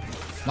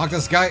 Knock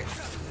this guy.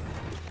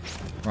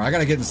 Alright, I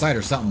gotta get inside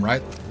or something,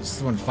 right? Is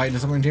someone fighting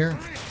someone in here?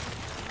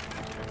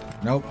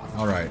 Nope.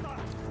 Alright.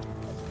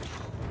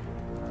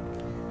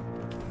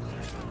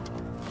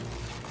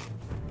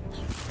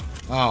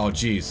 Oh,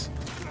 jeez.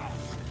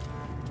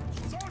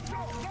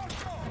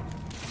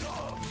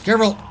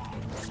 Careful!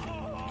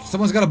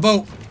 Someone's got a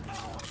boat.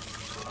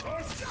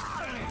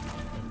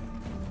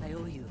 I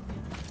owe you.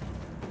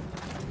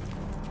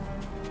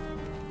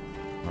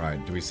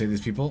 Alright, do we save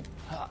these people?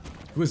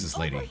 Who is this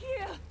lady? Are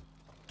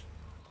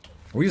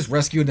we just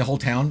rescuing the whole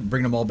town,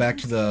 bringing them all back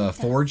to the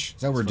forge?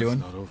 Is that what we're doing?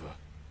 Not over.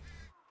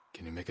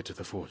 Can you make it to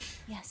the forge?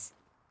 Yes.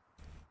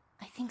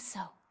 I think so.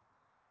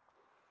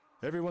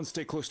 Everyone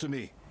stay close to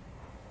me.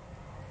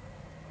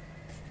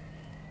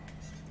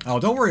 Oh,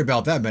 don't worry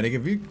about that, medic.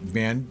 If you,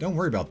 man, don't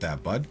worry about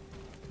that, bud.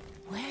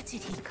 Where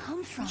did he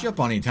come from? Jump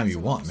on anytime you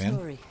want, man.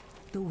 Story.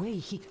 The way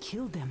he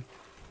killed them.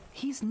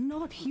 He's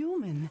not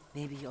human.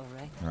 Maybe you're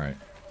right. Alright.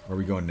 Where are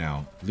we going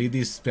now? Lead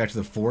these back to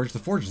the forge. The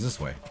forge is this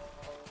way.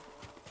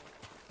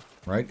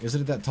 Right?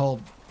 Isn't it that tall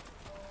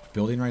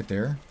building right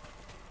there?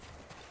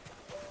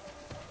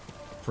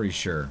 Pretty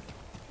sure.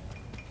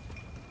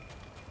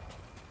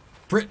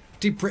 Pretty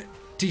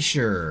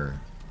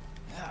sure.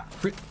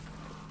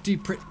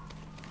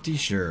 Pretty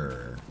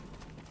sure.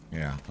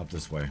 Yeah, up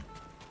this way.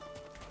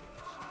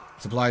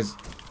 Supplies.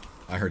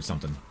 I heard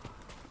something.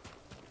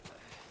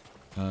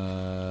 Do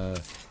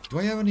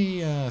I have any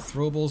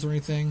throwables or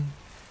anything?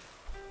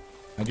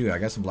 I do. I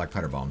got some black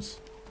powder bombs.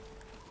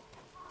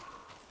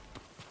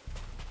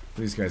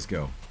 Where these guys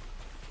go?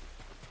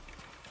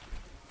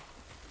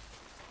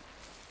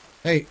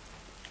 Hey.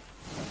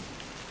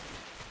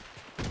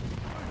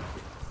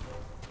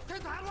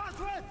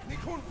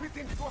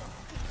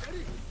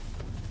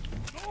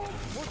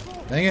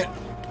 Dang it.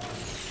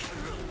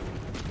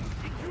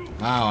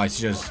 Wow, I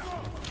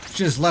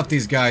just left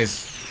these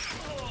guys.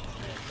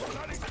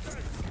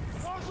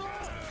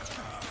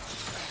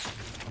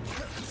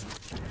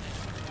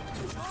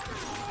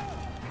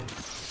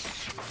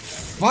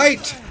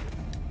 Fight!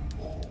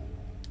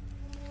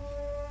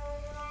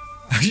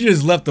 I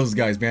just left those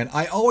guys, man.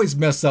 I always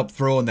mess up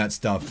throwing that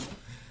stuff.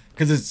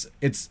 Because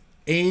it's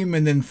aim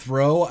and then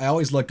throw. I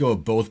always let go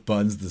of both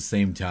buttons at the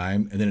same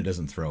time, and then it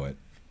doesn't throw it.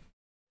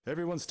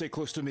 Everyone stay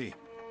close to me.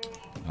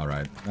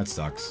 Alright, that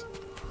sucks.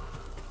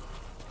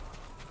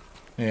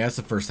 Hey, that's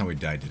the first time we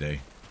died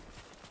today.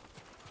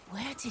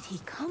 Where did he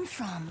come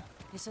from?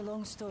 It's a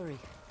long story.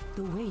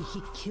 The way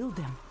he killed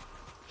them.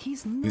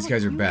 He's not These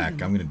guys are human. back.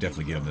 I'm gonna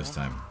definitely get them this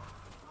time.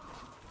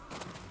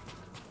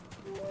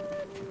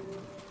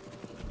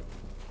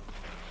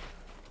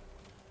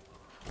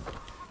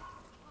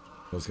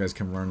 Those guys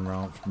come running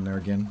around from there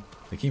again?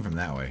 They came from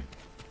that way.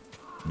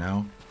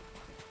 No?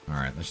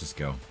 Alright, let's just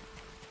go.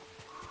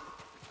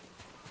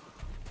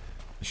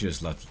 I should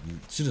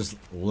just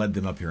led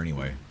them up here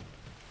anyway.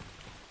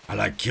 I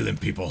like killing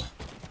people.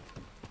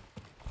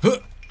 Huh!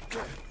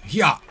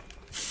 Yeah!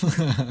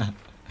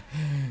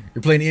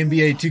 You're playing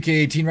NBA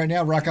 2K18 right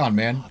now? Rock on,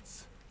 man.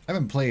 I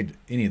haven't played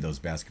any of those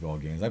basketball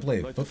games. I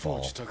play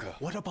football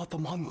What about the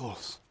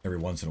Mongols? every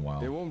once in a They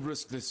while. won't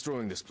risk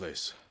destroying this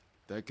place.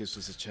 That gives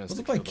us a chance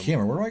What's to up my kill them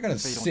camera? all. Where do I gotta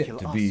They don't sit kill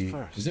to us be?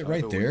 first. Is it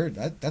right Either there?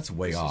 way, That's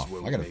way this is off.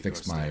 where I we gotta make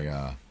fix our my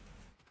stand.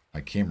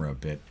 my camera a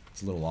bit.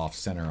 It's a little off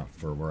center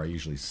for where I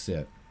usually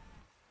sit.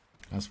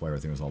 That's why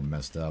everything was all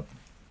messed up.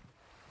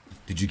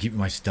 Did you keep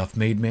my stuff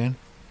made, man?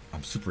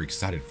 I'm super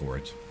excited for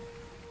it.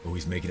 Oh,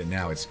 he's making it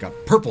now. It's got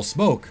purple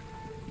smoke.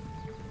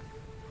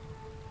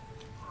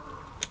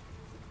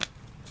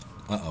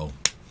 Uh-oh.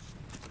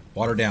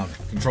 Water down.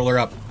 Controller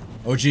up.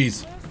 Oh,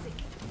 geez.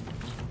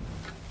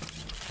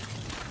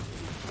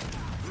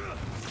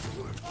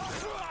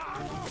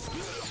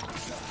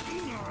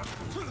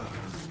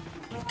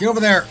 Get over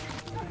there.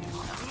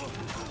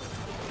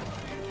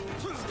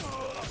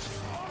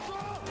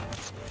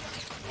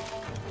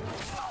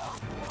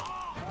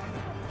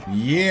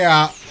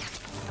 Yeah.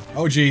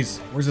 Oh, geez.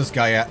 Where's this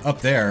guy at?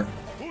 Up there.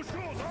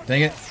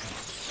 Dang it.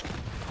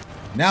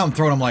 Now I'm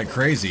throwing him like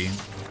crazy.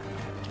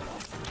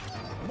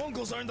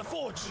 Mongols are in the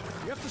forge.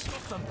 We have to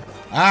stop them.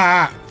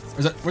 Ah!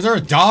 Was there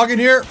a dog in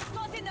here?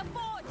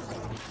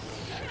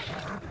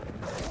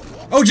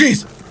 Oh,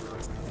 jeez!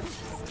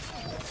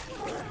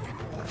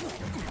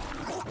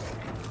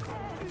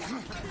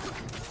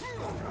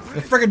 The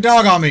freaking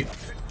dog on me!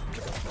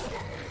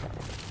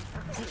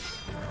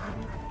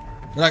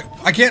 Like,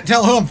 I can't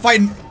tell who I'm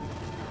fighting.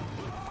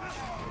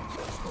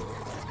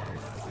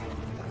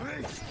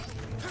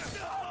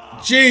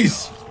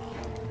 Jeez!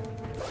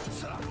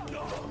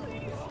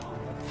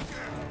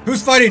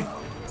 Who's fighting?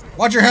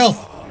 Watch your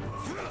health!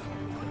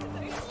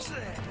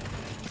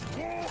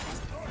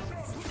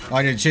 Oh,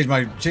 I need to change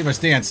my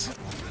stance.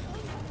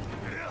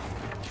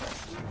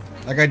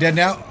 That guy dead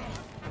now?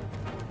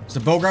 It's the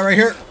bow guy right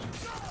here.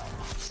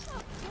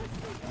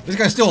 This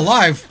guy's still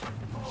alive.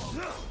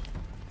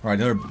 Alright,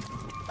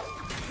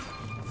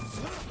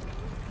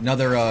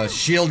 another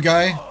shield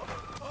guy.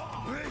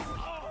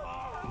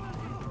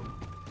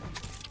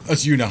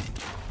 That's Yuna.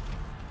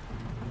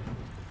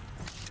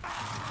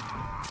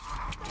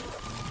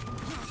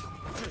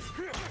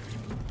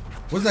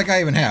 What does that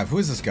guy even have? Who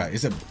is this guy?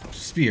 It's a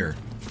spear.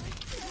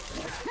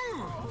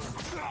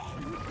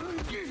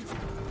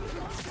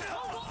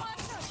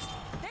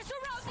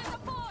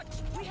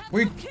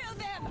 Wait.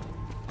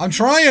 I'm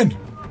trying.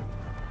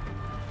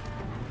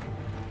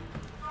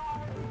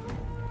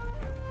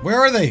 Where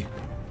are they?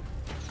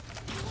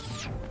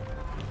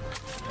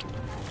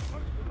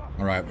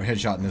 Alright, we're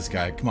headshotting this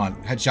guy. Come on,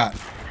 headshot.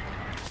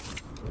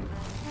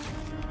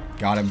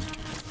 Got him.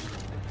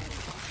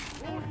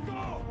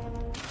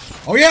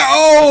 Oh yeah!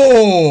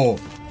 Oh!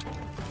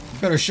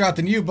 Better shot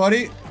than you,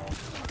 buddy.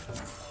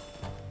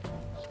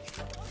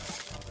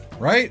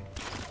 Right?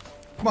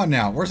 Come on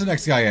now. Where's the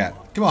next guy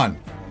at? Come on.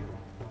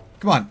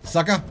 Come on,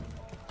 sucker.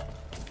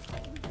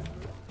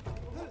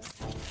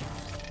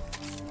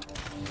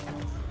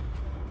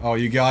 Oh,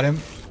 you got him?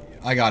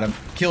 I got him.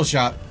 Kill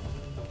shot.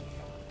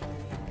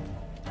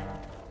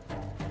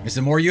 Is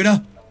there more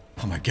Yuna?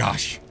 Oh my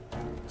gosh.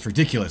 It's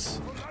ridiculous.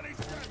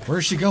 Where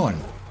is she going?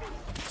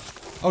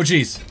 Oh,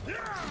 jeez.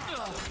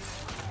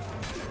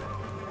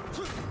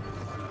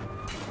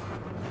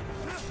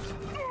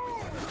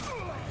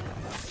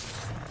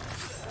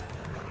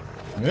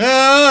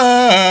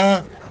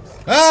 Ah!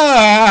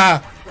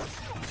 Ah!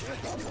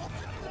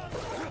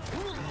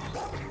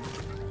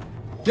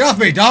 Get off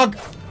me, dog!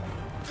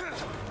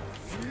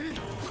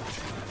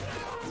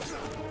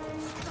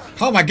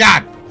 Oh my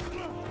god!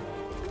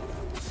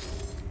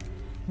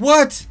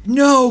 What?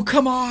 No,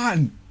 come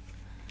on!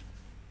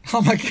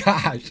 Oh my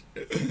gosh!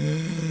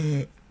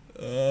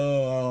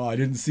 Oh, I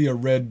didn't see a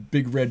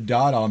big red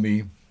dot on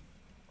me.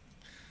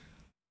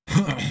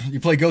 You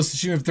play Ghost of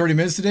Tsushima for 30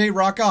 minutes today?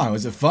 Rock on.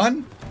 Was it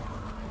fun?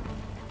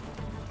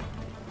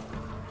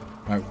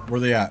 Alright, where are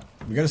they at?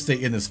 We gotta stay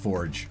in this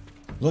forge.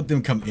 Let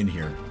them come in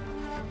here.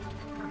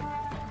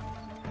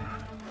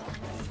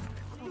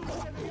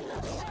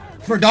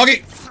 Come here,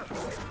 doggy!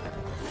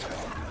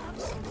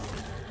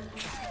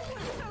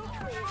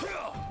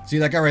 See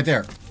that guy right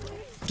there?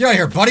 Get out of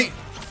here, buddy!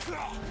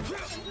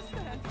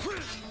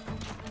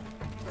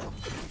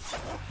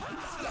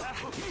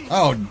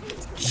 Oh,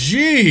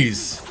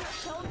 jeez!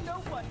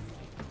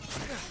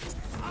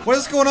 What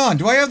is going on?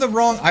 Do I have the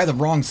wrong... I have the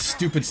wrong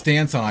stupid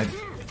stance on.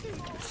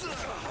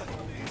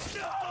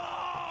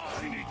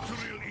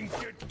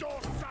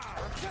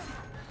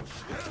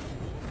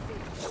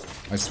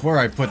 I swear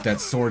I put that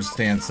sword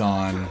stance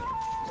on.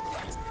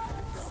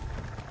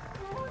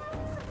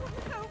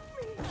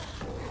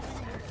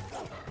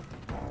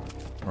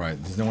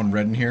 Alright, there's no one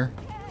red in here?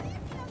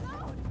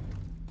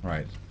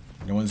 Alright,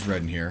 no one's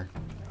red in here.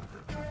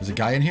 There's a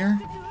guy in here?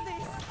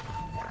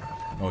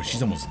 Oh,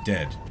 she's almost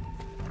dead.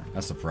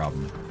 That's the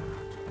problem.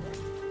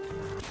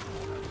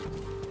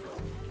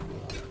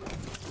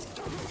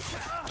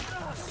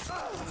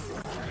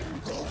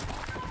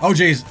 Oh,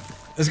 jeez.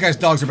 This guy's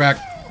dogs are back.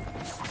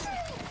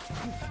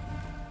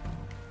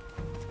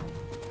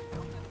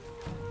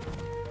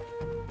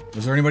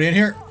 Is there anybody in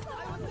here?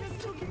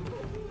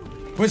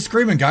 Quit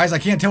screaming, guys. I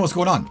can't tell what's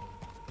going on.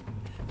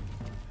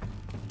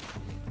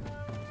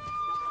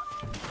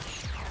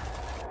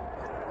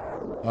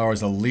 Oh,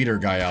 there's a leader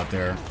guy out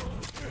there.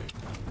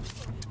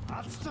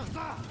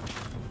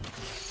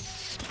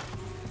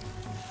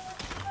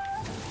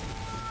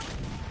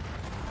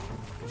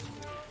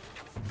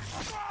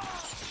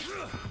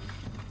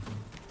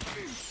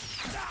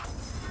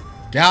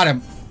 Got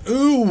him.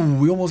 Ooh,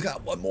 we almost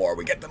got one more.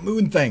 We get the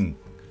moon thing.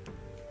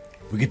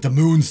 We get the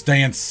moon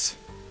stance.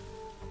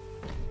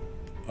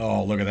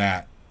 Oh, look at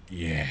that.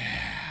 Yeah.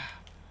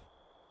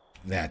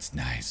 That's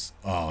nice.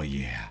 Oh,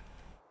 yeah.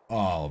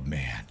 Oh,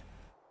 man.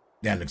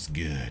 That looks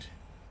good.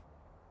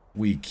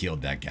 We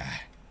killed that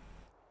guy.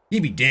 He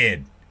be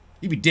dead.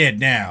 He be dead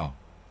now.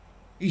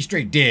 He's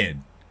straight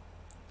dead.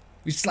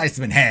 We sliced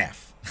him in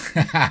half.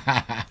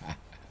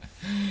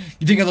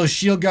 You think of those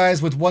shield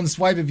guys with one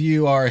swipe of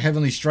you are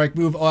Heavenly Strike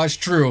move? Oh, that's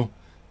true.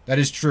 That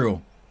is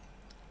true.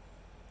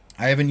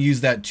 I haven't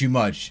used that too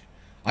much.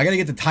 I gotta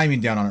get the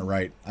timing down on it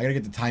right. I gotta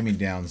get the timing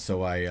down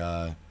so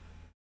I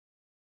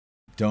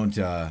don't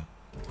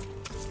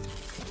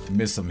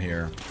miss them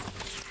here.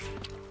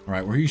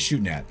 Alright, where are you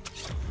shooting at?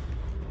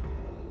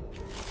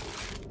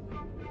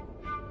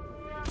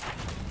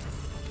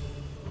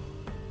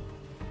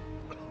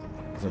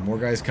 Is there more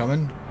guys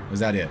coming? Or is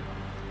that it?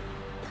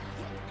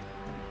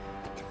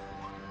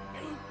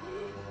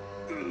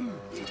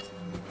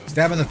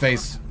 Stab in the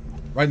face.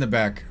 Right in the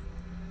back.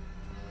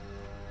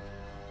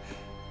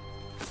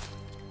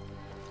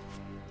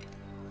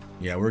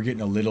 Yeah, we're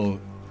getting a little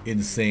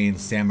insane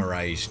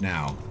samurai-ish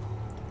now.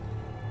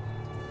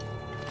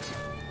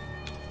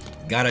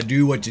 Gotta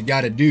do what you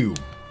gotta do.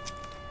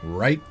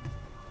 Right?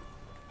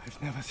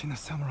 I've never seen a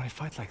samurai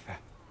fight like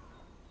that.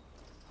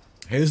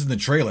 Hey, this is the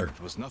trailer.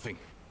 It was nothing.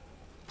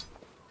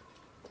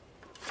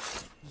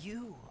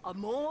 You are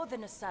more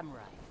than a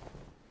samurai.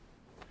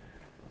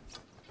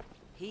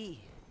 He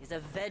is a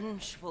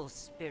vengeful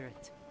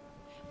spirit,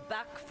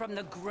 back from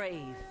the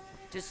grave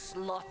to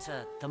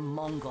slaughter the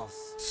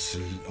Mongols.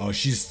 Oh,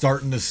 she's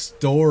starting the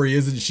story,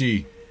 isn't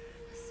she?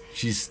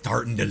 She's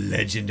starting the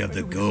legend of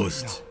the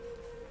ghost.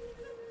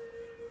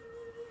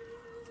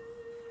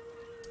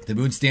 The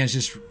moon stance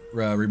just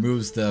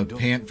removes the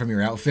pant from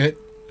your outfit.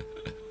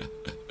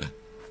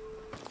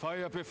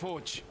 Fire up your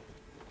forge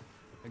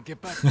and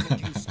get back to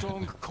making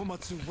strong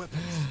Komatsu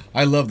weapons.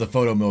 I love the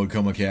photo mode,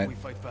 Komacat.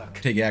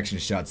 Take action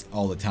shots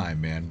all the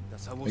time, man.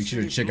 Make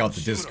sure to check out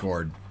the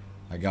Discord.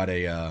 I got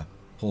a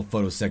whole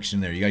photo section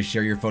there. You guys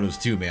share your photos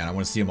too, man. I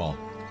want to see them all.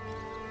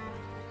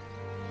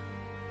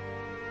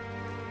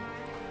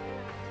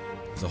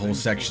 There's a whole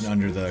section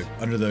under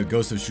the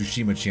Ghost of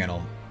Tsushima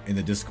channel in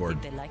the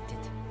Discord. They liked it.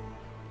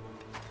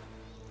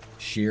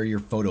 Share your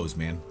photos,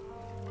 man.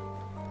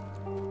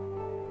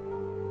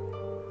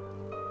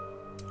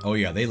 Oh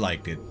yeah, they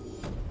liked it.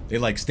 They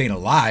like staying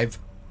alive.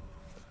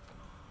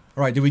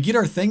 Alright, did we get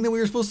our thing that we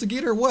were supposed to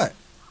get or what?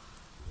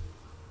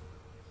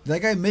 Did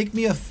that guy make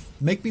me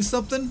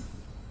something?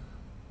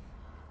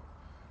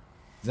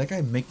 Did that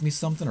guy make me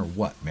something or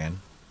what,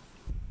 man?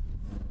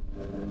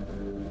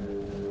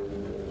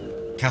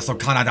 Castle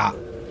Canada.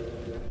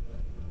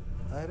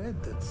 I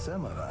read that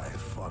samurai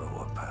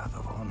follow a path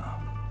of honor.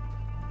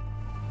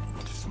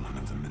 It is one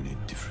of the many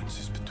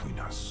differences between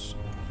us.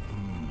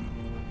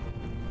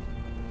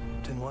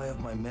 Then why have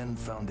my men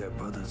found their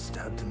brothers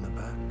stabbed in the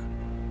back?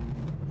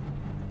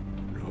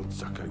 Lord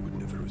Sakai would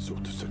never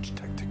resort to such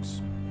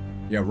tactics.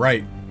 Yeah,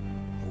 right.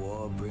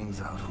 War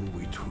brings out who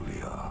we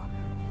truly are.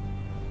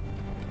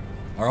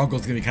 Our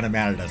uncle's gonna be kind of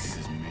mad at us. It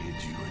has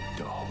made you a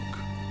dog,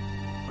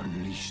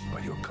 unleashed by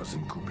your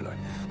cousin Kublai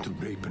to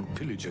rape and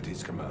pillage at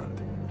his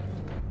command.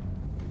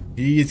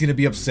 He is gonna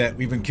be upset.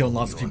 We've been killing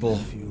lots of people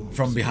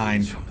from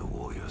behind.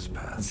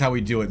 That's how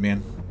we do it,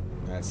 man.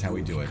 That's how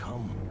we do it.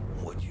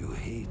 What you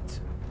hate.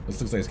 This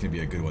looks like it's gonna be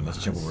a good one.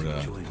 Let's jump over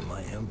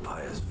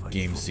to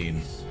game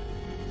scene.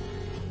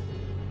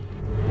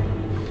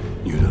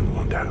 You don't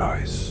want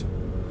allies.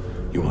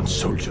 You want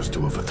soldiers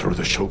to overthrow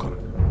the Shogun.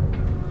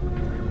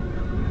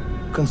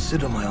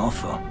 Consider my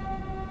offer.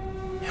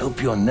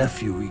 Help your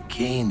nephew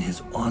regain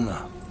his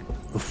honor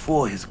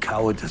before his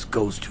cowardice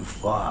goes too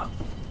far.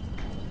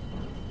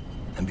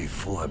 And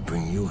before I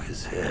bring you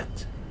his head.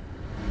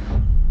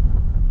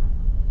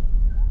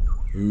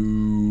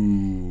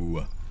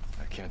 Ooh.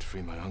 I can't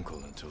free my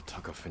uncle until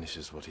Taka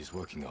finishes what he's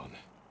working on.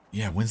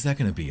 Yeah, when's that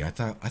gonna be? I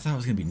thought it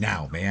was gonna be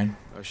now, man.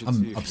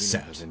 I'm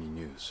upset. Has any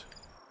news.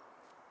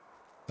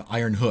 The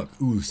iron hook.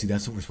 Ooh, see,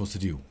 that's what we're supposed to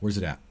do. Where's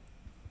it at?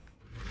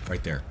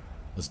 Right there.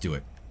 Let's do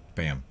it.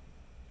 Bam.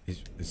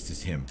 It's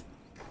just him.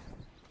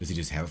 Does he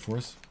just have it for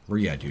us? Where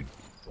you at, dude?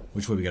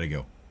 Which way we gotta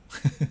go?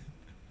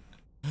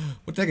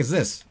 What the heck is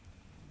this?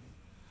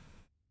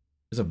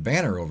 There's a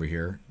banner over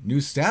here.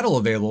 New saddle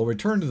available.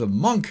 Return to the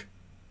monk.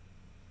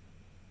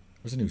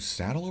 There's a new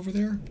saddle over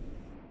there?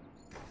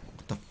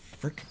 What the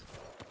frick?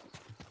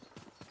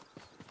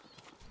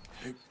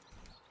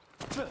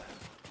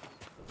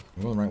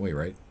 I'm going the right way,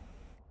 right?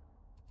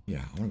 Yeah,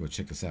 I want to go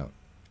check this out.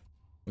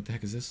 What the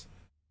heck is this?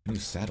 A new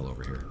saddle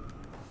over here.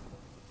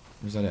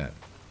 Where's that at?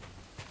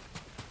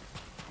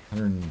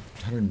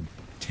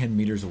 110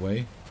 meters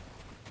away?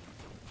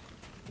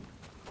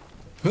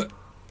 Huh.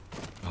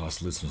 Oh,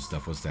 let's loot some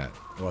stuff. What's that?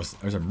 Oh,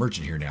 there's a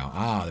merchant here now.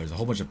 Ah, there's a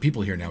whole bunch of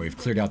people here now. We've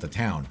cleared out the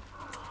town.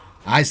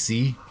 I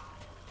see.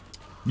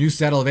 New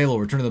saddle available.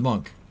 Return to the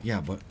monk.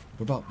 Yeah, but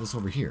what about this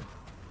over here?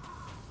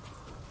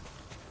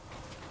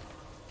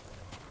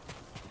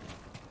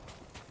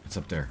 It's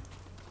up there.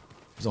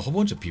 There's a whole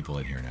bunch of people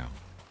in here now.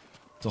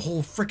 It's a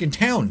whole freaking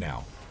town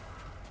now.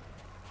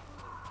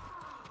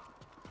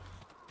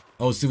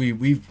 Oh, so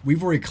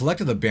we've already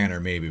collected the banner,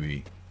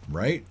 maybe,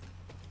 right?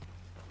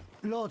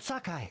 Lord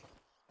Sakai.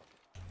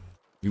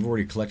 We've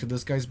already collected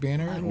this guy's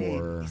banner, My name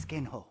or is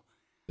Genho.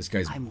 this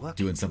guy's I'm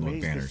working doing something to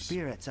with raise the banners?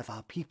 spirits of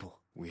our people.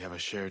 We have a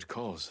shared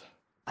cause.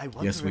 I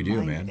want Yes, to we do,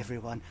 remind man.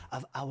 everyone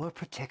of our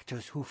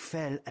protectors who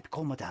fell at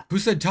Komoda. Who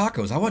said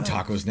tacos? I want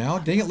tacos now.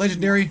 Dang it,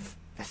 legendary.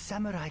 The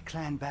samurai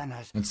clan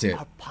banners That's it.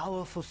 are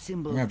powerful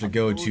symbols We're gonna have to of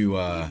go those to,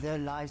 who gave their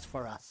lives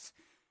for us.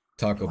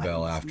 Taco Why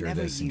Bell we after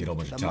never this and get a whole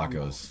bunch of yield to the tacos.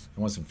 Mongols. I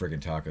want some freaking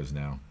tacos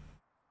now.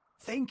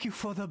 Thank you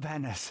for the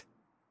banners.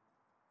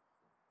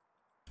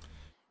 I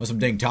want some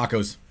dang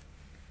tacos.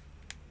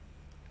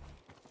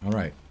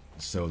 Alright,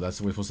 so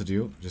that's what we're supposed to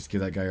do? Just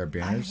give that guy our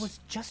banners? I was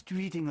just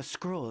reading a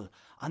scroll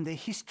on the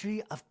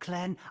history of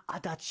Clan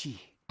Adachi.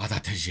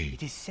 Adachi.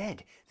 It is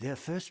said their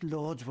first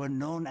lords were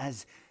known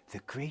as the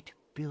Great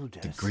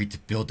Builders. The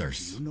Great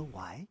Builders. Do you know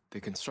why? They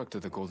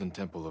constructed the Golden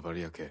Temple of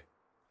Ariake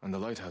and the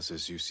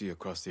lighthouses you see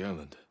across the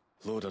island.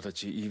 Lord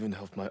Adachi even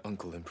helped my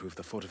uncle improve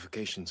the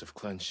fortifications of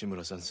Clan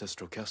Shimura's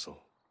ancestral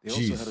castle. They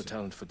also had a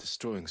talent for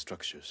destroying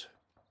structures,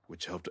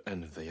 which helped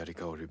end the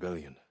Yarikawa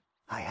rebellion.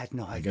 I had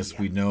no idea. I guess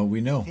we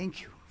know.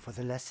 Thank you for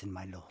the lesson,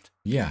 my lord.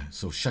 Yeah,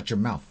 so shut your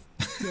mouth.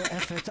 Your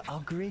efforts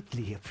are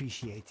greatly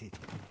appreciated.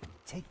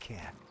 Take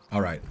care.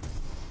 Alright.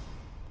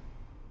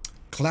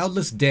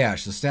 Cloudless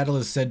Dash. The saddle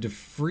is said to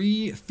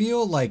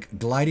feel like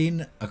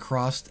gliding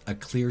across a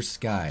clear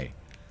sky.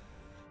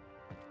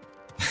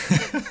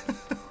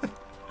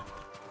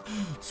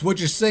 So what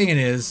you're saying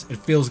is, it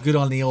feels good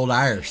on the old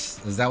iris.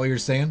 Is that what you're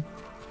saying?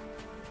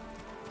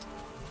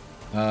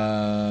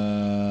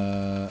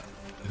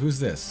 Who's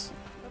this?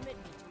 Permit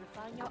me to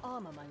refine your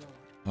armor, my lord.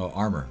 Oh,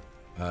 armor.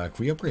 Can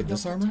we upgrade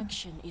this armor?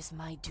 Protection is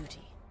my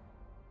duty.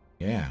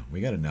 Yeah,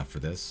 we got enough for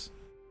this.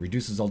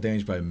 Reduces all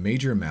damage by a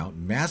major amount.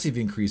 Massive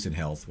increase in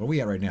health. What are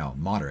we at right now?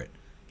 Moderate.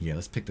 Yeah,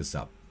 let's pick this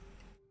up.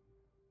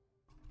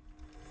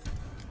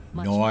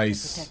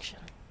 Nice.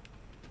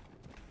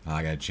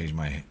 I gotta change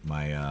my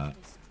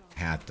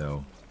hat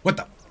though. What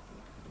the?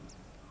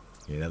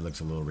 Yeah, that looks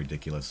a little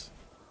ridiculous.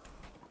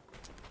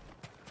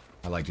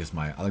 I like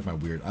my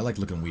weird. I like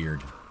looking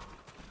weird.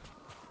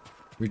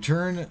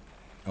 Return.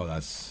 Oh,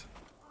 that's.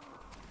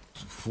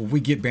 If we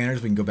get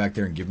banners, we can go back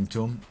there and give them to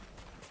them.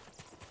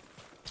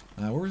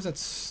 Where is that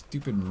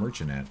stupid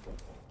merchant at?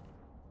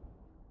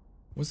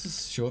 What's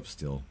this show up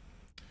still?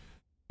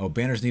 Oh,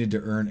 banners needed to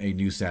earn a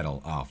new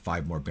saddle. Ah,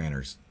 5 more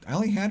banners. I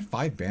only had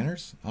 5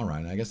 banners?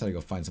 Alright, I guess I gotta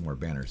go find some more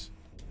banners.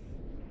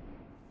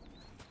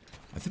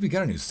 I think we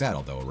got a new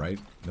saddle though, right?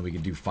 Then we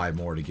can do 5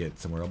 more to get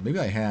somewhere else. Maybe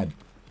I had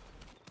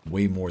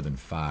way more than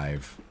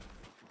 5.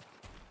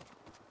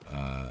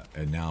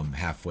 And now I'm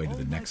halfway to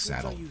the next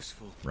saddle.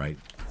 Right?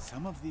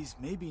 Some of these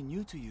may be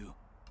new to you.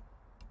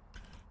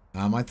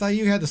 I thought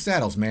you had the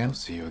saddles, man. I'll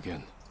see you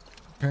again.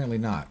 Apparently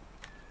not.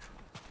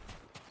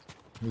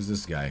 Who's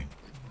this guy?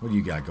 What do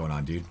you got going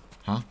on, dude?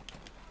 Huh?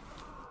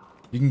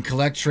 You can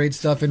collect trade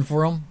stuff in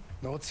for him?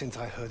 Not since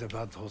I heard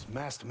about those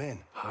masked men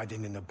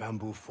hiding in the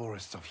bamboo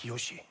forests of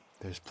Yoshi.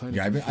 There's plenty.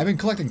 Yeah, I've been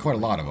collecting quite a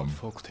lot of them.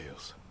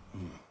 Folktales.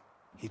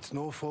 It's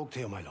no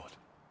folktale, my lord.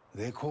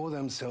 They call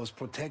themselves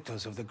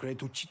protectors of the great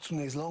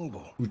Uchitsune's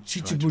longbow.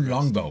 Uchichibu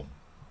longbow.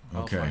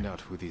 Okay. I'll find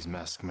out who these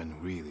masked men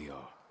really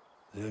are.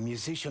 The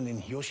musician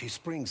in Yoshi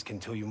Springs can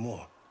tell you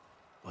more.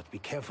 But be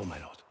careful, my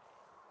lord.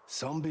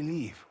 Some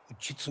believe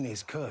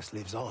Uchitsune's curse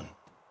lives on.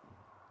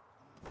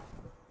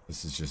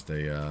 This is just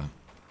a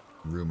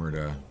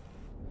rumored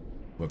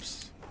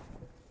whoops.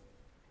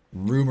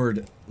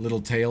 Rumored little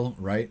tale,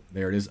 right?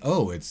 There it is.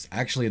 Oh, it's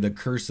actually the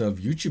curse of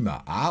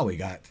Tsushima. Ah, we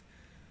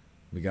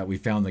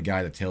found the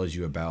guy that tells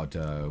you about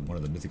one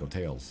of the mythical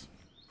tales.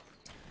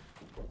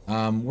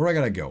 Where I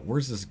gotta go?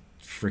 Where's this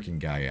freaking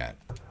guy at?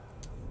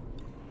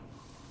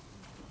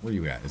 Where are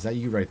you at? Is that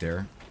you right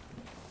there?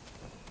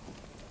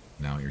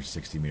 No, you're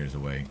 60 meters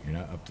away. You're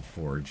not up to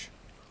Forge.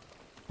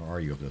 Or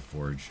are you up to the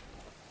Forge?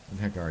 Where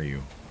the heck are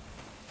you?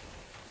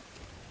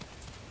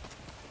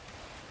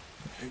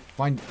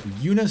 Find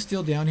Yuna's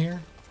still down here?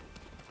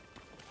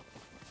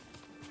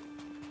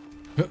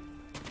 Huh.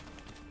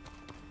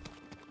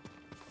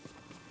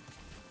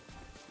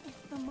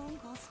 If the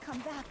Mongols come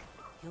back,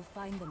 You'll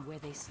find them where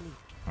they sleep.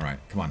 Alright,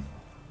 come on.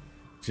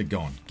 Let's get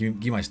going. Give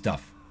me my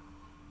stuff.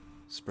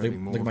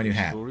 Spreading more look at my new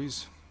hat.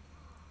 stories.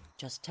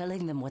 Just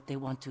telling them what they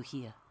want to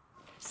hear.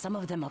 Some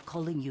of them are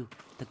calling you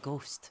the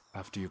ghost.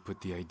 After you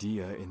put the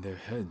idea in their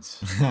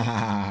heads.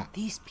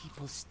 These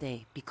people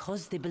stay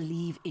because they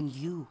believe in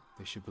you.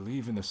 They should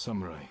believe in the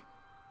samurai.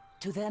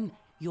 To them,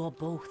 you're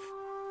both.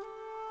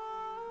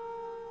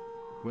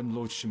 When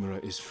Lord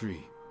Shimura is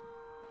free,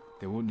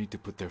 they won't need to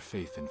put their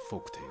faith in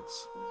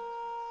folktales.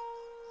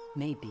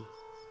 Maybe.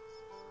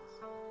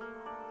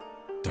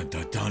 Dun,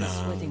 dun, dun, He's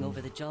sweating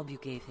over the job you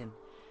gave him.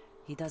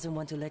 He doesn't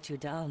want to let you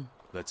down.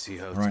 Let's see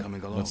how it's Alright,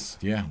 coming along.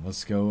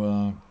 let's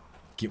go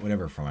get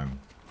whatever from him.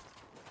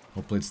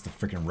 Hopefully it's the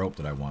freaking rope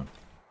that I want.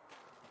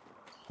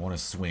 I want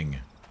to swing.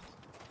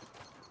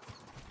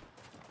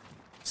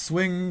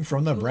 Swing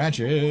from the To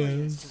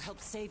branches. help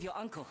save your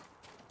uncle.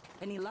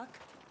 Any luck?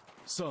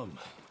 Some.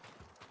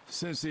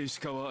 Sensei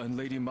Ishikawa and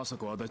Lady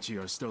Masako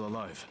Adachi are still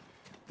alive.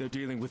 They're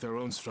dealing with their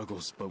own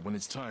struggles, but when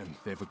it's time,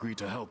 they've agreed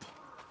to help.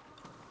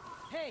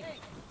 Hey!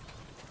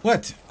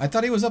 What? I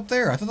thought he was up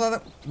there. I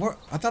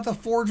thought the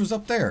forge was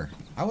up there.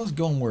 I was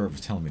going where it was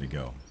telling me to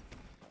go.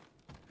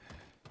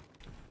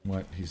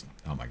 What? He's...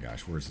 Oh my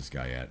gosh, where's this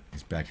guy at?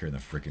 He's back here in the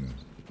freaking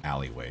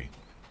alleyway.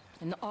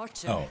 An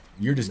archer. Oh,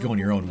 you're just going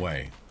your own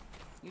way.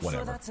 You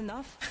Whatever. sure that's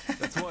enough?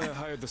 That's why I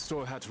hired the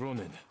Straw Hat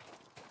Ronin.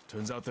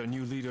 Turns out their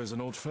new leader is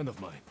an old friend of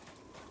mine.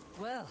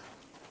 Well,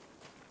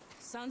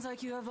 sounds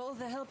like you have all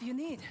the help you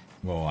need.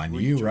 Well, I knew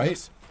you,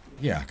 right?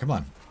 Yeah, come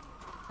on.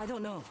 I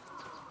don't know.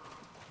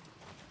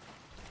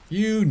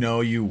 You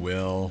know you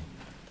will.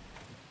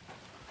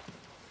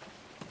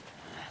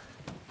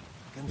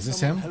 Can Is this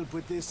someone him? help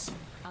with this?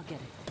 I'll get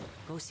it.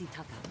 Go see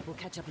Taka. We'll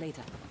catch up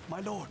later. My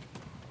lord,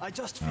 I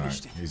just All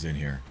finished right, it. he's in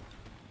here.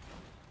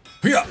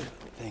 Yeah.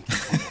 Thank you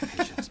for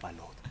your patience, my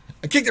lord.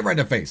 I kicked it right in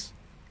the face.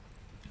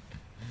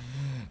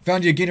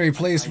 Found you again to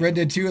replace Red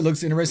Dead 2. It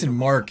looks interesting.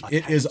 Mark,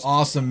 it is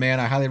awesome, man.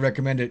 I highly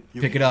recommend it.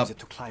 Pick it up.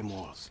 To climb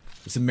walls.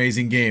 It's an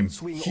amazing game.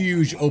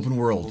 Huge open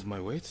world. Hold my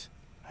weight?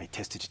 I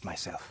tested it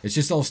myself. It's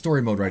just all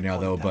story mode right now,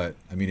 though. But,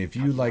 I mean, if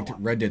you liked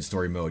Red Dead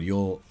story mode,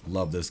 you'll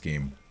love this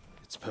game.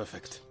 It's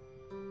perfect.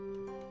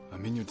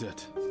 I'm in your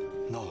debt.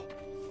 No.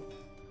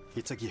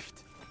 It's a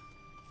gift.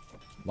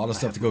 A lot of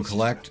stuff to go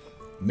collect.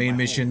 Main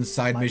missions,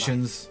 side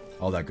missions,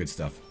 all that good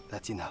stuff.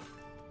 That's enough.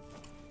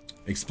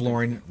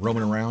 Exploring,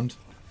 roaming around.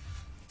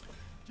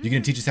 You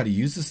gonna teach us how to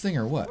use this thing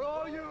or what?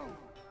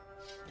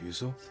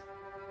 Yuzo?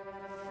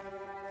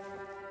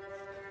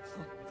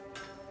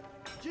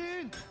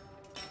 Jin!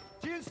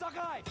 Jin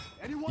Sakai!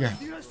 Anyone Yeah.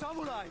 see a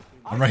samurai?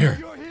 I'm right here.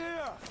 You're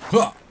here!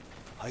 Huh.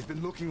 I've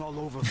been looking all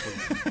over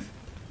for you.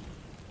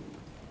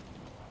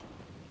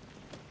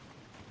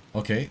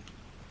 Okay.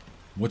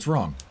 What's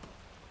wrong?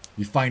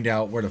 You find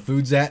out where the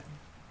food's at?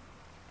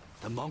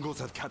 The Mongols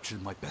have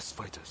captured my best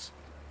fighters.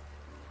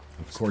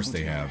 Of course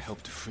they have.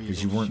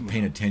 Because you weren't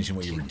paying attention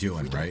what you were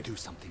doing, We don't right? do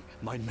something.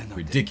 My men are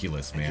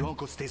Ridiculous, dead, and your man.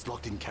 uncle stays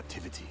locked in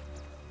captivity.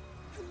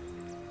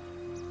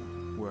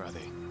 Where are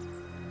they?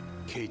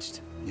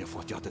 Caged near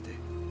Fort Yatate.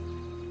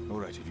 All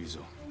right, Yuzo.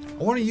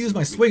 I want to use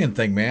my swinging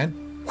thing,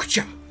 man.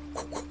 Whatcha?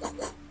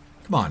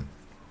 Come on.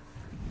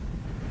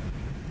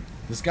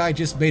 This guy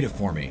just made it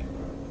for me.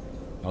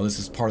 Oh, this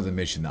is part of the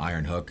mission, the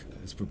Iron Hook.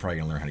 We're probably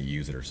going to learn how to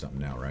use it or something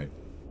now, right?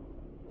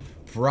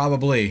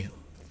 Probably.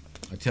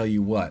 I tell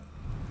you what.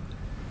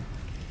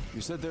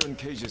 You said they're in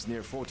cages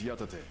near Fort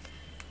Yatate.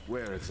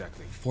 Where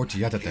exactly? Fort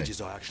Yatate.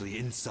 Cages are actually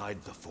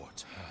inside the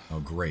fort. Oh,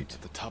 great.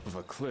 At the top of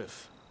a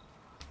cliff.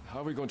 How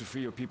are we going to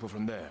free your people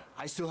from there?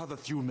 I still have a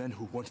few men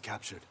who weren't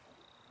captured.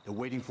 They're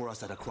waiting for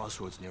us at a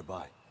crossroads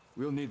nearby.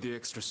 We'll need the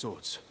extra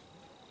swords.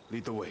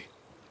 Lead the way.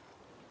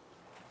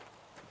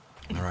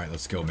 All right,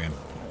 let's go, man.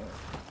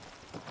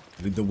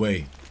 Lead the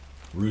way.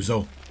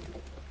 Ruzo.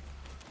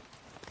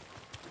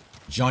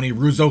 Johnny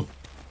Ruzo.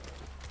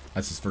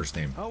 That's his first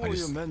name. How were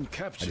your men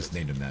captured? I just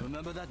named him that.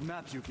 Remember that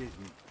map you gave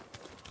me?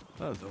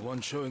 Oh, the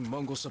one showing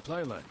Mongol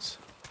supply lines.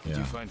 Did Yeah.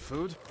 you find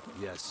food?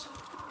 Yes.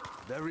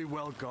 Very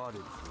well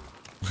guarded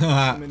food.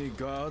 How many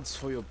guards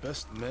for your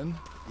best men?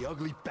 The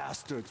ugly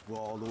bastards were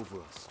all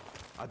over us.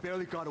 I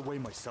barely got away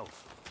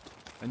myself.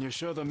 And you're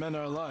sure the men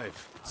are alive?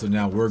 So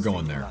now we're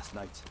going there. Last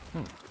night.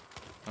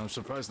 I'm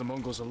surprised the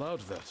Mongols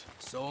allowed that.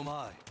 So am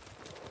I.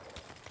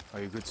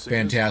 Are you good singers?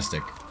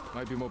 Fantastic.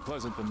 Might be more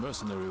pleasant than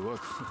mercenary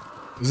work.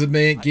 Does the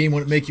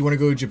game make you want to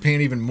go to Japan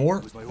even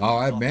more? Oh,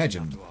 I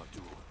imagine.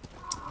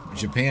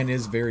 Japan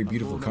is a very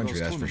beautiful country,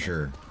 that's for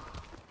sure.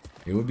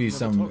 It would be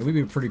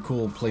a pretty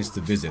cool place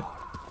to visit.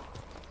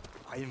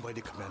 I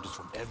invited commanders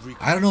from every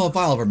I don't know if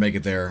I'll ever make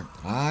it there.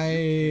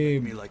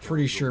 I'm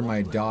pretty sure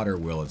my daughter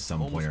will at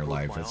some point in her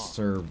life. That's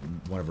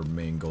one of her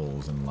main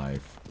goals in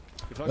life.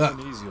 If I'd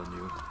been easy on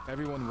you,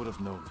 everyone would have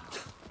known.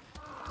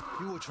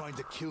 You were trying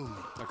to kill me.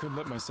 I couldn't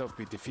let myself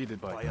be defeated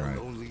by a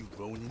lonely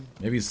Ronin.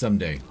 Maybe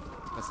someday.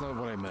 That's not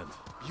what I meant.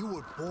 You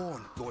were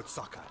born, Lord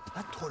Sakai.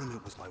 That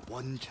tournament was my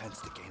one chance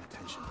to gain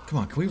attention. Come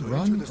on, can we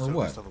run or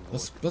what?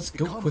 Let's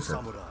go quicker.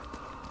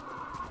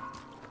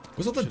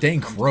 What's all the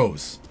dang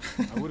crows?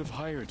 I would have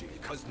hired you.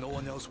 Because no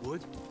one else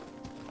would?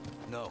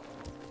 No.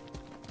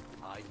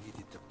 I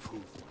needed to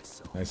prove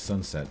myself. Nice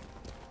sunset.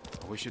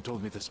 I wish you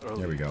told me this earlier.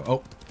 There we go.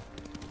 Oh.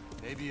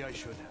 Maybe I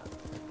should have.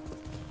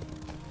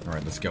 All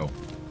right, let's go.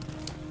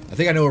 I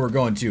think I know where we're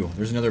going to.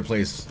 There's another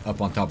place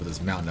up on top of this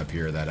mountain up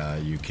here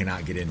that you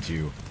cannot get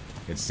into.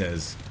 It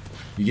says,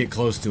 you get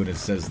close to it, it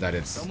says that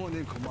it's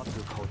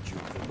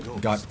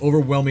got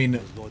overwhelming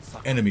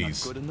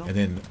enemies. And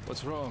then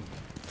what's wrong?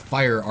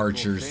 Fire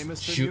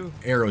archers shoot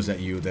arrows at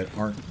you that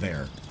aren't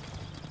there.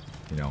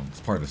 You know, it's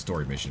part of a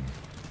story mission.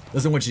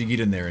 Doesn't want you to get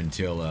in there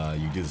until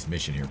you do this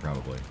mission here,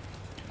 probably.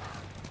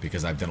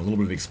 Because I've done a little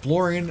bit of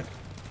exploring.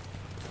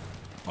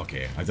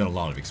 Okay, I've done a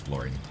lot of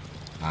exploring.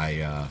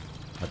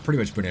 I've pretty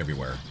much been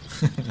everywhere.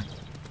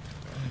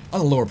 On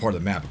the lower part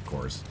of the map, of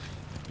course.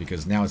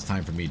 Because now it's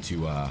time for me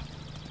to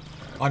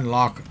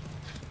unlock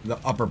the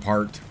upper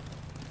part.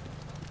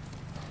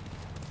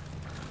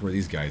 Where are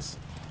these guys?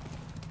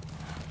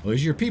 Well,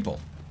 these are your people.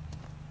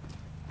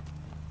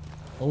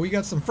 Well, we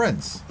got some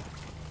friends.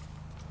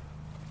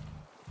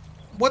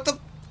 What the?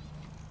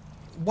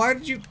 Why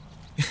did you?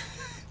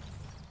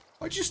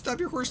 Why'd you stop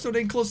your horse so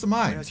dang close to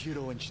mine?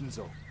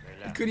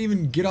 You couldn't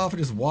even get off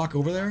and just walk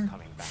over there?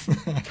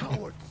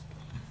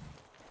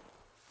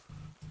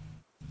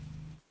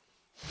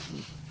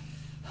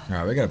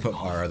 Alright, we gotta put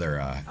our other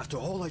After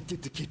all I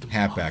did to keep them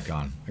hat back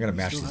on. I gotta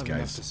mash Still these have enough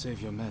guys. to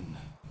save your men.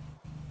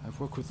 I've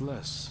worked with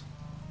less.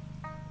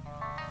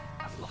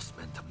 I've lost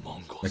men to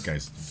Mongols. That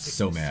guy's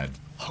so mad.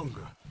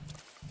 Hunger.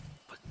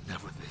 But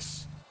never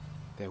this.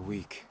 They're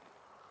weak.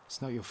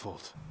 It's not your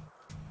fault.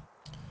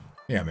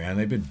 Yeah, man,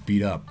 they've been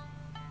beat up.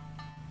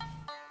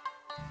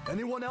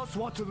 Anyone else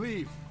want to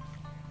leave?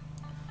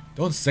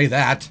 Don't say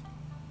that.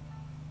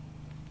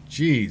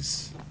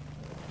 Jeez.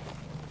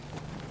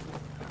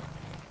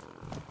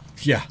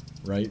 Yeah,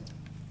 right?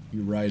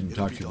 You ride and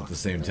talk to people at the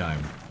same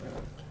time.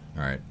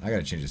 Alright, I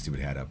gotta change this stupid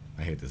hat up.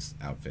 I hate this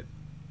outfit.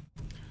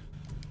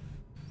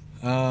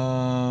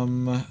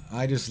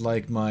 I just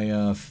like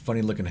my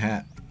funny looking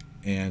hat.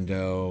 And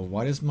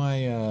why does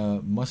my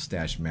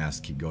mustache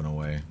mask keep going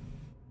away?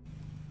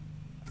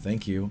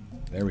 Thank you.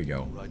 There we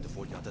go.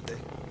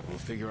 We'll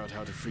figure out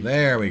how to free.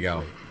 There we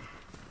go.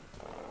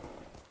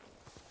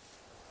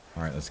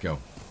 Alright, let's go.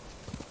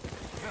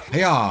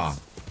 Hey-ya!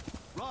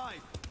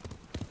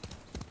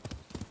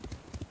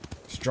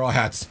 Straw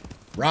hats.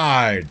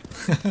 Ride!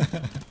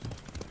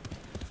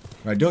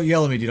 Alright, don't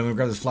yell at me, dude. I'm gonna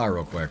grab this flower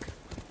real quick.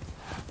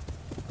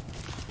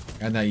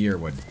 And that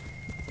yearwood.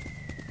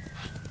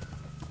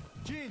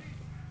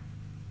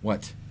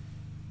 What?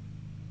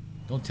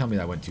 Don't tell me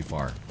that went too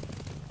far.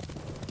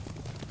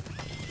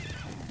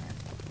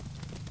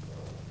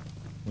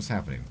 What's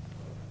happening?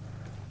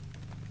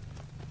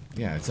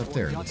 Yeah, it's up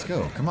there. Let's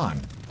go. Come on.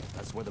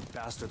 That's where the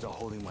bastards are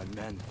holding my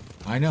men.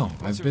 I know.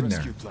 I've been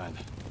there. Plan?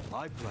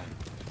 My plan.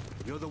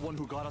 You're the one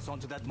who got us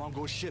onto that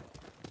Mongol ship.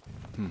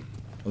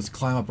 Let's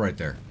climb up right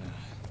there.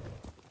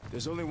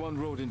 There's only one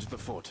road into the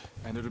fort,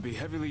 and it'll be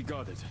heavily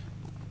guarded.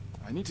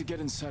 I need to get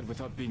inside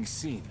without being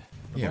seen.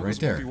 Yeah, right Mongols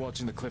there. won't be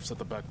watching the cliffs at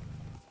the back.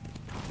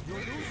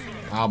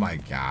 Oh my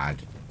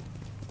god.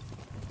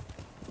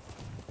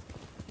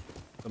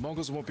 The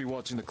Mongols won't be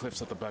watching the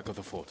cliffs at the back of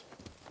the fort.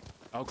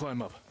 I'll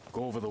climb up,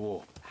 go over the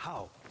wall.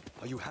 How?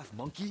 Are you half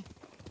monkey?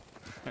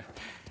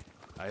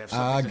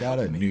 I got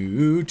a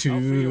new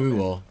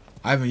tool.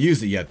 I haven't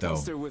used it yet, though.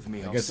 Stay with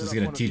me. I guess it's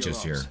gonna teach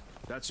us here.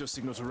 That's your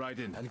signal to ride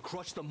in. And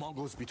crush the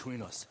Mongols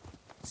between us.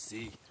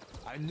 See,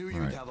 I knew you'd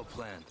Alright. have a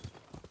plan.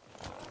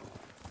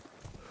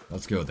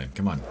 Let's go then.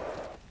 Come on.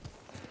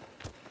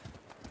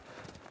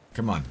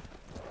 Come on.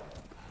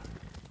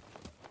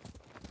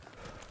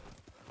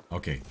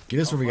 Okay, get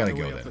us where we gotta Find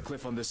a go way up then. the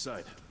cliff on this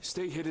side.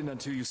 Stay hidden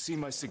until you see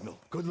my signal.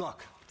 Good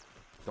luck.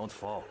 Don't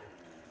fall.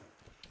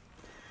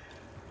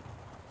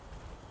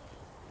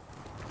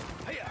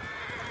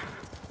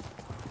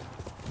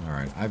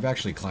 Alright, I've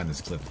actually climbed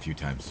this cliff a few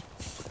times.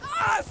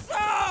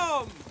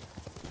 Awesome!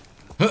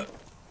 Huh.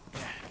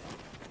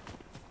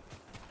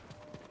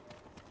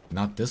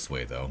 Not this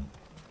way, though.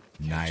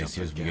 Nice,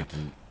 here's we get to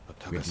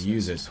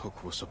use it. This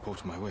hook will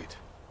support my weight.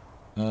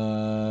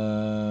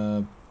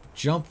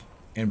 Jump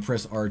and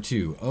press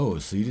R2. Oh,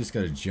 so you just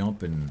gotta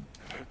jump and...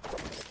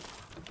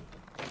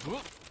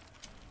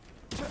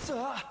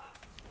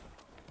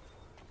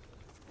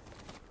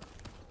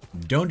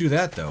 Don't do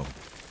that, though.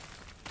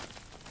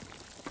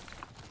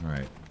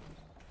 Alright.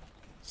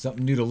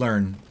 Something new to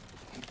learn.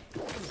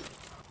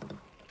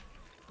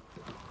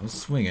 I'm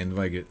swinging.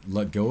 Do I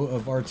let go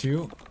of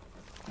R2?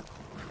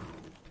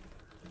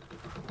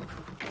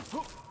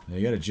 Now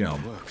you gotta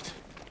jump. Worked.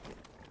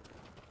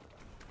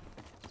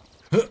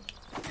 Huh.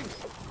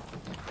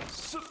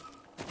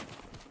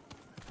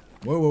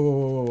 Whoa, whoa, whoa,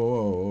 whoa, whoa,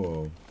 whoa,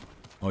 whoa.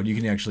 Oh, you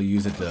can actually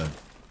use it to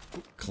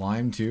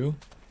climb, too?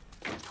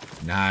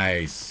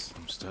 Nice.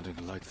 I'm starting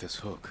to like this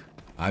hook.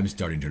 I'm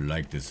starting to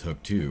like this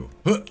hook, too.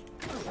 Huh.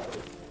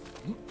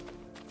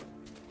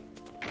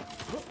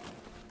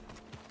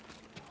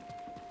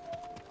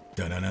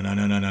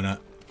 Da-na-na-na-na-na-na.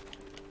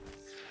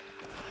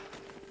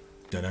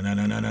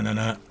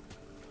 Da-na-na-na-na-na-na.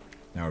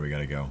 Now where we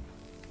gotta go?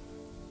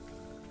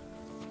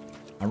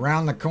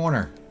 Around the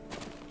corner.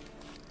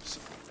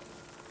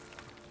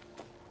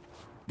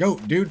 Go,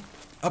 dude.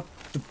 Up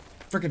the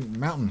frickin'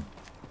 mountain.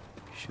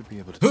 Should be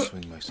able to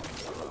swing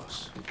myself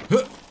across.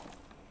 Huh.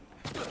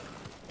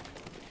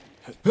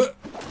 Huh.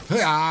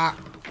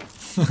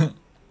 Huh.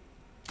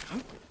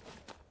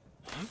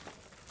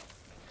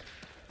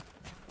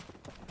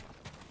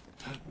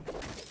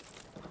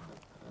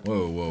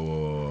 Whoa, whoa,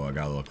 whoa, whoa, I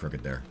got a little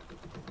crooked there.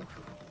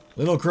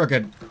 Little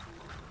crooked.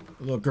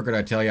 A little crooked,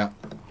 I tell ya.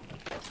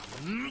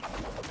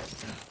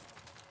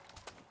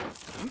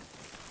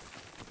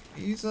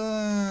 He's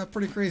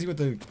pretty crazy with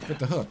the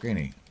hook, ain't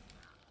he?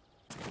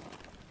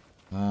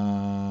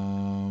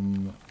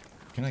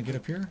 Can I get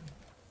up here?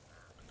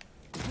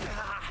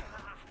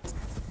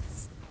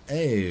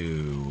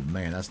 Oh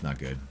man, that's not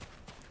good.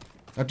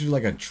 I have to do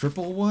like a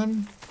triple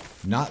one?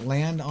 Not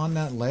land on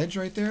that ledge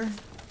right there?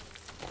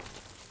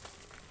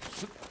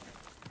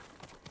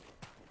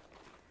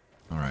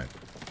 Alright.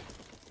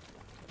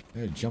 I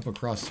gotta jump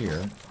across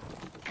here.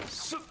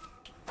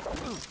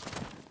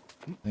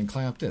 And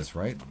climb up this,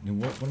 right?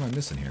 And what am I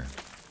missing here?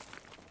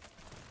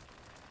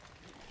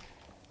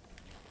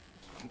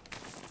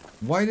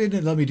 Why didn't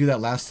it let me do that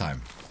last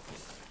time?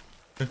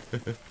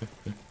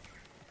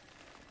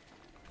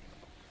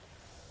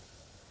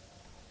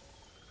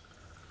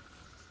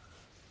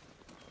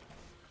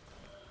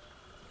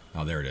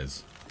 Oh, there it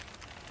is.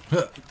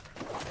 Huh.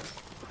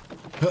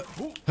 Huh.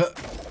 Huh.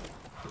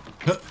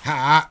 Huh.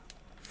 Ha.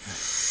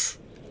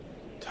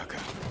 Taka.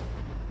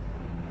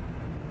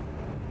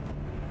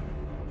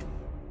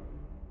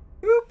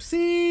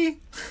 Oopsie.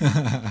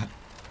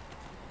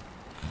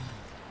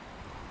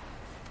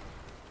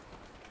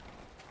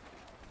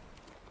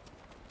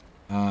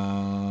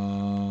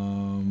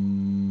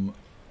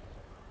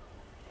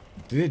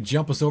 Did it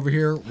jump us over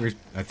here?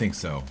 I think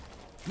so.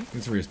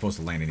 That's where you're supposed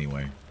to land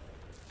anyway.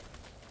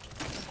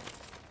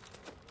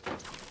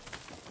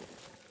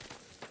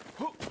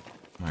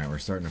 Alright, we're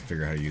starting to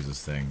figure out how to use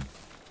this thing.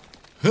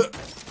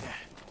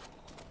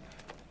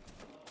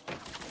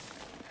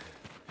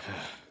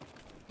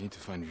 Need to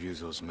find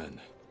Ryuzo's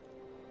men.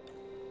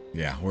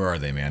 Yeah, where are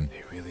they, man?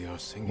 They really are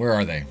singing. Where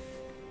are they?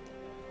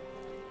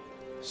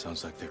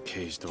 Sounds like they're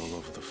caged all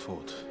over the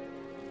fort.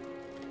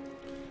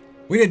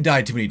 We didn't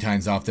die too many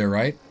times off there,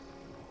 right?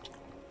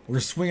 We're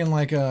swinging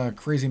like a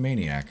crazy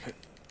maniac.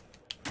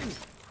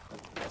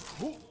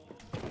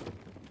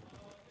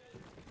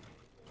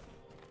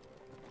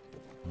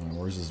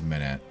 Where's his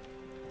men at?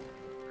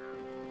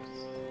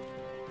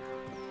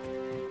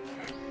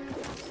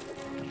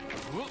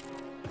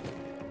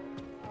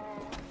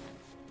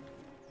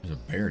 There's a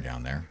bear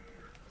down there.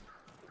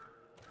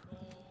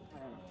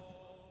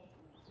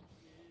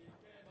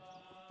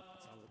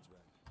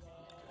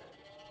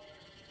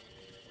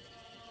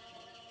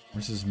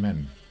 Where's his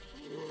men?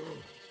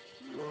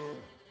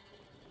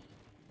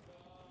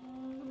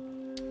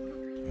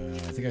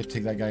 I think I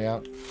take that guy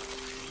out.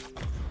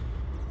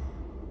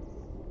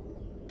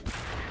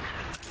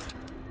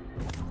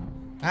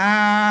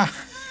 Ah!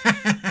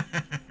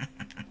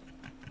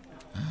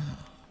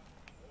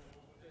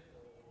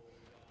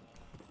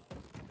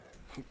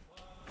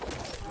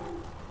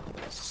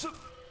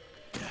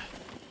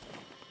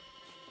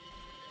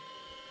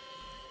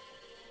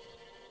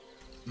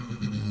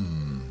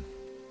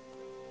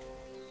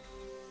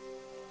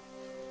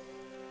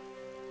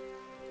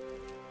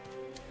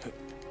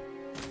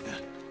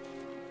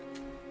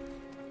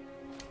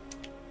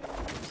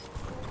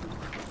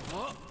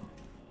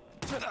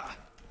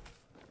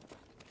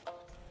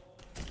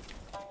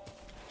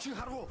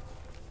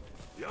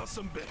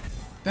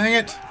 Dang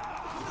it!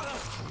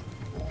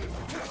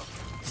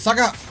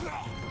 Sucker!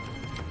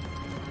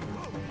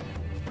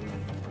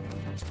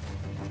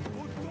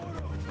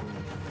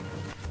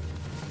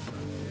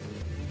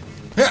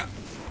 Yeah!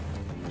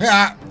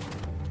 Yeah!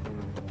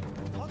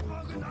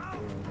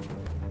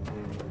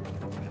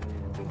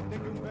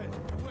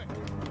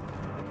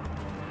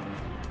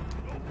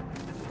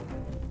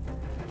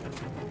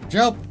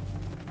 Jump!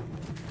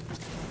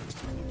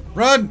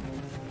 Run!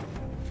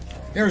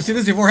 You ever seen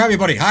this before, have you,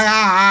 buddy? Hi,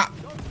 ha, ha.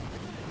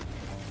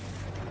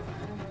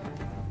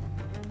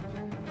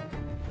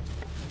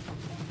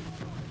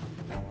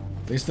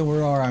 They still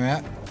where I'm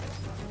at.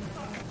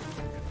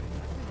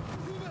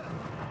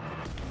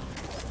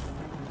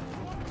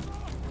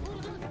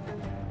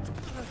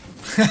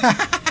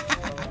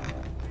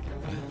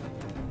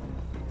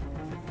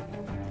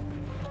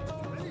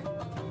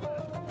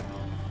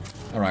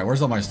 All right,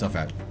 where's all my stuff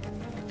at?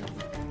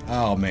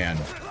 Oh man.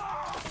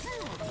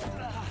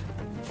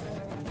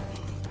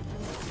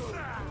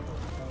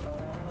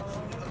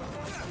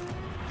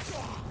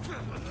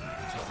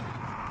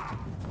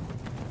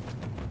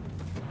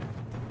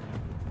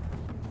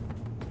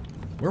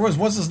 Where was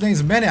what's his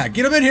name's men at?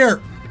 Get him in here!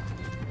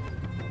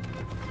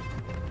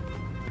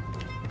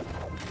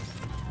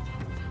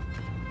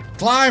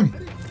 Climb!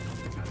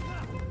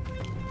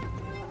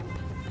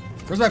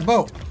 Where's that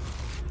boat?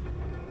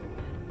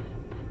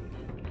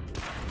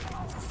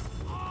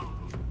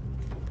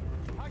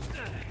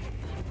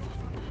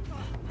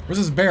 Where's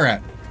this bear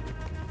at?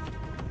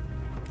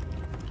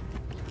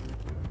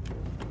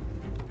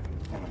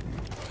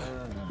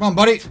 Come on,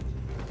 buddy!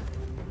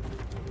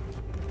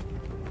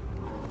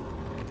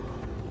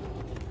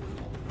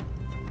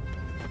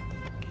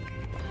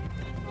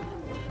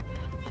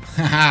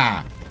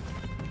 Haha!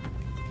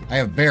 I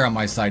have bear on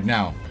my side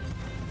now.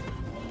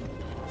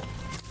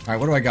 Alright,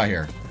 what do I got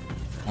here?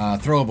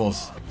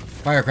 Throwables.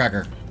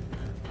 Firecracker.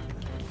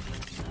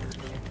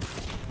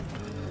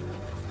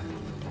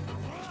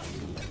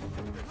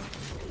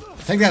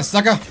 Take that,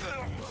 sucker!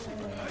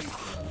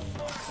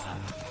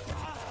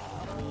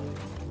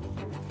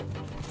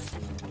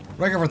 What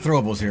do I got for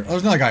throwables here? Oh,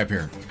 there's another guy up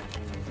here.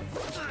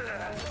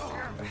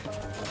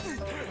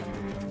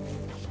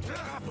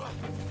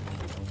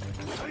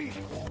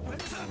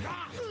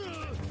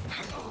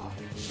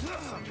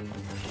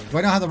 Do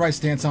I not have the right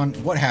stance on?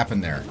 What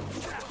happened there?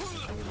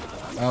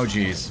 Oh,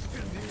 jeez.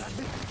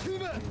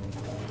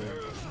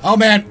 Oh,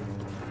 man.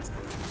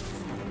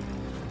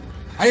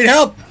 I need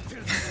help.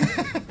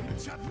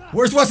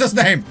 What's his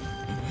name?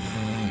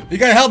 You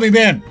gotta help me,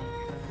 man.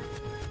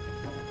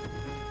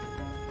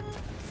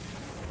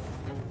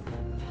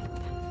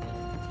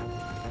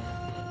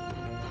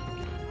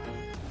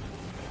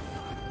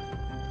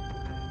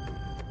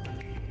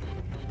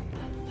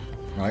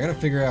 I gotta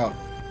figure out.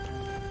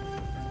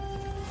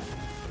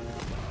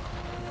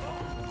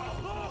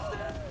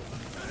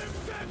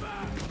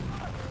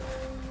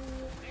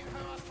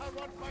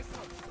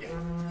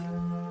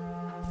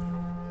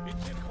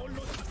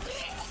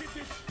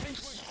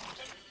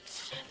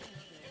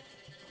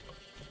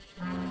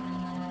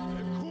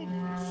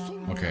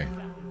 Okay.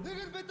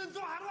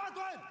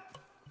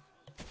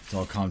 Let's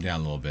all calm down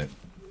a little bit.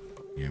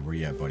 Yeah, where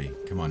you at, buddy?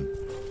 Come on.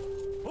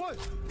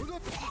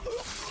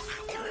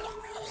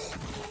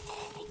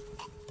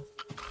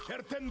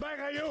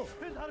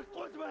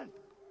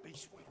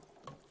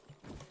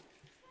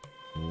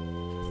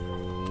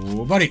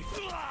 Oh, buddy.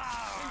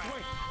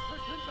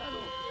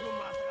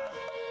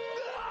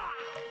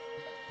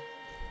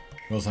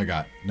 What else I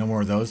got? No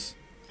more of those?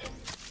 I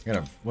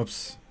gotta,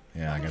 whoops.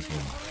 Yeah, I guess we'll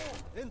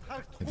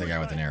hit the guy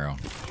with an arrow.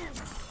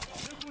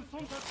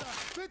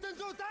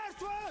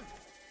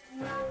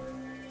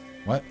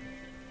 What?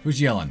 Who's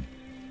yelling?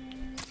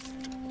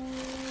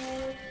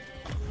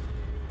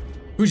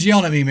 Who's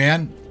yelling at me,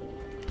 man?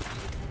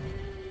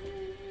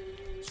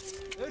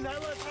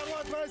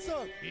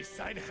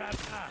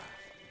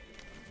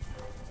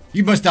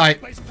 You must die.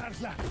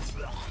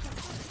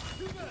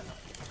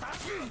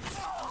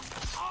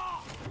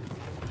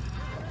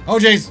 Oh,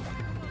 jeez.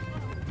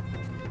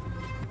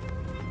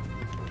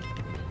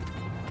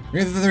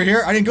 They're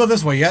here? I didn't go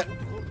this way yet.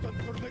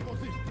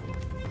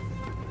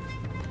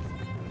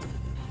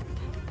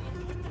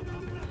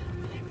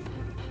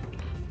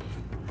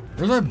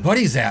 Where's our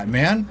buddies at,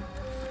 man?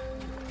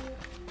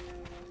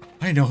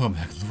 I know who I'm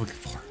looking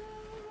for.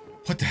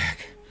 What the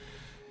heck?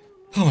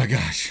 Oh my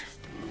gosh.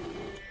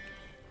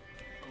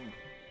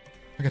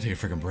 I gotta take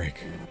a freaking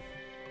break.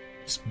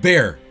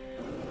 Bear!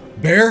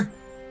 Bear?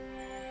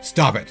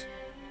 Stop it.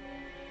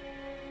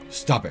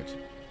 Stop it.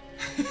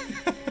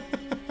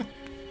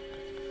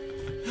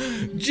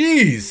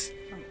 Jeez!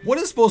 What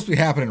is supposed to be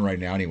happening right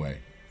now anyway?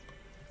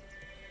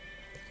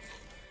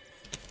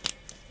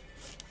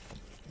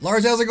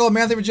 Lars, how's it going,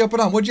 man? Thank you for jumping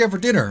on. What'd you have for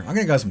dinner? I'm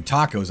gonna go have some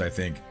tacos, I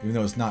think. Even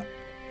though it's not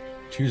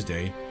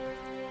Tuesday.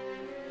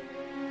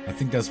 I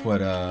think that's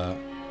what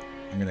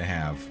I'm gonna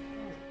have.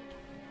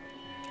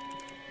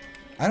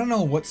 I don't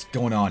know what's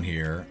going on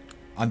here.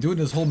 I'm doing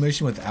this whole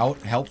mission without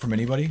help from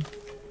anybody.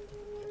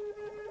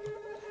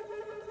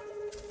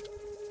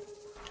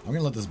 I'm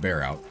gonna let this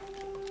bear out.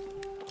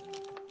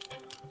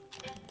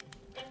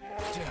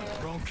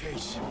 Damn, wrong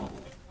case.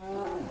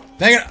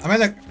 Dang it! I'm in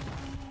the...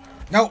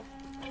 No!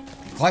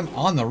 Climb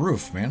on the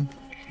roof, man.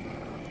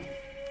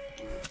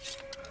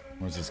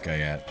 Where's this guy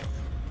at?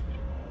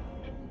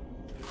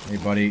 Hey,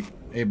 buddy.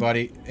 Hey,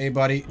 buddy. Hey,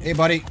 buddy. Hey,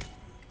 buddy.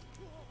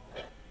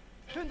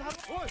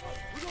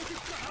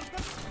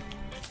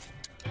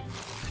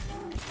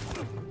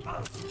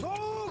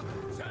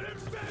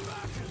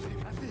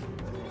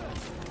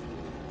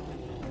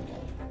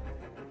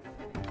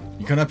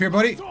 You coming up here,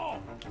 buddy?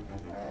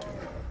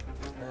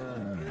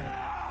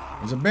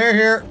 There's a bear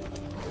here.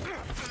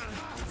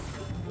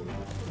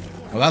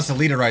 Well, that's the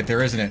leader right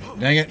there, isn't it?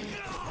 Dang it.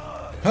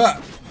 Huh.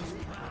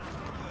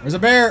 There's a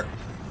bear.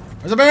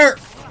 There's a bear.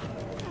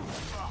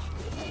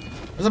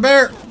 There's a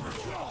bear.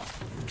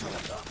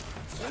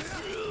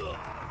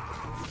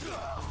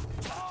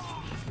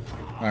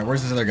 Alright,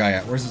 where's this other guy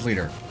at? Where's his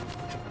leader?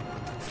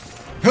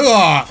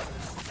 Huh.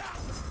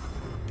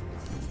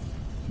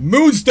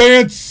 Moon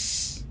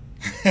stance.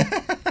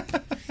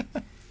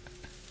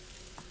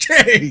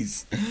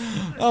 Jeez.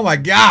 Oh my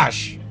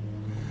gosh.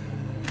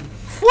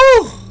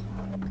 Whew.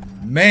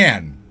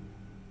 Man.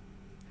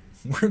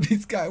 Where are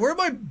these guys? Where are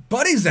my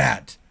buddies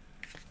at?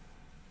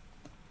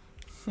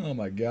 Oh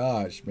my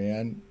gosh,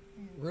 man.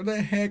 Where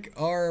the heck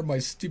are my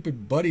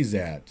stupid buddies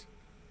at?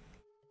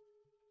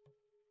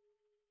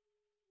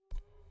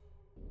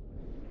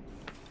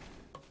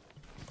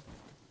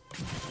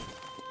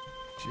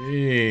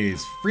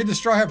 Jeez. Free the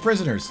Straw Hat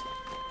prisoners.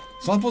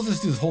 So I'm supposed to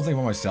just do this whole thing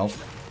by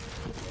myself?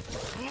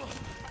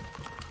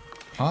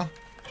 Huh?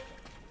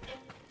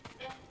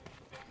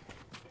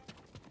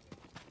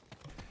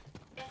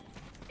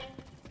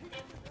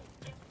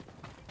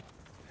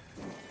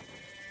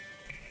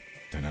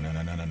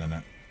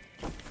 No.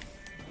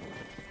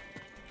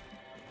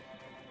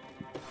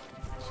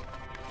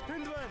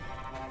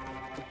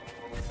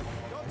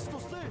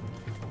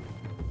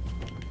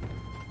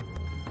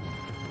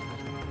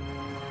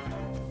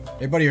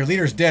 Hey, buddy, your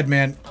leader's dead,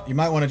 man. You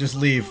might want to just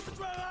leave.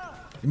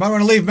 You might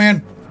want to leave,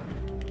 man.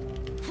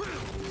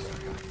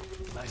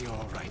 Glad you're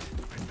all right.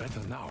 I'm better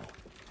now.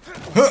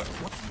 Huh.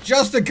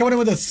 Justin coming in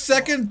with a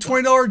second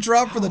 $20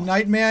 drop for the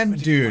night, man.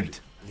 Dude.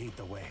 Lead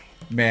the way.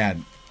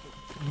 Man.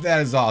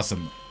 That is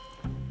awesome.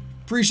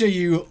 Appreciate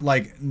you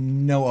like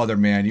no other,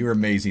 man. You're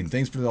amazing.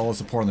 Thanks for all the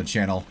support on the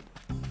channel.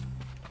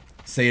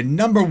 Saying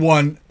number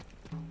one.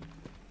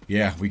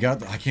 Yeah, we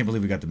got... I can't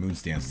believe we got the moon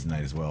stance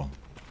tonight as well.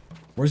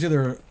 Where's the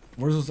other...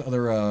 Where's those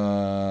other,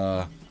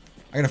 I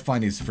gotta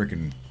find these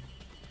freaking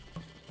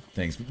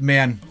things.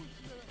 Man,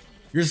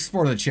 your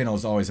support on the channel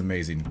is always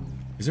amazing.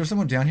 Is there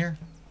someone down here?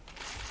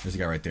 There's a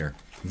guy right there.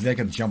 You think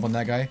I can jump on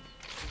that guy?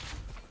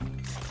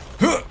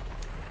 Huh!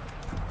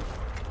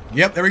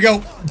 Yep, there we go.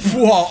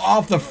 Whoa,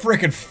 off the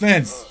freaking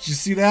fence. Did you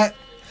see that?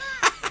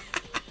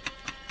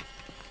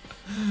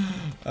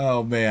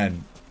 Oh,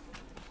 man.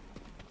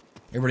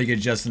 Everybody get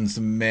Justin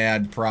some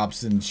mad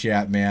props in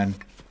chat, man.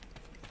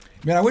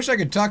 Man, I wish I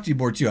could talk to you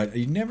more, too.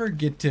 You never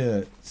get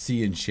to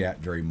see in chat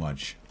very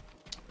much.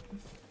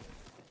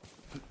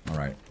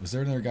 Alright, was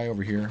there another guy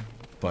over here?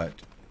 But,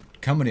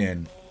 coming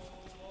in,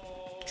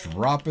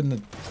 dropping the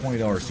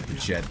 $20 super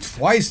chat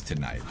twice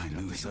tonight. I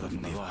knew he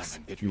wouldn't leave us.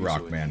 You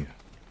rock, man.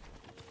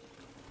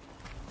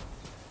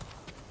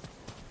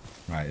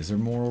 Alright, is there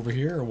more over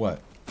here, or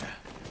what?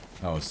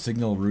 Oh,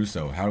 signal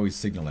Russo. How do we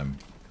signal him?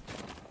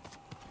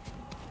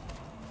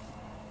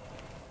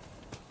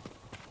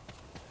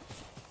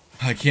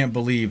 I can't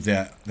believe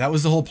that. That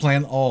was the whole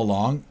plan all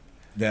along.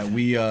 That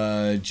we,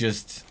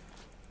 just...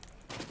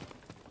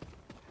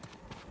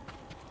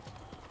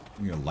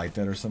 I'm gonna light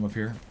that or some up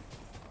here.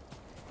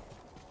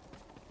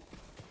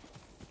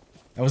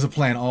 That was a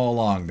plan all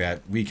along,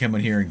 that we come in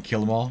here and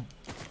kill them all.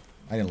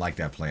 I didn't like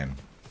that plan.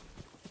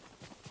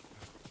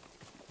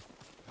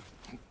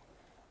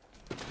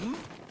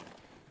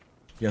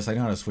 Yes, I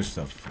know how to switch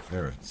stuff.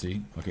 There,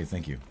 see? Okay,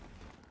 thank you.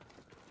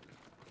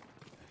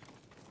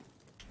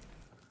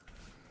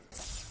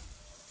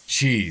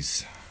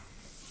 Cheese.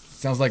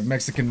 Sounds like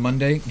Mexican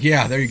Monday.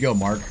 Yeah, there you go,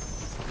 Mark.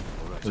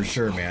 Right, for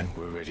sure, man.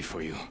 We're ready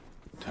for you.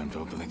 Time to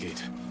open the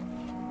gate.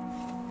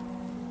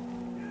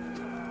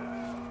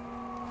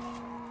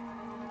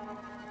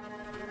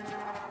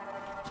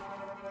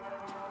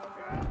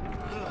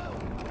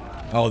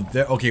 Oh,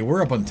 okay,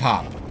 we're up on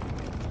top.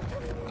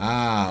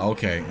 Ah,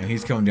 okay, and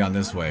he's coming down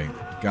this way.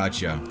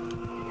 Gotcha.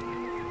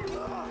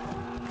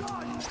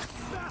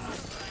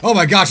 Oh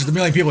my gosh, there's a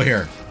million people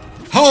here.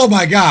 Oh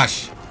my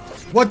gosh.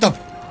 What the...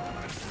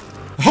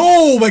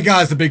 Oh my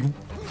god, it's a big...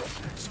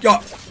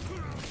 Oh.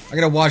 I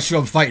gotta watch who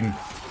I'm fighting.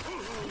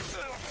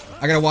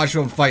 I gotta watch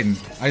who I'm fighting.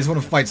 I just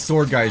want to fight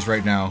sword guys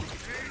right now.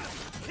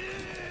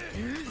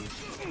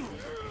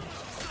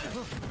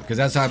 Because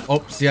that's how I'm...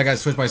 Oh, see, I gotta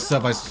switch my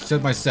stuff. I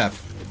switched my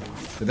stuff.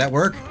 Did that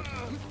work?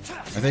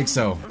 I think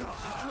so.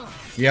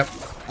 Yep.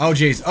 Oh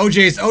jeez. Oh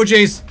jeez. Oh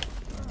jeez.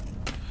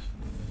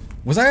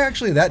 Was I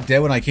actually that dead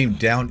when I came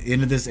down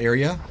into this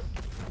area?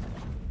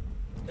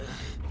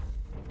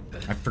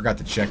 I forgot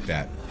to check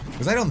that.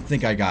 Because I don't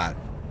think I got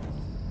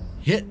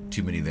hit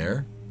too many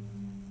there.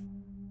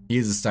 He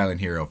is a silent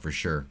hero for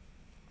sure.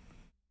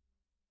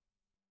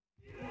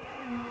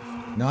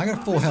 No, I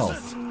got full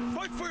health.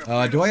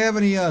 Do I have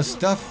any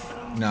stuff?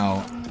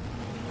 No.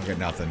 I got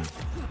nothing.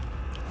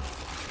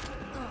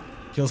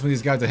 Kill some of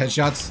these guys with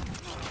headshots.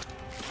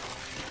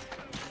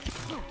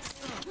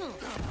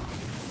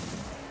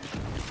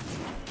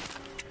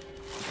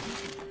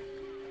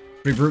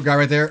 Big brute guy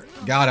right there.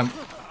 Got him.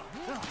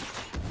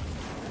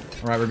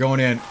 Alright, we're going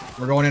in.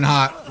 We're going in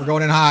hot. We're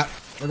going in hot.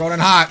 We're going in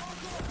hot.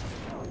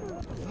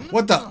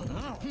 What the?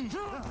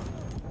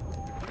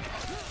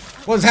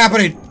 What is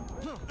happening?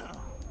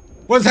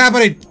 What is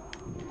happening?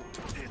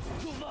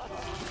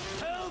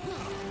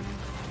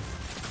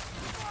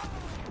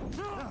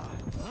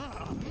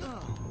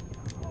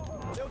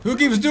 Who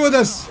keeps doing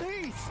this?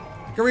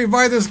 Can we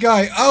revive this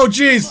guy? Oh,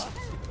 jeez.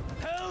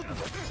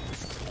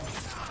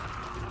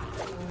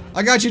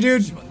 I got you,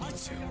 dude.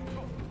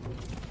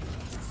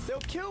 They'll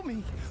kill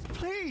me.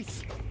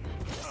 Please.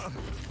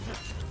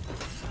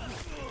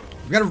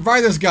 We gotta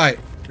revive this guy.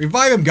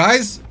 Revive him,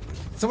 guys.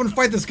 Someone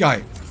fight this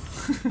guy.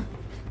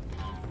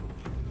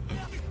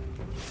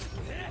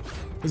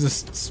 There's a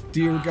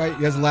steer guy.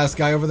 He has the last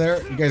guy over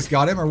there. You guys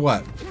got him or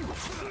what?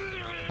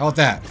 How about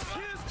that?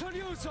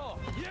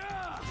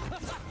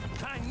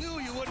 I knew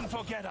you wouldn't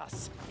forget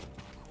us.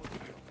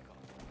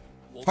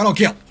 Final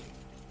kill.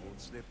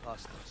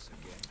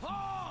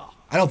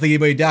 I don't think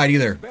anybody died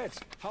either.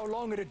 How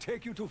long did it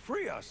take you to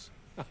free us?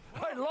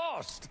 I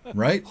lost.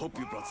 Right? Hope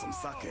you brought some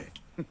sake.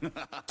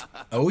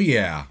 Oh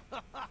yeah.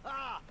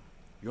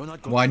 You're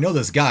not Well, I know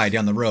this guy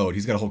down the road.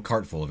 He's got a whole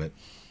cart full of it.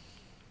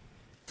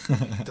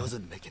 It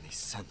doesn't make any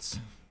sense.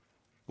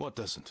 What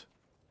doesn't?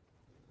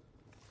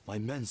 My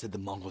men said the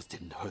Mongols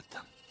didn't hurt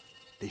them.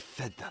 They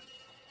fed them.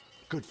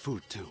 Good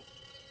food, too.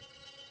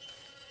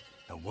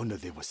 No wonder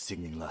they were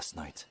singing last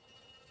night.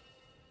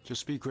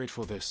 Just be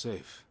grateful they're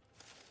safe.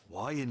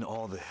 Why in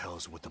all the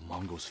hells would the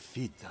Mongols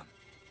feed them?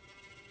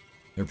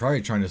 They're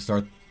probably trying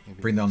to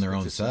bring down their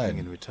own expected something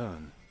side. in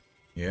return.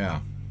 Yeah.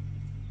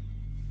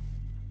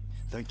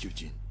 Thank you,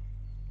 Jin.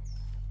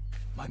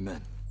 My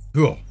men.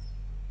 Cool.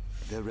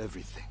 They're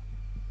everything.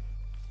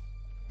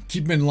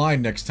 Keep them in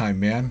line next time,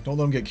 man. Don't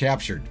let them get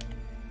captured.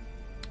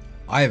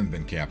 I haven't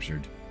been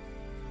captured.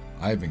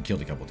 I have been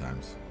killed a couple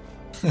times.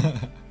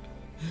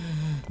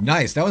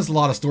 Nice. That was a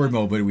lot of story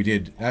mode, but we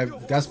did.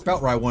 That's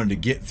about where I wanted to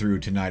get through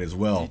tonight as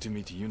well. Need to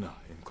meet Yuna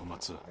in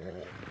Komatsu.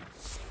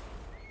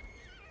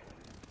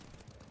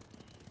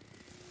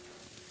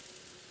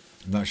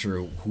 I'm not sure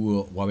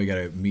why we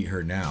gotta meet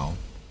her now.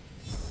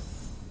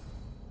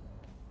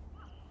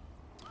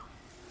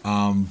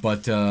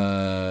 But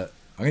I'm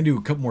gonna do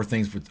a couple more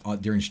things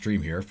during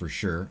stream here for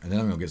sure, and then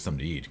I'm gonna get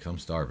something to eat because I'm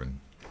starving.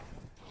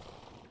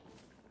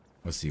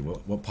 Let's see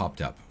what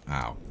popped up.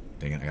 Ow,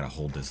 dang it! I gotta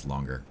hold this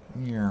longer.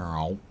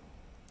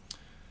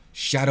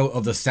 Shadow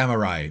of the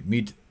Samurai.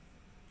 Meet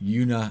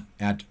Yuna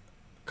at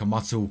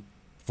Komatsu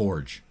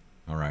Forge.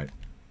 All right.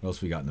 What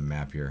else we got in the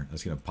map here?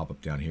 That's gonna pop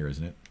up down here,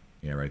 isn't it?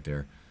 Yeah, right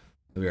there.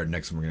 That'll be our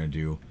next one we're gonna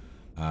do.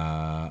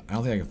 I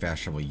don't think I can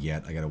fast travel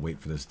yet. I gotta wait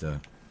for this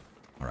to.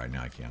 All right,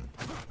 now I can.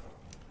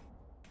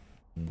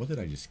 What did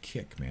I just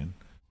kick, man?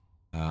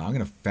 I'm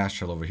gonna fast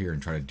travel over here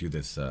and try to do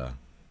this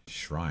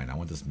shrine. I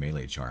want this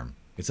melee charm.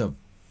 It's a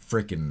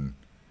freaking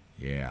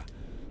yeah.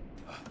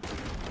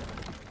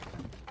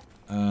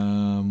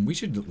 We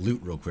should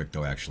loot real quick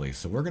though, actually.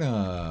 So we're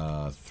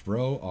gonna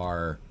throw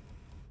our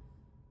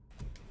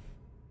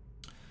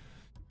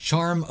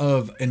Charm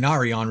of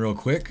Inari on real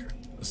quick,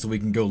 so we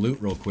can go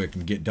loot real quick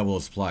and get double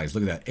the supplies.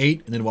 Look at that,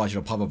 8, and then watch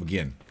it'll pop up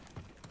again.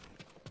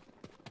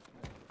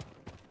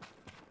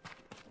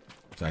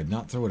 Did I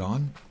not throw it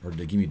on, or did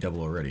they give me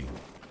double already?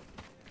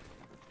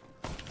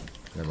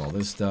 Grab all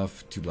this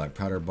stuff. 2 black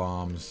powder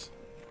bombs.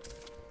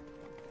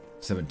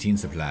 17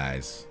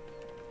 supplies.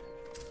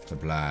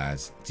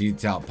 See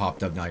how it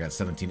popped up now. I got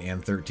 17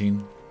 and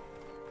 13.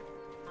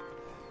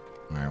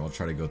 Alright, we'll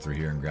try to go through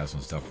here and grab some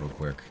stuff real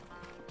quick.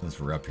 Since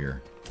we're up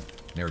here.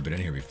 Never been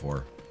in here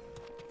before.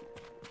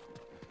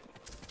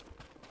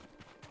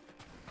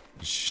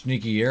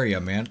 Sneaky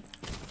area, man.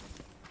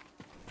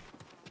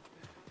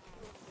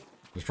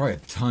 There's probably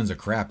tons of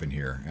crap in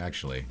here,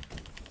 actually.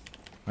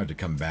 I have to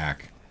come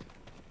back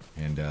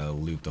and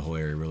loot the whole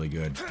area really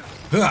good.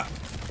 Huh!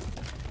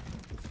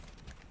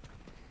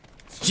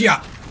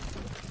 Yeah!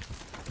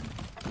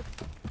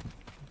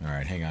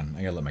 Alright, hang on.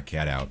 I gotta let my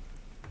cat out.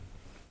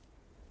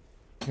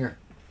 Here.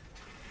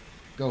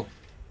 Go.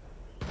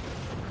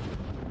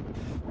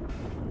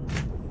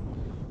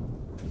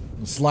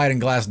 Sliding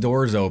glass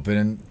doors open,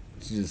 and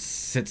she just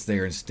sits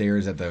there and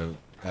stares at the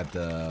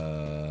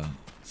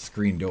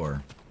screen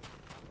door.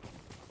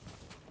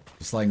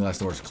 The sliding glass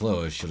door's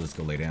closed, she'll just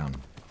go lay down.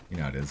 You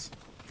know how it is.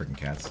 Freaking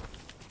cats.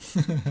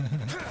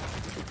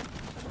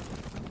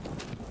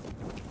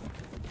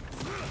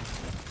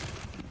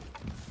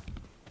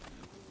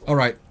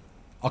 Alright.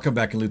 I'll come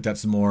back and loot that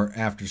some more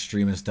after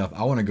stream and stuff.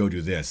 I want to go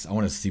do this. I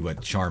want to see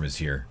what charm is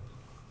here.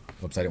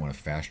 Whoops, I didn't want to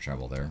fast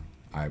travel there.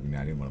 I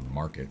didn't want to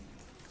mark it.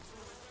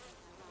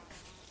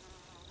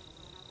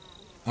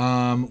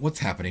 What's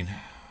happening?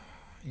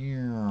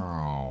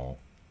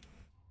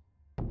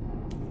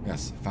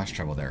 Yes, fast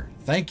travel there.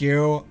 Thank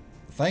you.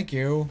 Thank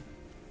you.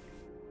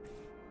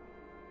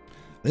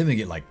 Let me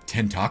get like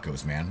 10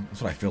 tacos, man.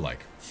 That's what I feel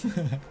like.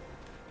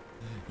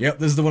 Yep,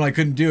 this is the one I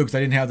couldn't do because I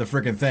didn't have the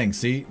freaking thing.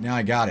 See? Now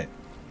I got it.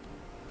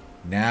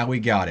 Now we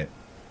got it.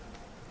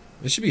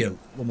 This should be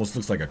almost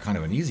looks like a kind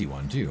of an easy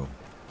one, too.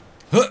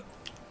 Huh!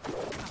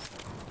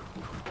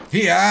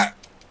 Here!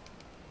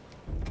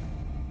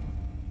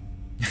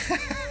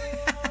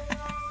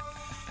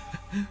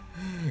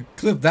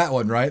 Clip that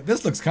one, right?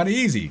 This looks kind of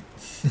easy.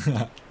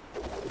 I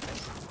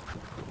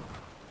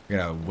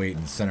gotta wait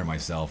and center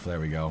myself. There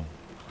we go.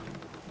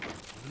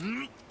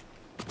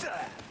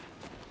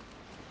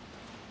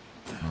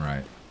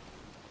 Alright.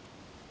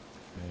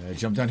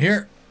 Jump down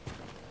here.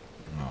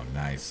 Oh,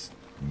 nice.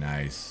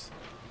 Nice.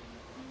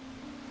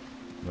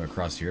 Go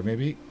across here,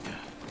 maybe?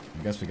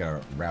 I guess we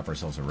gotta wrap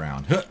ourselves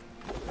around. Huh.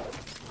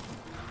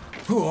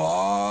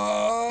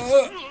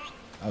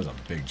 That was a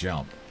big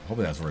jump.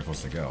 Hopefully that's where we're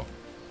supposed to go.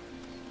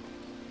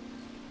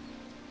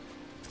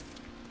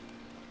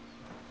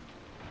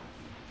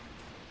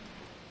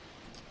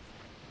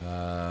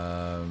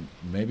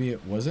 Maybe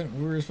it wasn't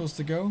where we were supposed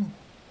to go?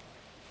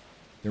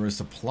 There were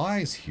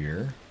supplies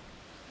here.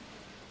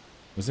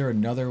 Was there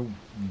another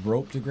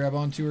rope to grab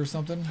onto or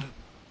something?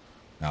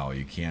 No,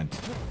 you can't.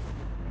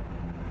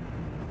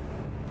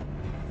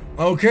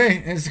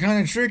 Okay, it's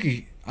kind of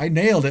tricky. I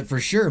nailed it for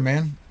sure,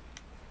 man.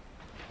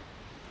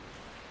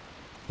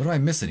 What am I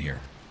missing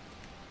here?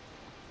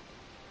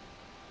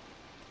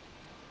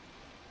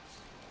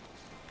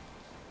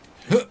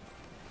 Huh.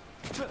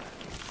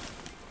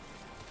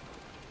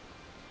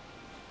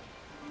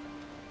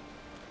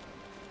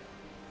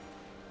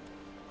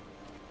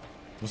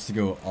 Supposed to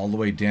go all the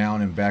way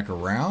down and back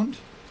around?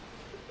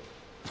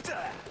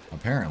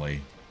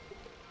 Apparently.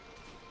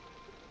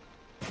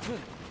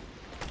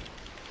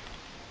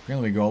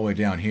 Apparently we go all the way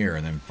down here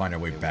and then find our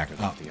way back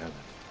up.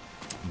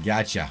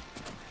 Gotcha.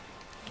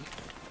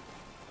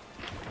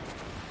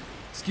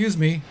 Excuse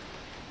me.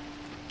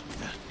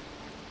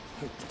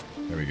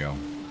 There we go.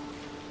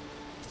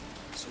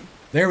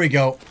 There we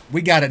go.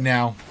 We got it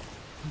now.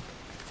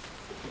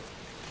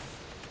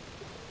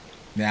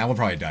 Nah, we'll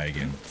probably die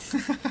again.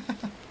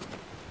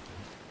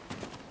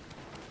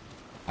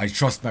 I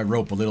trust my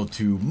rope a little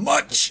too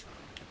much.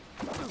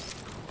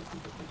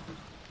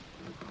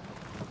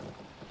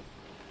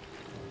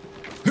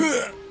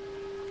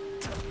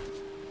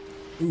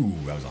 Ooh,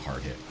 that was a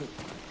hard hit.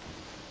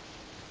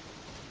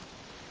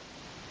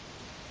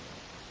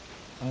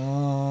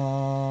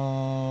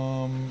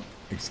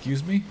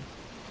 Excuse me?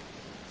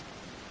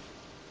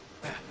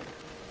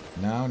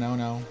 No, no,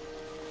 no.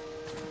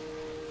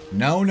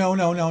 No, no,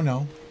 no, no,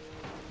 no.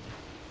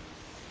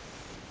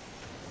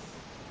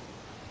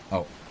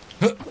 Oh.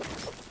 Huh.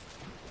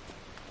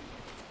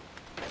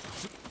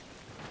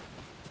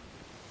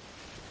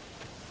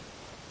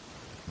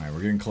 Alright,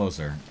 we're getting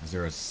closer. Is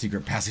there a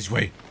secret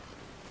passageway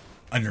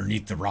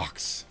underneath the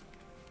rocks?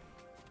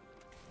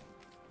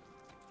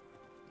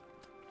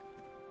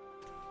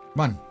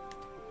 Come on.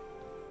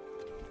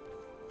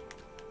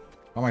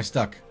 Why am I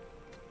stuck?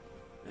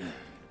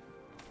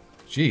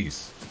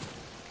 Jeez.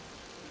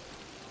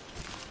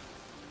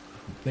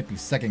 Make me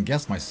second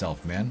guess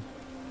myself, man.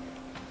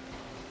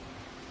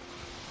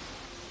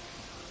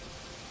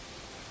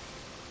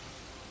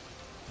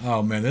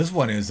 Oh man, this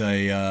one is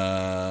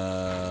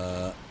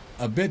a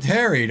bit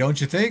hairy,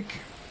 don't you think?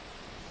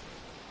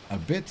 A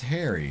bit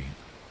hairy.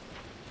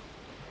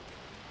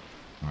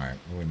 Alright,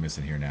 what are we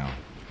missing here now?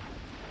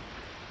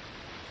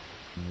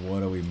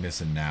 What are we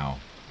missing now?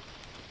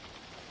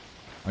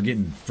 I'm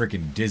getting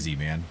freaking dizzy,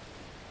 man.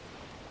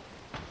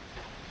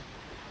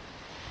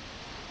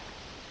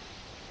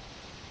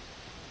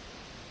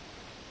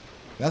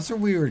 That's where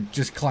we were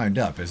just climbed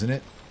up, isn't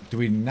it? Do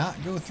we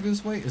not go through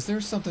this way? Is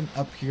there something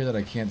up here that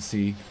I can't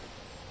see?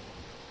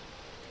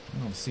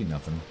 I don't see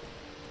nothing.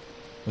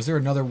 Was there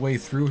another way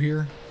through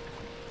here?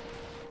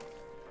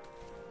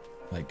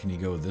 Like, can you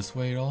go this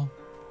way at all?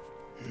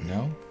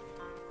 No?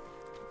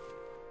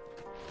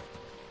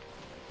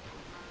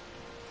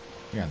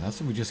 Yeah,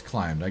 that's what we just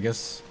climbed. I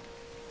guess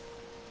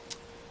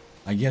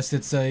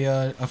it's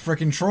a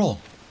frickin' troll.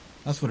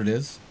 That's what it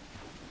is.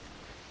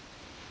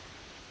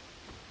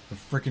 A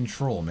frickin'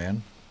 troll,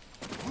 man.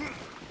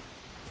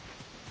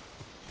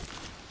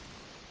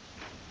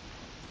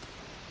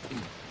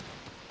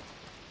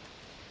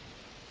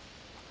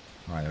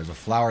 Alright, there's a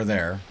flower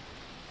there.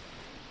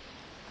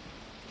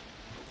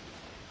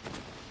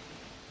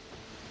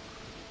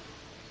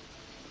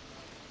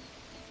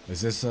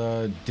 Is this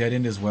a dead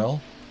end as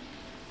well?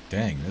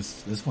 Dang,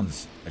 this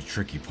one's a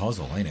tricky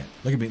puzzle, ain't it?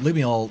 Look at me, leave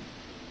me all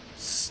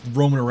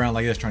roaming around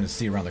like this, trying to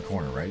see around the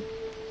corner, right?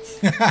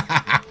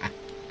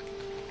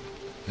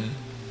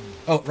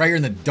 Oh, right here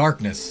in the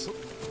darkness.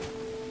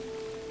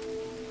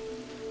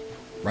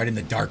 Right in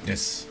the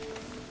darkness.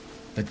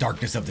 The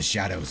darkness of the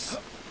shadows.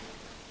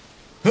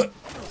 Huh.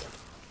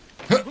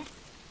 Huh.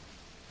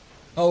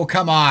 Oh,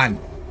 come on.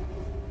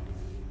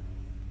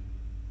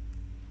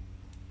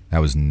 That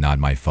was not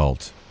my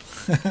fault.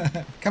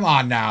 Come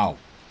on now.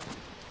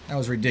 That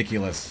was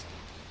ridiculous.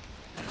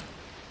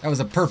 That was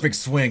a perfect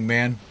swing,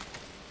 man.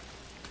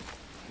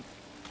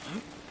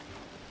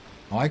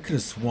 Oh, I could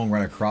have swung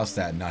right across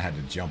that and not had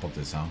to jump up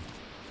this, huh?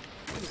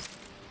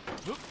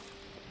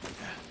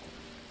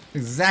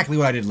 Exactly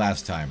what I did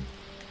last time.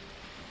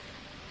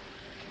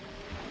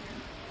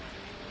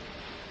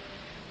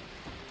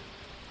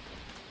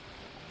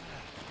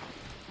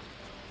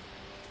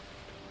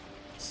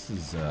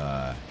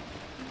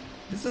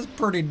 This is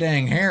pretty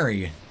dang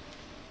hairy.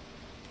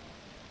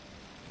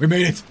 We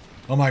made it!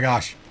 Oh my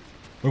gosh.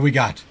 What do we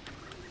got?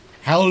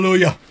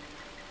 Hallelujah!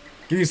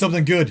 Give me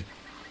something good.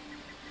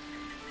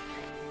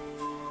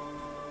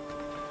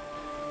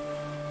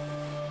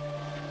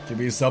 Give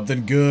me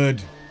something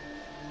good.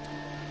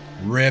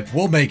 Rip.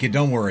 We'll make it,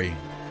 don't worry.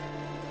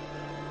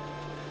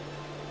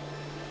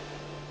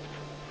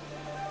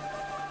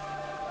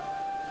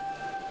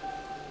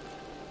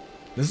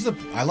 This is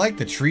I like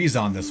the trees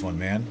on this one,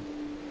 man.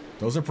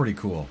 Those are pretty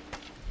cool.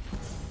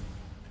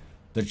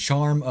 The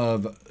charm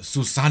of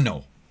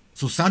Susano.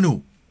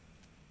 Susanu.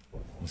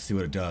 Let's see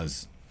what it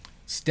does.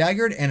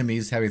 Staggered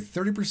enemies have a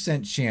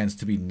 30% chance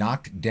to be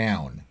knocked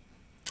down.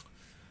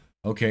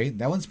 Okay,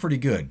 that one's pretty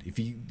good. If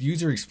you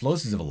use your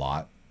explosives a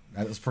lot,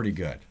 that was pretty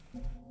good.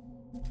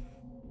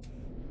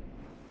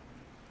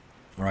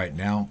 Alright,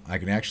 now I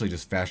can actually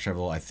just fast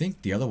travel. I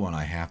think the other one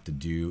I have to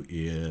do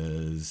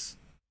is...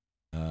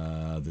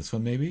 this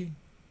one maybe?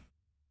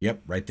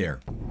 Yep, right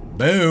there.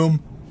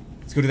 Boom!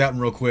 Let's go do that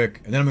one real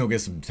quick, and then I'm gonna go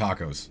get some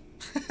tacos.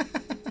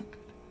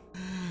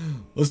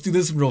 Let's do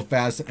this one real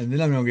fast, and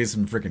then I'm gonna get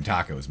some freaking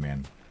tacos,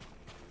 man.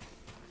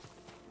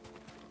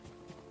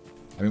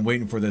 I've been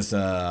waiting for this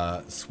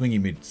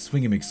swingy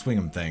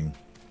McSwing'em thing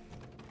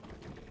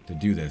to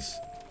do this.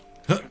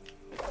 Huh.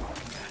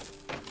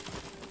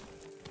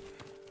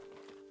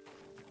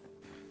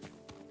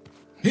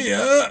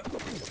 Here.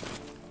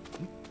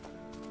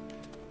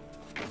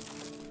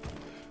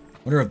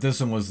 Wonder if this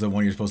one was the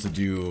one you're supposed to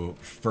do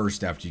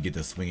first after you get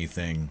the swingy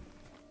thing.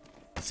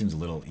 It seems a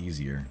little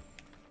easier.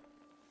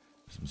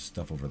 Some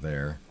stuff over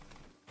there.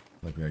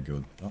 Like we gotta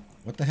go. Oh,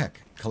 what the heck?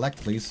 Collect,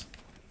 please.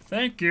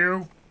 Thank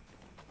you.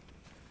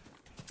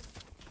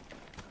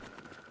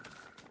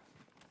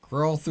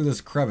 Crawl through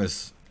this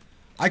crevice.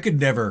 I could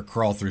never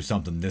crawl through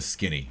something this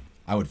skinny.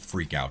 I would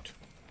freak out.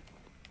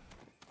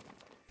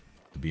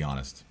 To be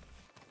honest.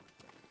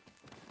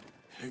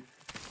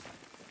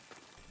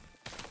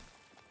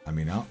 I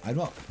mean, I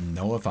don't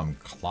know if I'm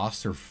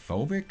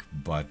claustrophobic,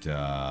 but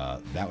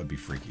that would be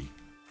freaky.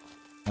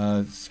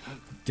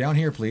 Down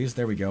here, please.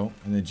 There we go.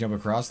 And then jump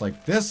across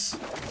like this.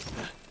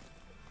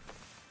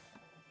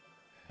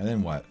 And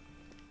then what?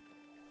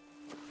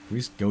 Can we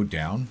just go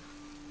down?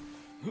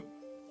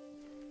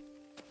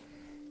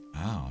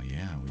 Oh,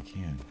 yeah, we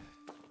can.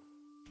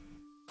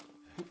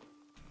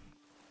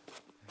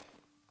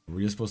 Were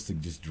we just supposed to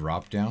just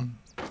drop down?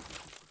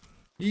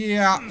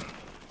 Yeah.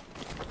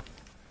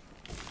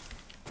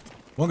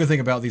 One good thing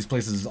about these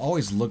places is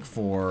always look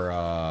for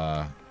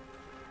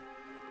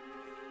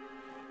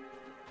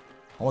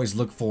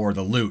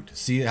the loot.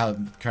 See how it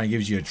kind of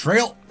gives you a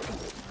trail?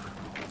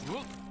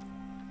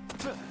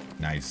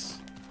 Nice.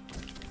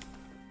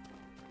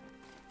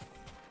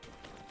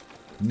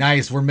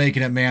 Nice, we're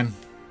making it, man.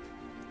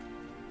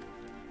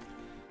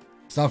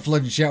 Stop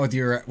flooding chat with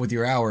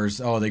your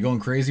hours. Oh, are they going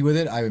crazy with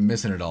it? I've been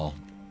missing it all.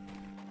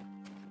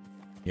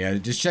 Yeah,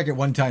 just check it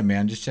one time,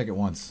 man. Just check it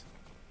once.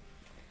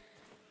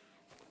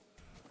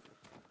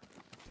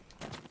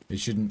 It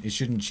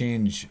shouldn't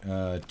change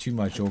too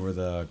much over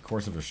the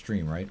course of a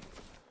stream, right?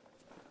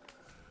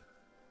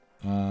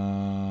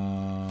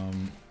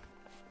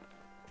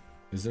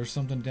 Is there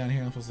something down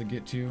here I'm supposed to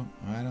get to?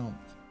 I don't.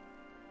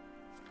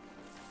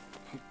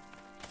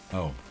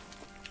 Oh.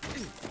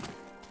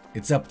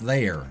 It's up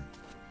there.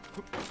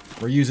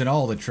 We're using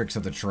all the tricks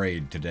of the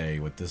trade today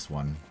with this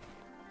one.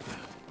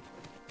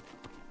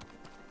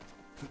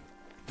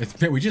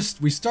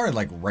 We started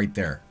like right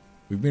there.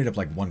 We've made it up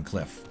like one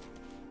cliff.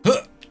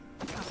 Huh!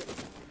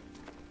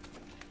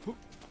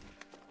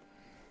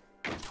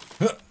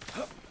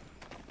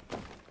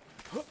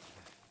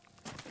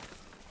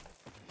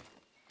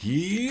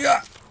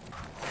 Yeah.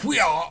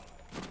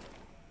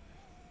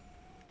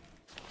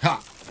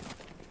 Ha.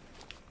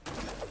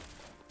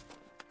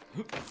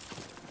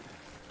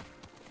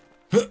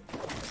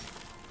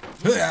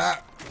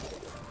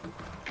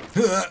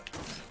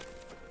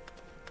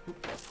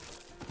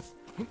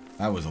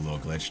 That was a little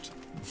glitched.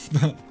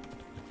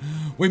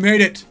 We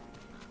made it.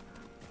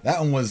 That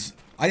one was.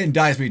 I didn't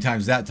die as many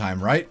times that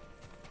time, right?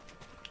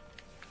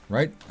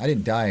 Right? I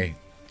didn't die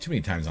too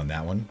many times on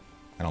that one.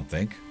 I don't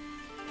think.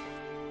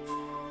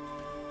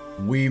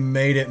 We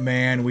made it,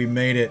 man. We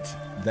made it.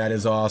 That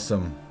is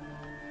awesome.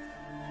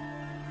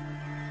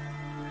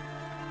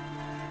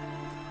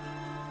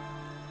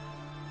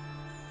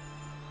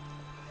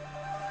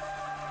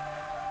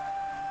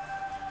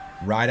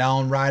 Right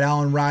on, right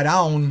on, right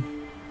on.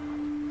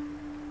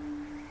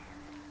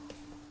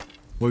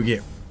 What we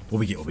get? What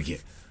we get? What we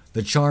get?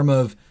 The charm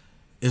of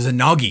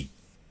Izanagi.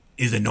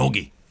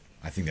 Izanagi.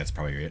 I think that's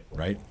probably it,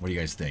 right? What do you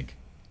guys think?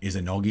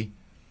 Izanagi?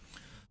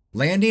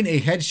 Landing a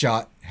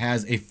headshot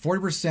has a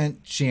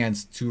 40%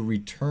 chance to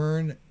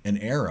return an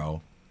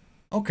arrow.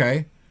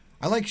 Okay.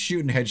 I like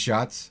shooting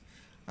headshots.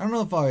 I don't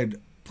know if I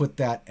would put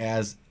that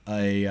as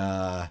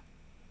a,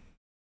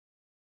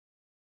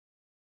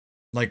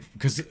 like,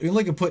 because you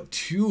only can put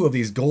 2 of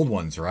these gold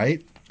ones,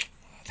 right?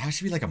 That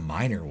should be like a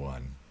minor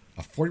one.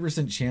 A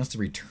 40% chance to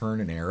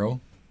return an arrow.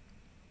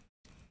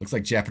 Looks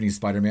like Japanese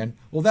Spider-Man.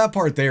 Well, that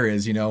part there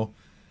is, you know,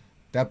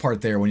 that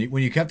part there. When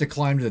you have to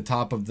climb to the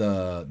top of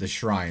the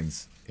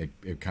shrines,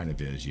 it kind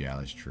of is. Yeah,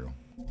 that's true.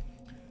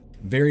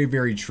 Very,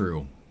 very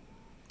true.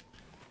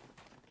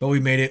 But we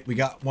made it. We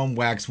got 1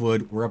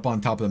 waxwood. We're up on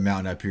top of the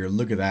mountain up here.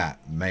 Look at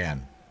that,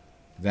 man.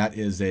 That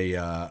is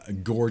a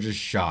gorgeous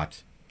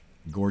shot.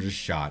 Gorgeous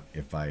shot,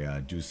 if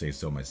I do say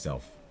so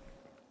myself.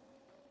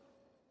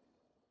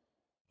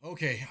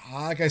 Okay,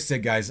 like I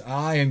said, guys,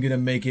 I am going to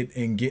make it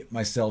and get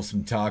myself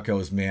some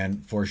tacos,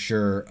 man, for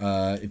sure.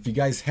 If you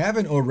guys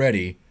haven't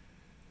already,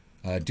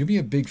 do me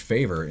a big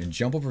favor and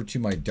jump over to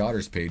my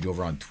daughter's page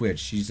over on Twitch.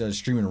 She's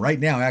streaming right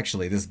now,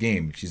 actually, this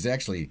game. She's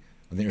actually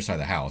on the other side of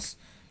the house.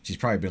 She's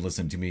probably been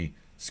listening to me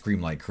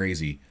scream like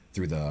crazy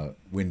through the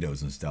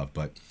windows and stuff.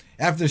 But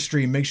after the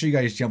stream, make sure you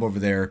guys jump over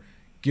there.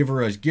 Give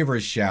her a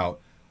shout.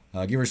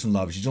 Give her some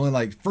love. She's only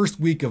like first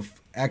week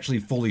of actually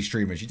fully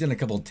streaming. She's done a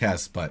couple of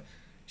tests, but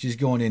she's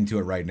going into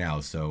it right now.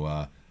 So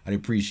I'd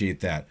appreciate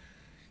that.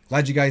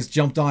 Glad you guys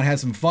jumped on, had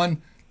some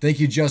fun. Thank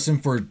you, Justin,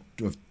 for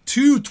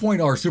 2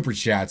 $20 super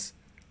chats.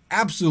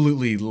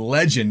 Absolutely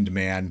legend,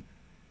 man.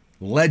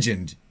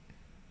 Legend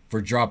for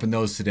dropping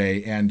those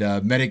today. And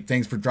Medic,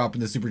 thanks for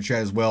dropping the super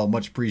chat as well.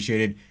 Much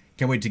appreciated.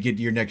 Can't wait to get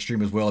to your next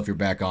stream as well if you're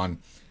back on.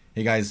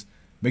 Hey, guys,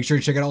 make sure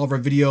to check out all of our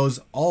videos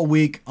all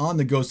week on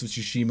the Ghost of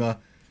Tsushima.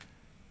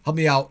 Help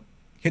me out.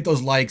 Hit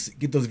those likes.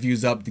 Get those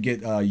views up to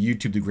get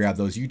YouTube to grab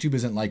those. YouTube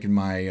isn't liking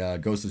my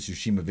Ghost of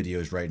Tsushima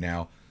videos right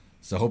now.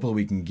 So hopefully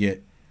we can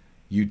get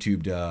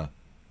YouTube to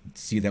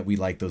see that we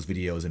like those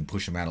videos and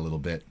push them out a little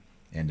bit.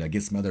 And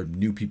get some other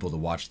new people to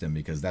watch them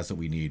because that's what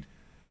we need.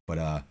 But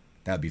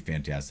that would be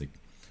fantastic.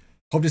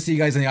 Hope to see you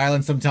guys on the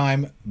island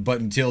sometime. But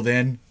until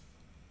then,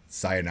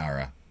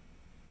 sayonara.